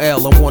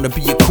LL, I wanna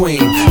be a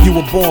queen. You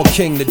were born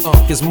king, the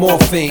is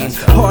morphine.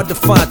 Hard to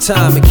find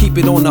time and keep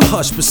it on the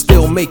hush, but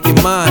still make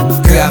it mine.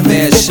 Got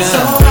mad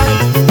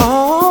shine.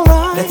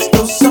 Alright, let's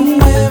go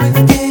somewhere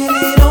and get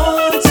it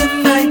on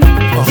tonight.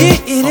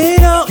 Get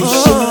it on. You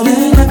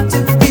shouldn't have to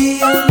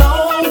be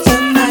alone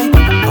tonight.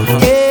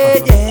 Yeah,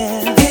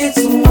 yeah.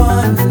 It's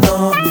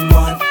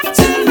one-on-one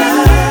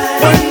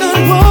tonight.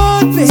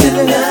 One-on-one, baby.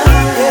 Tonight.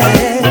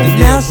 Yeah.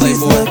 Now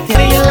she's looking. What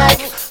do you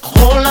like? A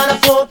whole lot of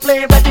foreplay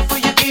right before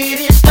you get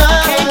it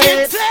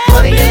started.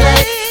 What do you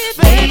like?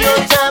 Baby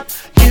on top,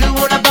 you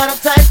want a bottom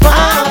type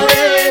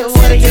party.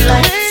 What do you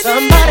like?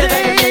 Somebody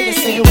that can make you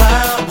sing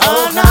wild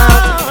all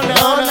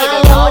night, all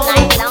night long,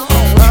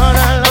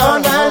 all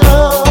night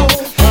long.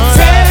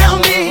 Tell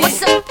me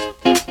what's up.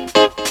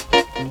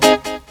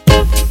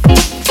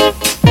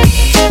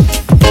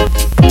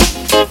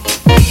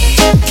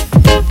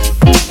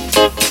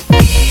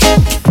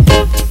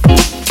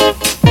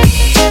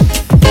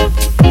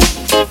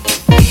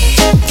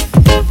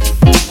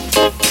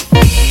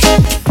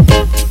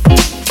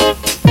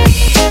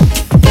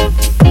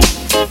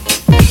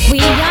 We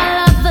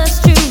are lovers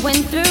true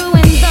and through,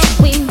 and though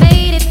we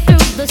made it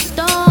through the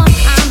storm,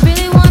 I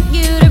really want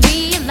you to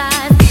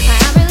realize, I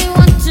really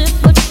want to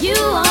put you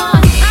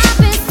on. I've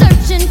been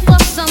searching for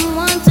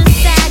someone to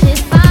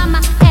satisfy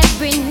my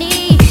every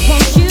need.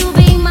 Won't you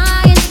be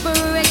my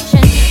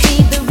inspiration?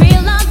 Be the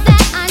real love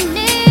that I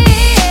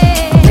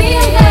need.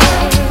 Real love.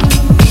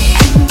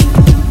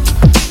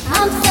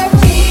 I'm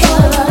searching for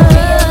a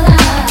real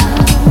love.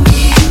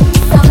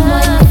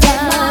 Someone to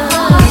set my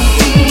heart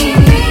free.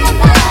 Real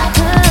love.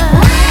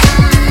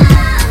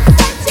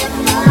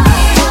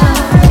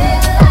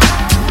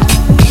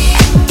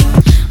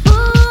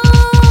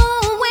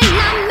 When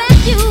I met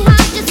you, I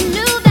just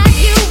knew that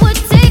you would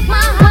take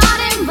my heart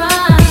and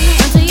run.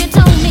 Until you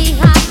told me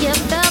how you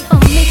felt for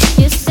me.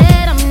 You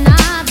said I'm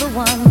not the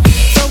one.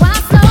 So I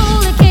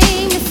slowly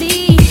came to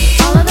see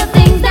all of the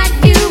things that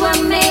you were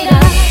made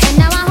of. And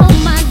now I hold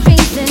my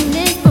dreams and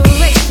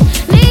inspiration.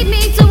 Lead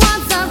me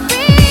towards a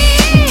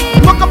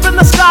dream. Look up in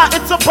the sky,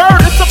 it's a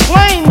bird, it's a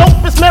plane.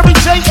 Nope, it's Mary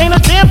J, ain't a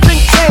damn thing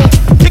changed.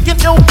 Kicking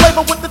ill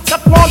flavor with the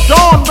Teflon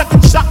Dawn.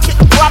 Wrecking shot,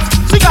 getting props,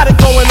 she got it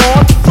going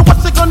on. So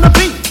what's it gonna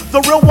be? The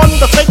real one,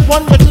 the fake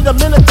one? You need a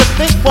minute to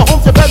think. For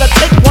homes, you better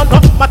take one.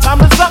 My time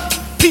is up.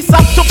 Peace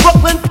out to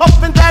Brooklyn,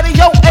 Puffin' Daddy,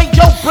 yo, hey,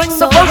 yo, bring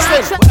the verse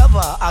in.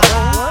 Wherever I go,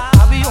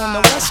 I be on the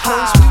West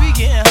Coast. We be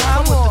getting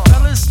high with the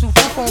fellas to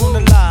flip on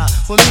the line.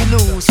 When we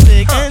lose,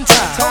 big and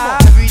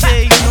time. Every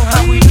day, you know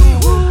how we do.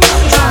 I'm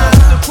trying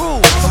with the crew.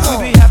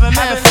 We be having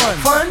mad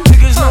fun.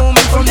 Niggas know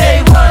me from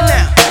day one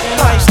now.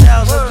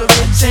 Lifestyles of the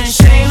rich and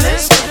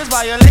shameless. Niggas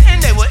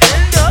violating, they will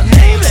end up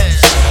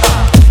nameless.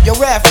 Yo,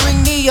 ref,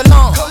 bring me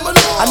along.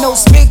 I know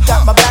Smith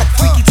got my back.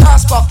 Freaky Ty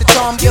spark the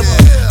charm. Give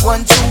him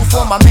 1, 2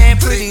 for my man,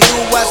 Pretty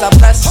Lou. As I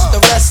bless the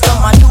rest of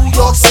my New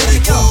York City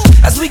crew.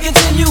 As we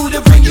continue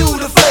to bring you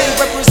the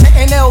flavor,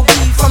 representing LB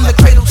from the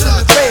cradle to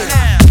the grave.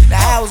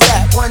 Now how's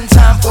that? One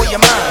time for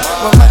your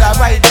mind. When I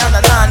write down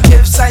the line,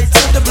 give sight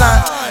to the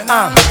blind.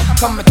 I'm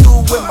coming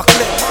through with my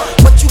clip.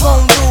 What you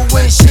gon' do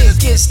when shit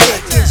gets thick?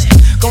 Is you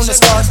gonna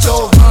start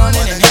your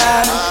running and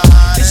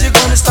hiding? Is you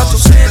gonna start your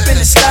slipping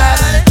and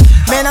sliding?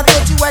 Man, I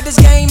thought you had this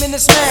game in the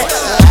smash.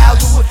 How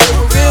do it feel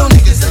with real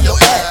niggas in your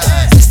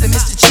ass?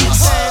 Mr.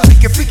 Cheeks,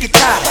 freaky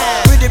Ty,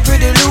 pretty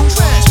Lou.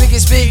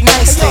 Big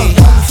nice thing.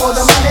 1 for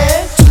the money,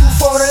 2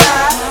 for the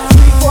lie,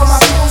 3 for my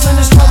peoples in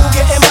the struggle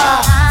getting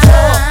by. 4,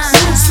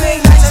 you swing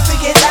nice and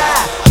freaky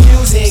die.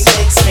 Music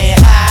makes me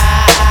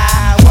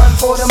high. 1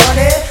 for the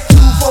money, 2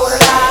 for the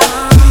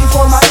lie, 3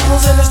 for my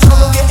peoples in the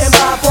struggle getting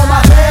by. For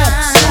my fam,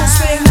 you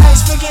swing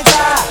nice, freaky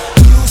die.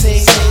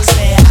 Music makes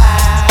me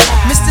high.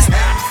 This is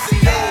how we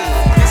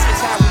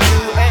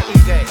do every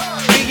day.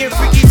 Me and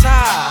Freaky Ty,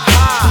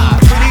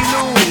 Pretty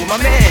Lou,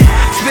 my man,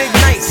 it's Big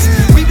Nice.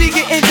 We be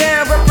getting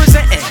down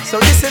representing. So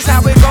this is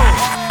how it goes.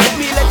 Let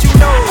me let you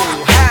know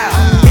how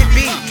it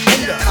be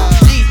in the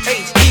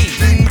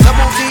GHE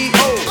double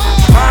D-O.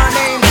 My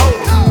name Ho.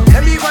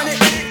 Let me run it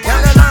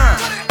down the line.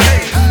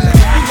 Hey,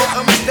 if you make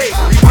a mistake,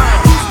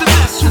 rewind. Who's the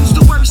best? Who's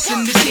the worst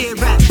in this here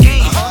rap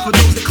game? For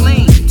those that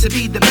claim to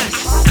be the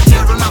best, I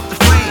tear them out the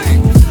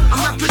frame.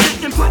 I'm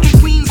representing, putting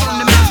queens on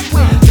the map.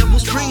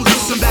 Double strings with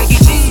some baggy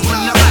jeans when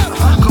I rap.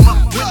 Come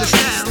up with a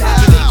style,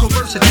 but they go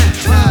versatile.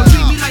 But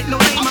treat me like no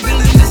name, I've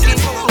been in this game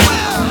for a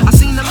while. I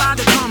seen a lot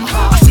to come,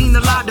 I seen a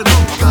lot to go,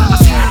 I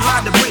seen a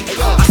lot to break,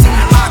 I seen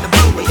a lot to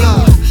blow. Yo,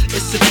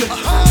 it's a trip,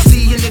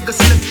 see a nigga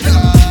slip.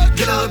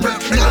 Get up,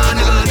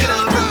 nigga, get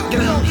up,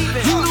 get up.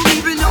 You don't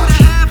even know the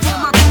half of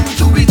my crew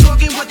to be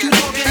talking what you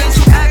talking and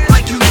to act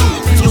like you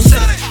do.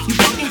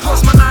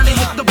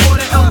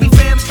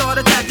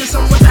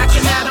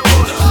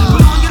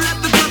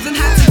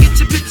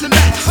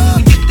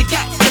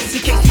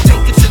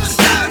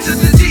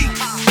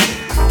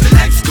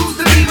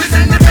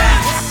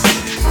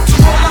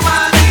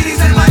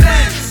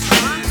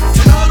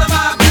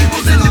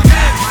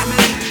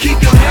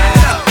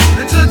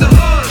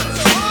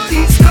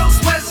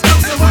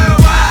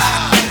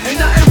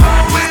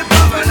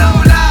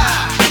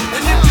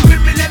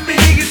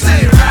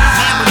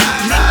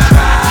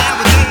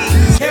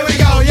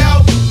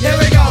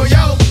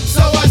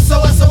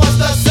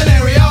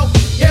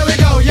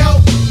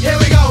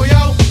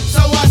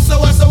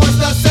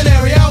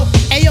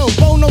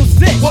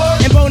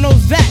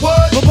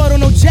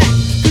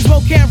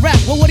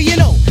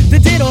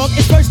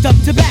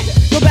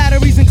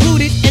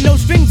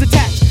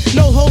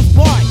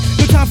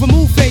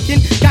 remove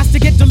faking. Got to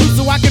get to loose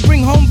so I can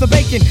bring home the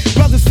bacon.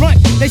 Brothers front,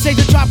 they say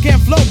the drop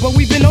can't flow, but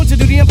we've been known to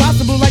do the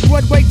impossible like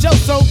Broadway Joe.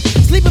 So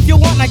sleep if you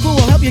want, like who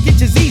will help you get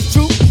your Z's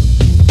true.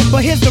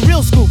 But here's the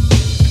real scoop.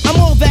 I'm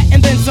all that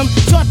and then some.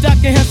 Short,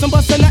 dark, and handsome,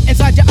 bust a nut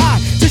inside your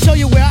eye to show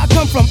you where I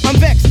come from. I'm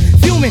vexed,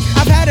 fuming.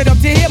 I've had it up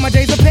to here. My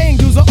days of paying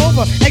dues are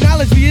over.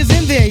 Acknowledge me is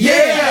in there.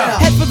 Yeah.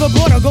 Head for the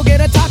border, go get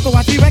a taco.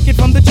 I wreck it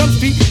from the jump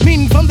street,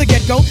 meaning from the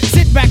get go.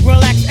 Sit back,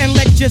 relax, and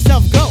let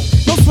yourself go.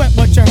 Don't sweat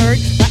what you heard,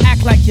 but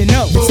act like you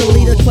know. It's a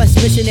leader quest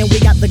mission, and we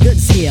got the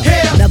goods here.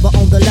 Never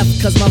on the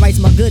left, cause my right's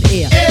my good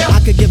ear. I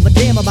could give a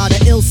damn about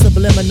an ill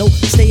subliminal.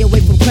 Stay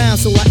away from crime,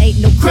 so I ain't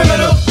no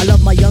criminal. I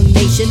love my young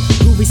nation,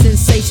 groovy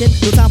sensation.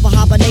 No time for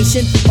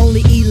hibernation,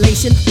 only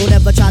elation. Don't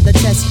ever try to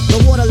test the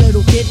water,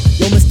 little kid.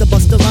 Yo, Mr.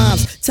 Busta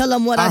Rhymes, tell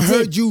them what I did. I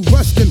heard you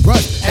rushed and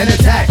rushed and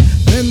attacked.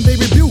 Then they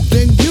rebuked,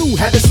 then you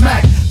had to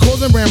smack.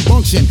 Causing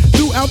rambunction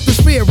throughout the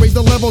sphere. Raise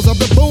the levels of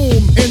the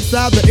boom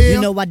inside the air.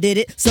 You know I did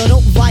it, so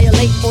don't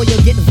violate or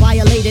you'll get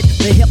violated.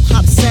 The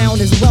hip-hop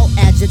sound is well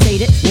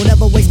agitated. We'll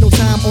never waste no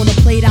time on a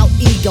played-out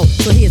ego.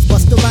 So here's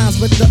Busta Rhymes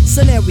with the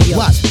scenario.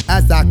 Watch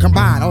as I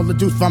combine all the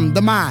juice from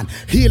the mind.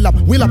 Heal up,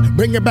 wheel up,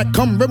 bring it back,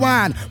 come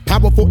rewind.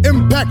 Powerful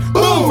impact,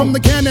 boom from the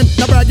cannon.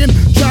 Not bragging,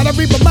 try to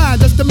read my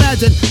mind. Just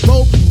imagine,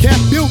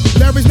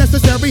 vocabulary's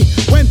necessary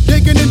when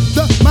digging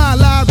into my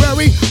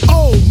library.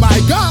 Oh my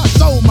gosh,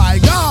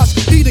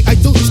 eating I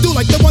do still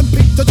like the one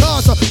pick to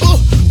toss.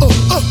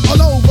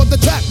 All over the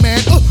track, man.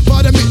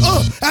 Pardon me,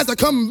 as I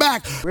come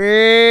back.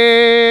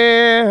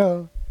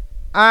 Well,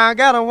 I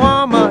got a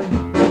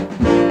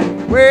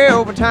woman way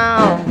over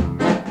town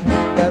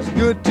that's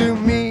good to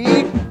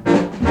me.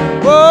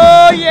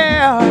 Oh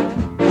yeah,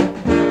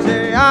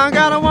 say I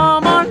got a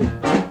woman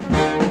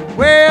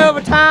way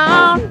over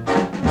town,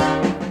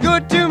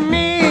 good to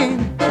me.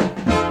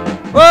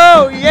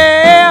 Oh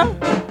yeah,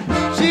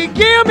 she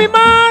give me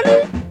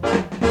money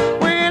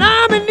when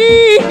I'm in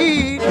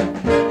need.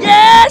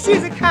 Yeah,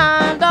 she's a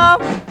kind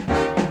of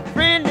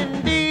friend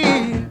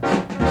indeed.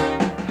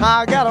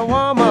 I got a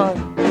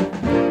woman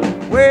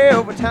way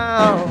over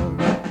town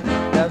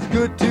that's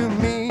good to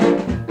me.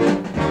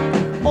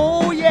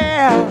 Oh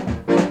yeah,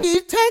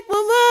 you take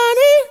my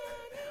money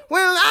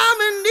when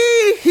I'm in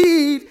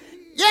need.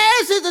 Yeah,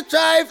 she's a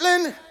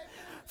trifling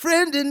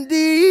friend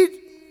indeed.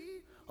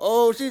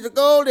 Oh, she's a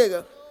gold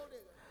digger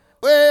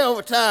way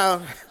over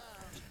town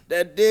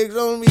that digs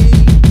on me.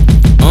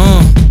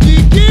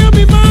 She give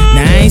me money.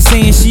 Now I ain't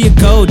saying she a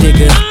gold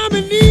digger,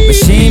 but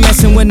she ain't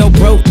messing with no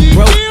broke.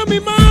 Now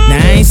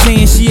I ain't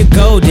saying she a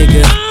gold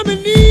digger,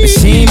 but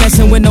she ain't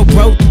messing with no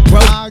broke.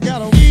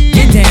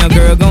 Get down,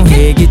 girl, gon'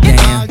 head, get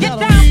down.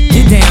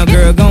 Get down,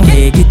 girl, gon'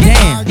 head, get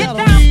down.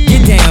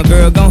 Get down,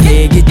 girl, gon'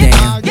 head, get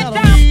down.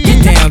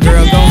 Get down,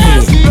 girl, gon'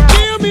 head.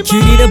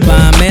 Cutie the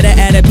bomb, met her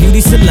at a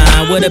beauty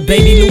salon with a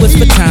baby Louis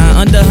Vuitton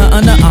under her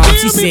underarm.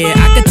 She said,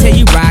 I could tell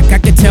you rock, I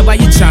could tell by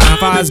your charm.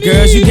 Far as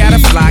girls, you got a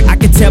flock, I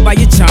could tell by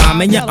your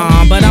charm and your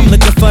arm. But I'm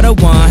looking for the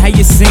one, have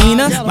you seen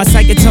her? My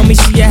psychic told me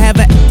she'll have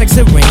a like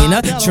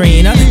Serena,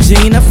 Trina,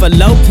 Gina for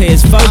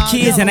Lopez, 4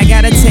 kids. And I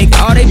gotta take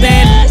all they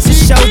bad to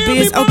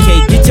showbiz.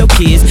 Okay, get your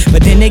kids,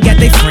 but then they got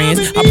their friends.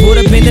 I pulled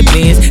up in the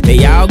Benz,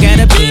 they all got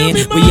a bin.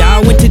 We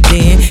all went to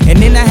den, and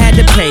then I had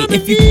to pay.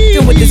 If you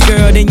f***ing with this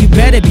girl, then you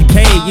better be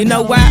paid. You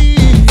know why?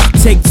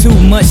 Take too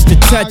much to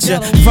touch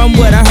her. From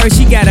what I heard,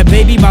 she got a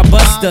baby by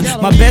Buster.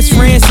 My best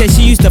friend said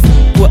she used to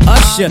f*** with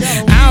Usher.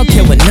 I don't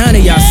care what none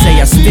of y'all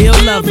say, I still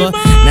love her.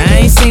 Now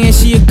I ain't saying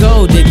she a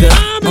gold digger,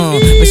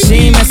 but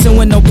she ain't messing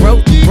with no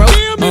broke.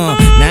 Now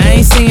I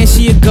ain't saying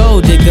she a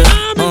gold digger,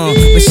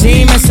 but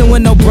she ain't messing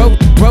with no broke.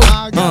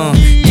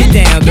 Get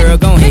down, girl,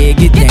 gon' head,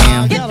 get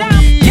down.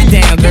 Get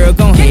down, girl,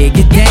 gon' head,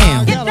 get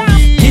down.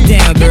 Get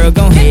down, girl,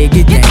 gon' head,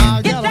 get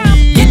down.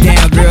 Get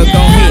down, girl,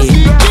 gon' head.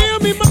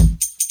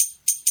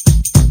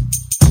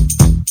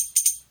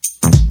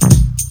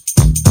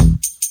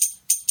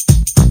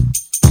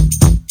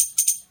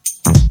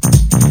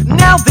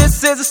 Now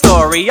this is a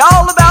story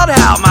all about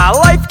how my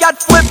life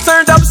got flipped,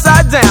 turned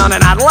upside down.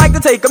 And I'd like to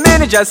take a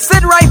minute, just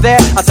sit right there.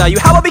 I'll tell you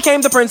how I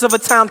became the prince of a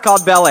town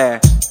called Bel Air.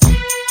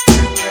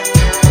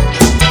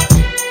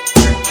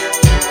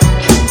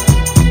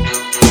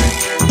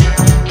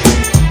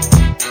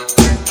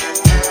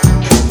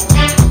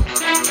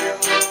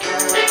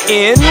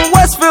 In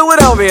West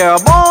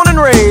Philadelphia, born and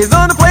raised,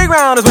 on the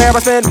playground is where I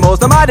spent most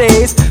of my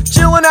days.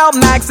 Chilling out,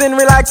 maxing,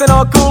 relaxing,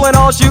 all cool and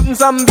all, shooting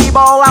some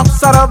b-ball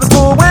outside of the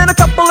school. When a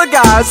couple of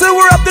guys who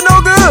were up to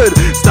no good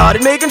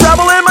started making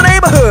trouble in my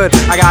neighborhood.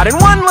 I got in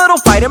one little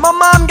fight and my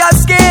mom got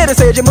scared and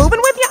said, "You're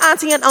moving with your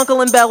auntie and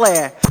uncle in Bel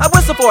Air." I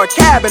whistled for a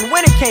cab, and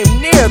when it came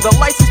near, the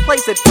license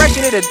plate said fresh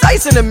and it had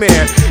dice in the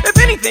mirror. If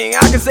anything,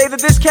 I could say that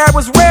this cab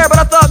was rare, but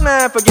I thought,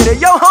 man, forget it,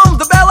 yo, home's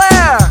the Bel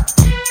Air.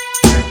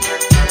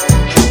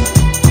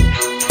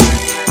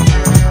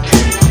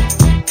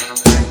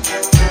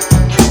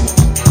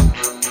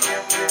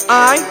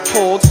 I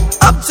pulled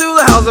up to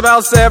the house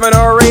about 7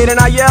 or 8, and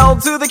I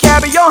yelled to the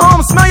cabbie, "Yo,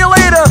 home, smell you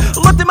later."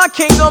 Looked at my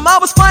kingdom, I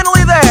was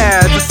finally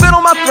there to sit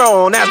on my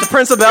throne as the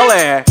Prince of Bel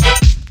Air.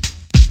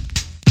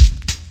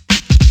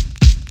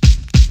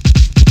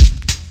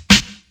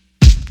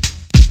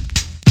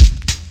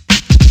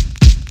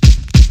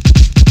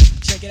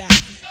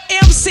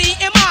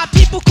 MCMI,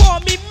 people call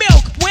me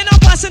Milk. When I'm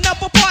busting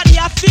up a party,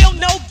 I feel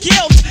no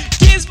guilt.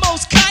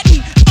 Gizmos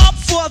cutting up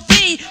for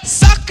the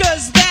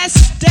suckers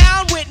that's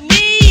down with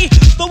me.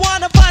 The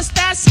one of us,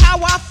 that's how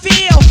I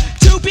feel.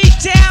 To be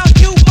down,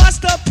 you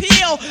must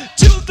appeal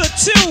to the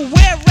two.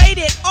 We're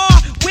rated R,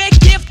 we're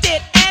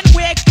gifted, and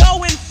we're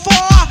going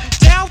far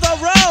down the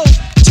road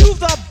to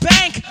the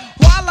bank.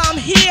 While I'm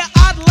here,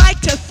 I'd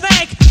like to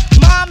thank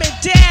Mom and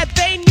Dad,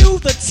 they knew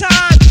the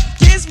time.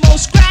 Gizmo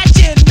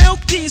scratching, Milk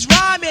D's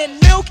rhyming,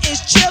 Milk is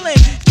chillin',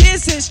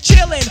 Giz is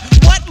chillin'.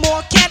 What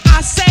more can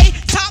I say?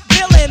 Top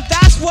villain,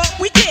 that's what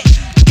we get.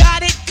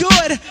 Got it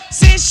good,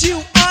 since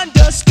you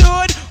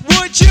understood,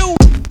 would you?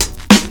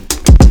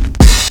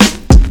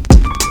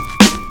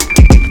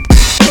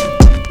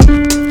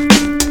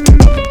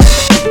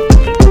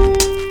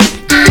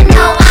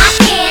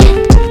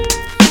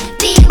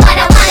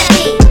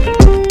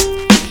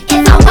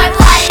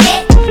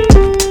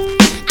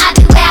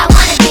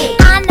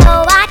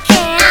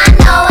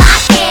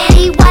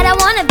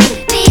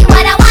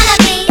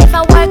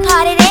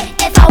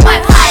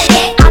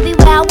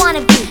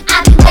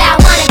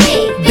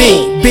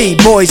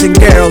 Boys and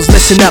girls,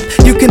 listen up.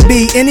 You can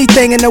be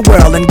anything in the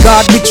world, and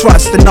God we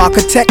trust. An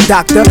architect,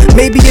 doctor,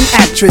 maybe an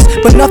actress,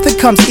 but nothing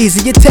comes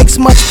easy. It takes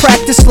much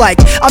practice. Like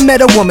I met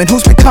a woman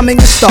who's becoming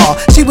a star.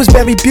 She was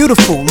very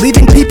beautiful,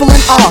 leaving people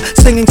in awe.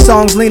 Singing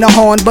songs, Lena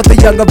Horne, but the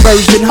younger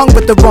version. Hung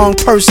with the wrong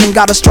person,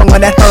 got her strung on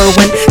that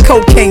heroin,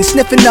 cocaine,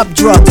 sniffing up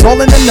drugs,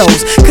 all in the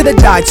nose. Could've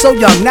died so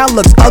young, now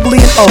looks ugly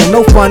and old.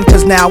 No fun,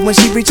 cause now when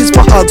she reaches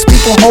for hugs,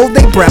 people hold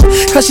their breath,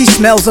 cause she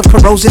smells of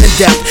corrosion and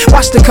death.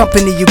 Watch the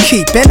company you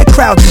keep and the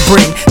crowd you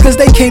bring, cause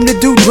they came to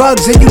do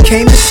drugs and you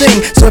came to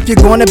sing. So if you're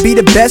gonna be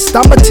the best,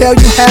 I'ma tell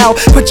you how.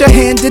 Put your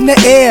hand in the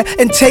air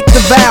and take the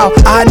vow.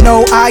 I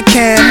know I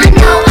can,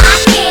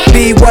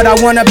 be what I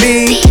wanna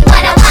be.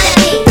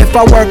 If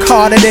I work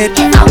hard at it,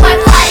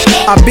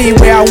 I'll be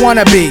where I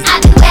wanna be. I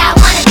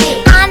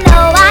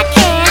know I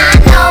can,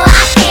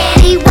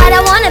 be what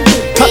I wanna be.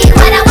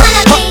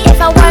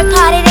 If I work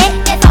hard at it,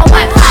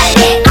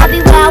 I'll be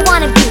where I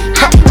wanna be.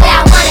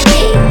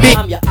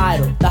 I'm your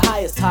idol, the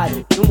highest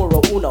title,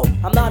 numero uno.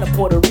 I'm not a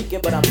Puerto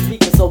Rican, but I'm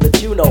speaking so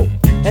that you know.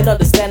 And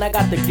understand I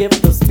got the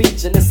gift of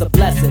speech and it's a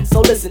blessing.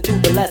 So listen to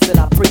the lesson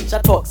I preach. I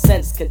talk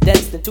sense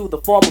condensed into the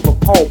form of a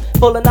poem.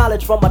 Full of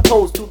knowledge from my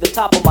toes to the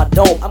top of my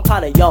dome. I'm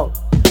kinda young,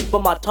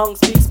 but my tongue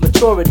speaks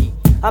maturity.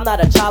 I'm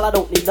not a child, I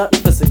don't need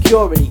nothing for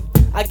security.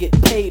 I get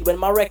paid when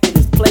my record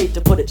is played,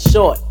 to put it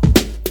short.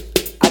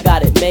 I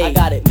got it made, I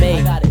got it made,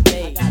 I got it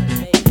made, I got it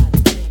made.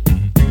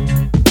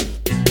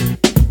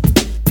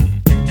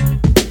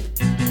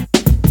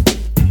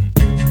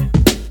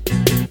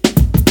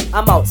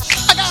 I'm out.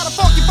 I got a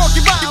funky,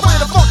 funky rhyme with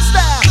a funky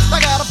style. I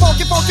got a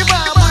funky, funky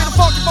rhyme with a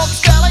funky, funky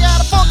style. I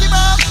got a funky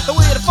rhyme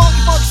with a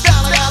funky, funky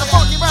style. I got a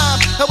funky rhyme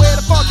with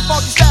a funky,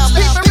 funky style.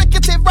 People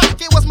Rickety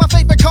Rocket was my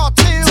favorite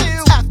cartoon.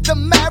 After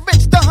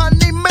marriage, the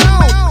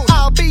honeymoon.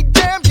 I'll be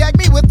damned, gag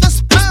me with a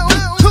spoon.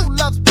 Who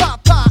loves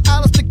Papa,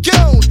 Alice the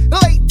Goon?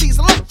 Ladies,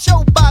 let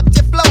your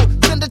body flow.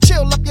 Send a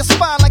chill up your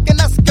spine like an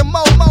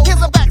Eskimo. Here's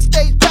a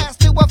backstage pass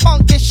to a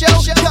funky show.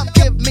 Come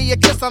give me a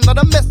kiss under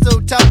the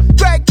mistletoe.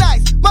 Greg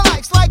Nice, my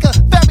life's like a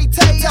fairy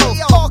tale.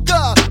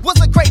 Parker was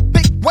a great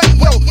big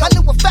whale. I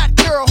knew a fat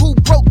girl who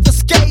broke the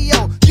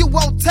scale. You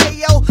won't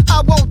tell,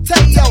 I won't tell.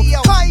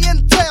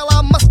 Clientele,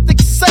 I must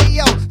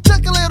excel.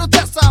 Took a little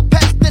test, I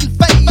passed and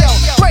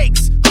failed.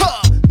 Breaks,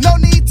 no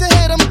need to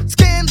hit 'em.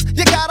 Skins,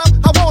 you got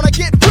 'em, I wanna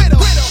get rid 'em.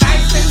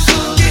 Nice and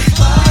smooth, it's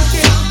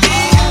funky.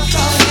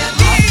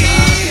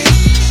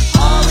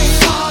 All we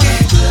want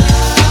is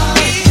love.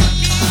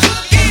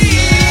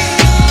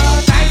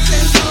 Nice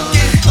and smooth,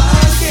 it's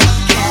funky.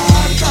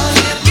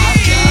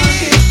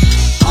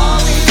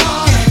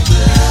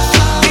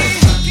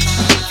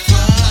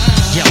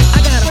 Yo, I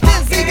got a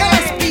Dizzy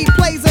Gillespie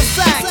plays a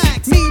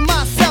sax. Me,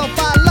 myself,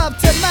 I love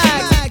to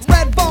mag.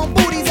 Red bone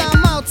booties,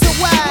 I'm out to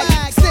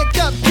wag. Stick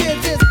up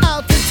kids is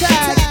out to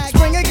tag.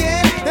 Spring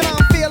again, and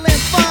I'm feeling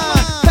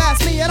fine.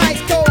 Pass me an ice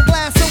cold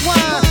glass of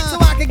wine, so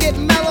I can get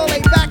mellow.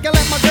 Lay back and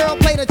let my girl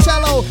play the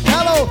cello.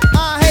 Hello,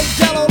 I hate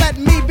jello, let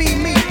me be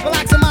me.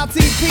 Relax on my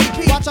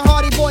TP. Watch a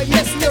Hardy Boy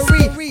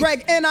mystery.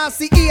 Greg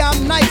Nice,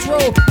 I'm Nitro,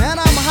 and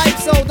I'm hype,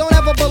 so don't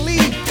ever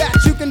believe that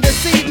you can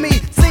deceive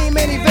me. See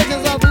many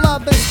visions of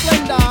love and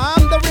splendor.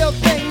 I'm the real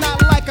thing,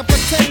 not like a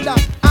pretender.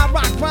 I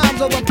rock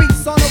rhymes over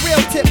beats on a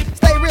real tip.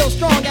 Stay real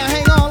strong and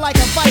hang on like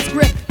a vice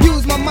grip.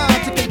 Use my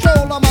mind to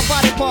control all my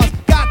body parts.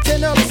 Got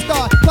an early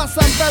start, plus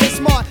I'm very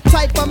smart.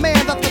 Type of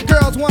man that the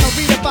girls wanna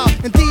read about.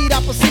 Indeed,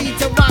 I proceed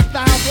to rock the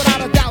house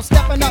without a doubt.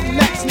 Stepping up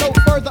next, no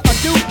further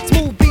ado.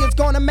 Smooth beats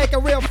gonna make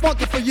it real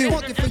funky for you.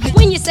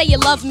 When you say you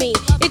love me,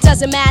 it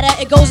doesn't matter.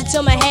 It goes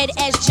into my head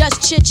as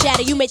just chit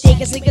chatter. You may think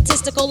it's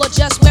egotistical or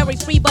just very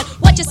free, but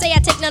what you say, I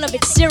take none of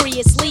it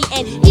seriously.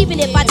 And even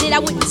if I did, I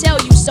wouldn't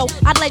tell you so.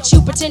 I'd let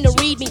you pretend to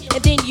read me,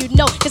 and then you'd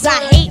know. Cause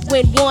I hate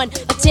when one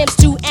attempts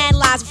to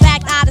analyze. In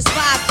fact, I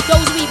despise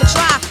those who even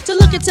try to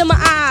look into my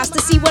eyes to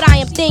see what I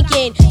am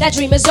thinking. That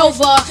dream is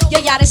over,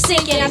 your yacht is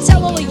sinking. I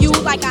tell all of you,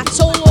 like I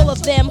told all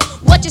of them,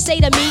 what you say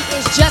to me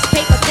is just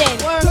paper thin.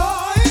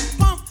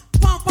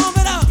 Pump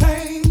it up.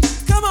 Pain.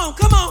 Come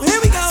on, here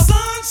we go.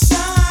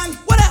 Sunshine.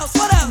 What else?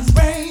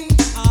 Rain.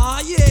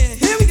 Aw, yeah,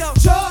 here we go.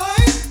 Joy.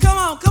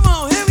 Come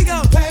on, here we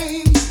go.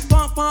 Pain.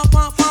 Pump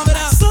it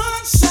up.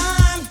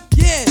 Sunshine.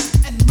 Yeah.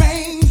 And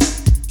rain.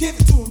 Give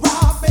it to a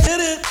Rob. Hit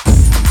it.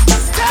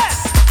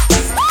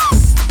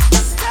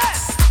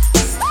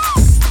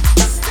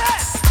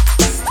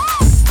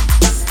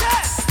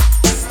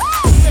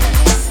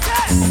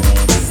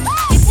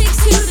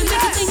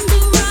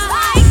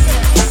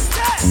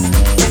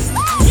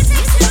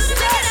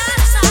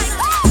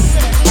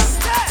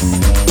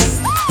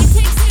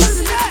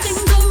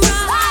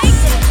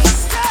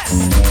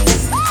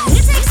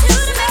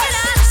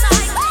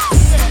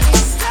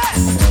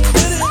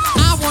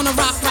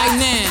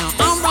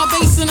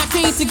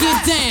 To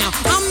get down,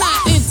 I'm not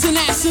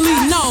internationally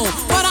known,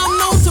 but I'm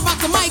known to rock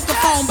the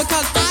microphone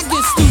because I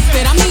get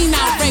stupid, I mean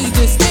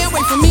outrageous. Stay away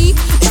from me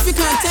if you're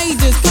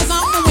contagious, cause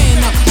I'm a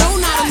winner, no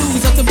not a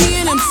loser. To be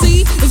an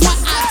MC is what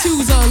I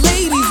choose.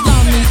 Ladies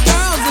love me,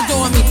 girls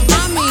adore me,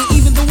 I mean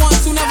even the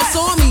ones who never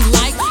saw me,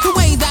 like the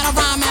way that I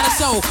rhyme at a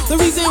show. The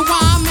reason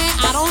why, man,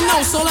 I don't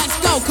know, so let's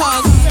go,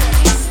 cause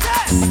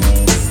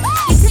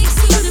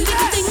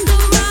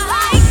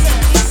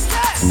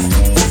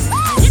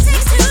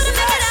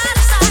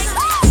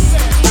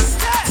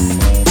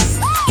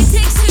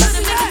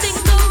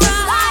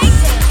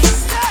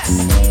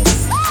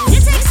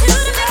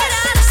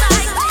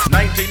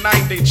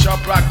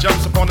Chub Rock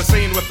jumps upon the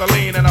scene with a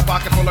lean and a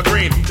pocket full of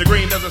green. The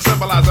green doesn't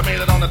symbolize I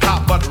made it on the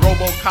top, but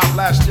RoboCop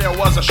last year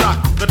was a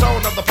shock. The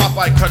tone of the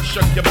Popeye cut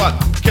shook your butt.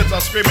 Kids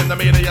are screaming, the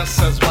media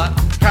says what?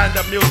 Kind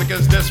of music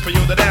is this for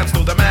you to dance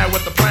to? The man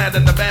with the plan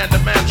and the band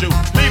demands you.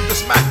 Leave the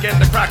smack and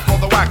the crack for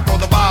the whack, for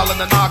the vial and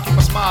the knock, keep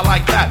a smile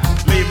like that.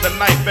 Leave the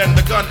knife and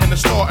the gun in the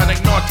store and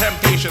ignore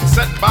temptation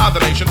sent by the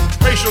nation.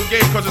 Racial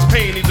game cause his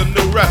pain needs a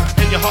new rep.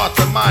 In your hearts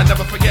and mind,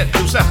 never forget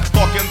you set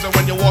Hawkins, and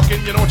when you're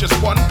walking, you know what you're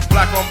squatting.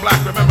 Black on black,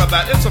 remember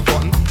that it's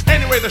important.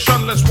 Anyway, the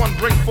shunless one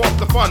bring forth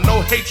the fun.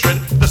 No hatred,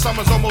 the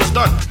summer's almost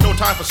done. No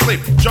time for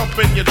sleep. Jump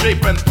in your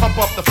Jeep and pump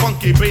up the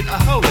funky beat.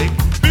 Holy,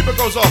 beeper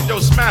goes off, yo,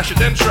 smash it,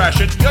 then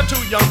trash it. You're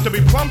too young to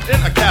be plumped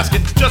in a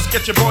casket. Just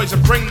get your boys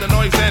and bring the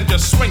noise and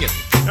just swing it.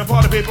 And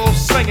party people,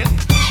 sing it.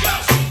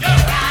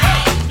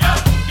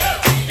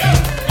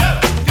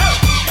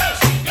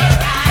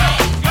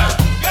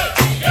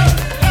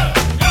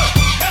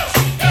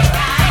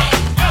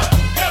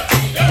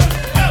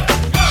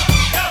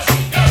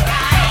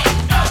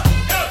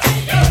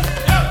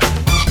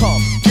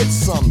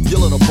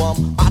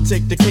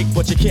 Take the cake,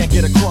 but you can't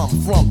get a crumb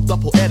from the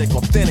poetic,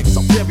 authentic,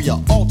 superior,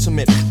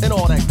 ultimate, and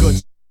all that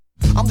good.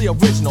 I'm the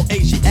original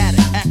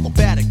Asiatic,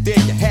 acrobatic, there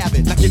you have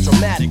it, now get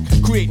dramatic.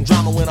 Creating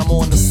drama when I'm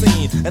on the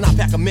scene, and I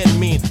pack 'em in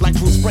mean, like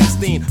Bruce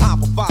Springsteen. I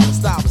provide a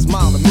style is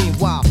mild, and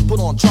meanwhile, put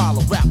on trial,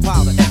 a rap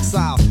pile of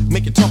exile.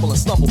 Make it tumble and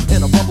stumble,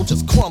 and a rumble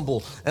just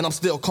crumble, and I'm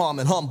still calm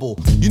and humble.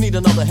 You need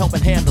another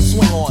helping hand to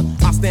swing on.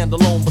 I stand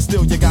alone, but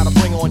still you gotta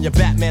bring on your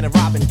Batman and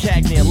Robin,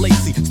 Cagney and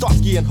Lacey,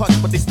 Starsky and Hutch,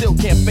 but they still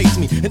can't face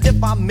me. And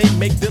if I may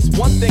make this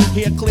one thing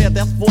here clear,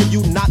 that's for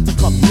you not to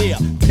come near,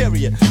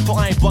 period. For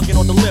I ain't bugging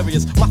or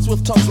delirious. My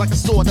swift tongue's like a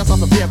sword, that's how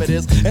severe it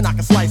is. And I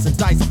can slice and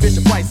dice a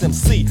Fisher Price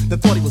MC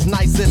that thought he was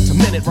nice into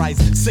minute rice.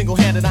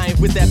 Single-handed, I ain't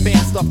with that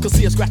band stuff, cause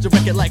he'll scratch a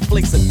record like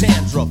flakes of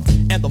dandruff.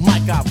 And the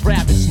mic I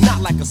ravage,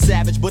 not like a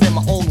savage, but in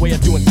my own way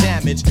of doing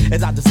damage,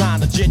 as I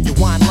design a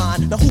genuine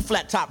line. Now who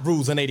flat top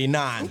rules in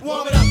 89?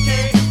 Warm it up,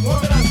 King.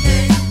 Warm it up,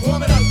 King.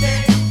 Warm it up,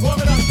 King.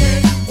 Warm it up,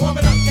 King. Warm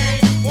it up, King.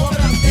 Warm it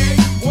up,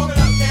 King. Warm it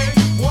up, King.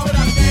 Warm it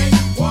up, King.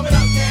 Warm it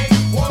up,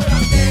 King. Warm it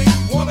up, King.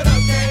 Warm it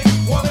up, King.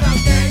 Warm it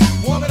up, King.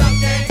 Warm it up,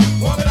 King.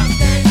 Warm it up,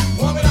 King.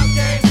 Warm it up,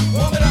 King.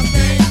 Warm it up,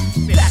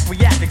 King. Back,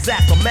 react,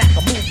 exact, a Mac,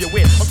 I move you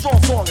with a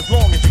strong song as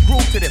long as you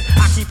groove to this.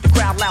 I keep the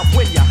crowd loud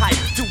when you hype.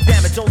 Do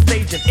damage on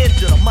stage and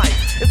injure the mic.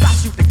 As I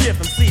shoot the gift,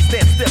 MC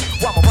stand stiff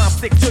while my rhymes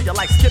stick to you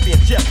like Skippy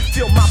and Chip.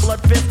 Feel my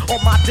blood fist on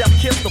my death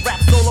kiss. The rap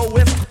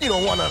soloist, you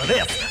don't want none of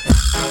this.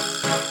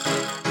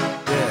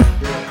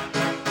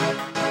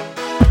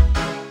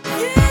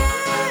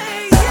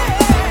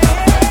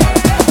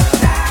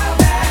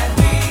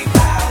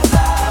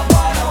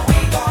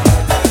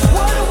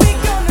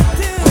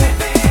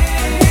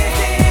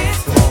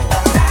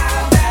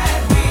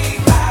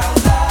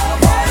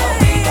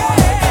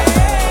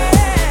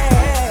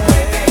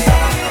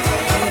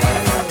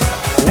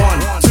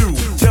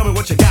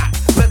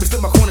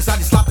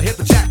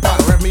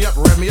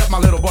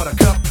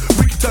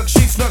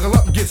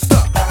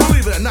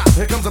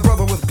 Here comes a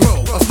brother